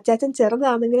 അച്ചാച്ചൻ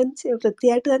ചെറുതാണെങ്കിലും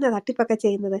വൃത്തിയായിട്ട് തന്നെ തട്ടിപ്പൊക്കെ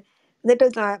ചെയ്യുന്നത്. എന്നിട്ട്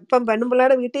ഇപ്പം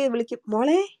പെണ്ണുമ്പിള്ളയുടെ വീട്ടിൽ വിളിക്കും,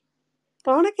 മോളെ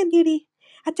റോണക്ക് എന്തിയടി,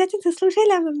 അച്ചാച്ചൻ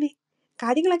ശുശ്രൂഷയിലാ മമ്മി,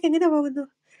 കാര്യങ്ങളൊക്കെ എങ്ങനെ പോകുന്നു,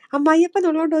 അമ്മായിയപ്പൻ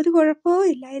ഉള്ളതുകൊണ്ട് ഒരു കുഴപ്പവും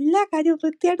ഇല്ല, എല്ലാ കാര്യവും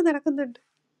വൃത്തിയായിട്ട് നടക്കുന്നുണ്ട്.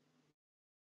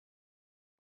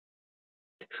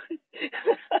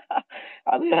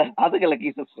 അത് കിളക്കി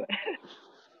സിസ്റ്ററെ.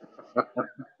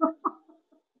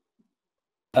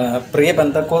 പ്രിയ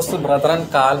പെന്തക്കോസ്റ്റ് ബ്രദറൻ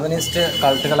കാൽവിനിസ്റ്റ്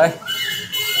കൾട്ടുകളെ,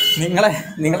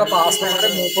 നിങ്ങളുടെ പാസ്റ്റർമാരെ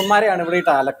മൂപ്പന്മാരെയാണ് ഇവിടെ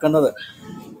ഇട്ട് അലക്കുന്നത്.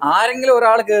 ആരെങ്കിലും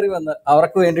ഒരാൾ കയറി വന്ന്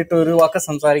അവർക്ക് വേണ്ടിയിട്ട് ഒരു വാക്ക്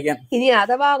സംസാരിക്കാൻ ഇനി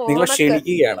അഥവാ നിങ്ങൾ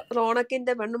ക്ഷണിക്കുകയാണ്.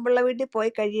 റോണക്കിന്റെ പെണ്ണുമ്പിള്ള വീട്ടിൽ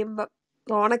പോയി കഴിയുമ്പോ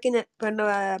റോണക്കിന്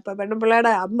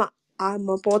പെണ്ണുമ്പിള്ളയുടെ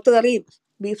അമ്മ പോത്തുകറിയും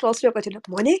ബീഫ് റോസ്റ്റും ഒക്കെ വെച്ചിട്ട്,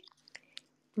 മോനെ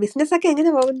ബിസിനസ് ഒക്കെ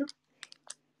എങ്ങനെ പോകുന്നു,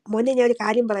 മോനെ ഞാൻ ഒരു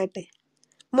കാര്യം പറയട്ടെ,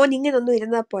 മോൻ ഇങ്ങനൊന്നും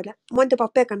ഇരുന്നാൽ പോലെ മോന്റെ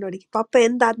പപ്പയെ കണ്ടുപിടിക്കും. പപ്പ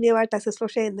എന്ത് ആത്മീയമായിട്ടാ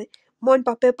ശുശ്രൂഷ എന്ന് മോൻ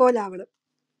പപ്പയെ പോലെ ആവണം.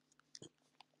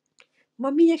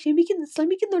 മമ്മി ഞാൻ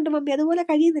ശ്രമിക്കുന്നുണ്ട് മമ്മി, അതുപോലെ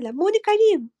കഴിയുന്നില്ല. മോന്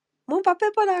കഴിയും, മോൻ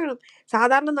പപ്പയെ പോലെ ആകണം.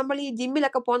 സാധാരണ നമ്മൾ ഈ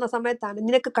ജിമ്മിലൊക്കെ പോകുന്ന സമയത്താണ്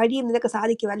നിനക്ക് കഴിയും, നിനക്ക്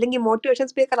സാധിക്കും, അല്ലെങ്കിൽ മോട്ടിവേഷൻ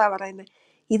സ്പീക്കറാ പറയുന്നത്.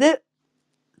 ഇത്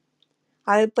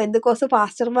പെന്തക്കോസ്ത്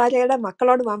പാസ്റ്റർമാരുടെ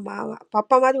മക്കളോട്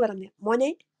പപ്പമാര് പറഞ്ഞു, മോനെ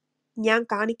ഞാൻ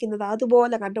കാണിക്കുന്നത്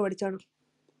അതുപോലെ കണ്ടുപിടിച്ചോണം.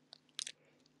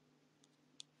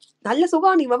 നല്ല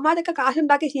സുഖമാണ്. ഇവന്മാരൊക്കെ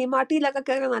കാശുണ്ടാക്കി ശീമാട്ടിയിലൊക്കെ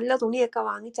കയറി നല്ല തുണിയൊക്കെ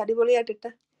വാങ്ങിച്ച് അടിപൊളിയായിട്ടിട്ട്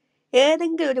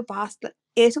ഏതെങ്കിലും ഒരു പാസ്റ്റർ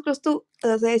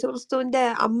യേശുക്രിസ്തുവിന്റെ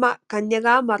അമ്മ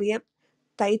കന്യകാ മറിയം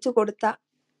തയ്ച്ചു കൊടുത്ത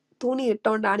തുണി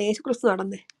ഇട്ടുകൊണ്ടാണ് യേശുക്രിസ്തു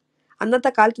നടന്നത്.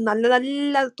 അന്നത്തെ കാലത്ത് നല്ല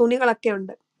നല്ല തുണികളൊക്കെ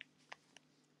ഉണ്ട്.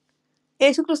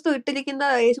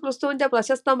 യേശുക്രിസ്തുവിന്റെ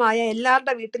പ്രശസ്തമായ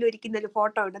എല്ലാവരുടെ വീട്ടിലും ഇരിക്കുന്ന ഒരു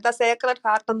ഫോട്ടോ ഉണ്ട്, ദ സേക്രഡ്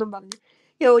ഹാർട്ട് എന്നും പറഞ്ഞു.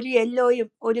 ഒരു യെല്ലോയും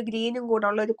ഒരു ഗ്രീനും കൂടെ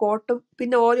ഉള്ള ഒരു കോട്ടും,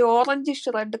 പിന്നെ ഒരു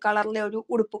ഓറഞ്ചിഷ് റെഡ് കളറിലെ ഒരു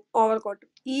ഉടുപ്പും, ഓവർ കോട്ടും.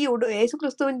 ഈ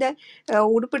യേശുക്രിസ്തുവിന്റെ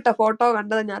ഉടുപ്പിട്ട ഫോട്ടോ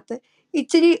കണ്ടതിനകത്ത്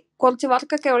ഇച്ചിരി കുറച്ച്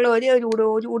വർക്കൊക്കെ ഉള്ള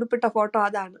ഒരു ഉടുപ്പിട്ട ഫോട്ടോ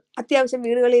അതാണ്. അത്യാവശ്യം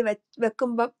വീടുകളിൽ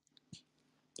വെക്കുമ്പം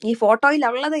ഈ ഫോട്ടോയിൽ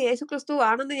ഉള്ളത് യേശുക്രിസ്തു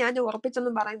ആണെന്ന് ഞാൻ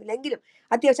ഉറപ്പിച്ചൊന്നും പറയുന്നില്ല, എങ്കിലും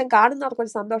അത്യാവശ്യം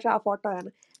കാണുന്നവർക്കൊരു സന്തോഷം ആ ഫോട്ടോയാണ്.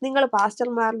 നിങ്ങൾ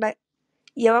പാസ്റ്റർമാരുടെ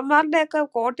യവന്മാരുടെയൊക്കെ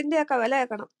കോട്ടിന്റെയൊക്കെ വില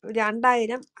വെക്കണം.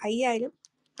 2000, 5000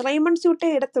 റൈമണ്ട് സ്യൂട്ടേ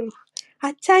ഇടത്തുള്ളൂ.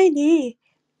 അച്ചായനെ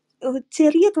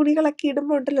ചെറിയ തുണികളൊക്കെ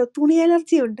ഇടുമ്പോ ഉണ്ടല്ലോ തുണി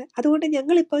അലർജി ഉണ്ട്, അതുകൊണ്ട്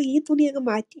ഞങ്ങളിപ്പോ ഈ തുണി അങ്ങ്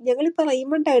മാറ്റി, ഞങ്ങളിപ്പോ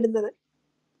റൈമണ്ടാ ഇടുന്നത്.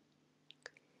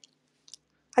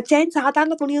 അച്ചായൻ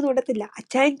സാധാരണ തുണിയൊന്നും ഇടത്തില്ല,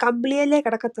 അച്ചായൻ കമ്പിളിയല്ലേ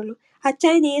കിടക്കത്തുള്ളൂ,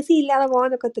 അച്ചായൻ AC ഇല്ലാതെ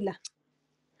പോകാനൊക്കത്തില്ല.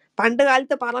 പണ്ട്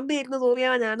കാലത്ത് പറമ്പിൽ ഇരുന്ന്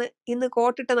തൂറിയവനാണ് ഇന്ന്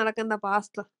കോട്ടിട്ട് നടക്കുന്ന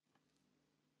പാസ്റ്റർ.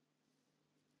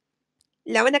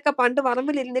 ലവനൊക്കെ പണ്ട്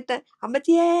പറമ്പിലിരുന്നിട്ട്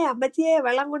അമ്മച്ചിയെ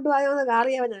വെള്ളം കൊണ്ടുപോയോന്ന്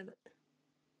കാറിയവനാണ്.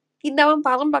 ഇന്നവൻ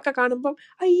പറമ്പൊക്കെ കാണുമ്പം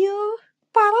അയ്യോ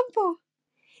പറമ്പോ,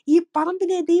 ഈ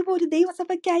പറമ്പിനെ ദൈവം ഒരു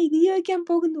ദൈവസഭയ്ക്കായി നിയോഗിക്കാൻ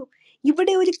പോകുന്നു.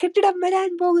 ഇവിടെ ഒരു കെട്ടിടം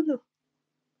വരാൻ പോകുന്നു.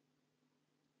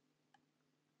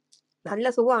 നല്ല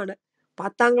സുഖമാണ്.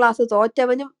 10ാം ക്ലാസ്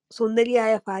തോറ്റവനും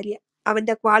സുന്ദരിയായ ഭാര്യ.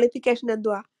 അവന്റെ ക്വാളിഫിക്കേഷൻ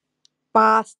എന്തുവാ?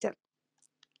 പാസ്റ്റർ.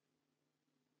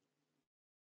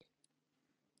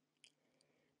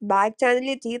 ബാക്ക്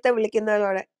ചാനലിൽ ചീത്ത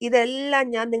വിളിക്കുന്നവരോട് ഇതെല്ലാം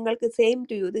ഞാൻ നിങ്ങൾക്ക് സെയിം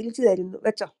ടു യു തിരിച്ചു തരുന്നു,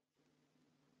 വെച്ചോ.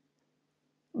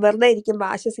 വെറുതെ ഇരിക്കുമ്പോ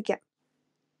ആശ്വസിക്കാം.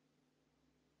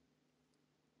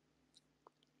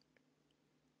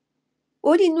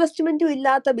 ഒരു ഇൻവെസ്റ്റ്മെന്റും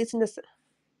ഇല്ലാത്ത ബിസിനസ്.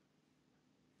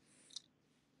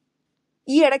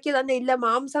 ഈ ഇടയ്ക്ക് തന്നെ ഇല്ല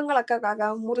മാംസങ്ങളൊക്കെ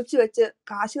മുറിച്ചു വെച്ച്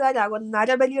കാശുകാരാകും.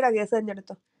 നരബലിയുടെ കേസ് തന്നെ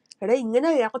എടുത്തു. എടേ, ഇങ്ങനെ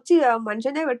ഇറച്ചി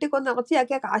മനുഷ്യനെ വെട്ടിക്കൊന്ന്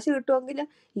ഇറച്ചിയാക്കിയ കാശ് കിട്ടുമെങ്കിൽ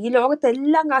ഈ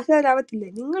ലോകത്തെല്ലാം കാശുകാരാവത്തില്ലേ?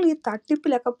 നിങ്ങൾ ഈ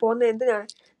തട്ടിപ്പിലൊക്കെ പോകുന്നത് എന്തിനാണ്?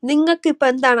 നിങ്ങൾക്ക് ഇപ്പൊ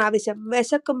എന്താണ് ആവശ്യം?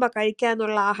 വിശക്കുമ്പോ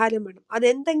കഴിക്കാനുള്ള ആഹാരം വേണം.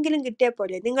 അതെന്തെങ്കിലും കിട്ടിയാൽ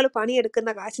പോലെ നിങ്ങൾ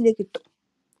പണിയെടുക്കുന്ന കാശിന് കിട്ടും.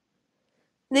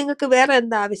 നിങ്ങൾക്ക് വേറെ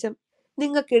എന്താ ആവശ്യം?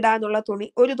 നിങ്ങൾക്ക് ഇടാനുള്ള തുണി,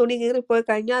 ഒരു തുണി കീറിപ്പോയി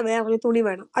കഴിഞ്ഞാൽ വേറൊരു തുണി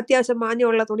വേണം. അത്യാവശ്യം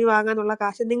മാന്യമുള്ള തുണി വാങ്ങാനുള്ള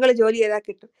കാശ് നിങ്ങൾ ജോലി ചെയ്താൽ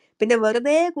കിട്ടും. പിന്നെ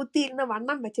വെറുതെ കുത്തിയിരുന്ന്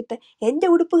വണ്ണം വെച്ചിട്ട് എന്റെ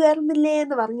ഉടുപ്പ് കയറുന്നില്ലേ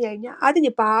എന്ന് പറഞ്ഞു കഴിഞ്ഞാൽ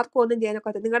അതിനിപ്പോൾ ആർക്കും ഒന്നും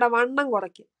ചെയ്യാനൊക്കെ. നിങ്ങളുടെ വണ്ണം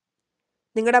കുറയ്ക്കും,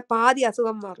 നിങ്ങളുടെ പാതി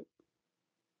അസുഖം മാറും.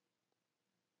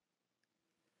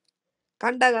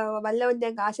 കണ്ട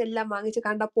വല്ലവന്റെയും കാശെല്ലാം വാങ്ങിച്ച്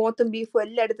കണ്ട പോത്തും ബീഫും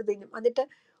എല്ലാം എടുത്ത് തിന്നും. എന്നിട്ട്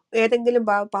ഏതെങ്കിലും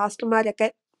പാസ്റ്റർമാരൊക്കെ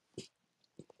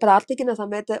പ്രാർത്ഥിക്കുന്ന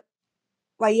സമയത്ത്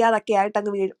വയ്യാതൊക്കെ ആയിട്ട്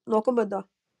അങ്ങ് വീഴും. നോക്കുമ്പോ എന്തോ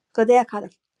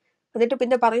ഹൃദയാഘാതം. എന്നിട്ട്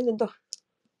പിന്നെ പറയുന്നെന്തോ,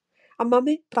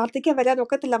 അമ്മാമ്മേ പ്രാർത്ഥിക്കാൻ വരാൻ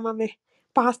ഒക്കത്തില്ല അമ്മാമ്മേ,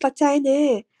 പാസ്റ്റച്ചായന്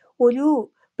ഒരു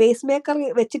പേസ് മേക്കർ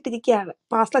വെച്ചിട്ടിരിക്കുകയാണ്,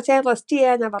 പാസ്റ്റച്ചായൻ റെസ്റ്റ്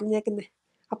ചെയ്യാനാ പറഞ്ഞേക്കുന്നത്.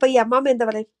 അപ്പൊ ഈ അമ്മാമ്മ എന്താ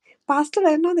പറയും? പാസ്റ്റർ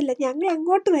വരണമെന്നില്ല, ഞങ്ങൾ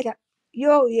അങ്ങോട്ട് വരാം.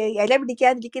 അയ്യോ, ഇല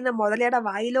പിടിക്കാതിരിക്കുന്ന മുതലയുടെ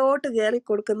വായിലോട്ട് കയറി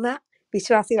കൊടുക്കുന്ന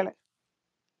വിശ്വാസികള്.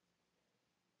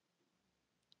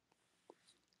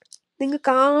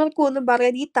 നിങ്ങൾക്ക് ആർക്കും ഒന്നും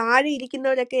പറയാൻ, ഈ താഴെ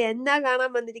ഇരിക്കുന്നവരൊക്കെ എന്നാ കാണാൻ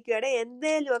വന്നിരിക്കുകയുടെ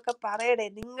എന്തേലും ഒക്കെ പറയടേ.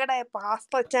 നിങ്ങളുടെ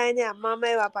പാസ്റ്റച്ചായനെ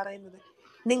അമ്മാമ്മയുവാ പറയുന്നത്.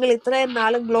 നിങ്ങൾ ഇത്രയും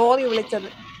നാളും ഗ്ലോറി വിളിച്ചത്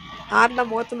ആരുടെ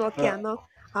മുഖത്ത് നോക്കിയാന്നോ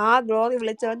ആ ഗ്ലോറി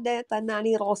വിളിച്ചവന്റെ തന്നെയാണ്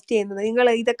ഈ റോസ്റ്റ് ചെയ്യുന്നത്. നിങ്ങൾ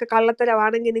ഇതൊക്കെ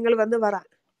കള്ളത്തരമാണെങ്കിൽ നിങ്ങൾ വന്ന് പറ,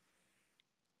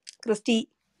 ക്രിസ്റ്റി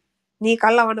നീ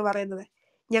കള്ളമാണ് പറയുന്നത്,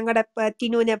 ഞങ്ങളുടെ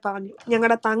ടിനുവിനെ പറഞ്ഞു,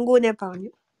 ഞങ്ങളുടെ തങ്കുവിനെ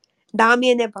പറഞ്ഞു,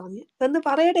 ഡാമിയനെ പറഞ്ഞു എന്ന്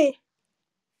പറയടേ.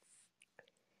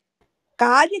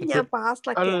 കാര്യം ഞാൻ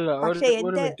പാസ്റ്ററൊക്കെയാ, അല്ലല്ല, പക്ഷെ ഒരു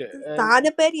എന്റെ മിനിറ്റ്.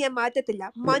 സ്ഥാനപ്പേര് ഞാൻ മാറ്റത്തില്ല.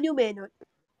 മനു മേനോൻ.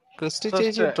 ക്രിസ്റ്റി ചേച്ചി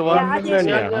സിസ്റ്റർ, ട്രിവാൻഡ്രം രാജേഷ്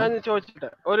മേനോൻ. കാരിയാണോ? ഞാൻ ചോദിച്ചിട്ട്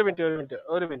ഒരു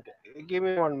minute. Give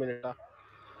me 1 minute.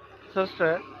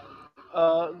 Sister,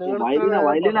 നിങ്ങൾ ഇത്ര വയലിന നേരം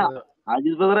വയലിന പറഞ്ഞത്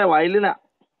അജിത് ബ്രദറെ, വയലിന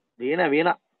വീണ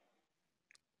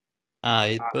ആ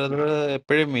ഈ ബ്രദർ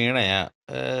എപ്പോഴും വീണയാ.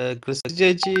 ക്രിസ്റ്റി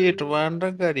ചേച്ചി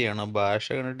ട്രിവാൻഡ്രം കാരിയാണോ? ഭാഷ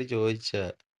കണ്ടിട്ട് ചോദിച്ച.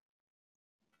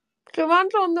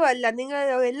 ട്രിവാൻഡ്രം ഒന്നും അല്ല. നിങ്ങൾ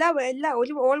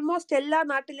ഒരു ഓൾമോസ്റ്റ് എല്ലാ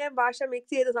നാട്ടിലെയും ഭാഷ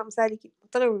മിക്സ് ചെയ്ത് സംസാരിക്കും,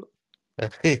 അത്രേ ഉള്ളൂ.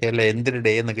 അല്ല, എന്തൊരു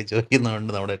ഡേ എന്നൊക്കെ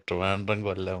ചോദിക്കുന്നതുകൊണ്ട് നമ്മുടെ ട്രിവാൻഡ്രം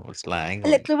കൊല്ലം സ്ലാങ്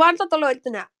അല്ലെ, ഉണ്ട്. ട്രിവാൻഡ്രത്തുള്ള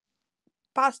ഒരുത്തനാ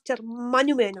പാസ്റ്റർ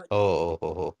മനു മേനോൻ. ഓ ഓ ഓ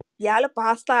ഓ. ഇയാള്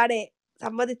പാസ്താടെ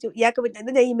സമ്മതിച്ചു. ഇയാൾക്ക് പിന്നെ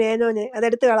എന്തിനാ ഈ മേനോന്?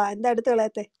 അതെടുത്ത് കളാ. എന്താ എടുത്ത്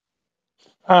കളയത്തെ?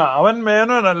 അവൻ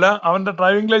മേനോനല്ല, അവന്റെ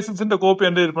ഡ്രൈവിംഗ് ലൈസൻസിന്റെ കോപ്പി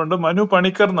എന്റെ ഇരിപ്പുണ്ട്. മനു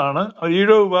പണിക്കർ എന്നാണ്,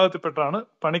 ഈഴോ വിഭാഗത്തിൽപ്പെട്ടാണ്,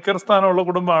 പണിക്കർ സ്ഥാനമുള്ള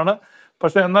കുടുംബമാണ്.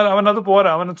 പക്ഷെ എന്നാൽ അവനത് പോരാ,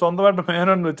 അവൻ സ്വന്തമായിട്ട്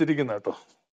മേനോൻ വെച്ചിരിക്കുന്ന കേട്ടോ.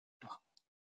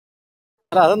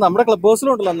 അല്ല, അത് നമ്മുടെ ക്ലബ്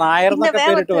ഹൗസിലുണ്ടല്ലോ, നായർ പിന്നെ എന്നൊക്കെ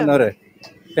പേരിട്ട് വേറൊരുത്തനുണ്ട്, വന്നവര്,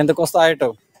 പെന്തക്കോസ്ത് ആയിട്ടോ.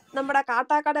 നമ്മുടെ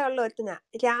കാട്ടാക്കടയുള്ള ഒരുത്തനാ,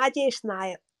 രാജേഷ്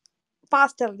നായർ.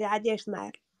 പാസ്റ്റർ രാജേഷ്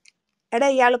നായർ. എടാ,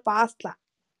 ഇയാള് പാസ്റ്ററാ,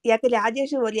 ഇയാൾക്ക്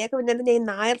രാജേഷ് പോലെ, ഇയാൾക്ക് പിന്നെ എന്തിനാ ഈ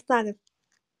നായർ സ്ഥാനം?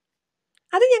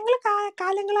 അത് ഞങ്ങള്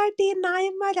കാലങ്ങളായിട്ട് ഈ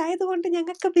നായന്മാരായതുകൊണ്ട്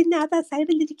ഞങ്ങൾക്ക് പിന്നെ അത്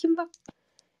സൈഡിലിരിക്കുമ്പോ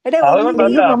എടേ അതുകൊണ്ടല്ല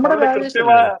ഒന്നുകിൽ നമ്മുടെ പുള്ളി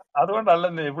രാജേഷല്ലേ?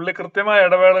 അതുകൊണ്ടല്ലെന്നേ, പുള്ളി കൃത്യമായ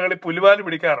ഇടവേളകളിൽ പുലിവാല്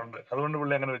പിടിക്കാറുണ്ട്. അതുകൊണ്ട്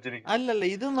പുള്ളി അങ്ങനെ വെച്ചിരിക്കും. അല്ലല്ല,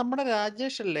 ഇത് നമ്മുടെ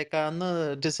രാജേഷല്ലേ? അന്ന്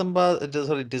ഡിസംബർ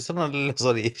അല്ലല്ലോ,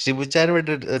 സോറി,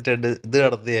 ഷിബുച്ചാനുമായിട്ട് ഇത്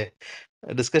നടത്തിയ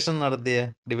ഡിസ്കഷൻ നടത്തിയ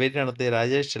ഡിബേറ്റ് നടത്തിയ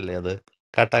രാജേഷ് അല്ലേ അത്?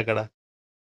 കാട്ടാക്കട.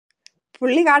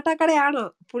 പുള്ളി കാട്ടാക്കടയാണോ?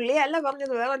 പുള്ളിയല്ല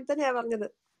പറഞ്ഞത്, വേറെ ഒരുത്തനെയാ പറഞ്ഞത്.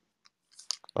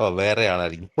 ഓ, വേറെ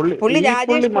ആളായിരിക്കും. പുള്ളി ഈ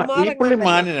രാജേഷ് കുമാർ പുള്ളി എങ്ങാണ്ടല്ലേ?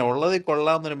 മാന്യനാണ്, ഉള്ളതിൽ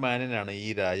കൊള്ളാവുന്നൊരു മാന്യനാണ് ഈ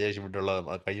രാജേഷ്. വിട്ടുള്ള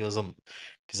കഴിഞ്ഞ ദിവസം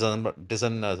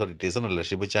ടിസൺ അല്ല,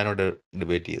 ഷിബുച്ചാനോട്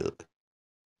ഡിബേറ്റ് ചെയ്തത്.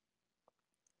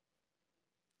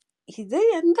 ഇത്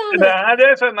എന്താണ്?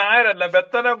 രാജേഷ് നായരല്ല,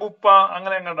 ബത്തന കുപ്പ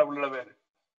അങ്ങനെ എങ്ങാണ്ട പുള്ളിയുടെ പേര്.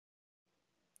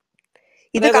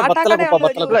 ഇത് അതെ, കാട്ടാക്കടയുള്ള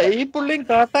ഒരു അല്ല, ഈ പുള്ളിയും ആ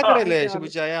കാട്ടാക്കടയല്ലേ ഇതാണ്.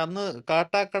 ഷിബുച്ചായ? അന്ന്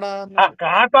കാട്ടാക്കട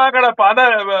കാട്ടാക്കട പല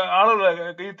ആളുകൾ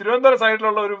ഈ തിരുവനന്തപുരം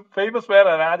സൈഡിലുള്ള ഒരു ഫേമസ്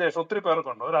പേരാ രാജേഷ്. ഒത്തിരി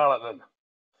പേർക്കുണ്ട്, ഒരാളല്ലല്ലോ.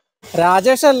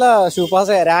 രാജേഷ് അല്ല, ശുപാസ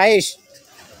രാജേഷ്.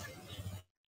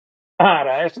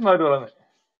 രാജേഷ് എന്നവര് പറയുന്നത്.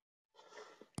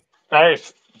 രാജേഷ്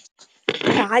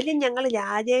കാര്യം ഞങ്ങൾ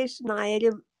രാജേഷ്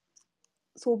നായരും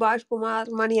സുഭാഷ് കുമാർ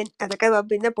മണിയൻ അതൊക്കെ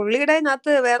പിന്നെ പുള്ളിയുടെ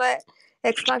അകത്ത് വേറെ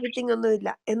എക്സ്ട്രാ ഫിറ്റിംഗ് ഒന്നും ഇല്ല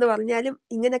എന്ന് പറഞ്ഞാലും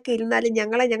ഇങ്ങനെയൊക്കെ ഇരുന്നാലും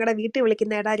ഞങ്ങളെ ഞങ്ങളുടെ വീട്ടിൽ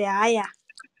വിളിക്കുന്ന എടാ രായ,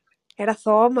 എടാ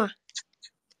സോമ,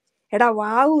 എടാ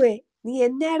വാവുവേ, നീ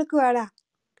എന്നെ എടുക്കുവാടാ.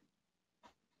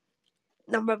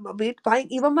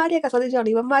 ഇവന്മാരെയൊക്കെ ശ്രദ്ധിച്ചാണ്,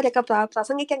 ഇവന്മാരെയൊക്കെ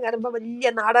പ്രസംഗിക്കാൻ കയറുമ്പോ വലിയ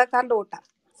നാടകക്കാരുടെ കൂട്ടാ.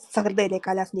 സഹൃദയരെ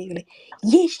കലാസ്നേഹികളെ,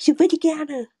 യേശു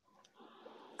വരികയാണ്.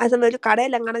 ആ സമയം ഒരു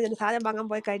കടയിൽ എങ്ങനെ ഒരു സാധനം വാങ്ങാൻ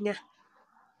പോയി കഴിഞ്ഞാ,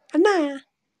 അണ്ണാ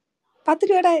 10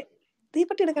 രൂപയുടെ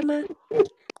തീപ്പെട്ടി എടുക്കണ്ണ,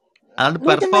 ആണ് 150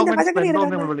 പെർഫോമൻസ് പച്ചക്കറി പെന്തോ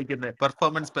എടുക്കണ്ണ, നമ്മൾ വിളിക്കുന്നത്,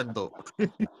 പെർഫോമൻസ് പെന്തോ.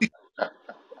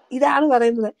 ഇതാണ്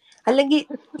പറയുന്നത്. അല്ലെങ്കിൽ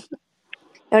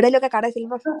എവിടെയെങ്കിലുമൊക്കെ കട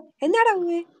ചെല്ലുമ്പോ എന്നാടാ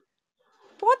പോവേ,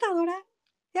 പോത്താണോടാ,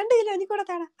 2 കിലോ എനിക്കൂടെ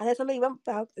താടാ. അതേസമയം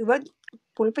ഇവൻ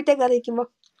പുളിപ്പിറ്റേ കയറി ഇരിക്കുമ്പോ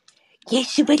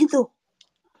യേശു വരുന്നു,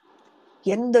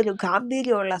 എന്തൊരു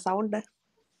ഗാംഭീര്യമുള്ള സൗണ്ട്.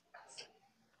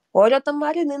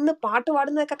 ഓരോരുത്തന്മാര് നിന്ന് പാട്ട്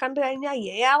പാടുന്നതൊക്കെ കണ്ടു കഴിഞ്ഞാൽ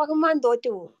റഹ്മാൻ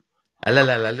തോറ്റുപോകും.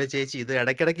 അല്ല ചേച്ചി, ഇത്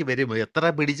ഇടയ്ക്കിടയ്ക്ക് വരും. എത്ര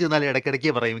പിടിച്ചു നിന്നാലും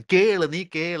ഇടയ്ക്കിടയ്ക്ക് പറയും, കേള് നീ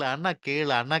കേള്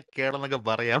അണ്ണ കേളെന്നൊക്കെ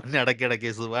പറയാം. പിന്നെ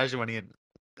ഇടയ്ക്കിടയ്ക്ക് സുഭാഷ് മണിയൻ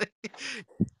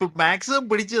മാക്സിമം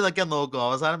പിടിച്ചു നിൽക്കാൻ നോക്കും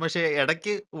അവസാനം, പക്ഷെ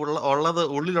ഇടയ്ക്ക്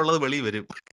ഉള്ളിലുള്ളത് വെളി വരും.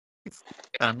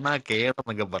 അണ്ണ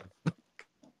കേളെന്നൊക്കെ പറയും.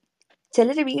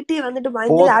 ചിലര് വീട്ടിൽ വന്നിട്ട്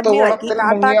ഭയങ്കര ആത്മീയമായിരിക്കും. ഈ പോത്തുകുളത്തിൽ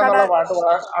കാട്ടാക്കട മുങ്ങിയെന്നുള്ള പാട്ട്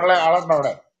പാടാൻ ഉള്ള ആളുണ്ടോ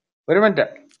അവിടെ? ഒരു മിനിറ്റ്.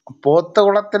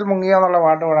 പോത്തുകുളത്തിൽ മുങ്ങിയെന്നുള്ള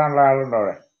പാട്ട് പാടാനുള്ള ആളുണ്ടോ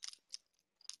അവിടെ?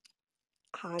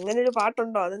 അങ്ങനെ ഒരു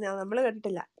പാട്ടുണ്ടോ? അത് നമ്മള്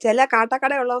കേട്ടിട്ടില്ല. ചില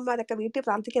കാട്ടാക്കട ഉള്ളവന്മാരൊക്കെ വീട്ടിൽ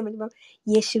പ്രാർത്ഥിക്കാൻ വരുമ്പോ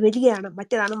യേശു വരികയാണ്,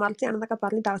 മറ്റേതാണ് മറിച്ചാണെന്നൊക്കെ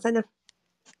പറഞ്ഞിട്ട് അവസാനം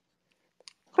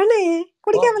പെണ്ണേ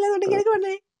കുടിക്കാൻ വല്ലതുണ്ടെങ്കിൽ എനിക്ക്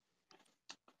പെണ്ണേ.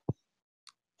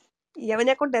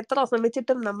 യവനെ കൊണ്ട് എത്ര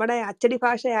ശ്രമിച്ചിട്ടും നമ്മുടെ അച്ചടി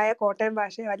ഭാഷയായ കോട്ടയം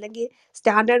ഭാഷയോ അല്ലെങ്കിൽ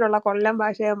സ്റ്റാൻഡേർഡ് ഉള്ള കൊല്ലം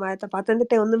ഭാഷയോ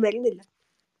പത്തനംതിട്ട ഒന്നും വരുന്നില്ല.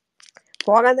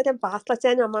 പോകാൻ നേരം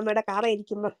പാസ്റ്റച്ചനും അമ്മമ്മയുടെ കാറ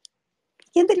ഇരിക്കുമ്പോ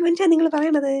എന്തൊരു മനുഷ്യ നിങ്ങൾ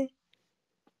പറയണത്,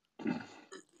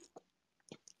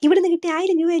 ഇവിടുന്ന് കിട്ടിയ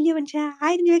 1000 രൂപ അല്ലയോ മനുഷ്യ,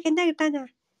 1000 രൂപയ്ക്ക് എന്നാ കിട്ടാനാ?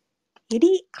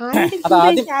 എടി 1000 രൂപ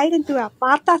എനിക്ക് 1000 രൂപ,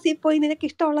 പാർത്താസിൽ പോയി നിനക്ക്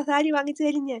ഇഷ്ടമുള്ള സാരി വാങ്ങിച്ചു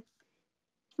തരും ഞാൻ.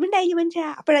 മിണ്ടായി മനുഷ്യ.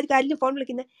 അപ്പോഴായിരിക്കും അല്ലും ഫോൺ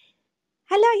വിളിക്കുന്നത്,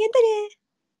 ഹലോ എന്തൊരു.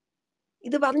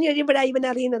 ഇത് പറഞ്ഞു കഴിയുമ്പോഴാണ് ഇവൻ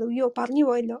അറിയുന്നത്, അയ്യോ പറഞ്ഞു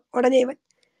പോയല്ലോ. ഉടനെ ഇവൻ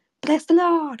പ്രൈസ്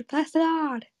ലോർഡ്, പ്രൈസ്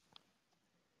ലോർഡ്.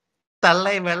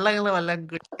 തള്ളേ വെള്ളങ്ങൾ വല്ലതും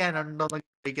കുടിക്കാനുണ്ടോന്ന്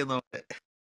ചോദിക്കുന്നുണ്ട്.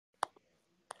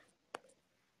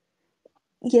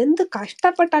 എന്ത്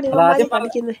കഷ്ടപ്പെട്ടാണ് അത് ഇവന്മാര്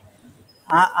പഠിക്കുന്നത്.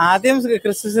 ആദ്യം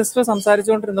ക്രിസ്തു സിസ്റ്റർ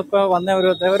സംസാരിച്ചുകൊണ്ടിരുന്നപ്പോൾ വന്ന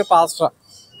ഒരു പാസ്റ്റർ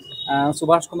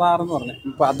സുഭാഷ് കുമാർ എന്ന് പറഞ്ഞു.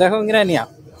 ഇപ്പൊ അദ്ദേഹം ഇങ്ങനെ തന്നെയാ,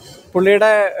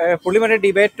 പുള്ളി മറ്റേ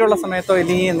ഡിബേറ്റുള്ള സമയത്തോ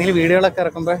ഇല്ലെങ്കിൽ എന്തെങ്കിലും വീഡിയോകളൊക്കെ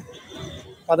ഇറക്കുമ്പോൾ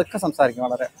അതൊക്കെ സംസാരിക്കും.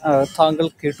 വളരെ താങ്കൾ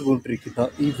കേട്ടുകൊണ്ടിരിക്കുന്ന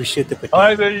ഈ വിഷയത്തെ പറ്റി.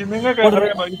 അതായത് നിങ്ങൾക്ക്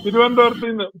അറിയാമോ, ഈ തിരുവനന്തപുരത്ത്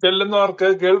നിന്ന് ചെല്ലുന്നവർക്ക്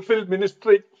ഗൾഫിൽ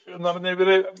മിനിസ്ട്രി എന്ന് പറഞ്ഞ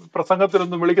ഇവര്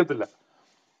പ്രസംഗത്തിലൊന്നും വിളിക്കത്തില്ല.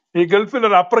 ഈ ഗൾഫിൽ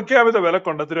ഒരു അപ്രഖ്യാപിത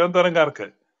വിലക്കുണ്ട് തിരുവനന്തപുരംകാർക്ക്.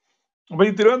 അപ്പൊ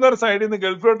ഈ തിരുവനന്തപുരം സൈഡിൽ നിന്ന്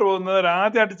ഗൾഫിലോട്ട് പോകുന്നവർ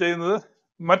ആദ്യമായിട്ട് ചെയ്യുന്നത്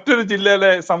മറ്റൊരു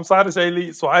ജില്ലയിലെ സംസാര ശൈലി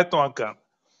സ്വായത്തമാക്കുകയാണ്.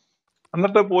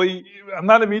 എന്നിട്ട് പോയി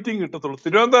എന്നാലും മീറ്റിംഗ് കിട്ടത്തുള്ളൂ.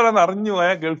 തിരുവനന്തപുരം അറിഞ്ഞു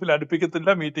പോയാൽ ഗൾഫിൽ അടുപ്പിക്കത്തില്ല,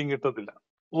 മീറ്റിംഗ് കിട്ടത്തില്ല,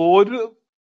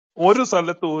 ഒരു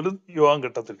സ്ഥലത്തും ഒരു യോഗം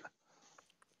കിട്ടത്തില്ല.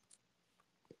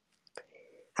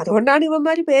 അതുകൊണ്ടാണ്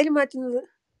ഇവന്മാര് പേര് മാറ്റുന്നത്.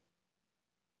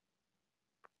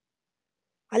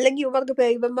 അല്ലെങ്കിൽ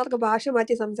ഇവന്മാർക്ക് ഭാഷ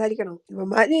മാറ്റി സംസാരിക്കണം.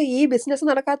 ഇവന്മാര് ഈ ബിസിനസ്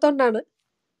നടക്കാത്തോണ്ടാണ്.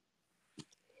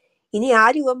 ഇനി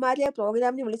ആരും ഇവന്മാരെ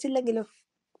പ്രോഗ്രാമിന് വിളിച്ചില്ലെങ്കിലോ?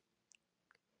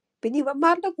 പിന്നെ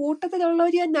ഇവന്മാരുടെ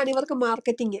കൂട്ടത്തിലുള്ളവര് തന്നെയാണ് ഇവർക്ക്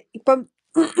മാർക്കറ്റിങ്. ഇപ്പം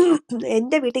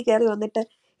എന്റെ വീട്ടിൽ കയറി വന്നിട്ട്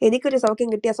എനിക്കൊരു സൗഖ്യം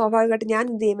കിട്ടിയ സ്വാഭാവികമായിട്ട് ഞാൻ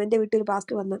എന്ത് ചെയ്യും? എന്റെ വീട്ടിൽ ഒരു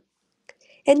പാസ്റ്റ് വന്ന്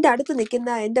എന്റെ അടുത്ത്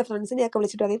നിൽക്കുന്ന എന്റെ ഫ്രണ്ട്സിനെയൊക്കെ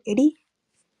വിളിച്ചിട്ട് പറയും, എടി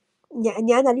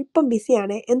ഞാൻ അല്പം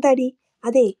ബിസിയാണേ. എന്താടി?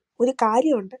 അതെ, ഒരു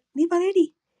കാര്യമുണ്ട്, നീ പറയടി.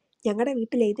 ഞങ്ങളുടെ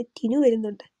വീട്ടിലെ ഇത് ടിനു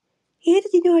വരുന്നുണ്ട്. ഏത്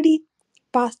ടിനു അടി?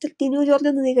 പാസ്റ്റർ ടിനു ജോർജ്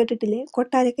എന്ന് നീ കേട്ടിട്ടില്ലേ?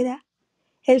 കൊട്ടാരക്കര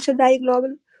എൽഷദായി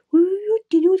ഗ്ലോബൽ. ഉയ്യോ,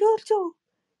 ടിനു ജോർജോ?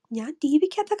 ഞാൻ ടി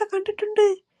വിക്കകത്തൊക്കെ കണ്ടിട്ടുണ്ട്.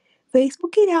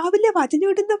 ഫേസ്ബുക്കിൽ രാവിലെ വചനം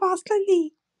ഇടുന്ന പാസ്റ്റർ അല്ലേ?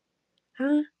 ആ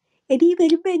എടി,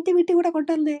 വരുമ്പോ എന്റെ വീട്ടിൽ കൂടെ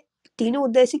കൊണ്ടുവന്നേ. ടിനു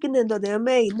ഉദ്ദേശിക്കുന്നത് എന്തോ,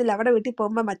 ദൈവമേ ഇന്നലെ അവിടെ വീട്ടിൽ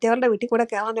പോകുമ്പോ മറ്റവരുടെ വീട്ടിൽ കൂടെ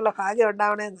കയറാനുള്ള ഭാഗ്യം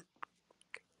ഉണ്ടാവണേന്ന്.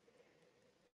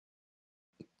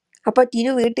 അപ്പൊ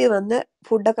ടിനു വീട്ടിൽ വന്ന്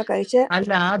ഫുഡൊക്കെ കഴിച്ച്.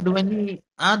 അല്ല,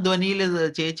 ആ ധ്വനിയിൽ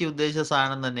ചേച്ചി ഉദ്ദേശിച്ച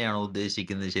സാധനം തന്നെയാണോ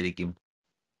ഉദ്ദേശിക്കുന്നത് ശരിക്കും?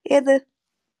 ഏത്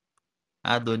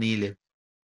ആ ധ്വനിയില്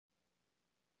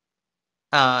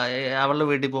അവളുടെ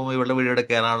വീട്ടിൽ പോകുമ്പോൾ ഇവളുടെ വീടിവിടെ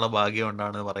കയറാനുള്ള ഭാഗ്യം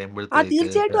ഉണ്ടാണ് പറയുമ്പോഴത്തേക്ക്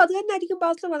തീർച്ചയായിട്ടും അത് തന്നെ ആയിരിക്കും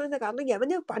പാസ്റ്റർ പറയുന്നത്. കാരണം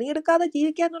യവന് പണിയെടുക്കാതെ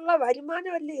ജീവിക്കാനുള്ള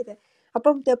വരുമാനമല്ലേ ഇത്.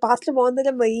 അപ്പം പാസ്റ്റർ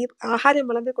പോകുന്നതിനും ഈ ആഹാരം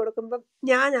വിളമ്പി കൊടുക്കുമ്പം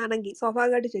ഞാനാണെങ്കിൽ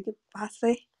സ്വാഭാവികമായിട്ട് ചോദിക്കും,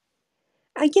 പാസ്റ്ററെ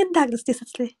എന്താ ക്രിസ്റ്റി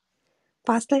സിസ്റ്ററെ,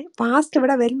 പാസ്റ്റർ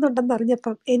ഇവിടെ വരുന്നുണ്ടെന്ന്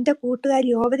അറിഞ്ഞപ്പം എന്റെ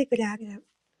കൂട്ടുകാരി ഓവനിക്കൊരാഗ്രഹം,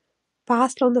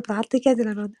 പാസ്റ്റർ ഒന്ന് പ്രാർത്ഥിക്കാൻ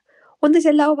ചെല്ലണമെന്ന്. ഒന്ന്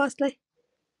ചെല്ലാവോ പാസ്റ്ററെ?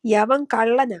 യവൻ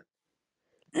കള്ളനാ.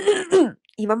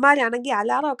 ഇവന്മാരാണെങ്കിൽ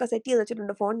അലാറം ഒക്കെ സെറ്റ് ചെയ്ത്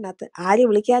വെച്ചിട്ടുണ്ട് ഫോണിനകത്ത്, ആര്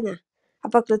വിളിക്കാനാ.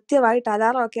 അപ്പൊ കൃത്യമായിട്ട്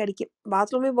അലാറം ഒക്കെ അടിക്കും.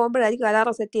 ബാത്റൂമിൽ പോകുമ്പോഴായിരിക്കും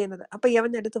അലാറം സെറ്റ് ചെയ്യുന്നത്. അപ്പൊ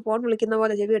ഇവന്റെ അടുത്ത് ഫോൺ വിളിക്കുന്ന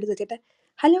പോലെ ചെവി എടുത്ത് വെച്ചിട്ട്,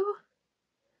 ഹലോ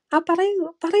പറയൂ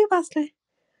പറയൂ പാസ്റ്ററെ.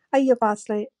 അയ്യോ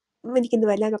പാസ്റ്ററെ, എനിക്കിന്ന്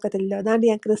വല്ലാനൊക്കത്തില്ലല്ലോ. അതാണ്ട്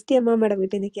ഞാൻ ക്രിസ്റ്റി അമ്മാമ്മയുടെ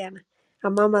വീട്ടിൽ നിൽക്കുകയാണ്.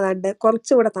 അമ്മാമ്മ അതാണ്ട്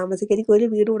കുറച്ചുകൂടെ താമസിക്കുക, എനിക്ക് ഒരു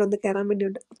വീട് കൂടെ ഒന്ന് കയറാൻ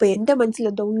വേണ്ടിയുണ്ട്. അപ്പൊ എൻ്റെ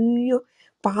മനസ്സിലെന്തോ, അയ്യോ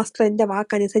പാസ്റ്റർ എൻ്റെ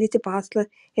വാക്കനുസരിച്ച് പാസ്റ്റർ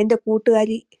എൻ്റെ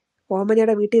കൂട്ടുകാരി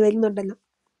ഓമനയുടെ വീട്ടിൽ വരുന്നുണ്ടല്ലോ.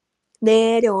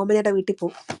 നേരെ ഓമനയുടെ വീട്ടിൽ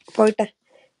പോകും. പോയിട്ട്,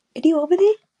 എടി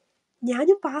ഓമനെ,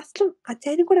 ഞാനും പാസ്റ്ററും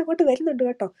അച്ചായനും കൂടെ അങ്ങോട്ട് വരുന്നുണ്ട്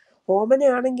കേട്ടോ.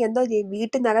 ഓമനയാണെങ്കിൽ എന്തോ ചെയ്യും,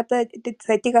 വീട്ടിനകത്ത്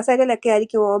സെറ്റി കസേരയിലൊക്കെ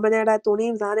ആയിരിക്കും ഓമനയുടെ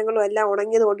തുണിയും സാധനങ്ങളും എല്ലാം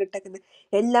ഉണങ്ങിയത് കൊണ്ടിട്ടേക്കുന്നത്.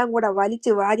 എല്ലാം കൂടെ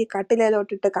വലിച്ച് വാരി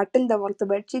കട്ടിലേലോട്ടിട്ട് കട്ടിലിന്റെ പുറത്ത്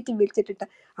ബെഡ്ഷീറ്റും വിരിച്ചിട്ടിട്ട്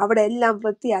അവിടെ എല്ലാം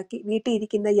വൃത്തിയാക്കി വീട്ടിൽ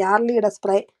ഇരിക്കുന്ന യാർലിയുടെ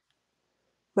സ്പ്രേ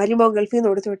മരുമോൻ ഗൾഫിൽ നിന്ന്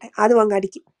കൊടുത്തു വിട്ടെ, അതും അങ്ങ്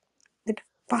അടിക്കും. എന്നിട്ട്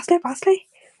പാസ്റ്റേ പാസ്റ്റേ,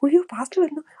 അയ്യോ പാസ്റ്റർ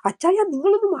വരുന്നു, അച്ചായ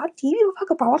നിങ്ങളൊന്നും ആ TV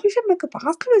ഓഫാക്ക, പവർ വിഷൻ വെക്ക്,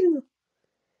 പാസ്റ്റർ വരുന്നു.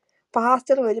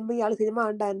 പാസ്റ്റർ വരുമ്പോൾ ഇയാൾ സിനിമ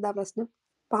കണ്ടാ എന്താ പ്രശ്നം?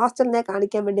 പാസ്റ്ററിനെ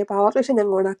കാണിക്കാൻ വേണ്ടി പവർ വിഷൻ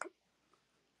ഞങ്ങൾ ഓണാക്കും.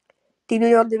 ടിനു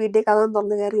ജോർജ് വീട്ടിൽ കഥം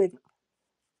തുറന്ന് കയറി വരും.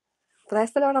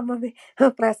 പ്രേസ്തലോട് അമ്മമ്മേ,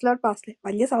 പ്രേസ്തലോട് പാസ്റ്റർ,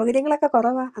 വലിയ സൗകര്യങ്ങളൊക്കെ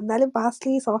കുറവാ, എന്നാലും പാസ്റ്റർ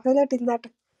ഈ സോഫയിലോട്ട് ഇരുന്നാട്ടെ.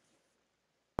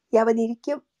 അവൻ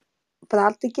ഇരിക്കും,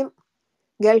 പ്രാർത്ഥിക്കും.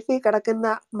 ഗൾഫിൽ കിടക്കുന്ന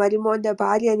മരുമോന്റെ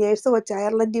ഭാര്യ നേഴ്സ് കൊച്ച്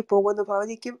അയർലൻഡിൽ പോകുമെന്ന്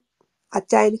പ്രവചിക്കും.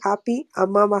 അച്ചായൻ ഹാപ്പി,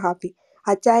 അമ്മാമ്മ ഹാപ്പി.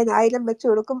 അച്ചായൻ 1000 വെച്ച്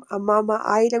കൊടുക്കും, അമ്മാമ്മ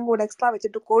 1000 കൂടെ എക്സ്ട്രാ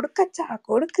വെച്ചിട്ട് കൊടുക്കച്ചാ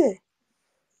കൊടുക്ക്.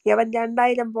 അവൻ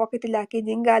 2000 പോക്കറ്റിലാക്കി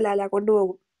ജിങ്കാലാല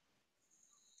കൊണ്ടുപോകും.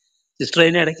 സിസ്റ്റർ,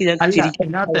 അതിനിടയ്ക്ക് ഞങ്ങൾക്ക് അല്ല, ചിരിക്കാൻ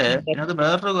ഇതിനകത്ത്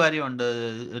വേറൊരു കാര്യമുണ്ട്.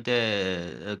 മറ്റേ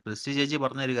ക്രിസ്റ്റി ചേച്ചി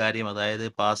പറഞ്ഞൊരു കാര്യം, അതായത്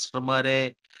പാസ്റ്റർമാരെ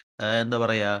എന്താ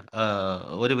പറയാ,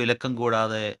 ഒരു വിലക്കും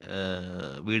കൂടാതെ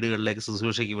വീടുകളിലേക്ക്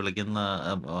ശുശ്രൂഷയ്ക്ക് വിളിക്കുന്ന,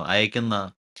 അയക്കുന്ന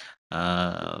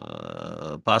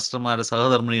പാസ്റ്റർമാരുടെ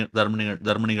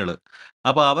ധർമ്മിണികള്.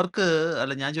 അപ്പൊ അവർക്ക്,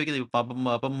 അല്ല ഞാൻ ചോദിക്കുന്നത്,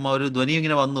 അപ്പം ഒരു ധ്വനി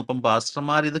ഇങ്ങനെ വന്നു, ഇപ്പം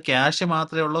പാസ്റ്റർമാർ ഇത് ക്യാഷ്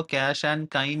മാത്രമേ ഉള്ളൂ, ക്യാഷ് ആൻഡ്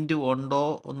കൈൻഡ് ഉണ്ടോ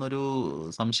എന്നൊരു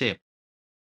സംശയം.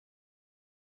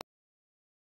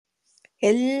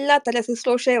 എല്ലാ തര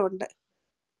ശുശ്രൂഷയും ഉണ്ട്.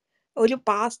 ഒരു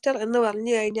പാസ്റ്റർ എന്ന്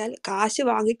പറഞ്ഞു കഴിഞ്ഞാൽ കാശ്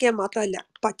വാങ്ങിക്കാൻ മാത്രമല്ല,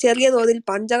 ചെറിയ തോതിൽ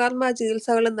പഞ്ചകർമ്മ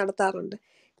ചികിത്സകളും നടത്താറുണ്ട്.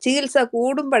 ചികിത്സ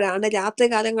കൂടുമ്പോഴാണ്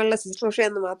രാത്രികാലങ്ങളിലെ ശുശ്രൂഷ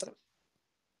എന്ന് മാത്രം.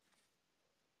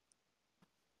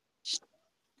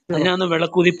 അതിനാണ്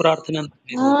വിളക്കൂതി പ്രാർത്ഥന എന്ന്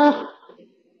പറയുന്നത്.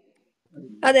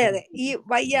 അതെ അതെ, ഈ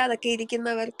വയ്യാതൊക്കെ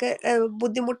ഇരിക്കുന്നവർക്ക്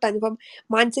ബുദ്ധിമുട്ട് അനുഭവം,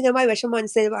 മാനസികമായ വിഷമം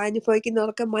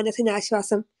അനുഭവിക്കുന്നവർക്ക് മനസ്സിന്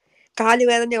ആശ്വാസം,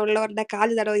 കാലുവേദന ഉള്ളവരുടെ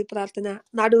കാല് തടവി പ്രാർത്ഥന,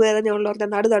 നടുവേദന ഉള്ളവരുടെ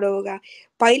നടു തടവുക.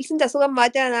 പൈൽസിന്റെ അസുഖം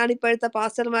മാറ്റാനാണ് ഇപ്പോഴത്തെ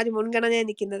പാസ്റ്റർമാർ മുൻഗണനയിൽ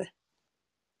നിൽക്കുന്നത്.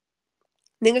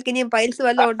 നിങ്ങൾക്ക് ഇനിയും പൈൽസ്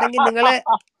വല്ലതും ഉണ്ടെങ്കിൽ നിങ്ങള്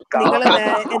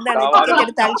എന്താണ് ടിക്കറ്റ്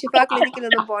എടുത്ത് അൽഷിഫ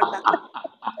ക്ലിനിക്കിലൊന്നും പോകണ്ട.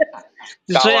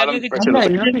 സിസ്റ്റർ, കാവാലം ഞങ്ങൾക്ക് സ്പെഷ്യൽ. അല്ല,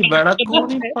 ഇതിനകത്ത് ഈ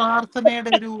വിളക്കൂതി പ്രാർത്ഥനയുടെ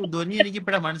ഒരു ധ്വനി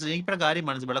എനിക്കിപ്പോഴാണ് മനസ്സിലായി. എനിക്കിപ്പോഴാ കാര്യം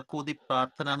മനസ്സിലായി. വിളക്കൂതി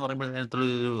പ്രാർത്ഥന എന്ന് പറയുമ്പോൾ അതിനകത്തൊരു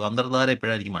അന്തർധാര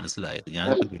ഇപ്പോഴാണ് എനിക്ക് മനസ്സിലായത്.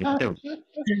 ഞാനിപ്പോ കേട്ടേ ഉള്ളൂ.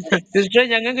 സിസ്റ്റർ,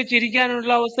 ഞങ്ങൾക്ക്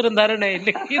ചിരിക്കാനുള്ള അവസരം തരണേ,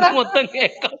 ഇല്ലെങ്കിൽ ഇത് മൊത്തം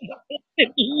കേൾക്കാൻ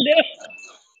പറ്റില്ല.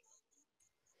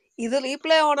 ഇത്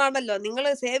റീപ്ലേ ഓൺ ആണല്ലോ, നിങ്ങൾ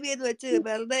സേവ് ചെയ്ത് വെച്ച്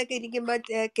വെറുതെ ഒക്കെ ഇരിക്കുമ്പോ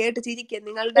കേട്ട് ചിരിക്കുക.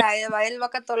 നിങ്ങളുടെ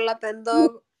അയൽവക്കത്തുള്ള പെന്തോ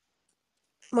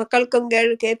മക്കൾക്കും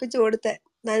കേൾപ്പിച്ചു കൊടുത്ത്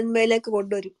നന്മയിലേക്ക്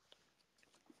കൊണ്ടുവരും.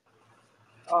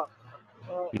 ആ,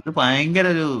 ഇത് ഭയങ്കര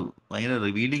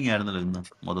റിവീലിംഗ് ആയിരുന്നല്ലോ ഇന്ന്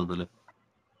മൊത്തത്തില്.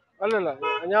 അല്ലല്ല,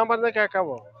 ഞാൻ പറഞ്ഞ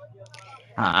കേൾക്കാമോ?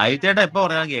 ആയിച്ചേട്ടാ എപ്പോ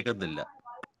പറയാൻ കേൾക്കത്തില്ല.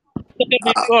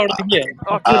 ഇപ്പൊ അവിടെ ഇല്ല.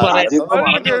 ഓക്കെ, ഇത് പറയാം. അജിത്ത് ഒരു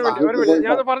പറഞ്ഞു മിനിറ്റ് ഒരു മിനിറ്റ്,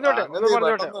 ഞാൻ പറഞ്ഞോട്ടെ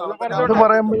അത്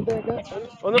പറയുമ്പോഴത്തേക്ക്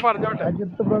ഒന്ന് പറഞ്ഞോട്ടെ.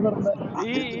 അജിത്ത് ബ്രദറിന്റെ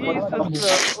ഈ സിസ്റ്റർ,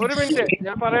 ഒരു മിനിറ്റ്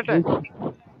ഞാൻ പറയട്ടെ,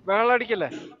 ബഹളടിക്കല്ലേ.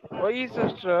 ഈ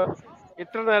സിസ്റ്റർ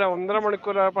ഇത്ര നേരം 1.5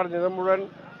 മണിക്കൂറാണ് പറഞ്ഞത് മുഴുവൻ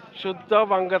ശുദ്ധ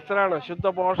വങ്കത്തിലാണ്, ശുദ്ധ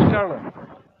ബോഷ്കാണ്.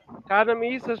 കാരണം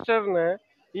ഈ സിസ്റ്ററിന്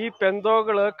ഈ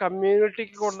പെന്തോകള്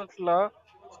കമ്മ്യൂണിറ്റിക്ക് കൊടുത്തിട്ടുള്ള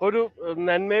ഒരു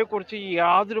നന്മയെ കുറിച്ച്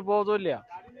യാതൊരു ബോധവും ഇല്ല.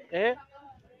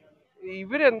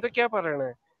 ഇവരെന്തൊക്കെയാ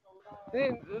പറയണേ?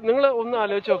 നിങ്ങൾ ഒന്ന്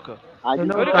ആലോചിച്ച് നോക്ക്.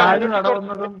 ഒരു കാല് കമ്മ്യൂണിറ്റി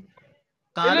തടവുന്നതും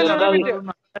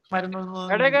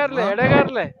ഇടകാരില്ലേ,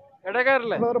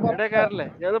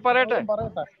 ഞാനത്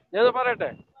പറയട്ടെ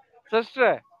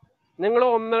സിസ്റ്ററെ, നിങ്ങൾ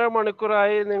 1.5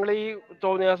 മണിക്കൂറായി നിങ്ങൾ ഈ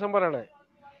തോന്നിയാസം പറയണേ.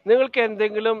 നിങ്ങൾക്ക്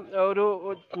എന്തെങ്കിലും ഒരു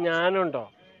ജ്ഞാനമുണ്ടോ?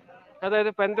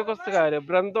 അതായത് പെന്തക്കോസ്തുകാര്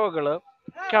ബ്രന്തോകള്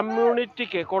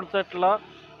കമ്മ്യൂണിറ്റിക്ക് കൊടുത്തിട്ടുള്ള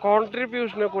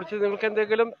കോൺട്രിബ്യൂഷനെ കുറിച്ച് നിങ്ങൾക്ക്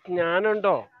എന്തെങ്കിലും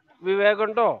ജ്ഞാനമുണ്ടോ,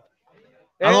 വിവേകമുണ്ടോ?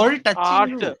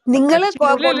 നിങ്ങൾ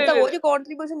കൊടുത്ത ഒരു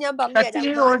കോൺട്രിബ്യൂഷൻ ഞാൻ പറഞ്ഞുതരാം.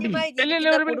 മാന്യമായി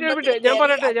ജീവിക്കുന്ന കുടുംബത്തിൽ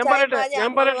അച്ചായന്മാരെയും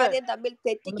അമ്മമാരെയും തമ്മിൽ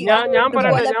തെറ്റിക്കുക,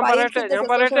 ഇതുപോലെ പൈൽസിന്റെ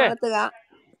ശുശ്രൂഷ നടത്തുക,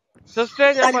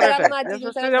 പഞ്ചകർമ്മ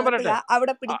ചികിത്സകൾ നടത്തുക,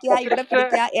 അവിടെ പിടിക്കുക ഇവിടെ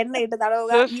പിടിക്കുക, എണ്ണയിട്ട്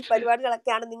തടവുക, ഈ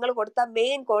പരിപാടികളൊക്കെയാണ് നിങ്ങൾ കൊടുത്ത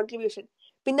മെയിൻ കോൺട്രിബ്യൂഷൻ.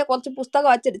 പിന്നെ കുറച്ച് പുസ്തകം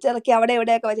അച്ചടിച്ചിറക്കി അവിടെ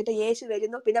എവിടെയൊക്കെ വെച്ചിട്ട് യേശു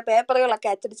വരുന്നു, പിന്നെ പേപ്പറുകളൊക്കെ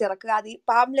അച്ചടിച്ചിറക്കുക. അത് ഈ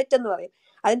പാംലെറ്റ് എന്ന് പറയും.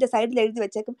 അതിന്റെ സൈഡിൽ എഴുതി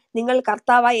വെച്ചേക്കും, നിങ്ങൾ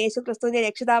കർത്താവായ യേശു ക്രിസ്തുവിനെ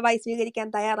രക്ഷിതാവായി സ്വീകരിക്കാൻ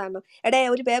തയ്യാറാണോ?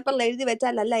 ഒരു പേപ്പറിൽ എഴുതി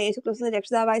വെച്ചാലല്ല യേശു ക്രിസ്തുവിനെ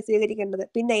രക്ഷിതാവായി സ്വീകരിക്കേണ്ടത്.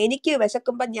 പിന്നെ എനിക്ക്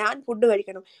വിശക്കുമ്പോൾ ഞാൻ ഫുഡ്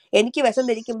കഴിക്കണം. എനിക്ക്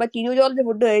വിശന്നിരിക്കുമ്പോൾ ടിനു ജോർജ്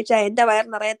ഫുഡ് കഴിച്ചാൽ എന്റെ വയർ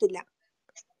നിറയത്തില്ല.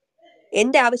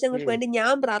 എന്റെ ആവശ്യങ്ങൾക്ക് വേണ്ടി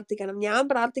ഞാൻ പ്രാർത്ഥിക്കണം. ഞാൻ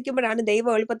പ്രാർത്ഥിക്കുമ്പോഴാണ്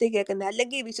ദൈവം എളുപ്പത്തിൽ കേൾക്കുന്നത്.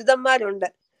 അല്ലെങ്കിൽ വിശുദ്ധന്മാരുണ്ട്,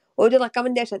 ഒരു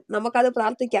റെക്കമെൻഡേഷൻ, നമുക്കത്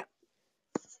പ്രാർത്ഥിക്കാം.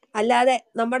 അല്ലാതെ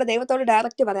നമ്മുടെ ദൈവത്തോട്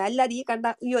ഡയറക്റ്റ് പറയാം. അല്ലാതെ ഈ കണ്ട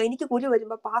അയ്യോ എനിക്ക് കുരു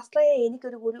വരുമ്പോ പാസ്റ്ററേ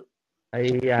എനിക്കൊരു കുരു, ഈ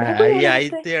കുരുവാണ് പാസ്റ്ററെ,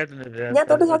 അയിത്തേട്ടൻ ഞാൻ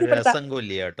തൊട്ട് ഒരു സൗഖ്യപ്പെടുത്താം. രസം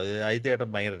കൊല്ലിയ കേട്ടോ. അയിത്തേട്ടൻ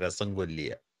ഭയങ്കര രസം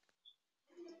കൊല്ലിയ.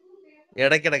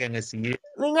 ഇടയ്ക്കിടയ്ക്ക് അങ്ങ്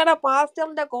നിങ്ങളുടെ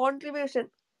പാസ്റ്ററിന്റെ കോൺട്രിബ്യൂഷൻ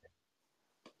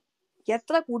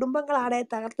എത്ര കുടുംബങ്ങളാണ്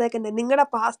തകർത്തേക്കുന്നത്. നിങ്ങളുടെ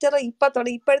പാസ്റ്റർ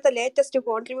ഇപ്പോഴത്തെ ലേറ്റസ്റ്റ്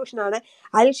കോൺട്രിബ്യൂഷൻ ആണ്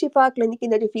അൽഷിഫ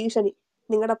ക്ലിനിക്കിന്റെ ഒരു ഭീഷണി.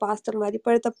 നിങ്ങളുടെ പാസ്റ്റർമാർ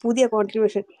ഇപ്പോഴത്തെ പുതിയ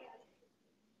കോൺട്രിബ്യൂഷൻ.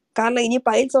 കാരണം ഇനി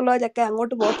പൈൽസ് ഉള്ളവരൊക്കെ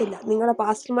അങ്ങോട്ട് പോകത്തില്ല, നിങ്ങളുടെ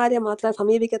പാസ്റ്റർമാരെ മാത്രമേ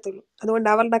സമീപിക്കത്തുള്ളൂ. അതുകൊണ്ട്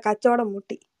അവരുടെ കച്ചവടം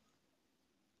മുട്ടി.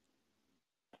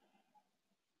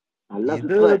 അല്ല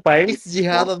ഇത് സിസ്റ്ററെ, ഈ പൈൽസ്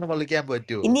ജിഹാദ് എന്ന് വിളിക്കാൻ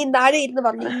പറ്റുമോ? ഇനി താഴെ ഇരുന്ന്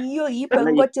പറഞ്ഞു അയ്യോ ഈ അല്ല ഈ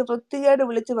പെങ്കൊച്ച് വൃത്തികേട്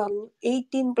വിളിച്ചു പറഞ്ഞു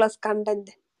 18+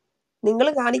 കണ്ടന്റ്. നിങ്ങൾ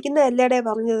കാണിക്കുന്ന എല്ലാടെ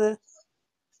പറഞ്ഞത്,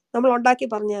 നമ്മൾ ഉണ്ടാക്കി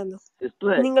പറഞ്ഞാന്നോ?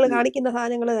 സിസ്റ്ററെ നിങ്ങൾ കാണിക്കുന്ന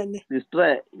സാധനങ്ങൾ തന്നെ.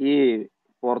 സിസ്റ്ററെ ഈ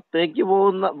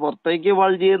പുറത്തേക്ക്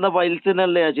ബൾജ് ചെയ്യുന്ന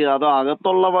പൈൽസിനല്ലേ ചെയ്ത്, അതോ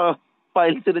അകത്തുള്ള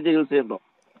പൈൽസിന് ചികിത്സയുണ്ടോ?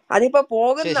 അതിപ്പോ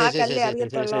പോകുന്ന ആക്കല്ലേ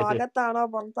അറിയത്തുള്ളൂ അകത്താണോ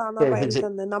പുറത്താണോ പൈൽസ്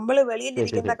എന്ന്. നമ്മള്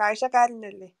വെളിയിലിരിക്കുന്ന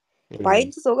കാഴ്ചക്കാരനല്ലേ.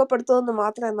 പൈൽസ് സുഖപ്പെടുത്തുമെന്ന്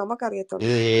മാത്രമേ നമുക്കറിയത്തുള്ളൂ.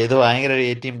 ഇത് ഭയങ്കര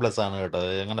 18+ ആണ് കേട്ടോ.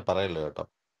 അങ്ങനെ പറയല്ലോ കേട്ടോ.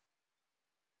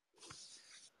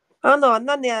 ആന്നോ?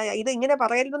 എന്നാ ഇത് ഇങ്ങനെ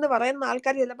പറയരുതെന്ന് പറയുന്ന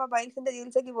ആൾക്കാർ ചിലപ്പോ പൈൽസിന്റെ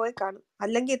ചികിത്സക്ക് പോയി കാണും,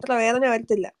 അല്ലെങ്കിൽ ഇത്ര വേദന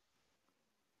വരത്തില്ല.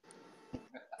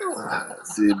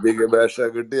 സിബിക്ക് ഭാഷ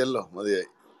കിട്ടിയല്ലോ, മതിയായി.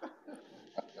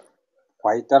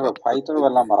 ഫൈറ്റർ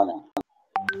വല്ലതും പറഞ്ഞോ?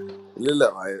 ഇല്ലില്ല.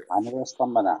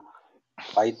 അനുരസ്തംഭന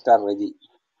ഫൈറ്റർ രജി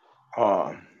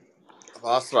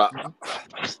ഫാസ്ട്രാ.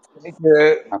 എനിക്ക്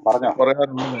പറഞ്ഞോ.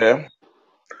 പറയാനുള്ളത്,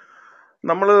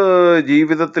 നമ്മള്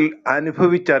ജീവിതത്തിൽ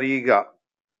അനുഭവിച്ചറിയുക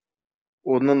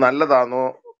ഒന്ന് നല്ലതാണോ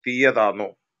തീയതാണോ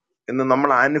എന്ന് നമ്മൾ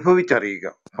അനുഭവിച്ചറിയുക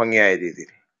ഭംഗിയായ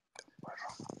രീതിയിൽ.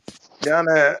 ഞാൻ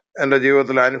എൻ്റെ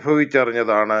ജീവിതത്തിൽ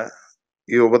അനുഭവിച്ചറിഞ്ഞതാണ്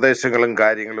ഈ ഉപദേശങ്ങളും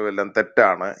കാര്യങ്ങളും എല്ലാം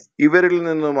തെറ്റാണ്. ഇവരിൽ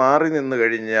നിന്ന് മാറി നിന്ന്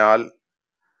കഴിഞ്ഞാൽ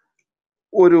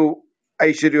ഒരു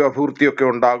ഐശ്വര്യ അഭിവൃദ്ധിയൊക്കെ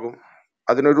ഉണ്ടാകും.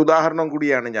 അതിനൊരു ഉദാഹരണം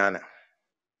കൂടിയാണ് ഞാൻ.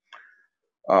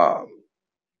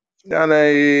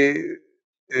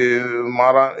 ഈ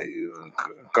മാറാൻ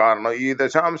കാരണം ഈ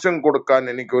ദശാംശം കൊടുക്കാൻ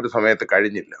എനിക്ക് ഒരു സമയത്ത്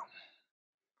കഴിഞ്ഞില്ല.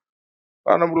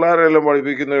 കാരണം പിള്ളേരെല്ലാം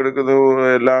പഠിപ്പിക്കുന്നു എടുക്കുന്നു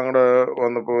എല്ലാം കൂടെ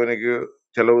വന്നപ്പോൾ എനിക്ക്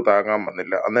ചെലവ് താങ്ങാൻ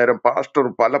വന്നില്ല. അന്നേരം പാസ്റ്റർ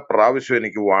പല പ്രാവശ്യം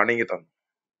എനിക്ക് വാണിംഗ് തന്നു.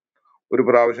 ഒരു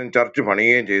പ്രാവശ്യം ചർച്ച്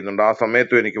പണിയുകയും ചെയ്യുന്നുണ്ട്, ആ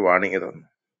സമയത്തും എനിക്ക് വാണിംഗ് തന്നു.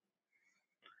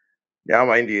 ഞാൻ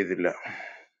മൈൻഡ്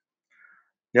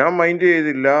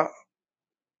ചെയ്തില്ല.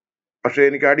 പക്ഷെ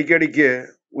എനിക്ക് അടിക്കടിക്ക്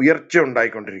ഉയർച്ച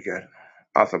ഉണ്ടായിക്കൊണ്ടിരിക്കുകയായിരുന്നു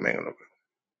ആ സമയങ്ങളൊക്കെ.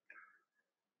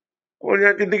 അപ്പോൾ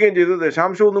ഞാൻ ചിന്തിക്കുകയും ചെയ്തു,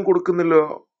 ദശാംശം ഒന്നും കൊടുക്കുന്നില്ലോ,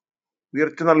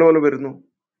 ഉയർച്ച നല്ലപോലെ വരുന്നു.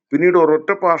 പിന്നീട് ഒരൊറ്റ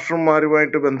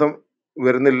പാസ്റ്റർമാരുമായിട്ട് ബന്ധം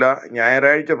വരുന്നില്ല.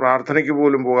 ഞായറാഴ്ച പ്രാർത്ഥനയ്ക്ക്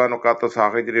പോലും പോകാനൊക്കാത്ത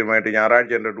സാഹചര്യമായിട്ട്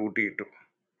ഞായറാഴ്ച എൻ്റെ ഡ്യൂട്ടി കിട്ടും.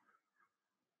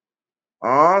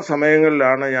 ആ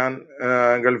സമയങ്ങളിലാണ് ഞാൻ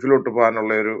ഗൾഫിലോട്ട്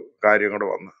പോകാനുള്ള ഒരു കാര്യം കൂടെ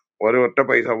വന്നത്, ഒരൊറ്റ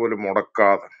പൈസ പോലും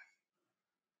മുടക്കാതെ.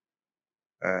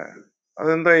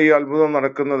 അതെന്താ ഈ അത്ഭുതം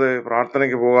നടക്കുന്നത്?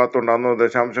 പ്രാർത്ഥനയ്ക്ക് പോകാത്തോണ്ടാന്നോ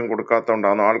ദശാംശം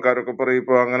കൊടുക്കാത്തോണ്ടാന്നോ? ആൾക്കാരൊക്കെ പറയും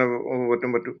ഇപ്പൊ അങ്ങനെ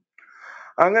പറ്റും.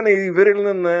 അങ്ങനെ ഇവരിൽ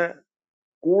നിന്ന്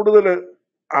കൂടുതൽ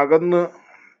അകന്ന്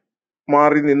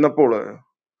മാറി നിന്നപ്പോൾ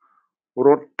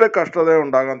ഒരൊറ്റ കഷ്ടത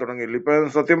ഉണ്ടാകാൻ തുടങ്ങിയില്ല. ഇപ്പൊ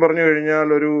സത്യം പറഞ്ഞു കഴിഞ്ഞാൽ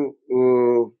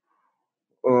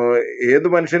ഏത്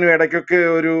മനുഷ്യനും ഇടയ്ക്കൊക്കെ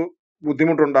ഒരു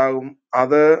ബുദ്ധിമുട്ടുണ്ടാകും.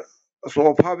 അത്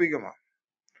സ്വാഭാവികമാണ്.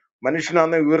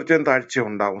 മനുഷ്യനാന്ന് ഉയർച്ചയും താഴ്ചയും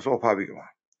ഉണ്ടാകും,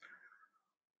 സ്വാഭാവികമാണ്.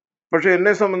 പക്ഷെ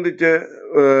എന്നെ സംബന്ധിച്ച്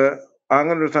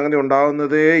അങ്ങനെ ഒരു സംഗതി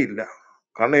ഉണ്ടാകുന്നതേ ഇല്ല.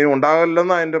 കാരണം ഇനി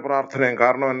ഉണ്ടാകില്ലെന്നാ എന്റെ പ്രാർത്ഥനയും.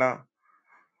 കാരണം എന്നാ,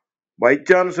 ബൈ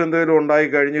ചാൻസ് എന്തെങ്കിലും ഉണ്ടായി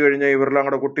കഴിഞ്ഞാൽ ഇവരെല്ലാം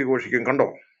കൂടെ കൊട്ടിഘോഷിക്കും, കണ്ടോ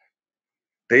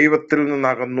ദൈവത്തിൽ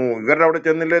നിന്നകന്നു, ഇവരുടെ അവിടെ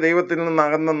ചെന്നില്ലേ ദൈവത്തിൽ നിന്ന്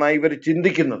അകന്നെന്നാണ് ഇവർ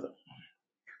ചിന്തിക്കുന്നത്.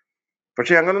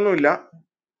 പക്ഷെ അങ്ങനൊന്നുമില്ല.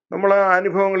 നമ്മൾ ആ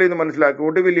അനുഭവങ്ങളിൽ നിന്ന് മനസ്സിലാക്കി.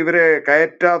 ഒടുവിൽ ഇവരെ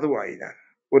കയറ്റാതുമായി ഞാൻ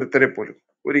ഒരുത്തരെ പോലും.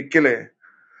 ഒരിക്കലേ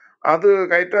അത്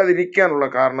കയറ്റാതിരിക്കാനുള്ള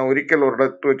കാരണം, ഒരിക്കൽ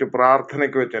ഒരിടത്ത് വെച്ച്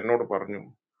പ്രാർത്ഥനയ്ക്ക് വെച്ച് എന്നോട് പറഞ്ഞു,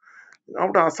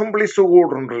 അവിടെ അസംബ്ലീസ്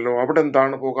കോഡുണ്ടല്ലോ, അവിടെ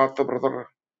എന്താണ് പോകാത്ത ബ്രദർ?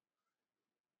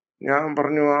 ഞാൻ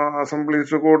പറഞ്ഞു, ആ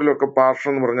അസംബ്ലീസ് കോഡിലൊക്കെ പാസ്റ്റർ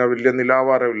എന്ന് പറഞ്ഞാൽ വലിയ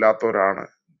നിലാവാരം ഇല്ലാത്തവരാണ്.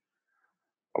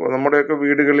 അപ്പൊ നമ്മുടെയൊക്കെ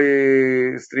വീടുകളിൽ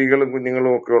സ്ത്രീകളും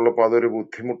കുഞ്ഞുങ്ങളും ഒക്കെ ഉള്ളപ്പോൾ അതൊരു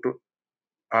ബുദ്ധിമുട്ട്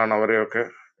ആണ് അവരെയൊക്കെ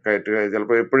കയറ്റുക.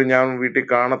 ചിലപ്പോൾ എപ്പോഴും ഞാൻ വീട്ടിൽ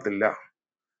കാണത്തില്ല.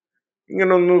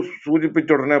 ഇങ്ങനൊന്ന് സൂചിപ്പിച്ച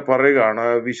ഉടനെ പറയുകയാണ്,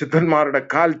 വിശുദ്ധന്മാരുടെ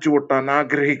കാൽ ചുവട്ടാൻ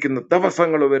ആഗ്രഹിക്കുന്ന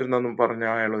ദിവസങ്ങൾ വരുന്നെന്നും പറഞ്ഞ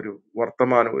അയാളൊരു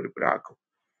വർത്തമാനം, ഒരു പ്രാക്കും.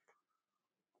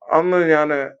 അന്ന് ഞാൻ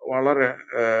വളരെ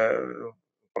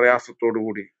പ്രയാസത്തോടു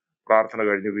കൂടി പ്രാർത്ഥന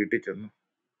കഴിഞ്ഞ് വീട്ടിൽ ചെന്നു.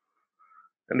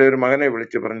 എൻ്റെ ഒരു മകനെ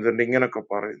വിളിച്ച് പറഞ്ഞിട്ടുണ്ട് ഇങ്ങനൊക്കെ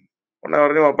പറയുന്നു. ഉടനെ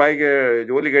പറഞ്ഞു, അപ്പായിക്ക്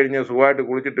ജോലി കഴിഞ്ഞ് സുഖമായിട്ട്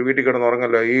കുളിച്ചിട്ട് വീട്ടിൽ കിടന്ന്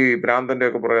ഉറങ്ങല്ലോ, ഈ ഭ്രാന്തന്റെ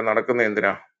ഒക്കെ പുറകെ നടക്കുന്ന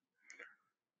എന്തിനാ?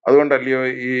 അതുകൊണ്ടല്ലയോ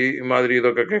ഈ മാതിരി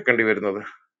ഇതൊക്കെ കേൾക്കേണ്ടി വരുന്നത്.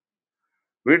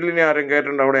 വീട്ടിൽ ഇനി ആരും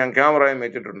കേട്ടിട്ടുണ്ട്, അവിടെ ഞാൻ ക്യാമറയും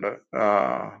വെച്ചിട്ടുണ്ട്.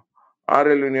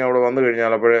 ആരെങ്കിലും ഇനി അവിടെ വന്നു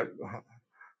കഴിഞ്ഞാൽ അപ്പോഴേ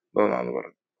തോന്നാന്ന്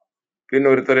പറഞ്ഞു. പിന്നെ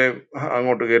ഒരുത്തരെയും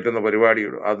അങ്ങോട്ട് കയറ്റുന്ന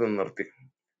പരിപാടിയിടും, അതും നിർത്തി.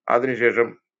 അതിനുശേഷം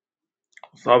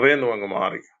സഭയിൽ നിന്നും അങ്ങ്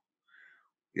മാറി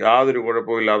യാതൊരു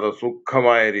കുഴപ്പമില്ലാതെ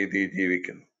സുഖമായ രീതിയിൽ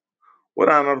ജീവിക്കുന്നു.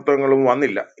 ഒരനർത്ഥങ്ങളും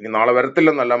വന്നില്ല. ഇനി നാളെ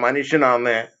വരത്തില്ലെന്നല്ല,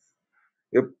 മനുഷ്യനാന്നേ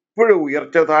എപ്പോഴും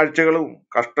ഉയർച്ച താഴ്ചകളും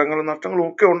കഷ്ടങ്ങളും നഷ്ടങ്ങളും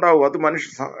ഒക്കെ ഉണ്ടാവും. അത് മനുഷ്യ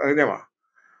സഹജമാണ്.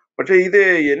 പക്ഷെ ഇത്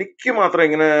എനിക്ക് മാത്രം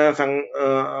ഇങ്ങനെ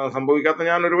സംഭവിക്കാത്ത,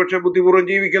 ഞാൻ ഒരുപക്ഷെ ബുദ്ധിപൂർവ്വം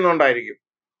ജീവിക്കുന്നുണ്ടായിരിക്കും.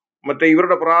 മറ്റേ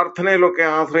ഇവരുടെ പ്രാർത്ഥനയിലൊക്കെ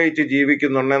ആശ്രയിച്ച്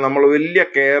ജീവിക്കുന്നുണ്ടെങ്കിൽ നമ്മൾ വലിയ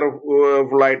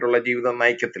കെയർഫുൾ ആയിട്ടുള്ള ജീവിതം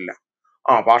നയിക്കത്തില്ല.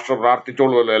 പാസ്റ്റർ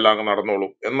പ്രാർത്ഥിച്ചോളുമല്ലോ, എല്ലാം അങ്ങ്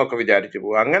നടന്നോളും എന്നൊക്കെ വിചാരിച്ചു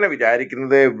പോകും. അങ്ങനെ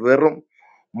വിചാരിക്കുന്നത് വെറും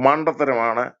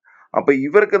മണ്ടത്തരമാണ്. അപ്പൊ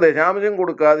ഇവർക്ക് ദശാംശം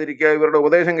കൊടുക്കാതിരിക്കുക, ഇവരുടെ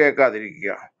ഉപദേശം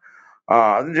കേൾക്കാതിരിക്കുക.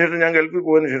 അതിനുശേഷം ഞാൻ ഗൾഫിൽ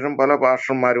പോയതിനു ശേഷം പല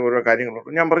പാസ്റ്റർമാരും ഓരോ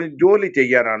കാര്യങ്ങളുണ്ട്. ഞാൻ പറഞ്ഞു, ജോലി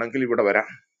ചെയ്യാനാണെങ്കിൽ ഇവിടെ വരാം,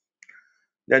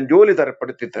 ഞാൻ ജോലി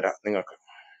തരപ്പെടുത്തി തരാം നിങ്ങൾക്ക്.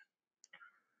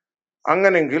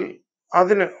 അങ്ങനെങ്കിൽ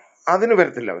അതിന്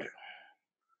വരത്തില്ല അവര്.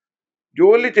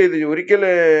 ജോലി ചെയ്ത്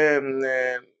ഒരിക്കലേ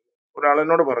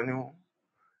ഒരാളെന്നോട് പറഞ്ഞു,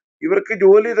 ഇവർക്ക്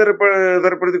ജോലി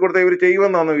തരപ്പെടുത്തി കൊടുത്താൽ ഇവർ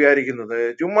ചെയ്യുമെന്നാണ് വിചാരിക്കുന്നത്.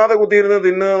 ചുമ്മാതെ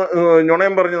കുത്തിയിരുന്ന്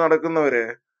നുണയം പറഞ്ഞ് നടക്കുന്നവര്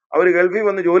അവര് ഗൾഫിൽ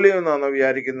വന്ന് ജോലി ചെയ്യുമെന്നാണോ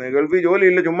വിചാരിക്കുന്നത്? ഗൾഫിൽ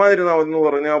ജോലിയില്ല, ചുമ്മാ ഇരുന്നാന്ന്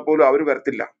പറഞ്ഞാൽ പോലും അവർ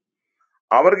വരത്തില്ല.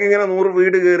 അവർക്ക് ഇങ്ങനെ 100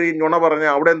 വീട് കയറി നുണ പറഞ്ഞ്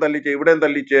അവിടെയും തല്ലിച്ച് ഇവിടെയും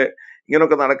തല്ലിച്ച്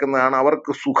ഇങ്ങനൊക്കെ നടക്കുന്നതാണ്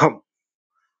അവർക്ക് സുഖം.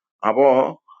 അപ്പോ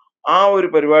ആ ഒരു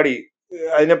പരിപാടി,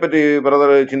 അതിനെപ്പറ്റി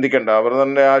ബ്രദർ ചിന്തിക്കണ്ട,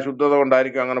 ബ്രദറിന്റെ ആ ശുദ്ധത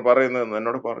കൊണ്ടായിരിക്കും അങ്ങനെ പറയുന്നതെന്ന്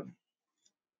എന്നോട് പറഞ്ഞു.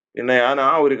 പിന്നെ ഞാൻ ആ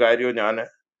ഒരു കാര്യവും ഞാൻ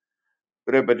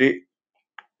ഇവരെ പറ്റി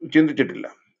ചിന്തിച്ചിട്ടില്ല.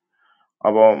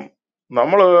 അപ്പം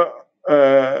നമ്മള്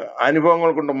അനുഭവങ്ങൾ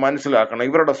കൊണ്ട് മനസ്സിലാക്കണം,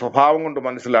 ഇവരുടെ സ്വഭാവം കൊണ്ട്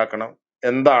മനസ്സിലാക്കണം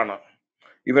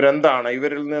ഇവരെന്താണ്,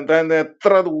 ഇവരിൽ നിന്ന്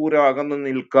എത്ര ദൂരം അകന്ന്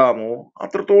നിൽക്കാമോ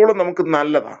അത്രത്തോളം നമുക്ക്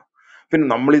നല്ലതാ. പിന്നെ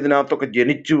നമ്മൾ ഇതിനകത്തൊക്കെ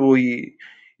ജനിച്ചുപോയി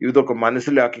ഇതൊക്കെ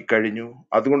മനസ്സിലാക്കി കഴിഞ്ഞു.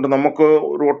 അതുകൊണ്ട് നമുക്ക്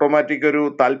ഒരു ഓട്ടോമാറ്റിക് ഒരു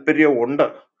താല്പര്യം ഉണ്ട്.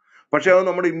 പക്ഷെ അത്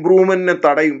നമ്മുടെ ഇമ്പ്രൂവ്മെന്റിനെ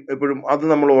തടയും എപ്പോഴും. അത്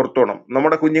നമ്മൾ ഓർത്തോണം.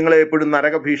 നമ്മുടെ കുഞ്ഞുങ്ങളെ എപ്പോഴും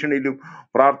നരക ഭീഷണിയിലും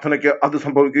പ്രാർത്ഥനയ്ക്ക് അത്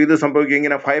സംഭവിക്കും ഇത് സംഭവിക്കും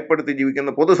ഇങ്ങനെ ഭയപ്പെടുത്തി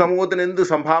ജീവിക്കുന്ന പൊതുസമൂഹത്തിന് എന്ത്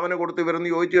സംഭാവന കൊടുത്ത് ഇവരെന്ന്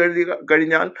ചോദിച്ചു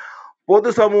കഴിഞ്ഞാൽ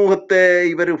പൊതുസമൂഹത്തെ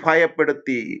ഇവർ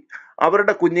ഭയപ്പെടുത്തി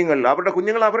അവരുടെ കുഞ്ഞുങ്ങൾ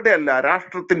അവരുടെ അല്ല,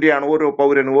 രാഷ്ട്രത്തിന്റെയാണ് ഓരോ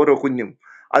പൗരനും ഓരോ കുഞ്ഞും.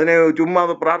 അതിനെ ചുമ്മാ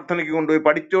പ്രാർത്ഥനയ്ക്ക് കൊണ്ടുപോയി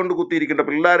പഠിച്ചുകൊണ്ട് കുത്തിയിരിക്കേണ്ട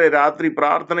പിള്ളേരെ രാത്രി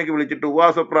പ്രാർത്ഥനയ്ക്ക് വിളിച്ചിട്ട്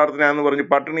ഉപവാസ പ്രാർത്ഥന എന്ന് പറഞ്ഞ്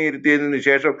പട്ടിണി ഇരുത്തിയതിനു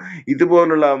ശേഷം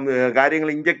ഇതുപോലുള്ള കാര്യങ്ങൾ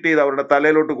ഇഞ്ചക്ട് ചെയ്ത് അവരുടെ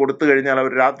തലയിലോട്ട് കൊടുത്തു കഴിഞ്ഞാൽ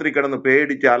അവർ രാത്രി കിടന്ന്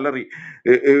പേടിച്ച് അലറി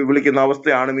വിളിക്കുന്ന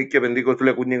അവസ്ഥയാണ് മിക്ക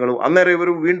പെന്തിക്കോസ്തിലെ കുഞ്ഞുങ്ങളും. അന്നേരം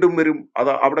ഇവർ വീണ്ടും വരും,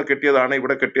 അത് അവിടെ കെട്ടിയതാണ്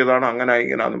ഇവിടെ കെട്ടിയതാണ് അങ്ങനെ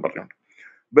ഇങ്ങനെയാണെന്ന് പറഞ്ഞുകൊണ്ട്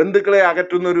ബന്ധുക്കളെ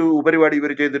അകറ്റുന്ന ഒരു പരിപാടി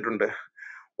ഇവർ ചെയ്തിട്ടുണ്ട്.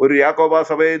 ഒരു യാക്കോബ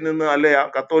സഭയിൽ നിന്ന് അല്ലെ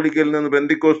കത്തോലിക്കയിൽ നിന്ന്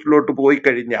പെന്തിക്കോസ്റ്റിലോട്ട് പോയി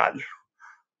കഴിഞ്ഞാൽ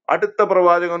അടുത്ത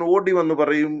പ്രവാചകൻ ഓടി വന്ന്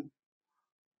പറയും,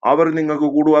 അവർ നിങ്ങൾക്ക്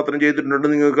കൂടുപാത്രം ചെയ്തിട്ടുണ്ട്,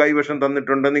 നിങ്ങൾക്ക് കൈവശം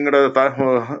തന്നിട്ടുണ്ട്, നിങ്ങളുടെ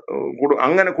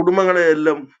അങ്ങനെ കുടുംബങ്ങളെ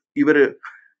എല്ലാം ഇവര്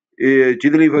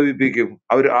ചിതലീഭവിപ്പിക്കും.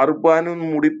 അവർ അറുപ്പാനും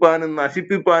മുടിപ്പാനും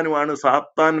നശിപ്പിപ്പാനുമാണ്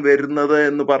സാത്താൻ വരുന്നത്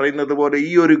എന്ന് പറയുന്നത് പോലെ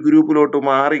ഈ ഒരു ഗ്രൂപ്പിലോട്ട്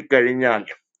മാറിക്കഴിഞ്ഞാൽ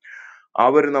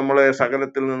അവർ നമ്മളെ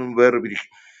സകലത്തിൽ നിന്നും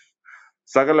വേർപിരിക്കും,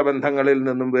 സകല ബന്ധങ്ങളിൽ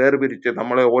നിന്നും വേർപിരിച്ച്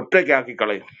നമ്മളെ ഒറ്റയ്ക്കാക്കി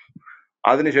കളയും.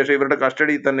 അതിനുശേഷം ഇവരുടെ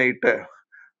കസ്റ്റഡിയിൽ തന്നെ ഇട്ട്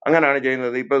അങ്ങനെയാണ്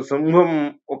ചെയ്യുന്നത്. ഇപ്പൊ സിംഹം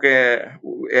ഒക്കെ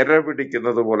എര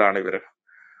പിടിക്കുന്നത് പോലാണ് ഇവര്.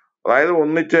 അതായത്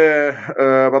ഒന്നിച്ച്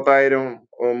 10,000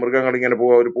 മൃഗങ്ങൾ ഇങ്ങനെ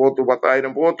പോവാ, ഒരു 10,000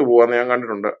 പോത്ത് പോവാന്ന് ഞാൻ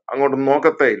കണ്ടിട്ടുണ്ട്. അങ്ങോട്ടും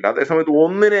നോക്കത്തേ ഇല്ല. അതേസമയത്ത്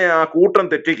ഒന്നിനെ ആ കൂട്ടം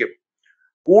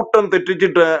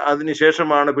തെറ്റിച്ചിട്ട്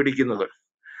അതിനുശേഷമാണ് പിടിക്കുന്നത്.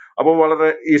 അപ്പോൾ വളരെ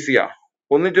ഈസിയാ.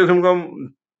 ഒന്നിച്ച് സിംഹം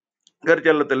കയറി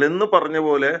ചെല്ലത്തില്ല എന്ന് പറഞ്ഞ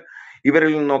പോലെ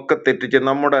ഇവരിൽ നിന്നൊക്കെ തെറ്റിച്ച്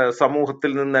നമ്മുടെ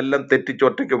സമൂഹത്തിൽ നിന്നെല്ലാം തെറ്റിച്ച്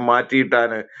ഒറ്റയ്ക്ക്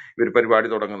മാറ്റിയിട്ടാണ് ഇവർ പരിപാടി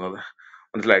തുടങ്ങുന്നത്.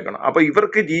 മനസ്സിലാക്കണം. അപ്പൊ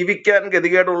ഇവർക്ക് ജീവിക്കാൻ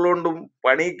ഗതികേടുള്ളതുകൊണ്ടും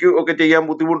പണിക്ക് ഒക്കെ ചെയ്യാൻ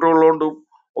ബുദ്ധിമുട്ടുള്ളതുകൊണ്ടും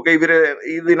ഒക്കെ ഇവര്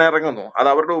ഇതിനിറങ്ങുന്നു. അത്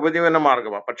അവരുടെ ഉപജീവന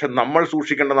മാർഗമാണ്. പക്ഷെ നമ്മൾ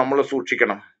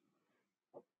സൂക്ഷിക്കണം.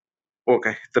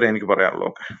 ഓക്കെ, ഇത്രേ എനിക്ക് പറയാനുള്ളൂ.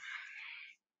 ഓക്കെ.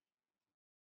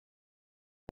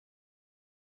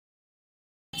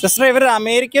 സിസ്റ്റർ, ഇവർ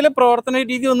അമേരിക്കയിലെ പ്രവർത്തന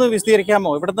രീതി ഒന്ന് വിശദീകരിക്കാമോ?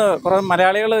 ഇവിടുന്ന് കുറെ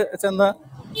മലയാളികൾ ചെന്ന്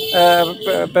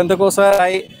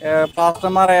പെന്തക്കോസ്തുകാരായി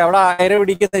പാസ്റ്റർമാരായി അവിടെ അയര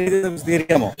പിടിക്കുന്ന രീതി ഒന്ന്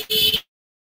വിശദീകരിക്കാമോ?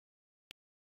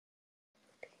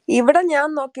 ഇവിടെ ഞാൻ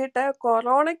നോക്കിയിട്ട്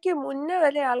കൊറോണയ്ക്ക് മുന്നേ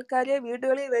വരെ ആൾക്കാര്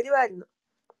വീടുകളിൽ വരുമായിരുന്നു.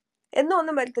 എന്നും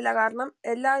ഒന്നും വരത്തില്ല. കാരണം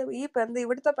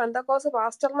ഇവിടുത്തെ പെന്തക്കോസ്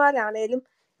പാസ്റ്റർമാരാണേലും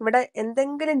ഇവിടെ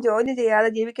എന്തെങ്കിലും ജോലി ചെയ്യാതെ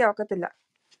ജീവിക്കാൻ ഒക്കത്തില്ല.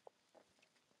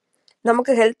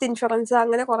 നമുക്ക് ഹെൽത്ത് ഇൻഷുറൻസ്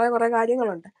അങ്ങനെ കുറെ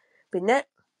കാര്യങ്ങളുണ്ട്. പിന്നെ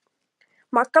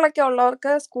മക്കളൊക്കെ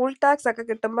ഉള്ളവർക്ക് സ്കൂൾ ടാക്സ് ഒക്കെ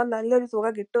കിട്ടുമ്പോൾ നല്ലൊരു തുക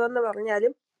കിട്ടുമെന്ന്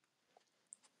പറഞ്ഞാലും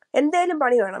എന്തേലും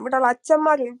പണി വേണം. ഇവിടെയുള്ള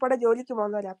അച്ഛന്മാർ ഉൾപ്പെടെ ജോലിക്ക്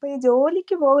പോകുന്നവരാ. അപ്പൊ ഈ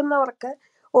ജോലിക്ക് പോകുന്നവർക്ക്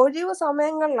ഒഴിവ്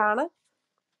സമയങ്ങളിലാണ്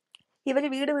ഇവര്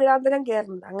വീട് വീടാന്തരം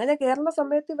കയറുന്നത്. അങ്ങനെ കയറുന്ന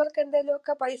സമയത്ത് ഇവർക്ക്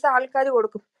എന്തെങ്കിലുമൊക്കെ പൈസ ആൾക്കാർ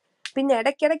കൊടുക്കും. പിന്നെ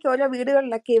ഇടയ്ക്കിടയ്ക്ക് ഓരോ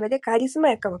വീടുകളിലൊക്കെ ഇവര്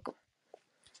കരിസ്മയൊക്കെ വെക്കും.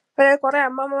 കുറെ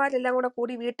അമ്മമാരെല്ലാം കൂടെ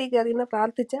കൂടി വീട്ടിൽ കയറി നിന്ന്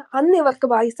പ്രാർത്ഥിച്ച് അന്ന് ഇവർക്ക്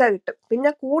പൈസ കിട്ടും.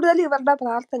 പിന്നെ കൂടുതൽ ഇവരുടെ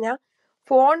പ്രാർത്ഥന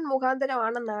ഫോൺ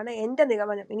മുഖാന്തരമാണെന്നാണ് എന്റെ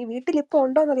നിഗമനം. ഇനി വീട്ടിൽ ഇപ്പൊ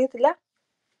ഉണ്ടോന്ന് അറിയത്തില്ല.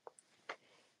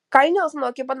 കഴിഞ്ഞ ദിവസം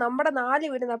നോക്കിയപ്പോ നമ്മുടെ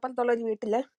 4 വീടിന് അപ്പുറത്തുള്ള ഒരു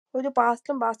വീട്ടില് ഒരു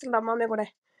പാസ്റ്ററുടെ അമ്മാമ്മയും കൂടെ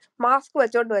മാസ്ക്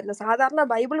വെച്ചോണ്ട് വരുന്നു. സാധാരണ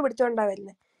ബൈബിൾ പിടിച്ചോണ്ടാ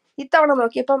വരുന്നത്. ഇത്തവണ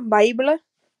നോക്കിയപ്പം ബൈബിള്,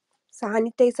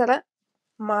 സാനിറ്റൈസർ,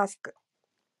 മാസ്ക്,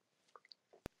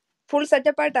 ഫുൾ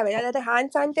സെറ്റപ്പായിട്ടാ വരും. അതായത്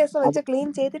ഹാൻഡ് സാനിറ്റൈസർ വെച്ച് ക്ലീൻ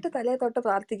ചെയ്തിട്ട് തലേ തൊട്ട്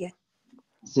പ്രാർത്ഥിക്കാൻ.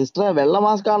 സിസ്റ്ററെ വെള്ള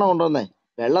മാസ്ക് ആണോ കൊണ്ടുവന്നേ?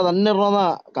 വെള്ള തന്നെ ഇടണമെന്നാ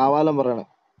കാവാലം പറയണേ.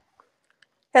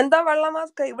 എന്താ വെള്ള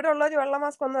മാസ്ക്? ഇവിടെ ഉള്ളവര് വെള്ള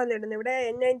മാസ്ക് ഒന്നും അല്ല ഇടുന്നത്. ഇവിടെ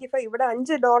N95 ഇവിടെ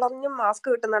 $5 മാസ്ക്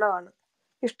കിട്ടുന്നിടമാണ്.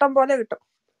 ഇഷ്ടം പോലെ കിട്ടും.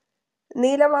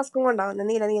 നീല മാസ്കും കൊണ്ടാവുന്നത്.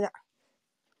 നീല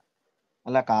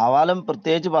അല്ല, കാവാലം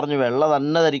പ്രത്യേകിച്ച് പറഞ്ഞു വെള്ള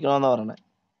തന്നെ ധരിക്കണമെന്നാ പറയണേ.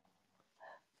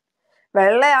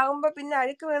 വെള്ളയാകുമ്പോ പിന്നെ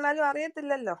അഴുക്ക് വീണാലും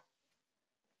അറിയത്തില്ലല്ലോ.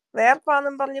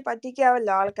 വേർപ്പാന്നും പറഞ്ഞ്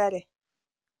പറ്റിക്കാവല്ലോ ആൾക്കാരെ.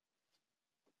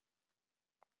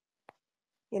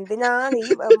 എന്തിനാണ്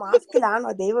ഈ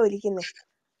മാസ്കിലാണോ ദൈവം ഇരിക്കുന്നത്?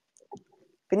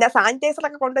 പിന്നെ സാനിറ്റൈസർ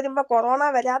ഒക്കെ കൊണ്ടുവരുമ്പോ കൊറോണ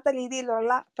വരാത്ത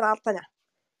രീതിയിലുള്ള പ്രാർത്ഥന.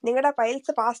 നിങ്ങളുടെ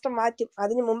പൈൽസ് പാസ്റ്റർ മാറ്റും.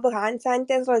 അതിന് മുമ്പ് ഹാൻഡ്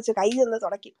സാനിറ്റൈസർ വെച്ച് കൈ നിന്ന്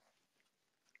തുടയ്ക്കും.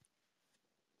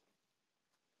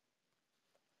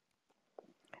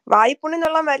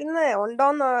 വായ്പുണ്ണിനുള്ള മരുന്ന്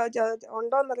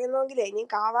ഉണ്ടോന്ന് അറിയുന്നെങ്കിലേ ഇനി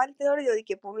കാവാലത്തിനോട്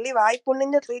ചോദിക്കും. പുള്ളി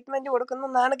വായ്പുണ്ണിന്റെ ട്രീറ്റ്മെന്റ്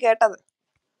കൊടുക്കുന്നെന്നാണ് കേട്ടത്.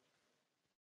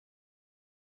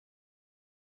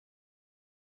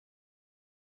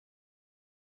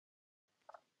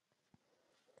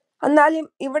 എന്നാലും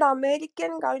ഇവിടെ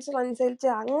അമേരിക്കൻ കൾച്ചർ അനുസരിച്ച്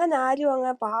അങ്ങനെ ആരും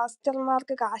അങ്ങ്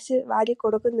പാസ്റ്റർമാർക്ക് കാശ് വാരി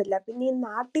കൊടുക്കുന്നില്ല. പിന്നെ ഈ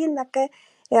നാട്ടിൽ നിന്നൊക്കെ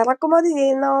ഇറക്കുമതി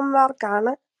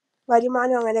ചെയ്യുന്നവന്മാർക്കാണ്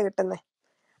വരുമാനം അങ്ങനെ കിട്ടുന്നത്.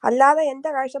 അല്ലാതെ എന്റെ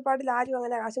കാഴ്ചപ്പാടിൽ ആരും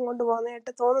അങ്ങനെ കാശും കൊണ്ട്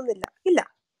പോകുന്നതായിട്ട് തോന്നുന്നില്ല. ഇല്ല,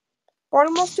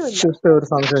 ഓൾമോസ്റ്റും ഇല്ല. സിസ്റ്റർ ഒരു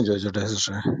സംശയം ചോദിച്ചോട്ടെ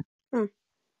സിസ്റ്ററെ? ഉം.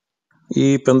 ഈ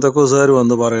പെന്തക്കോസുകാർ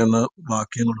വന്ന് പറയുന്ന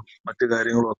വാക്യങ്ങളും മറ്റു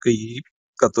കാര്യങ്ങളും ഒക്കെ ഈ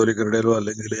കത്തോലിക്കരുടെയിലോ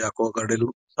അല്ലെങ്കിൽ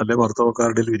യാക്കോക്കാരുടെയിലും അല്ലെ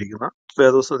മർത്തോക്കാരുടെയിലും ഇരിക്കുന്ന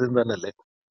വേദോസ്വതം തന്നെയല്ലേ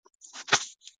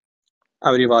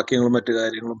അവർ ഈ വാക്യങ്ങളും മറ്റു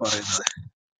കാര്യങ്ങളും പറയുന്നത്?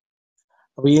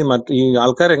 അപ്പൊ ഈ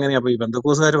ആൾക്കാരെങ്ങനെയാ അപ്പൊ ഈ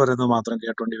പെന്തക്കോസുകാർ പറയുന്നത് മാത്രം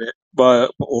കേട്ടോണ്ട്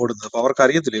ഓടുന്നത്? അപ്പൊ അവർക്ക്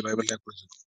അറിയത്തില്ലേ ബൈബിളിനെ കുറിച്ച്?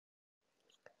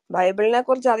 ബൈബിളിനെ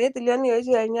കുറിച്ച് അറിയത്തില്ലെന്ന്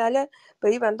ചോദിച്ചു കഴിഞ്ഞാല് ഇപ്പൊ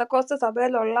ഈ പെന്തക്കോസ്ത്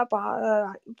സഭയിലുള്ള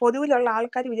പൊതുവിലുള്ള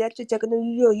ആൾക്കാർ വിചാരിച്ചു വെച്ചേക്കുന്നു,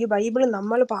 അയ്യോ ഈ ബൈബിള്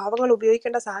നമ്മൾ പാവങ്ങൾ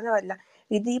ഉപയോഗിക്കേണ്ട സാധനമല്ല,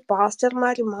 ഇത് ഈ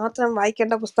പാസ്റ്റർമാര് മാത്രം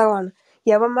വായിക്കേണ്ട പുസ്തകമാണ്.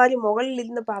 യവന്മാര് മുകളിൽ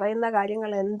ഇരുന്ന് പറയുന്ന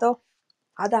കാര്യങ്ങൾ എന്തോ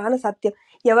അതാണ് സത്യം.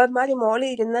 യവന്മാര് മുകളിൽ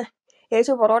ഇരുന്ന്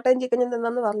യേശു പൊറോട്ടയും ചിക്കനും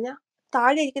തിന്നെന്ന് പറഞ്ഞാൽ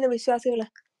താഴെ ഇരിക്കുന്ന വിശ്വാസികള്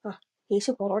ആ യേശു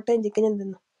പൊറോട്ടയും ചിക്കനും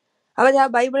തിന്നു. അവർ ആ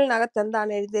ബൈബിളിനകത്ത്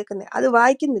എന്താണ് എഴുതിയേക്കുന്നത് അത്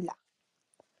വായിക്കുന്നില്ല.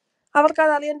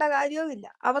 അവർക്കത് അറിയേണ്ട കാര്യവും ഇല്ല.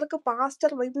 അവർക്ക്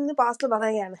പാസ്റ്റർ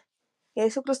പറയുകയാണ്,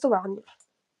 യേശുക്രിസ്തു പറഞ്ഞു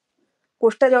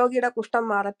കുഷ്ഠരോഗിയുടെ കുഷ്ഠം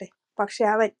മാറട്ടെ, പക്ഷെ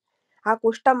അവൻ ആ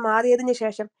കുഷ്ഠം മാറിയതിന്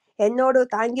ശേഷം എന്നോട്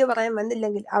താങ്ക് യു പറയാൻ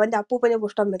വന്നില്ലെങ്കിൽ അവന്റെ അപ്പൂപ്പന്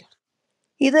കുഷ്ഠം വരും.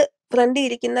 ഇത് ഫ്രണ്ടിൽ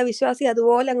ഇരിക്കുന്ന വിശ്വാസി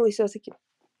അതുപോലെ അങ്ങ് വിശ്വസിക്കും.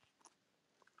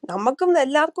 നമുക്കും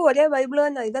എല്ലാവർക്കും ഒരേ ബൈബിള്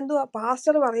തന്നെ. ഇതെന്തുവാ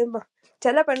പാസ്റ്റർ പറയുമ്പോ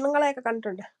ചില പെണ്ണുങ്ങളെയൊക്കെ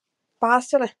കണ്ടിട്ടുണ്ട്.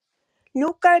 പാസ്റ്റർ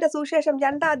ലൂക്കായുടെ സുവിശേഷം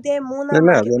 2-ാം അധ്യായം 3-ാം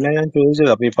അല്ല, അത് വാക്യം. തന്നെ ഞാൻ ചോദിച്ചത്.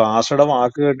 അപ്പൊ ഈ പാസ്റ്ററുടെ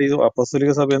വാക്ക് കേട്ട് ഈ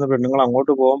അപ്പസ്തോലിക സഭയിൽ നിന്ന് പെണ്ണുങ്ങൾ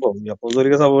അങ്ങോട്ട് പോകുമ്പോ ഈ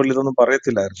അപ്പസ്തോലിക സഭകളിൽ ഇതൊന്നും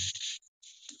പറയത്തില്ലായിരുന്നു?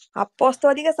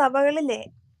 അപ്പോസ്തോലിക സഭകളിലെ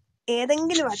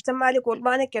ഏതെങ്കിലും അച്ഛന്മാര്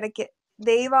കുർബാനക്കിടയ്ക്ക്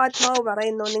ദൈവാത്മാവ്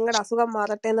പറയുന്നു നിങ്ങളുടെ അസുഖം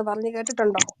മാറട്ടെ എന്ന് പറഞ്ഞു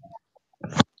കേട്ടിട്ടുണ്ടോ?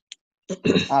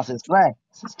 ആ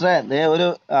സിസ്റ്ററെ ദേ ഒരു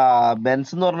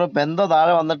ബെൻസ് എന്ന് പറഞ്ഞ പെന്തോ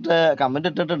താഴെ വന്നിട്ട് കമന്റ്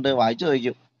ഇട്ടിട്ടുണ്ട്, വായിച്ചു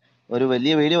ചോദിക്കും. ഒരു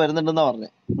വലിയ വീഡിയോ വരുന്നുണ്ടെന്നാ പറഞ്ഞേ.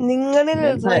 നിങ്ങളിൽ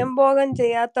ബെൻസേ, സ്വയംഭോഗം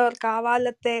ചെയ്യാത്തവർ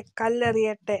കാവാലത്തെ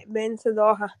കല്ലെറിയട്ടെ. Benz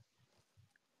Doha.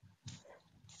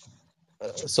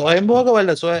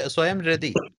 സ്വയംഭോഗമല്ല, സ്വയം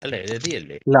രതി അല്ലേ?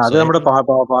 രതിയല്ലേ? ഇല്ല, അത് സ്വയം നമ്മുടെ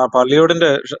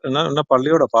പള്ളിയോടിന്റെ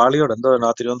പാളിയോട് എന്തോ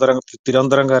ആ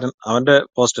തിരുവനന്തപുരംകാരൻ അവന്റെ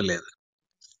പോസ്റ്റ് അല്ലേ അത്?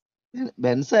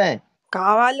 ബെൻസേ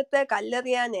കാവാലത്തെ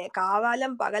കല്ലെറിയാനേ.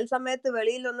 കാവാലം പകൽ സമയത്ത്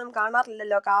വെളിയിലൊന്നും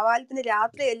കാണാറില്ലല്ലോ. കാവാലത്തിന്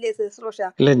രാത്രിയല്ലേ ശുശ്രൂഷ.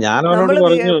 ഇല്ല, ഞാൻ അവനോട് നമ്മള്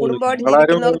പറഞ്ഞു കുടുംബമായിട്ട്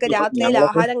ഞങ്ങളാരും ജീവിക്കുന്നവർക്ക് രാത്രിയിൽ ഞങ്ങളൊക്കെ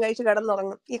ആഹാരം കഴിച്ച്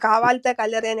കിടന്നുറങ്ങും. ഈ കാവാലത്തെ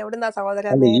കല്ലെറിയാൻ എവിടുന്നാ സഹോദര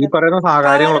അല്ല ഈ നേരം? പറയുന്ന കാവാലം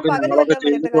കാര്യങ്ങളൊക്കെ പകല് ഞങ്ങളൊക്കെ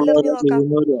വല്ലതും വരട്ടെ, കല്ലെറിഞ്ഞു ചെയ്തിട്ടുള്ളവരും നോക്കാം.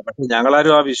 ചെയ്യുന്നവരും. പക്ഷെ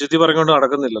ഞങ്ങളാരും ആ വിശുദ്ധി പറഞ്ഞുകൊണ്ട്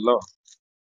നടക്കുന്നില്ലല്ലോ.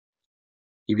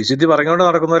 ഈ വിശുദ്ധി പറഞ്ഞുകൊണ്ട്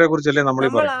നടക്കുന്നവരെ കുറിച്ചല്ലേ നമ്മൾ ഈ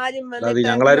നമ്മൾ പറയുന്നത്. ആരും അല്ലാതെ വന്നിട്ട്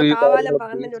ഞങ്ങളാരും ഈ കാവാലം കാര്യങ്ങളൊക്കെ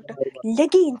പകലിന് തൊട്ട്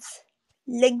ചെയ്യുന്ന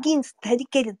ലെഗിൻസ്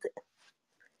ധരിക്കരുത്.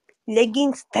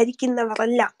 ലെഗിൻസ്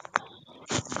ധരിക്കുന്നവരല്ല.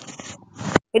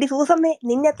 എടി സൂസമ്മേ,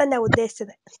 നിന്നെ തന്നെ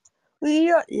ഉദ്ദേശിച്ചത്.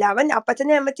 അയ്യോ, ലവൻ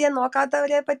അപ്പച്ചനെ അമ്മച്ചിയെ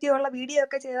നോക്കാത്തവരെ പറ്റിയുള്ള വീഡിയോ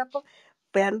ഒക്കെ ചെയ്തപ്പോ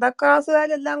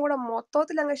പെന്തക്കോസുകാരെല്ലാം കൂടെ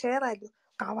മൊത്തത്തിൽ അങ്ങ് ഷെയർ ആയിരുന്നു.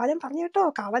 കാവാലം പറഞ്ഞു കേട്ടോ,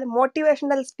 കാവാലം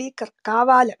മോട്ടിവേഷണൽ സ്പീക്കർ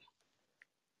കാവാലം.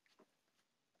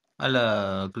 അല്ല,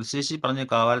 ക്രിസ്ത്യശി പറഞ്ഞ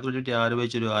കാവാലത്തെ പറ്റി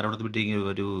ആരോപിച്ചൊരു ആരോപണത്തെ പറ്റി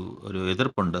ഒരു ഒരു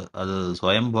എതിർപ്പുണ്ട്. അത്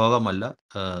സ്വയം ഭോഗമല്ല,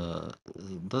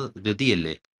 ഇത്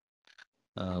രതിയല്ലേ?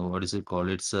 What is it call?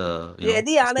 It's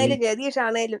രതിയാണേലും Ratheesh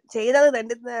ആണേലും ചെയ്തത്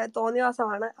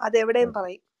തോന്നിവാസമാണ്. അത് എവിടെയും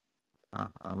പറയും.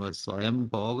 സ്വയം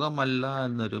ഭോഗമല്ല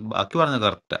എന്നൊരു ബാക്കി പറഞ്ഞ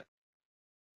കറക്റ്റാ.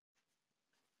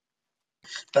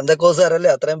 പെന്തക്കോസുകാരല്ലേ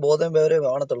അത്രയും ബോധം പേരെ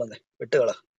കാണത്തുള്ളന്നേ,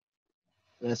 വിട്ടുകള.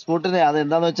 റെസ്പൂട്ടിനെ അത്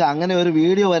എന്താന്ന് വെച്ചാൽ അങ്ങനെ ഒരു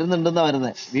വീഡിയോ വരുന്നുണ്ടെന്നാ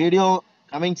വരുന്നത്. Video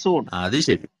coming soon. അത്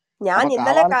ശരി. ഞാൻ അപ്പൊ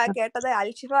ഇന്നലെ കേട്ടത്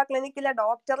അൽഷിഫ ക്ലിനിക്കിലെ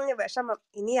ഡോക്ടറിന് വിഷമം,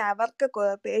 ഇനി അവർക്ക്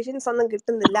പേഷ്യൻസ് ഒന്നും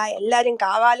കിട്ടുന്നില്ല, എല്ലാരും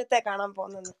കാവാലത്തെ കാണാൻ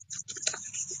പോകുന്നെന്ന്.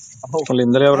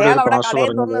 ഇന്നലെ അവരുടെ അയാൾ ഒരു അവിടെ ഭാഷ കടയിൽ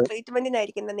പറഞ്ഞത്, തുറന്ന്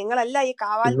ട്രീറ്റ്മെന്റിനായിരിക്കുന്നത്. നിങ്ങളല്ല ഈ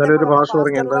കാവാലത്തെ ഇന്നലെ ഒരു പോലുള്ള ഭാഷ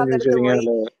പറഞ്ഞ എന്താന്ന് പാസ്റ്റർമാരുടെ ചോദിച്ചു അടുത്ത് പോയി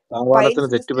കഴിഞ്ഞാല് കാവാലത്തിന്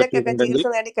പൈൽസ് തെറ്റ് ഫിസ്റ്റിലേക്കൊക്കെ പറ്റിയിട്ടുണ്ടെങ്കിൽ,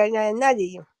 ചികിത്സ നേടിക്കഴിഞ്ഞാൽ എന്നാ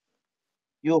ചെയ്യും?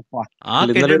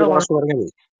 ഇന്നലെ ഒരു ഭാഷ പറഞ്ഞത്,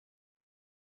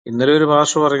 ഇന്നലെ ഒരു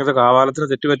ഭാഷ പറഞ്ഞത് കാവാലത്തിന്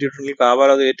തെറ്റ് പറ്റിയിട്ടുണ്ടെങ്കിൽ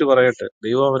കാവാലം അത് ഏറ്റു പറയട്ടെ,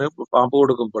 ദൈവം അവന് പാമ്പ്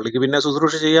കൊടുക്കും, പള്ളിക്ക് പിന്നെ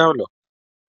ശുശ്രൂഷ ചെയ്യാമല്ലോ.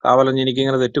 കാവാലം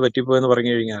എനിക്കിങ്ങനെ തെറ്റ് പറ്റിപ്പോയെന്ന്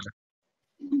പറഞ്ഞു കഴിഞ്ഞാൽ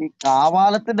ഈ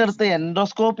കാവാലത്തിന്റെ അടുത്ത്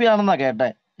എൻഡോസ്കോപ്പി ആണെന്നാ കേട്ടെ.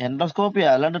 എൻഡോസ്കോപ്പി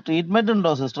അല്ലാണ്ട് ട്രീറ്റ്മെന്റ്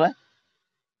ഉണ്ടോ സിസ്റ്ററെ?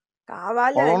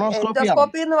 കാവാല കൊളോണോസ്കോപ്പി ആണോ?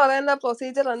 എൻഡോസ്കോപ്പി എന്ന് പറയുന്ന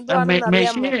പ്രൊസീജിയർ എന്തുവാണെന്ന്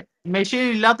അറിയാമോ? മെഷീൻ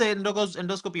ഇല്ലാത്ത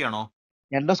എൻഡോസ്കോപ്പി ആണോ?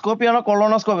 എൻഡോസ്കോപ്പി ആണോ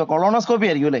കൊളോണോസ്കോപ്പി? കൊളോണോസ്കോപ്പി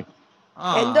ആയിരിക്കും അല്ലേ?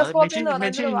 എൻഡോസ്കോപ്പി എന്ന് പറയുന്നത്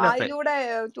മെഷീൻ ഇല്ലാത്ത. വായിലൂടെ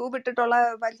ട്യൂബ് ഇട്ടിട്ടുള്ള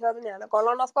പരിശോധനയാണ്.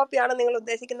 കൊളോണോസ്കോപ്പി ആണ് നിങ്ങൾ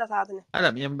ഉദ്ദേശിക്കുന്ന സാധനം. അല്ല,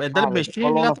 എന്തായാലും മെഷീൻ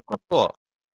ഇല്ലാത്ത സംഭവം.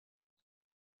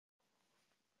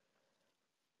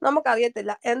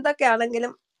 നമുക്കറിയത്തില്ല.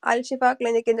 എന്തൊക്കെയാണെങ്കിലും അൽഷിഫ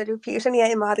ക്ലിനിക്കിന്റെ ഒരു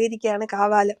ഭീഷണിയായി മാറിയിരിക്കുകയാണ്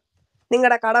കാവാലം.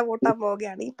 നിങ്ങളുടെ കട പൂട്ടാൻ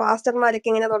പോവുകയാണ്. ഈ പാസ്റ്റർമാരൊക്കെ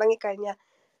ഇങ്ങനെ തുടങ്ങിക്കഴിഞ്ഞാൽ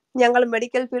ഞങ്ങൾ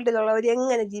മെഡിക്കൽ ഫീൽഡിലുള്ളവർ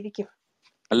എങ്ങനെ ജീവിക്കും?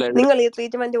 നിങ്ങൾ ഈ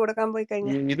ട്രീറ്റ്മെന്റ് കൊടുക്കാൻ പോയി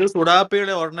കഴിഞ്ഞാൽ ഇത്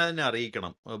സുഡാപ്പികളെ ഉടനെ തന്നെ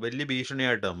അറിയിക്കണം. വലിയ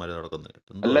ഭീഷണിയായിട്ട് അമ്മ നടക്കുന്നത്.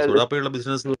 എന്തോ സുഡാപ്പികളുടെ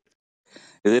ബിസിനസ്.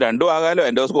 ഇത് രണ്ടും ആകാലോ,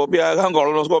 എൻഡോസ്കോപ്പി ആകാം,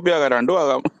 കൊളോണോസ്കോപ്പി ആകാം, രണ്ടും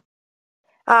ആകാം.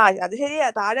 അത് ശരിയാ.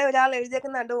 താഴെ ഒരാൾ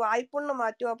എഴുതിയേക്കുന്നുണ്ട്, വായ്പുണ്ണ്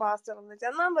മാറ്റുക പാസ്റ്റർ എന്ന്.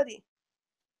 ചെന്നാ മതി,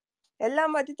 എല്ലാം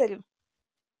മാറ്റി തരും.